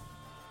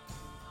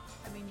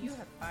mean, you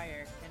have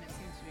fire, and it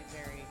seems to be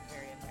very,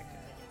 very effective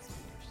against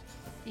speeders.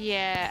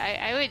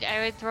 Yeah,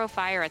 I would throw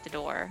fire at the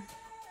door.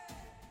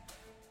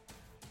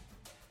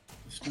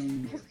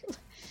 Stone door.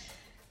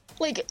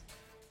 Like,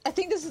 I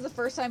think this is the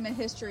first time in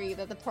history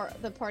that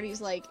the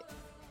party's like,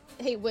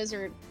 "Hey,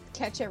 wizard,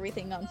 catch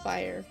everything on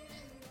fire."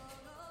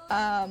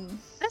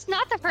 That's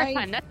not the first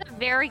time. That's a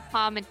very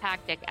common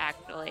tactic,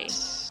 actually.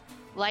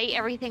 Light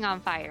everything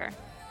on fire.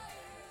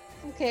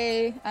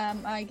 Okay,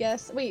 I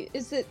guess. Wait,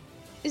 is it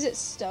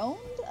stoned?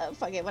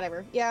 Fuck it,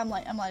 whatever. Yeah, I'm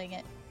lighting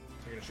it.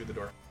 You're gonna shoot the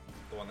door.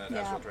 The one that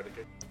Yeah. Azrael tried to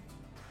kick.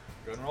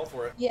 Go and roll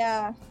for it.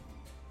 Yeah.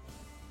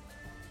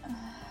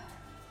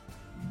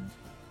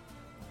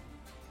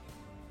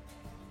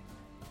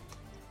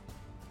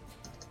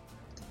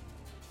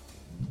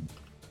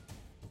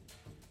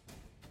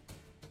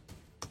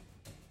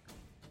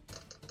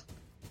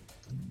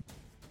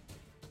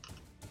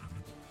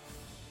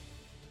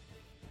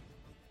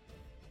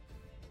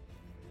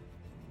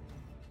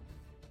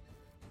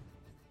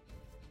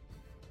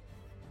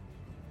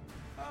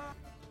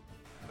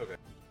 Okay.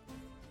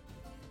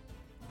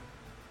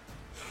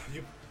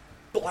 You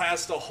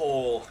blast a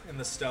hole in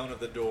the stone of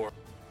the door.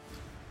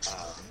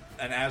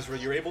 And Azra,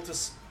 you're able to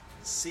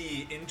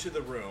see into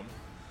the room.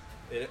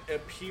 It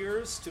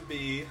appears to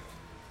be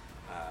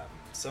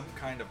some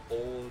kind of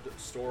old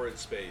storage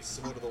space,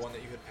 similar to the one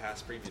that you had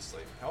passed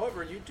previously.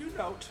 However, you do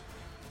note,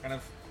 kind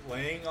of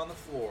laying on the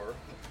floor,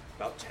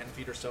 about 10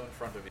 feet or so in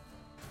front of you,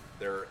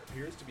 there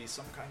appears to be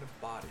some kind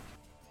of body.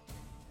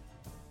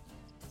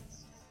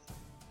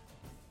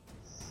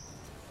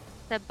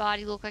 That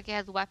body look like it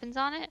has weapons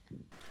on it?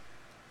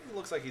 It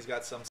looks like he's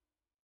got some...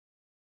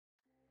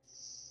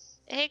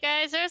 Hey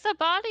guys, there's a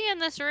body in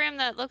this room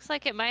that looks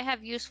like it might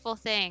have useful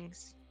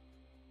things.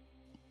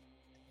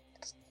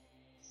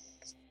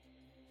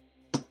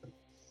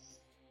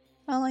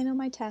 Well, I know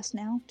my task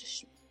now.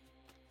 Just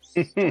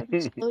start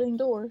exploding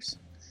doors.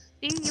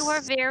 See, you are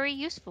very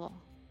useful.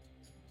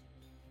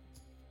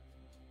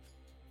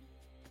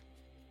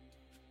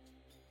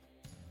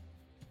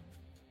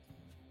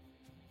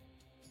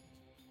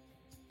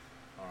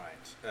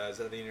 Alright, is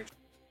that the energy?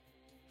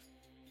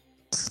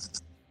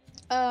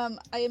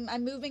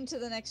 I'm moving to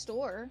the next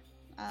door.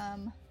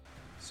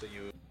 So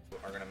you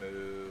are going to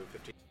move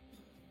 15?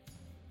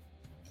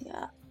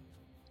 Yeah.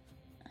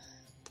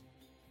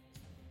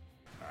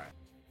 Alright.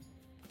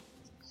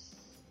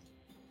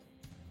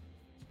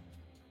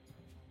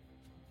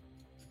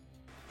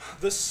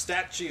 The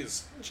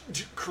statues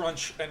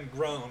crunch and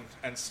groan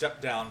and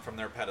step down from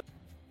their pedestal.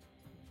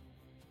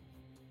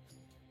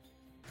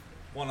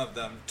 One of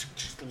them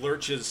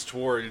lurches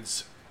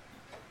towards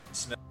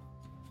Snow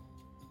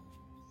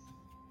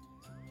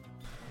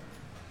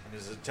and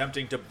is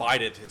attempting to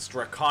bite it. Its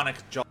draconic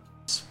jaws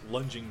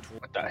lunging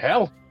towards. What the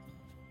hell?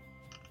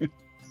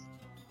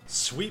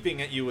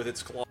 Sweeping at you with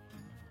its claw.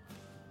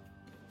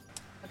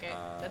 Okay,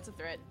 that's a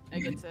threat. I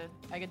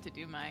get to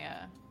do my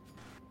a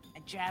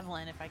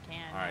javelin if I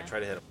can. All right, try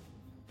to hit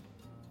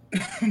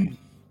him.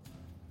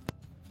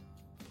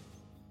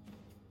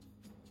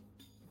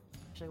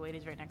 Actually,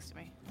 Wade's right next to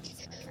me. I'm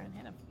just gonna try and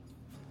hit him.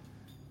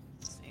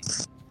 Let's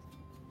see.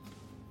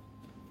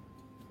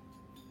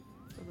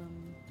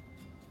 Boom.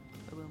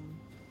 Boom.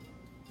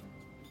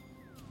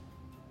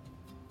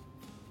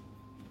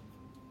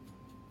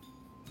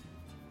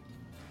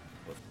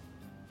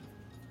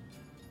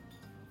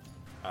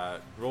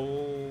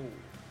 Roll.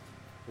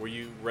 Were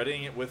you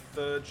readying it with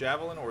the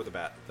javelin or your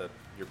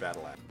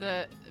battle axe?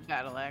 The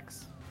battle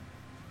axe.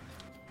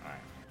 All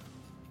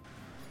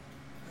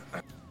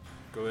right.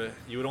 Go ahead.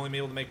 You would only be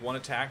able to make one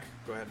attack.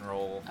 Go ahead and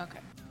roll. Okay.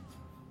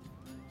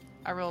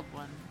 I rolled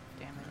 1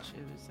 damage.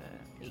 It was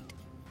 8.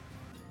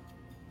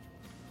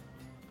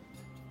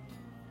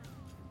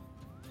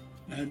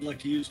 I'd like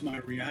to use my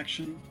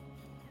reaction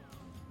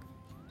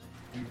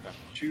and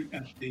shoot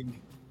at the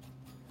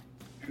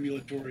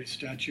ambulatory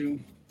statue.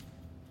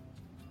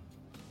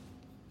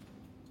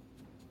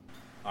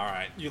 All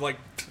right. You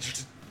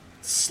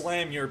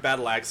slam your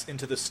battle axe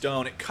into the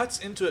stone. It cuts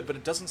into it, but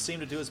it doesn't seem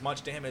to do as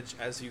much damage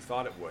as you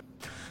thought it would.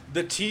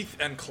 The teeth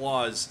and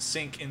claws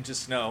sink into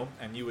Snow,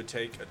 and you would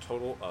take a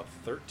total of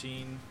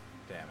 13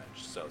 damage.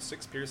 So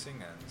 6 piercing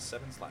and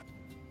 7 slap.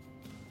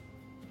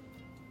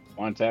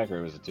 One attack,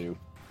 or was it 2?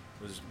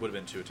 Would have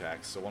been 2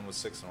 attacks. So one was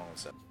 6 and one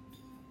was 7.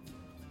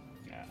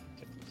 Yeah,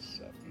 take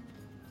 7.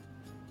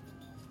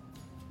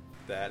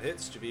 That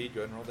hits. Javid,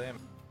 go ahead and roll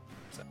damage.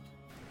 7.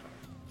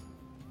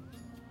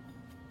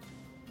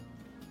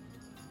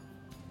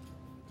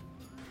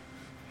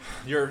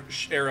 Your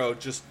arrow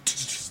just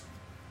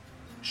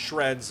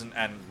shreds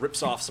and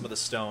rips off some of the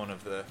stone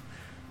of the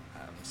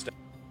statue.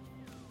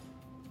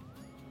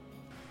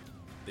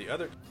 The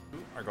other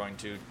two are going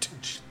to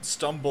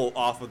stumble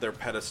off of their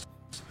pedestals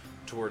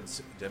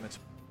towards Demeter.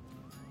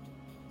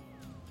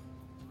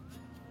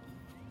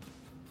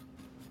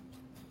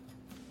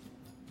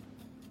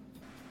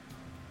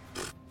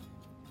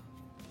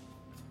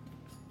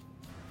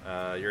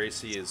 Your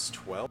AC is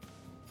 12.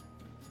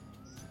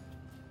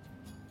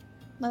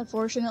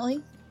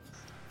 Unfortunately.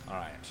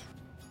 Alright.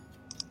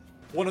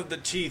 One of the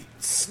teeth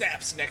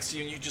snaps next to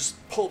you and you just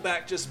pull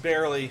back just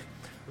barely.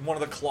 And one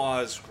of the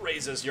claws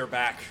grazes your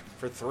back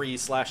for 3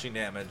 slashing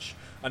damage.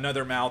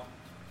 Another mouth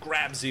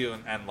grabs you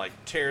and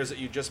tears at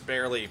you just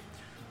barely.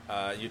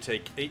 You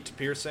take 8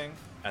 piercing,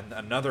 and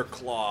another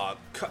claw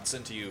cuts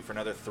into you for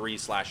another 3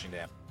 slashing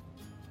damage.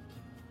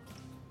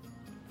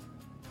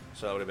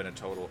 So that would have been a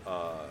total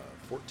of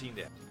 14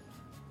 damage.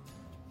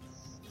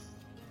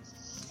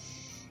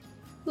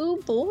 Oh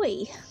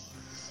boy.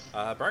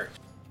 Bart.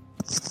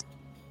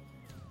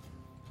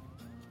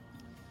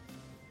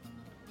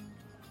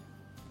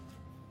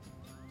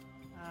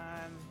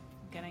 I'm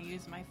gonna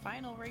use my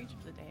final rage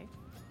of the day,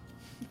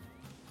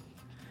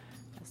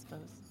 I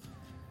suppose,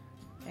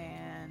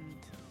 and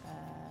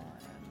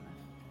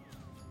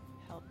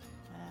help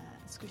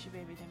Squishy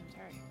Baby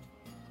Demetari.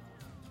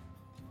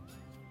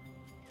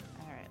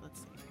 All right,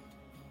 let's see.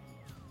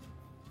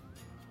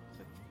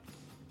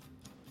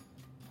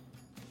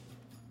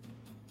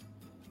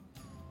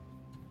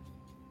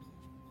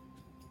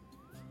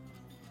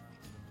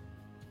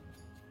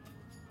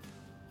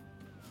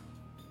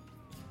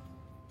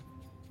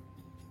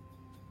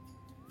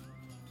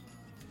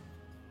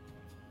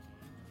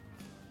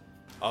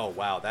 Oh,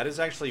 wow. That is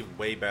actually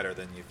way better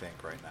than you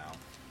think right now.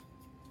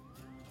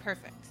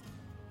 Perfect.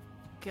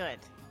 Good.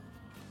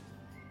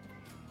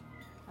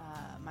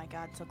 My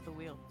god took the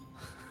wheel,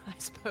 I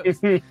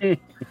suppose.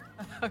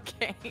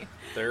 Okay.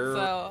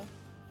 So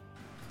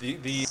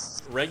The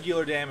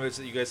regular damage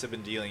that you guys have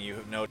been dealing, you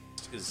have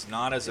noticed, is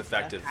not as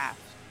effective. Half.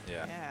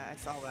 Yeah. Yeah, I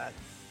saw that.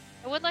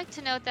 I would like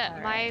to note that All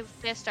my right.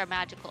 fists are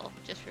magical,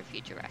 just for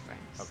future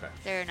reference. Okay.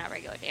 They're not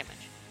regular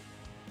damage.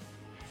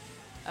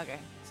 Okay,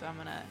 so I'm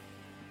gonna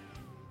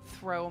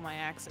throw my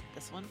axe at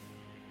this one.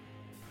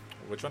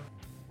 Which one?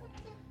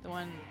 The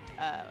one,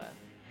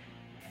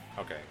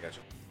 Okay,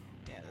 gotcha.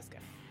 yeah, this guy.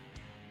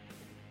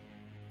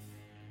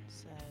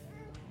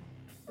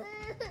 So,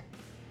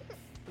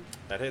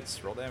 That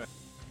hits. Roll damage.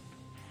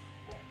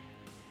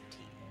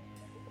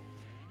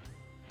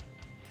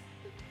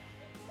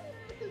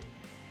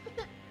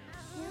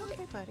 you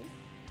okay, buddy?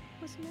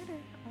 What's the matter?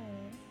 Oh,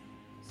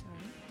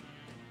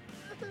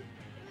 sorry.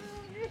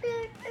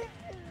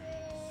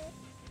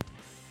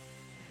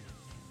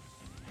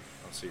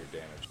 I'll see your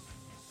damage.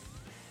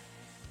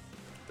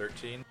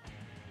 13.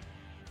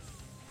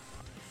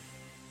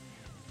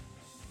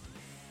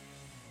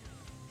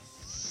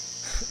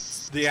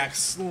 The axe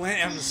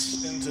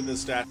slams into the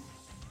statue,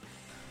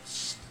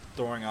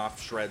 throwing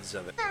off shreds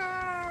of it.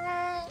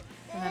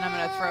 And then I'm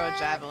gonna throw a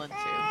javelin too.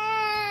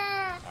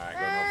 Alright,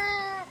 go ahead.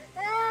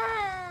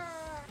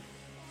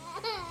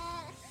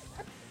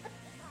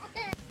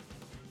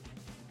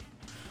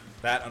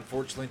 That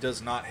unfortunately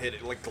does not hit.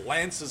 It like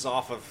glances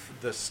off of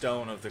the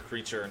stone of the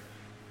creature and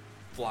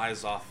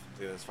flies off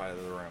to the other side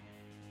of the room.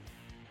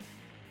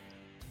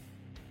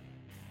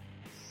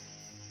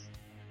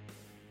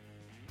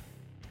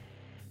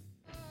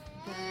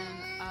 Then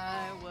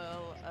I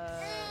will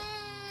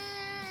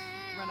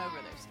run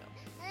over there still.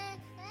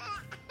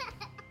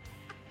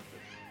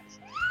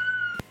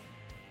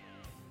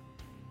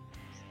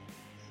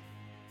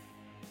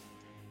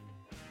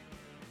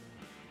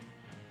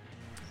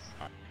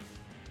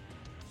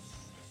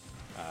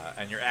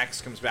 And your axe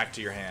comes back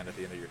to your hand at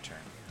the end of your turn.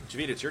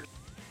 Javid, it's your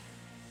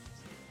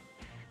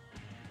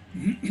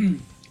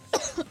turn.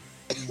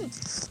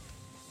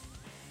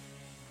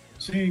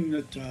 Seeing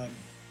that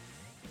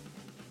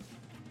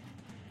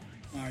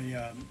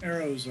my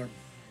arrows are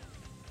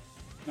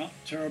not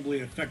terribly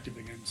effective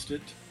against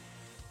it,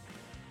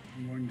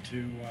 I'm going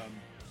to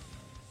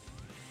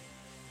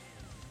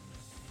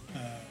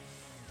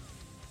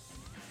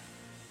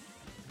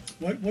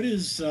what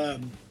is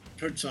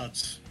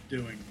Kurtzatz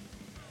doing?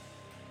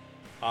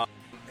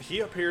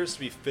 He appears to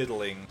be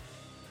fiddling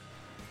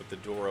with the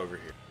door over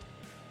here.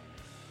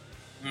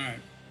 All right.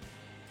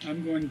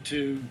 I'm going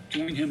to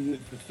join him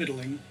with the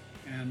fiddling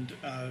and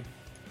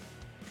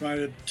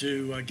try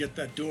to get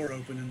that door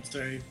open and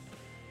say,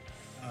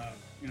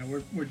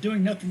 we're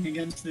doing nothing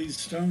against these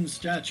stone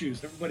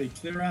statues. Everybody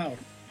clear out.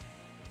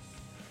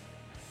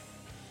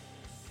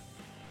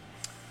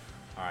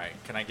 All right,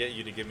 can I get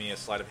you to give me a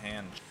sleight of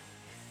hand?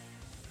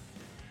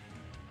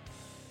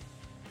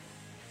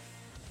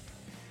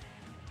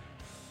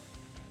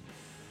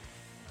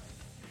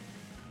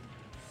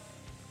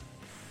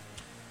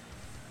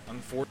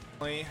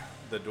 Unfortunately,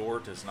 the door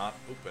does not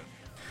open.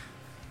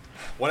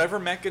 Whatever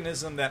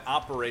mechanism that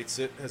operates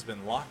it has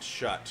been locked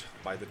shut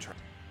by the trap.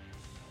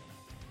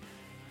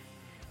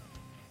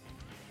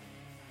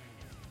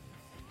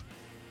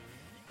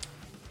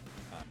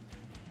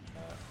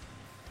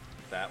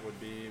 That would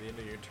be the end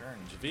of your turn.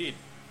 Javid.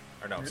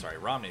 Or no, sorry,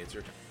 Romney, it's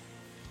your turn.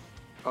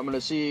 I'm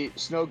gonna see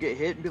Snow get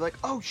hit and be like,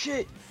 "Oh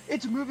shit!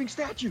 It's a moving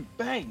statue!"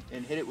 Bang!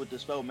 And hit it with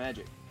Dispel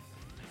Magic.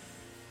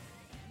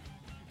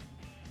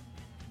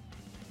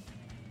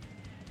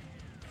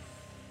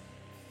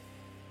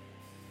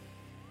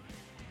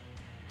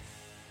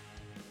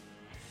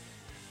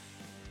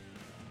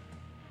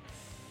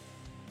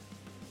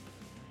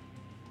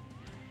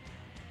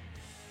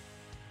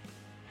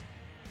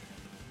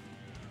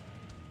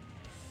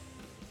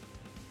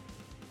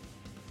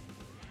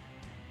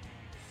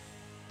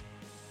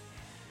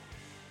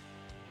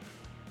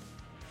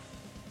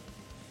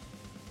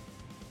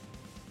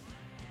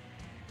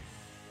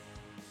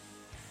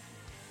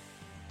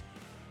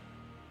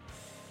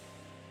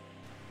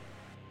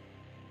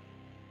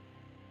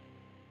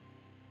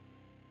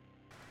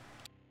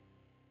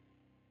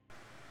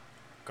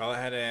 Go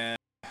ahead and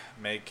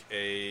make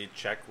a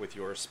check with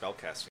your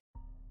spellcasting.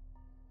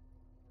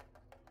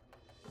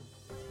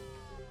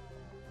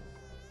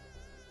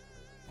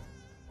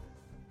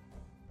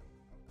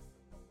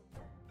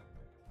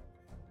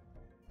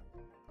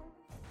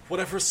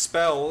 Whatever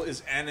spell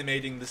is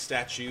animating the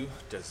statue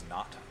does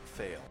not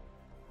fail.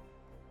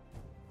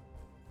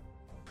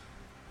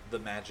 The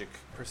magic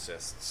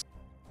persists.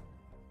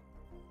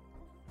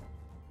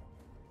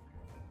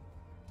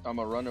 I'm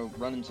gonna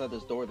run inside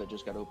this door that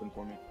just got opened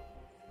for me.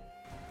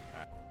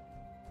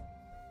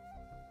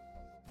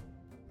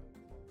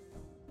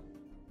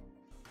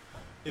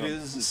 It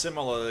is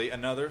similarly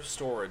another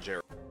storage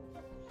area.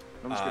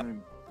 I'm just gonna.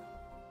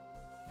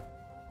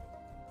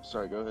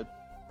 Sorry, go ahead.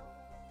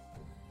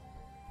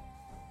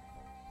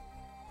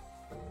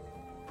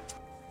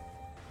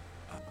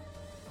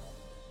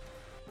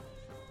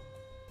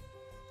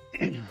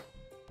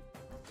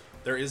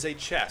 There is a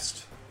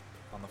chest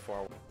on the far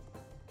wall.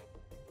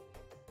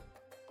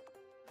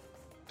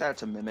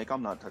 That's a mimic.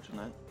 I'm not touching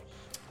that.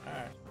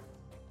 Alright.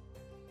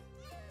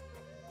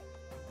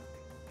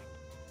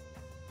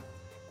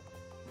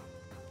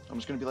 I'm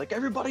just gonna be like,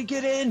 everybody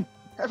get in!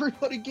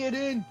 Everybody get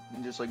in!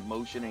 And just like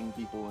motioning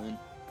people in.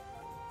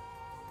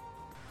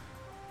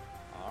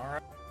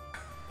 Alright.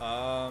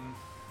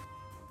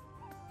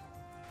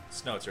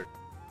 Snow, it's your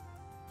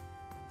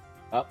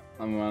Oh,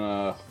 I'm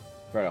gonna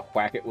try to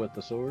whack it with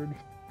the sword.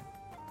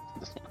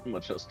 There's not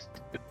much else to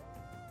do.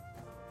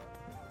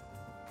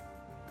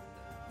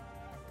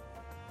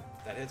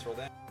 That hits, roll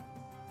that.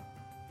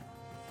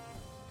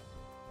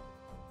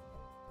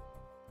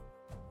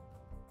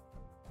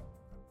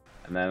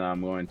 And then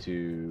I'm going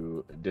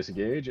to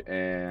disengage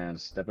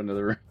and step into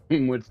the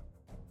room with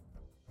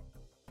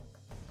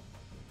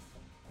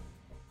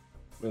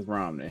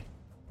Romney.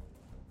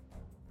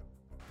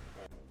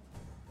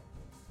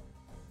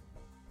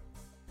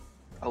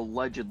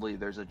 Allegedly,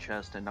 there's a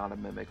chest and not a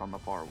mimic on the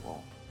far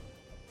wall.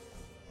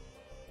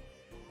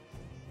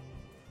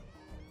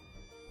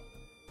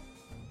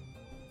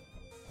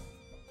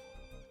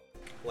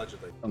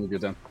 Allegedly. Sounds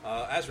good then.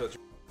 Azrael, it's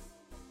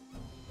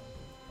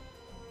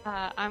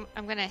I'm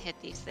gonna hit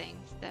these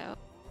things though.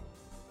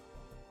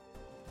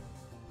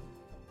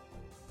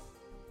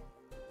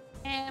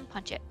 And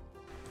punch it.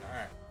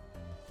 Alright.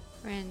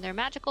 And they're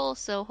magical,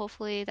 so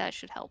hopefully that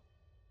should help.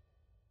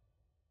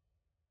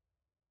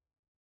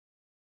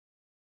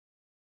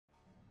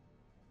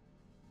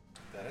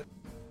 That it.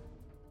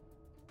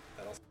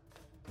 That also.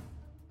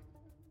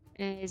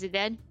 Is it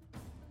dead?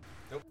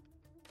 Nope.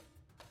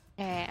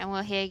 Okay, and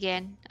we'll hit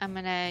again. I'm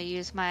gonna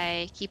use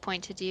my key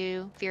point to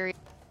do Fury.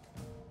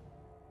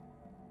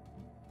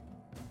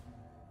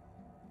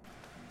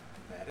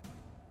 That it.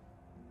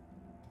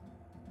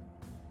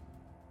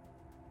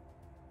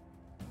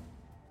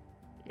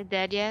 It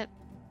dead yet?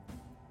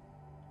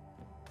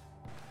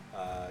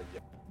 Yeah.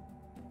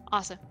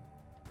 Awesome.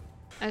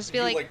 I just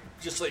You feel like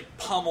like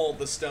pummel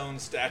the stone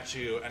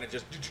statue, and it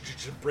just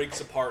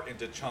breaks apart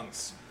into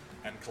chunks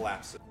and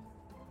collapses.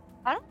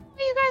 I don't know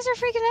what you guys are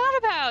freaking out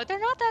about. They're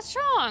not that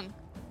strong.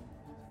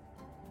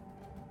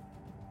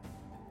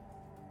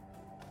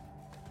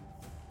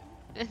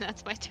 And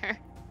that's my turn.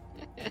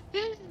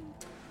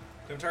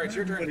 Clementari, it's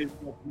your turn. Everybody's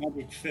got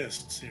magic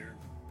fists here.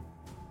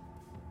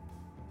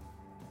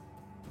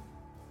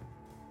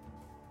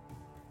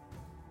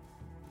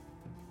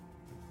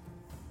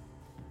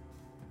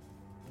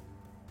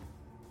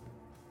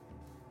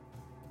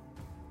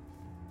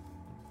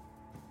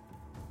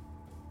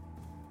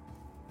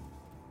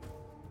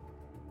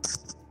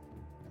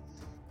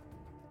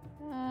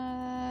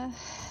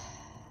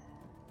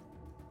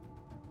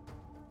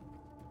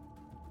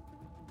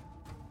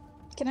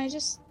 Can I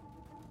just...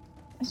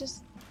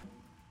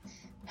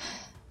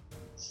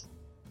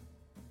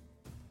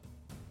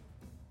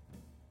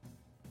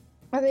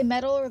 Are they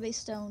metal or are they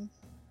stone?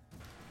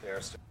 They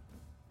are still.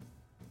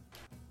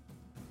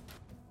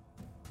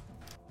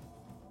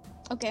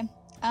 Okay.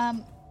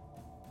 I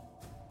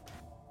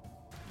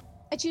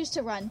choose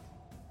to run.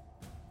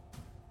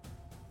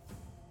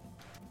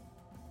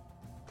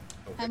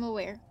 Okay. I'm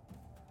aware.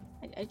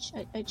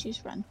 I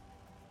choose run.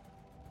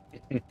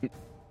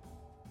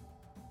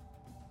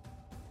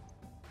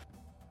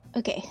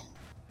 Okay.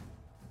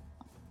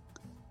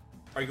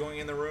 Are you going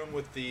in the room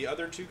with the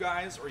other two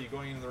guys, or are you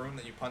going in the room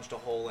that you punched a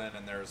hole in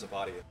and there's a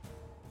body in?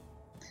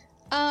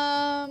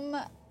 I'm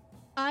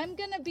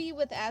gonna be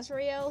with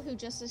Azrael, who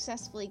just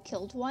successfully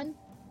killed one.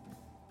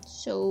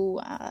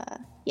 So,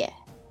 yeah.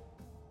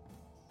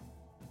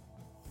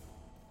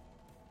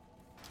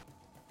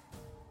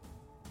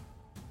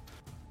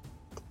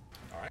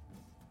 Alright.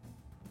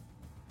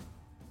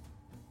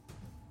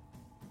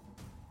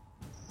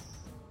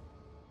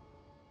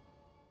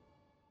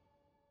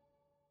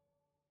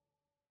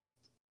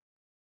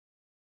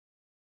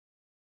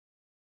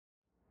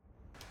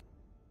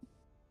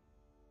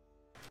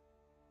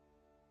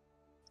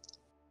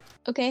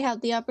 Okay,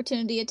 how'd the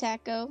opportunity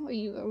attack go?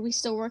 Are we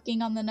still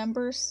working on the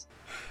numbers?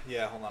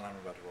 Yeah, hold on, I'm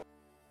about to roll.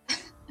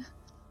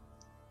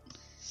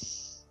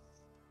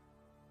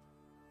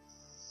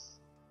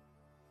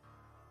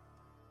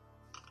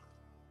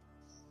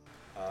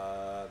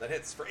 That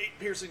hits for 8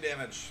 piercing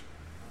damage.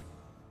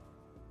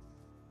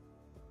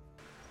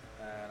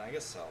 And I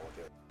guess I'll look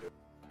at it.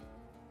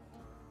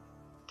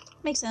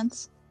 Makes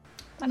sense.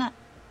 Why not?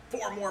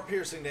 4 more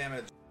piercing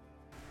damage.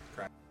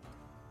 Crap.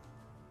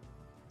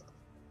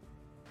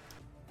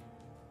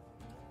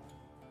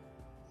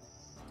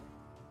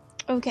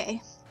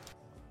 Okay.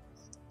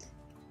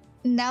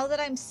 Now that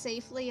I'm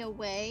safely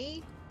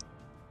away,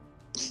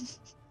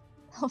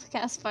 I'll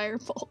cast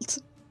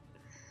Firebolt.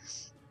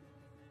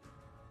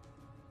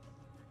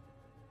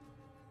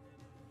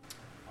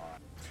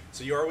 Alright.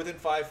 So you are within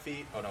 5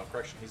 feet. Oh no,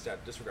 correction, he's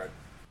dead. Disregard.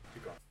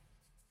 Keep going.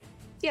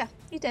 Yeah,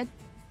 he did.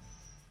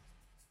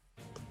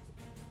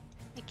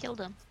 I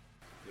killed him.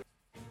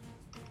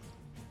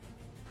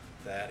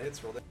 That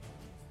hits. Roll that.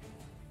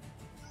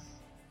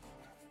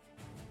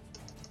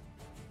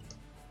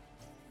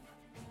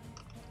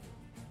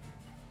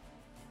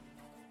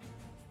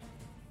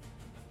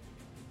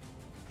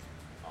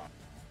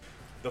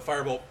 The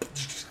firebolt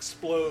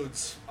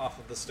explodes off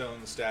of the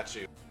stone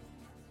statue.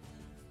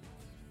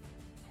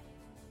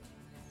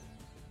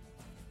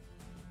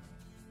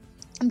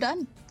 I'm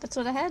done. That's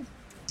what I had.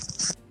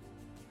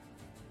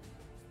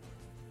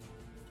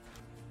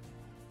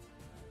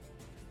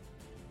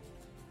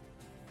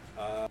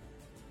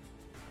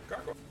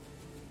 Gargoyle.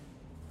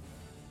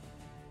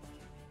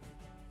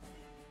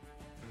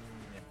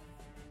 Yeah.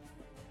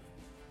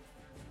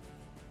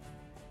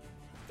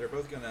 They're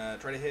both gonna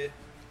try to hit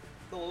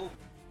the little.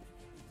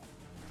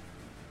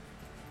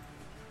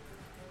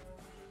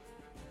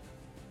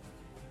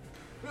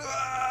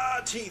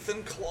 Teeth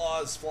and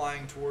claws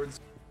flying towards.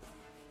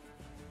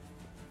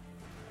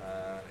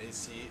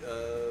 AC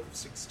of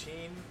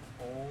 16.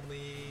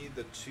 Only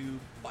the 2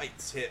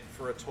 bites hit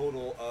for a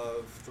total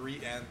of 3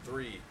 and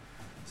 3.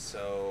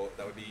 So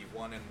that would be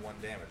 1 and 1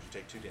 damage. You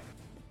take 2 damage.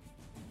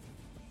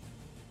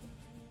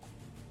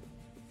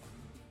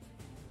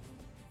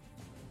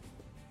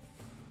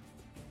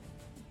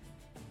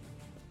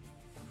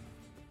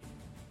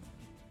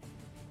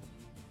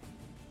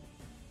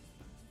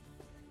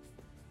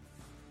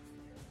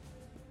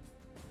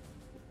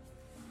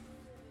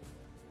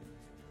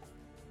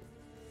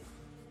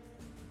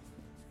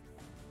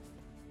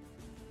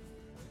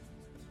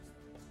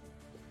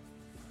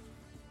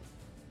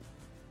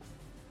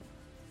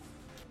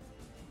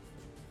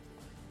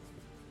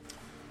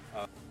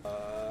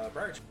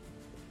 Briar.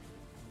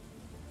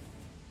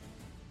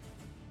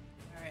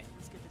 Alright,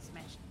 let's get this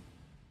smashing.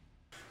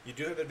 You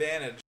do have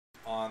advantage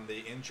on the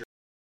injury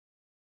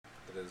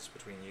that is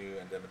between you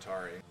and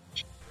Demetari.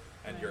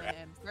 And your axe,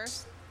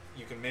 first.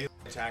 you can melee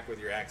attack with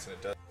your axe and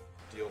it does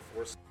deal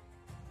force.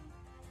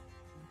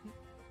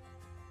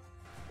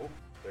 Oh,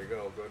 there you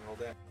go. Go ahead and roll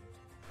that.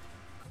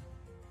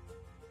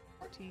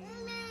 14.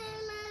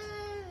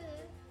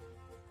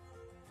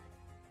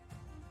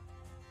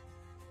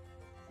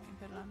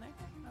 Put it on there.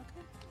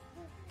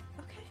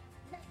 Okay.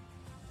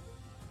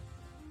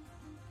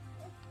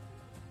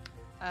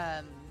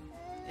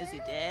 Is he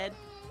dead?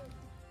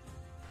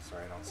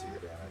 Sorry, I don't see your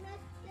damage.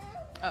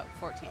 Oh,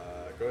 14.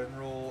 Go ahead and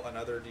roll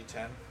another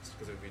d10,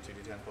 because it would be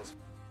 2d10 plus.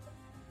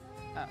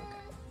 Oh, okay.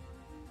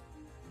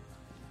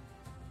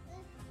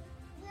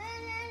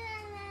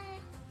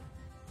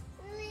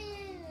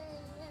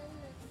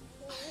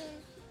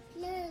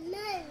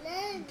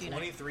 D9.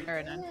 23.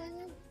 Or none.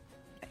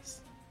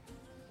 Nice.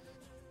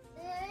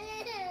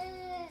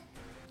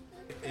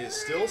 It is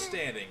still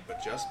standing,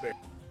 but just barely.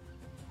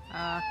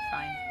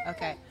 Fine.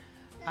 Okay.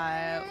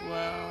 I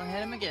will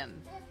hit him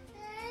again.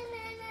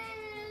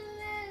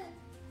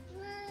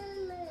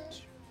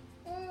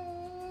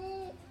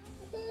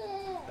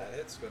 That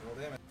hits. Go ahead and roll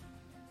damage.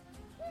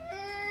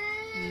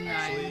 9.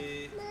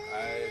 Actually,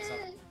 it's not.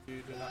 You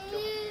did not kill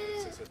him.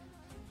 It's 6 hits.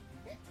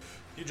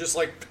 You just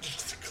like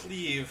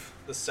cleave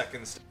the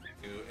second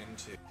statue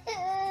into.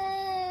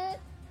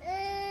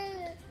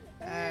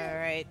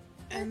 Alright.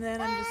 And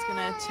then I'm just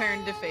gonna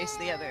turn to face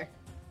the other.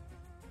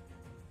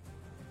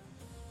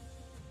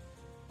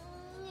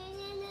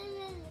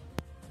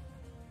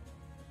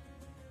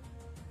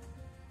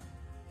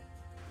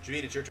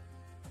 Javid, it's your turn.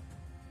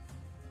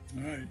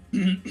 All right.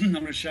 I'm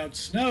going to shout,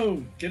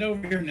 Snow, get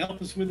over here and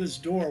help us with this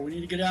door. We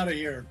need to get out of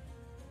here.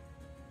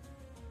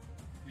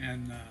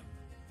 And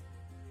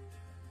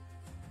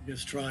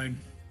just try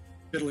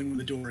fiddling with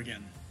the door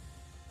again.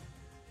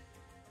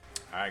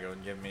 Alright, go ahead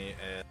and give me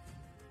a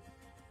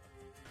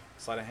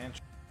sleight of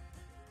hand.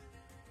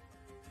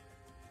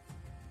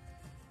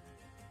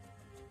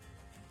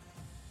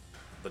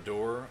 The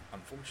door,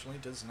 unfortunately,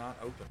 does not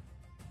open.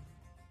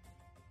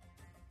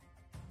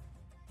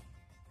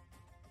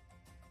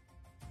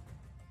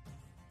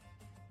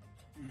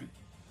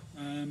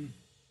 All right.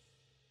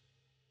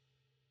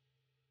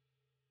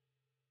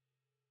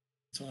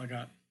 That's all I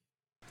got.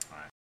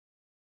 Alright.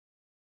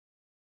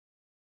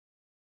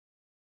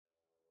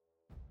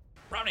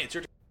 Romney, it's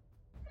your turn.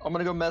 I'm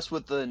gonna go mess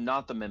with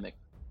not the mimic.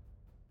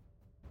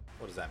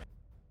 What does that mean?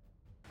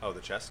 Oh, the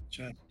chest?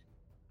 Check.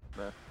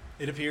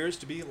 It appears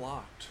to be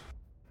locked.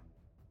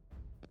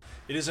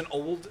 It is an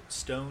old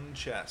stone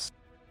chest.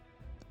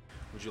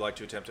 Would you like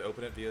to attempt to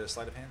open it via a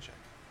sleight of hand check?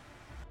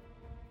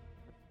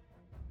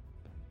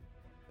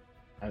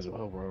 As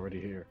well, we're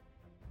already here.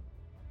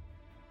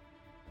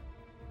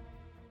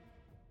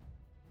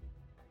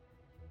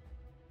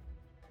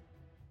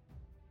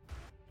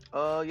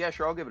 Yeah,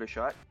 sure, I'll give it a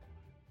shot.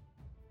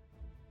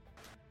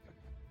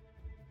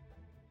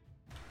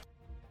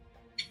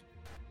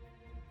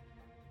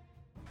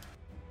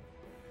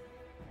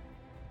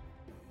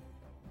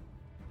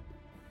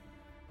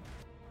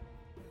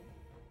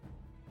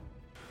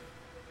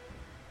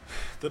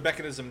 The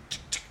mechanism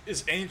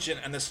is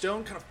ancient, and the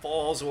stone kind of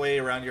falls away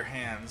around your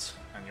hands,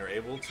 and you're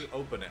able to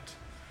open it.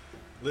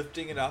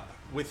 Lifting it up,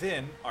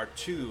 within are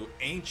 2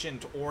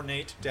 ancient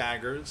ornate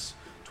daggers,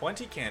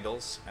 20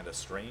 candles, and a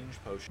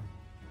strange potion.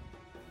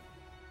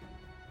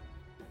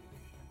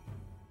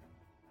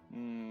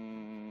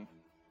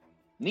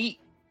 Neat.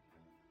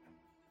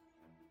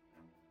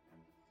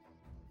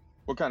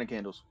 What kind of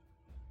candles?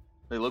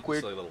 They look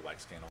weird. Silly little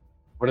wax candle.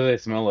 What do they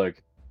smell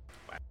like?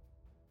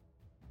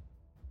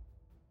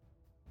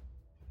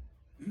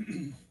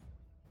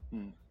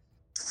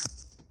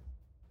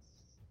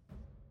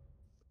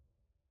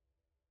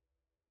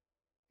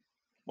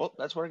 Well,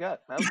 that's what I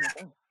got. That was my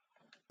thing.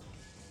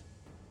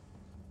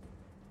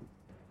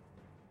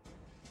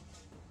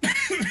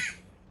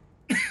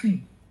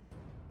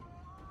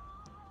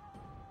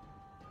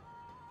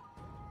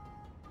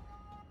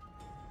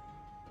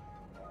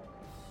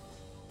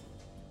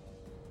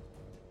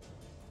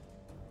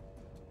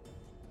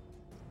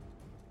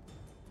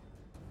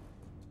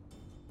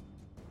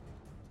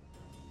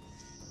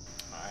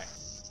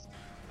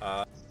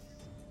 Alright.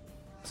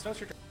 Snow's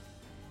your turn.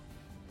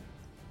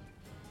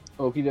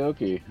 Okie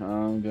dokie.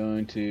 I'm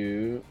going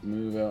to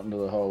move out into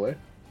the hallway.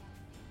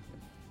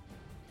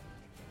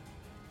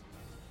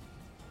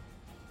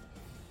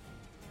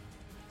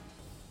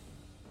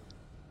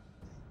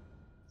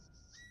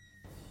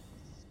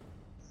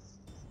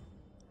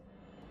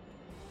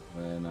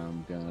 And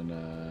I'm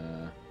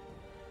gonna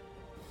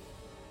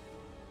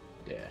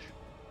dash.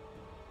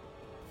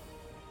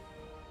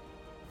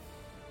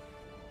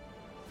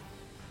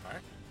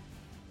 Alright.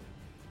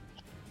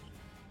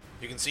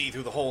 You can see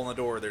through the hole in the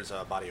door, there's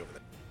a body over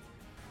there.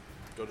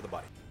 Go to the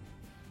body.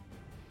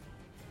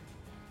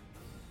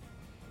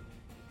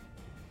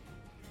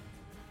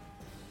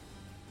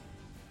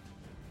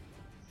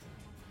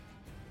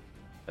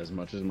 As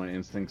much as my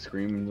instinct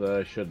screams that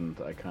I shouldn't,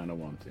 I kind of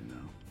want to now.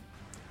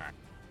 Alright.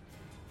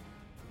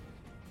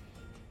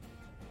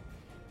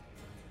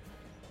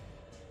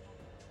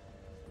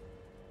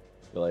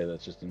 I feel like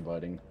that's just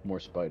inviting more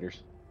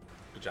spiders.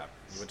 Good job.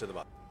 You went to the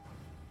body.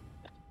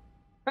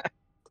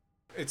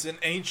 It's an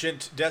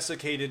ancient,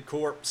 desiccated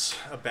corpse.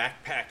 A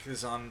backpack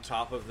is on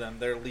top of them.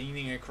 They're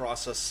leaning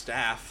across a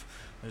staff.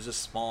 There's a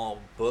small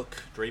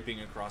book draping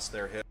across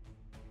their hip.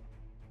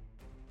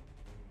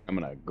 I'm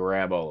gonna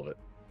grab all of it.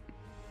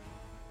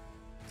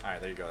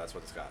 Alright, there you go. That's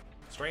what it's got.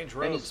 Strange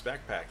robes,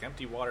 backpack,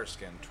 empty water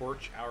skin,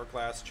 torch,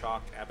 hourglass,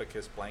 chalk,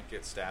 abacus,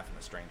 blanket, staff, and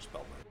a strange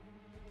spellbook.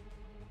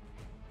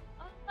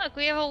 Oh, look,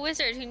 we have a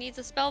wizard who needs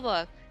a spell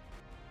book.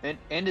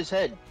 And his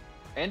head.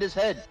 And his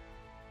head.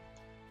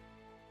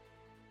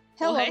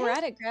 Hell, Well, while we're hey.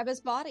 at it, grab his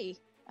body.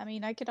 I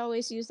mean, I could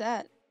always use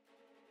that.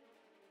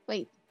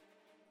 Wait,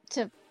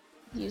 to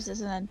use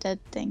as an undead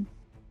thing.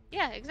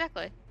 Yeah,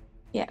 exactly.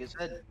 Yeah. His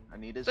head. I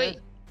need his But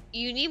head.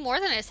 you need more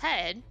than his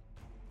head.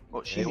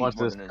 Well, she He needs wants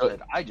more his than his co-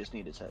 head. I just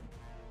need his head.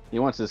 He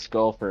wants his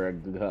skull for a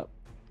cup.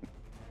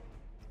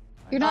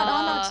 You're not Uh,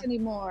 Onyx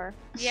anymore.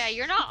 Yeah,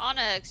 you're not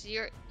Onyx.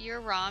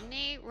 You're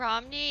Romney.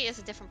 Romney is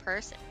a different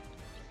person.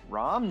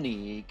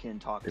 Romney can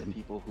talk to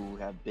people who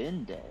have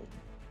been dead.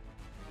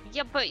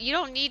 Yeah, but you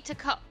don't need to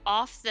cut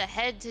off the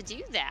head to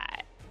do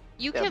that.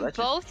 You Yeah, can but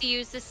both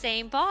use the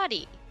same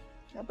body.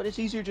 Yeah, but it's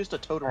easier just to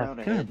tote around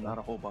a head, not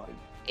a whole body.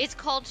 It's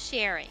called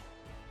sharing.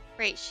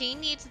 Right, she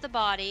needs the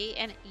body,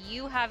 and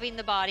you having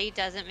the body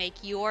doesn't make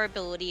your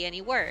ability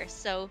any worse,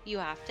 so you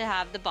have to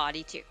have the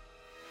body too.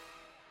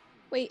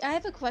 Wait, I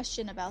have a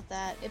question about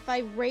that. If I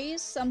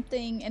raise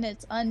something and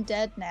it's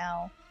undead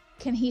now,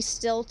 can he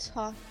still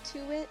talk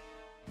to it?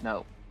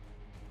 No.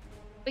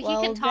 But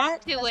Well, he can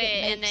talk that to doesn't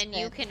it, and make then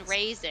you can sense.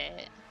 raise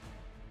it.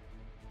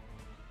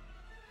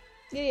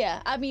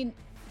 Yeah, I mean,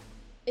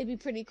 it'd be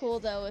pretty cool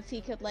though if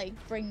he could like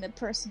bring the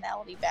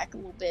personality back a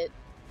little bit.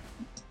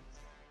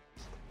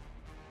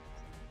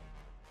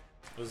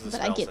 Those are the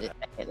But I spells get that it.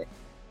 I get it.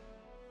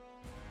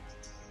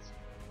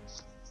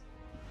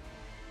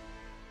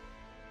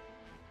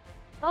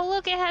 Oh,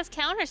 look, it has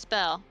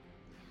counterspell.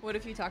 What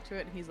if you talk to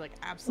it and he's like,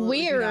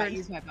 absolutely do not Weird.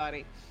 use my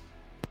body?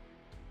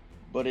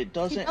 But it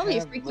doesn't probably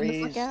have freaking the fuck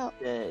raised out.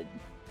 dead.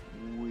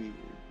 Weird.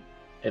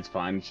 It's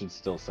fine. It should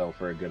still sell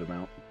for a good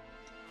amount.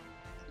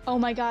 Oh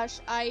my gosh,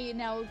 I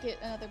now get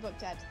another book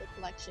to add to the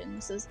collection.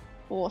 This is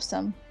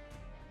awesome.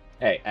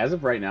 Hey, as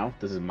of right now,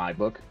 this is my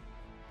book.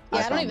 Yeah,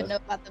 I don't found even this.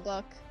 know about the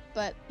book,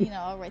 but you know,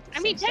 I'll write these I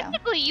mean, things down.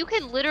 technically, you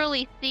can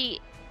literally see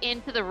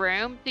into the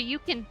room, so you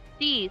can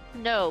see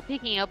Snow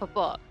picking up a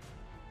book.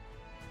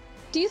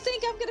 Do you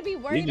think I'm gonna be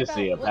worried just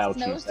see a about pouch what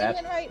and a Snow's staff.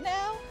 doing right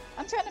now?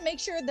 I'm trying to make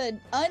sure the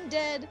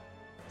undead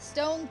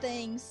stone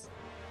things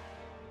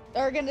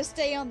are gonna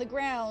stay on the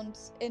ground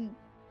and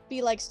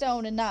be like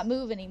stone and not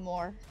move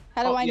anymore.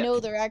 How do Oh, I yeah. know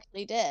they're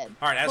actually dead?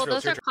 Alright, Well, Astro, those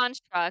it's your are turn.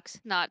 constructs,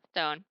 not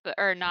stone, but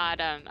or not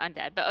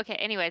undead. But okay,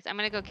 anyways, I'm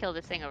gonna go kill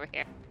this thing over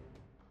here.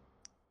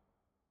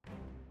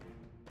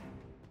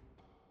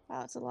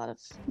 Wow, it's a lot of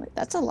wait,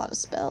 that's a lot of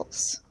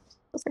spells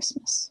for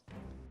Christmas.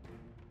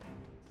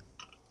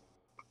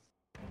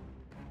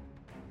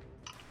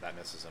 That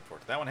misses,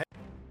 unfortunately. That one hit.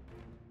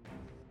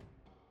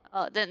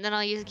 Oh, then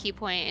I'll use a key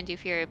point and do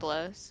fury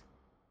blows.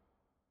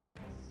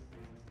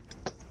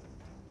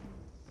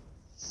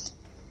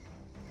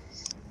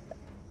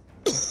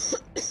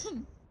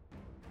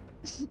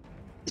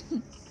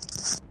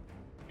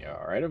 You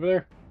alright over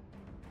there?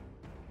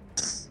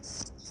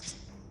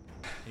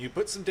 You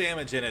put some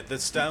damage in it. The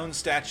stone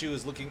statue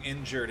is looking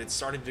injured. It's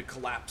starting to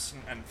collapse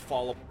and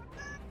fall.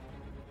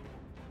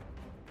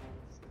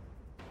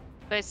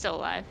 But it's still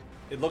alive.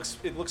 It looks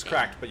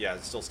cracked, but yeah,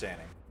 it's still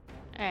standing.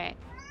 All right.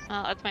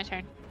 Oh, it's my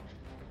turn.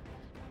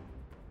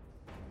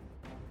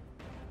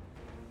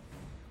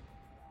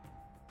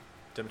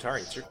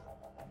 Demetari, it's your...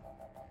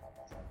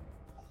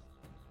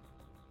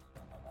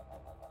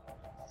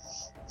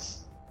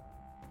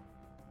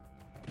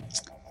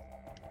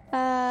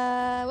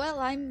 Well,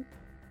 I'm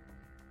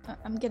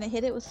gonna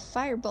hit it with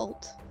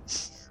firebolt.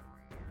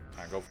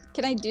 Alright, go.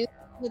 Can I do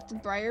with the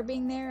briar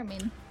being there? I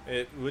mean,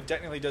 It would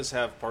technically does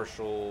have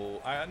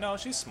partial... no,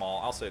 she's small.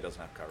 I'll say it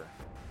doesn't have cover.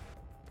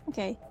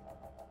 okay.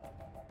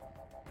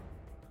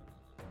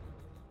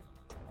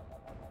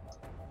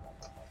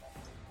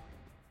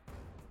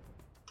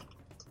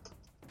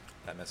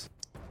 That misses.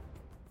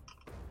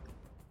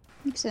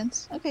 Makes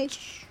sense. Okay.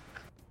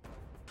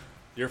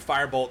 Your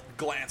firebolt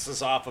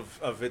glances off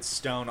of its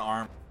stone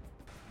arm,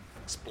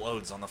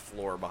 explodes on the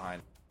floor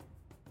behind.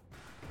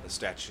 The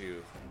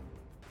statue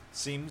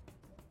seems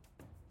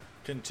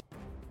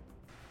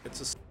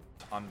it's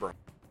a unbroken.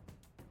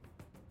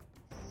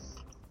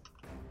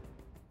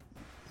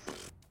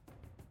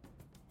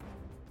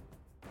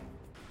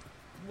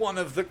 One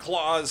of the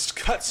claws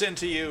cuts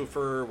into you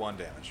for 1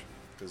 damage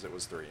because it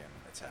was 3 and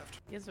it's halved.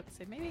 I was about to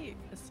say, maybe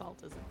assault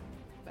isn't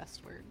the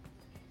best word.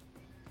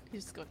 You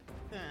just go,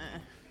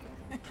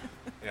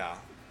 Yeah,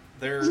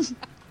 they're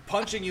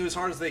punching you as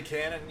hard as they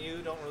can, and you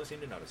don't really seem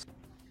to notice.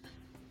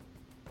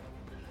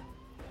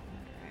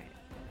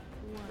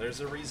 Alright. There's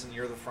a reason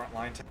you're the front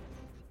line.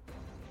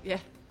 Yeah.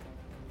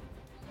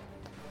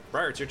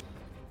 Briar, it's your turn.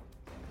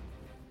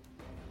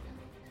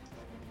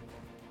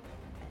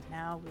 And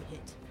now we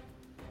hit.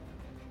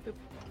 Boop.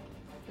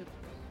 Boop.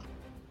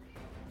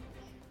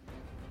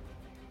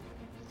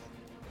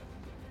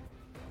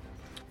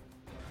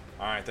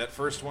 All right, that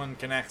first one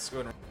connects.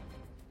 Go ahead.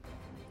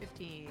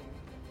 15.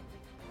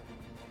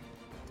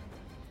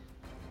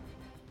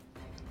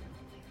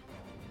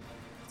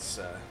 It's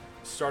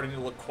starting to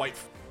look quite.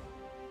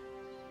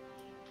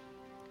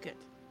 Good. It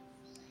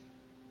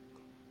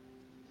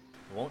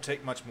won't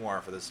take much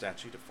more for the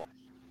statue to fall.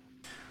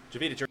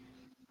 Javid, it's your.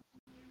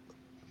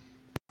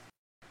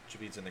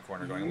 Javid's in the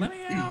corner going, "Let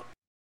me out!"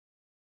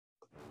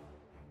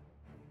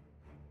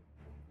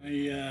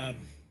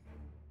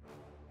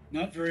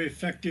 Not very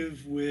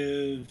effective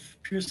with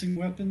piercing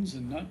weapons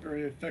and not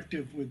very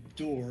effective with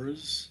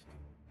doors.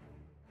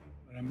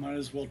 But I might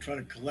as well try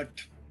to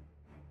collect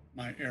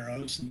my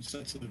arrows since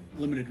that's a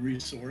limited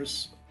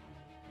resource.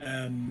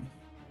 Do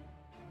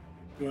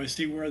I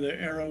see where the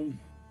arrow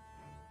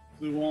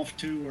flew off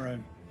to? Where I?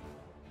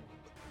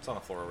 It's on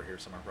the floor over here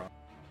somewhere, bro.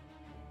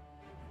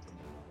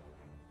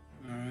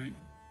 All right.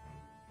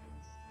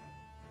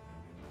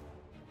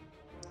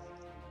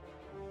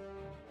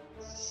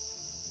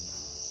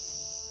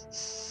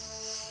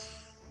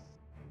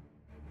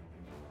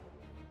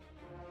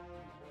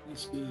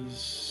 This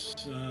is,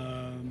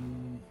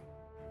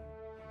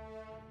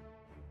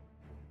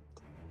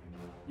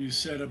 you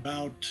said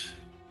about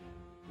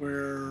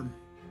where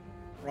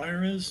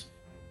Briar is?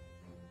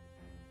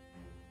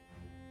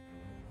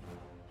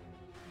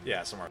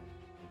 Yeah, somewhere.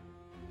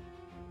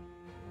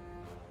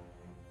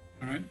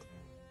 All right.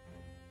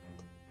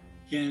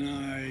 Can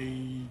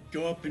I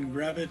go up and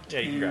grab it Yeah,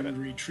 you can and grab it.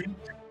 retreat?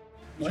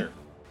 Sure.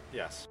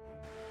 Yes.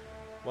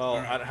 Well,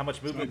 All right. how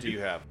much movement do you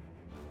have?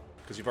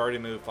 Because you've already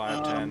moved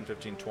 5, 10,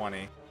 15,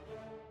 20.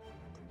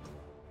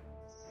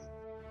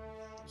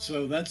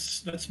 So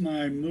that's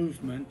my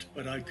movement,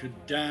 but I could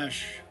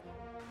dash.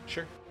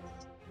 Sure.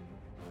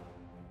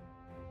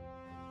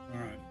 All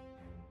right.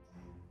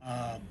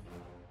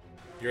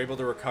 You're able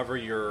to recover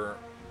your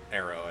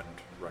arrow and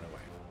run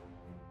away.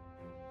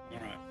 All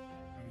right. I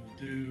will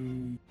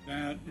do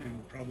that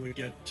and probably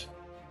get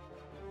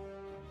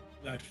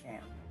that far.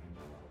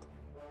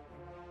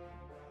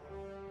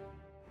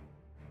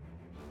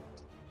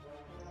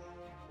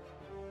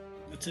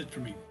 That's it for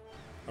me.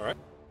 All right.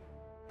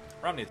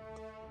 Romney.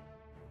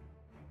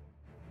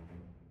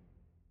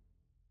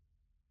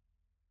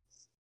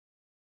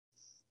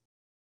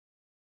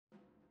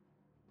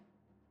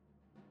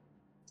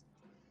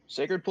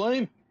 Sacred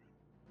Flame.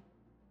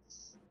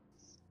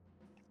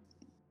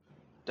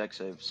 Deck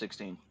save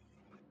 16.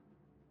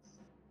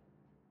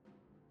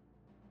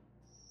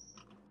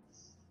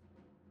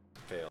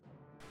 Fail.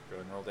 Go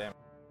ahead and roll damage.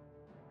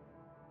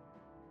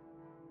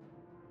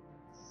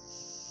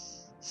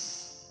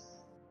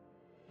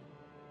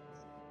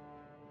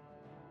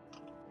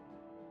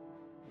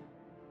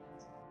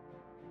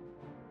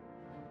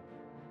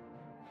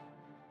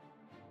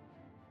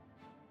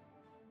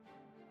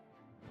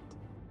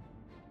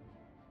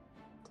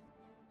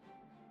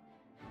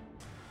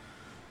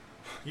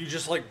 You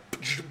just like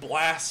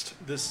blast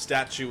this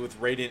statue with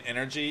radiant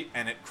energy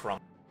and it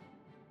crumbles.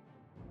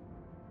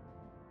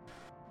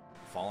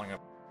 Falling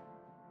up.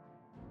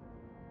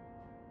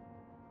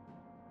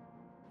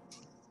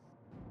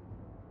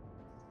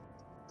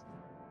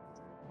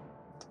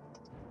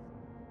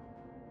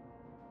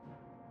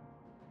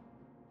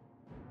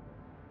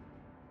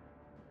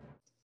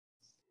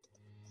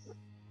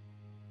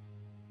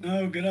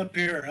 No, get up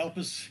here. Help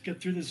us get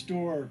through this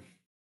door.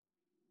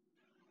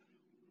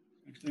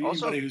 Actually,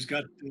 Also- anybody who's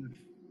got the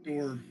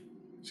door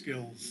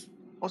skills.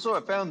 Also,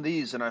 I found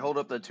these, and I hold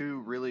up the 2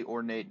 really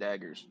ornate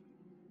daggers.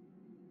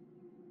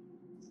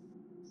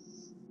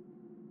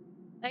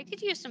 I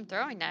could use some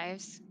throwing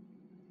knives.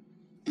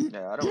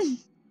 Yeah,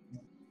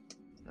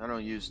 I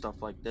don't use stuff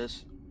like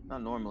this.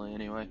 Not normally,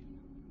 anyway.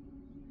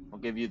 I'll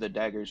give you the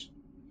daggers.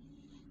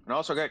 And I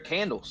also got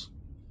candles.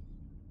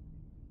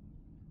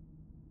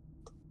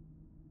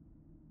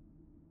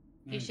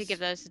 You should Nice. give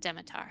those to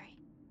Demetari.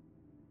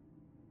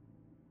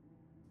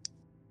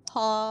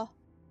 Ha.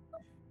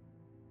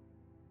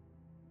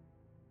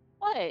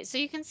 What? So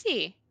you can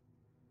see.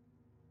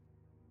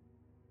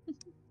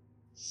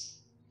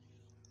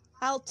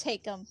 I'll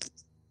take them.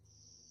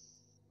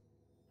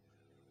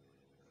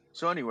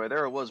 So anyway,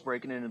 there I was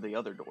breaking into the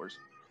other doors.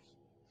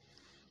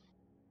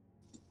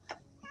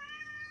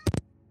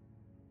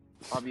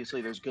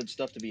 Obviously, there's good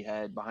stuff to be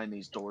had behind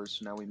these doors,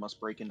 so now we must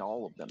break into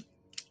all of them.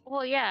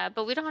 Well, yeah,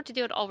 but we don't have to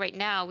do it all right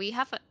now. We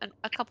have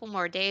a couple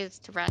more days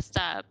to rest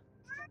up.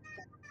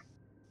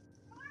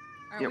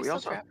 Aren't Yeah, we we still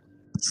also- trapped?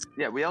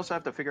 Yeah, we also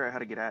have to figure out how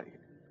to get out of here.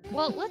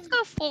 Well, let's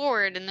go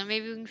forward, and then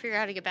maybe we can figure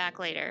out how to get back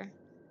later.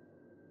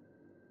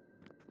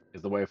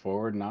 Is the way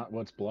forward not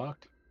what's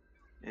blocked?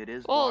 It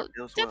is Well, blocked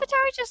as well.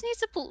 Demetari just needs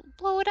to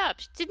blow it up.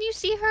 Didn't you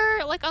see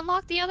her, like,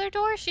 unlock the other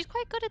door? She's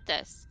quite good at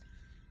this.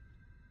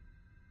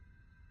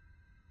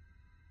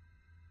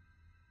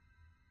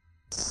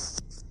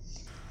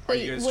 Are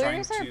you Wait, guys where trying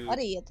is our to?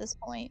 buddy at this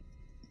point?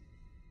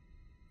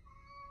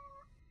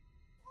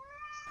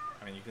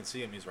 I mean, you can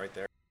see him. He's right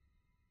there.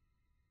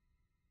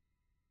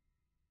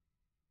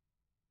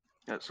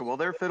 Yeah, so while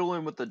they're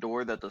fiddling with the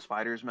door that the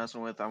spider's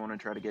messing with, I want to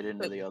try to get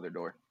into the other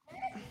door.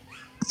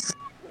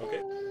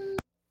 Okay.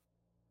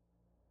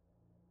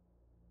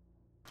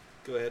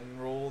 Go ahead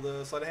and roll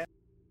the sleight of hand.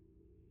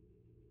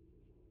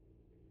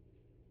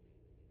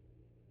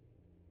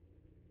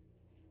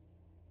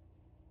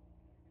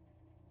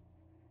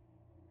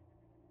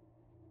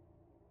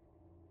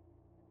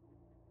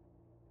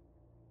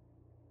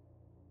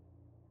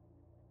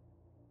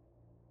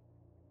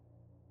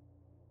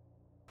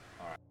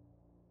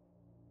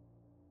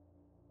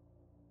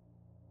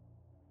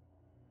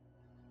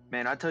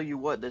 Man, I tell you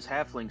what, this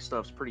halfling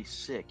stuff's pretty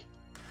sick.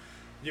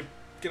 You're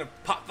gonna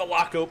pop the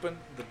lock open.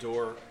 The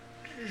door,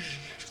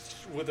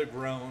 with a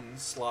groan,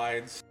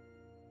 slides.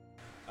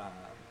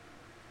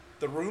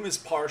 The room is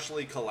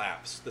partially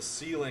collapsed. The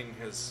ceiling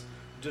has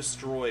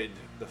destroyed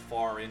the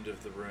far end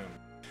of the room.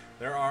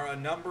 There are a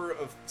number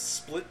of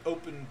split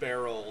open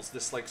barrels,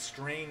 this like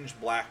strange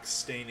black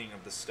staining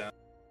of the stone,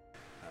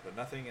 but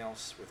nothing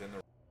else within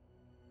the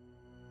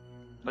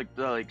room.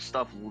 Like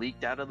stuff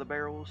leaked out of the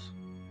barrels?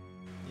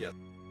 Yes.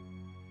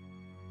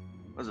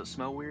 Does it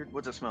smell weird?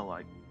 What's it smell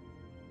like?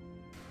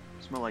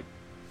 Smell like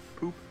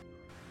poop?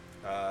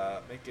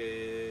 Make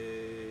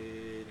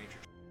a nature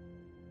check.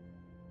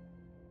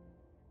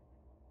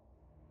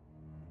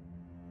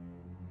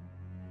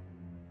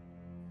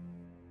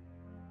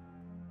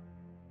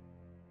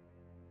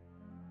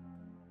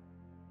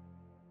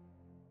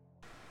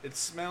 It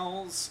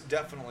smells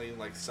definitely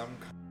like some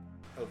kind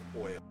of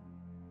oil.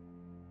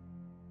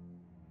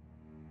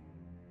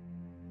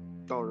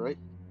 Alright.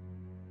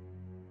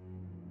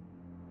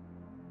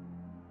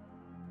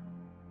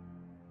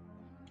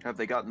 Have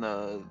they gotten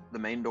the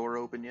main door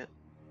open yet?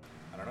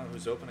 I don't know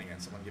who's opening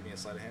it. Someone give me a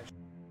sleight of hand.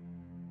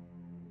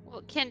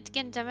 Well, can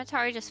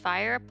Demetari just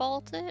fire a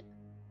bolt it?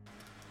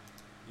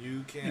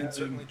 You can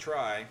certainly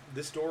try.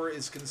 This door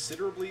is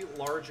considerably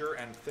larger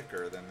and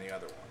thicker than the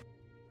other one.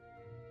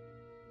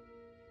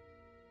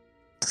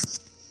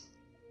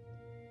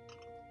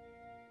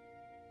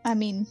 I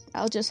mean,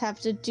 I'll just have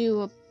to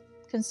do a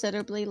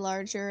considerably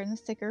larger and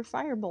thicker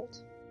firebolt.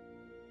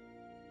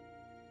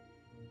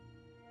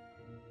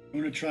 I'm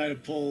going to try to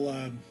pull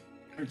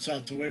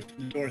Kurtzalt away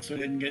from the door so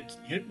he didn't get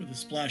hit with a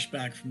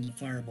splashback from the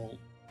firebolt.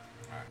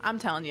 I'm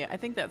telling you, I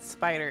think that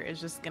spider is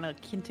just gonna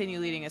continue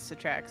leading us to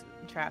traps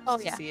Oh,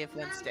 to yeah. see if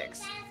one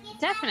sticks.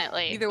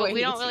 Definitely. Either but way, we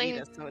he don't gets to really.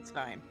 eat us, so it's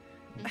fine.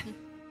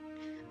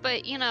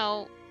 But you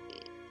know,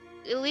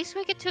 at least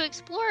we get to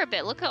explore a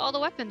bit. Look at all the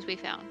weapons we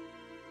found.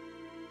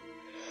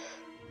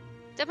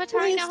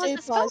 Demetari Please now stay has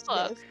a spell book.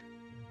 positive.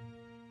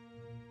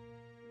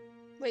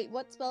 Wait,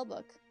 what spell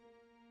book?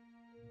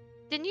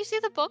 Didn't you see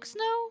the book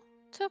Snow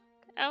took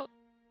out?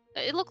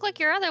 It looked like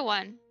your other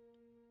one.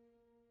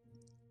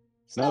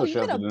 Snow, you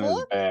shoved got it a in his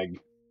book? bag.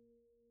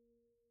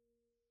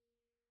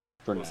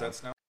 For What was now. that,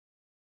 Snow?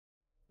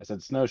 I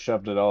said Snow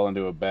shoved it all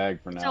into a bag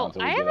for now So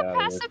until I we have get a out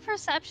of here. passive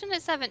perception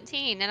at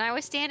 17, and I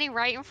was standing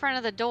right in front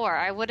of the door.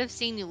 I would have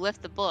seen you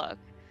lift the book.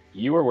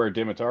 You are where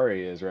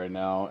Demetari is right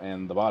now,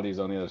 and the body's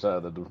on the other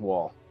side of the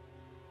wall.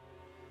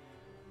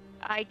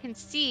 I can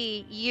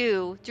see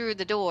you through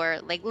the door,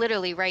 like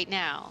literally right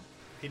now.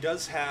 He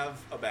does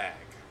have a bag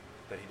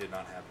that he did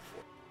not have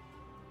before.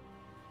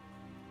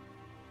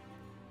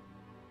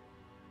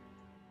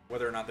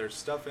 Whether or not there's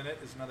stuff in it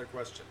is another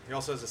question. He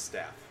also has a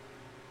staff,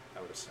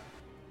 I would assume.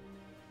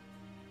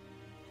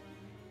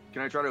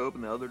 Can I try to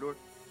open the other door?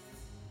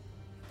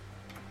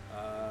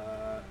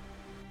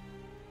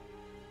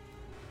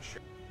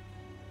 Sure.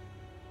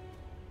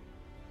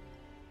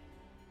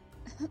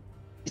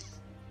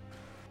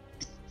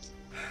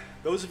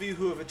 Those of you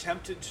who have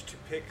attempted to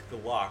pick the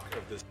lock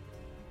of this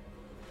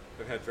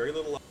have had very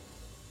little luck.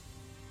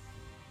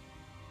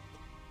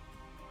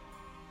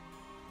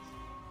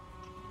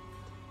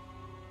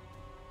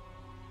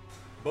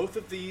 Both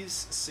of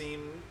these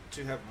seem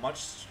to have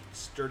much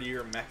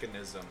sturdier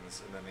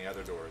mechanisms than the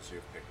other doors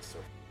you've picked. So,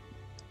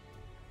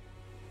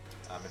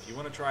 if you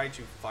want to try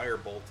to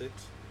firebolt it,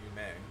 you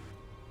may.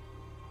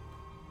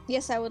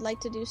 Yes, I would like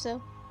to do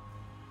so.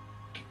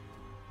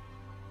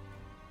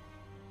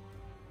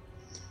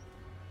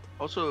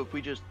 Also, if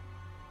we just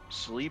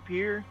sleep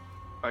here,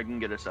 I can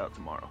get us out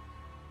tomorrow.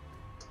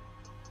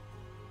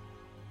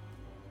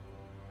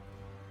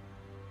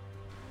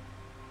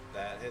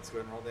 That hits. Go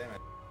ahead and roll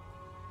damage.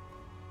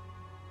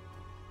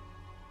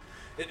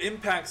 It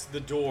impacts the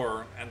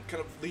door and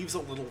kind of leaves a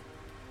little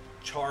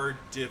charred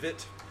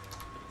divot,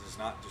 but it does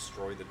not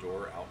destroy the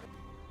door outright.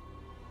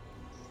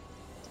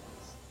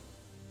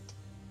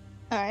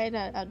 Alright,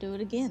 I'll do it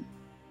again.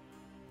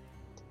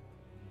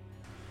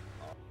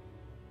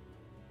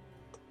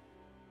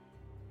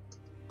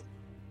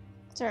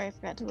 Sorry, I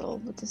forgot to roll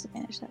with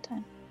disadvantage that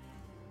time.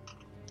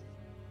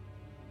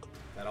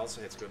 That also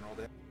hits. Go ahead and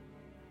roll damage.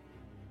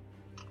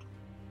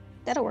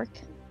 That'll work.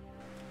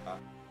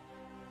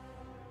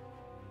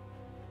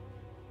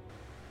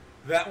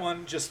 That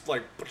one just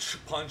like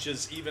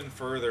punches even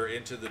further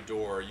into the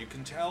door. You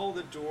can tell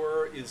the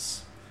door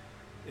is,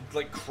 it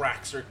like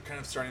cracks are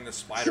kind of starting to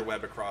spider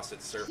web across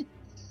its surface,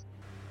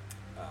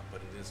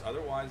 but it is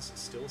otherwise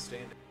still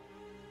standing.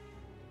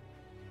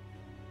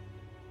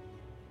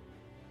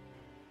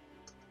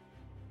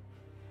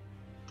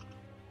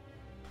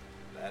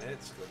 That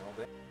hits. Go roll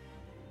damage.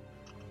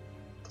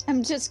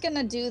 I'm just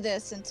gonna do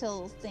this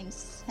until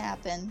things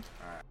happen.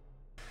 Alright.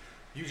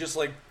 You just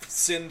like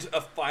send a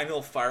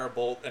final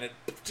firebolt and it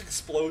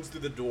explodes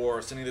through the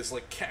door, sending this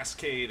like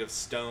cascade of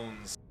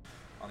stones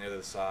on the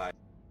other side.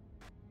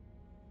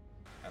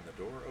 And the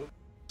door opens,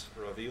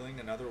 revealing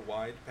another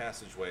wide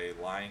passageway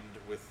lined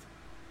with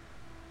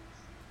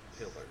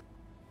pillars.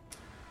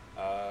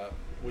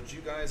 Would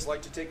you guys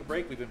like to take a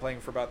break? We've been playing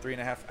for about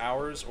 3.5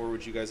 hours, or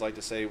would you guys like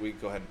to say we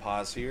go ahead and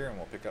pause here and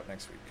we'll pick up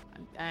next week?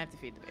 I have to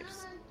feed the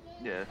babes.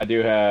 Yeah. I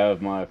do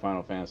have my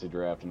Final Fantasy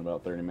draft in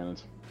about 30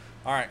 minutes.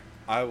 Alright,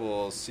 I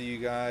will see you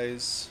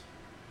guys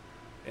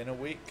in a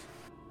week.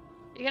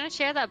 You're gonna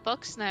share that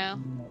book, Snow.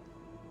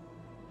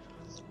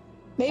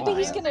 Maybe Oh,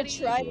 he's yeah. gonna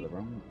try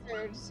Whatever.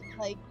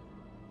 like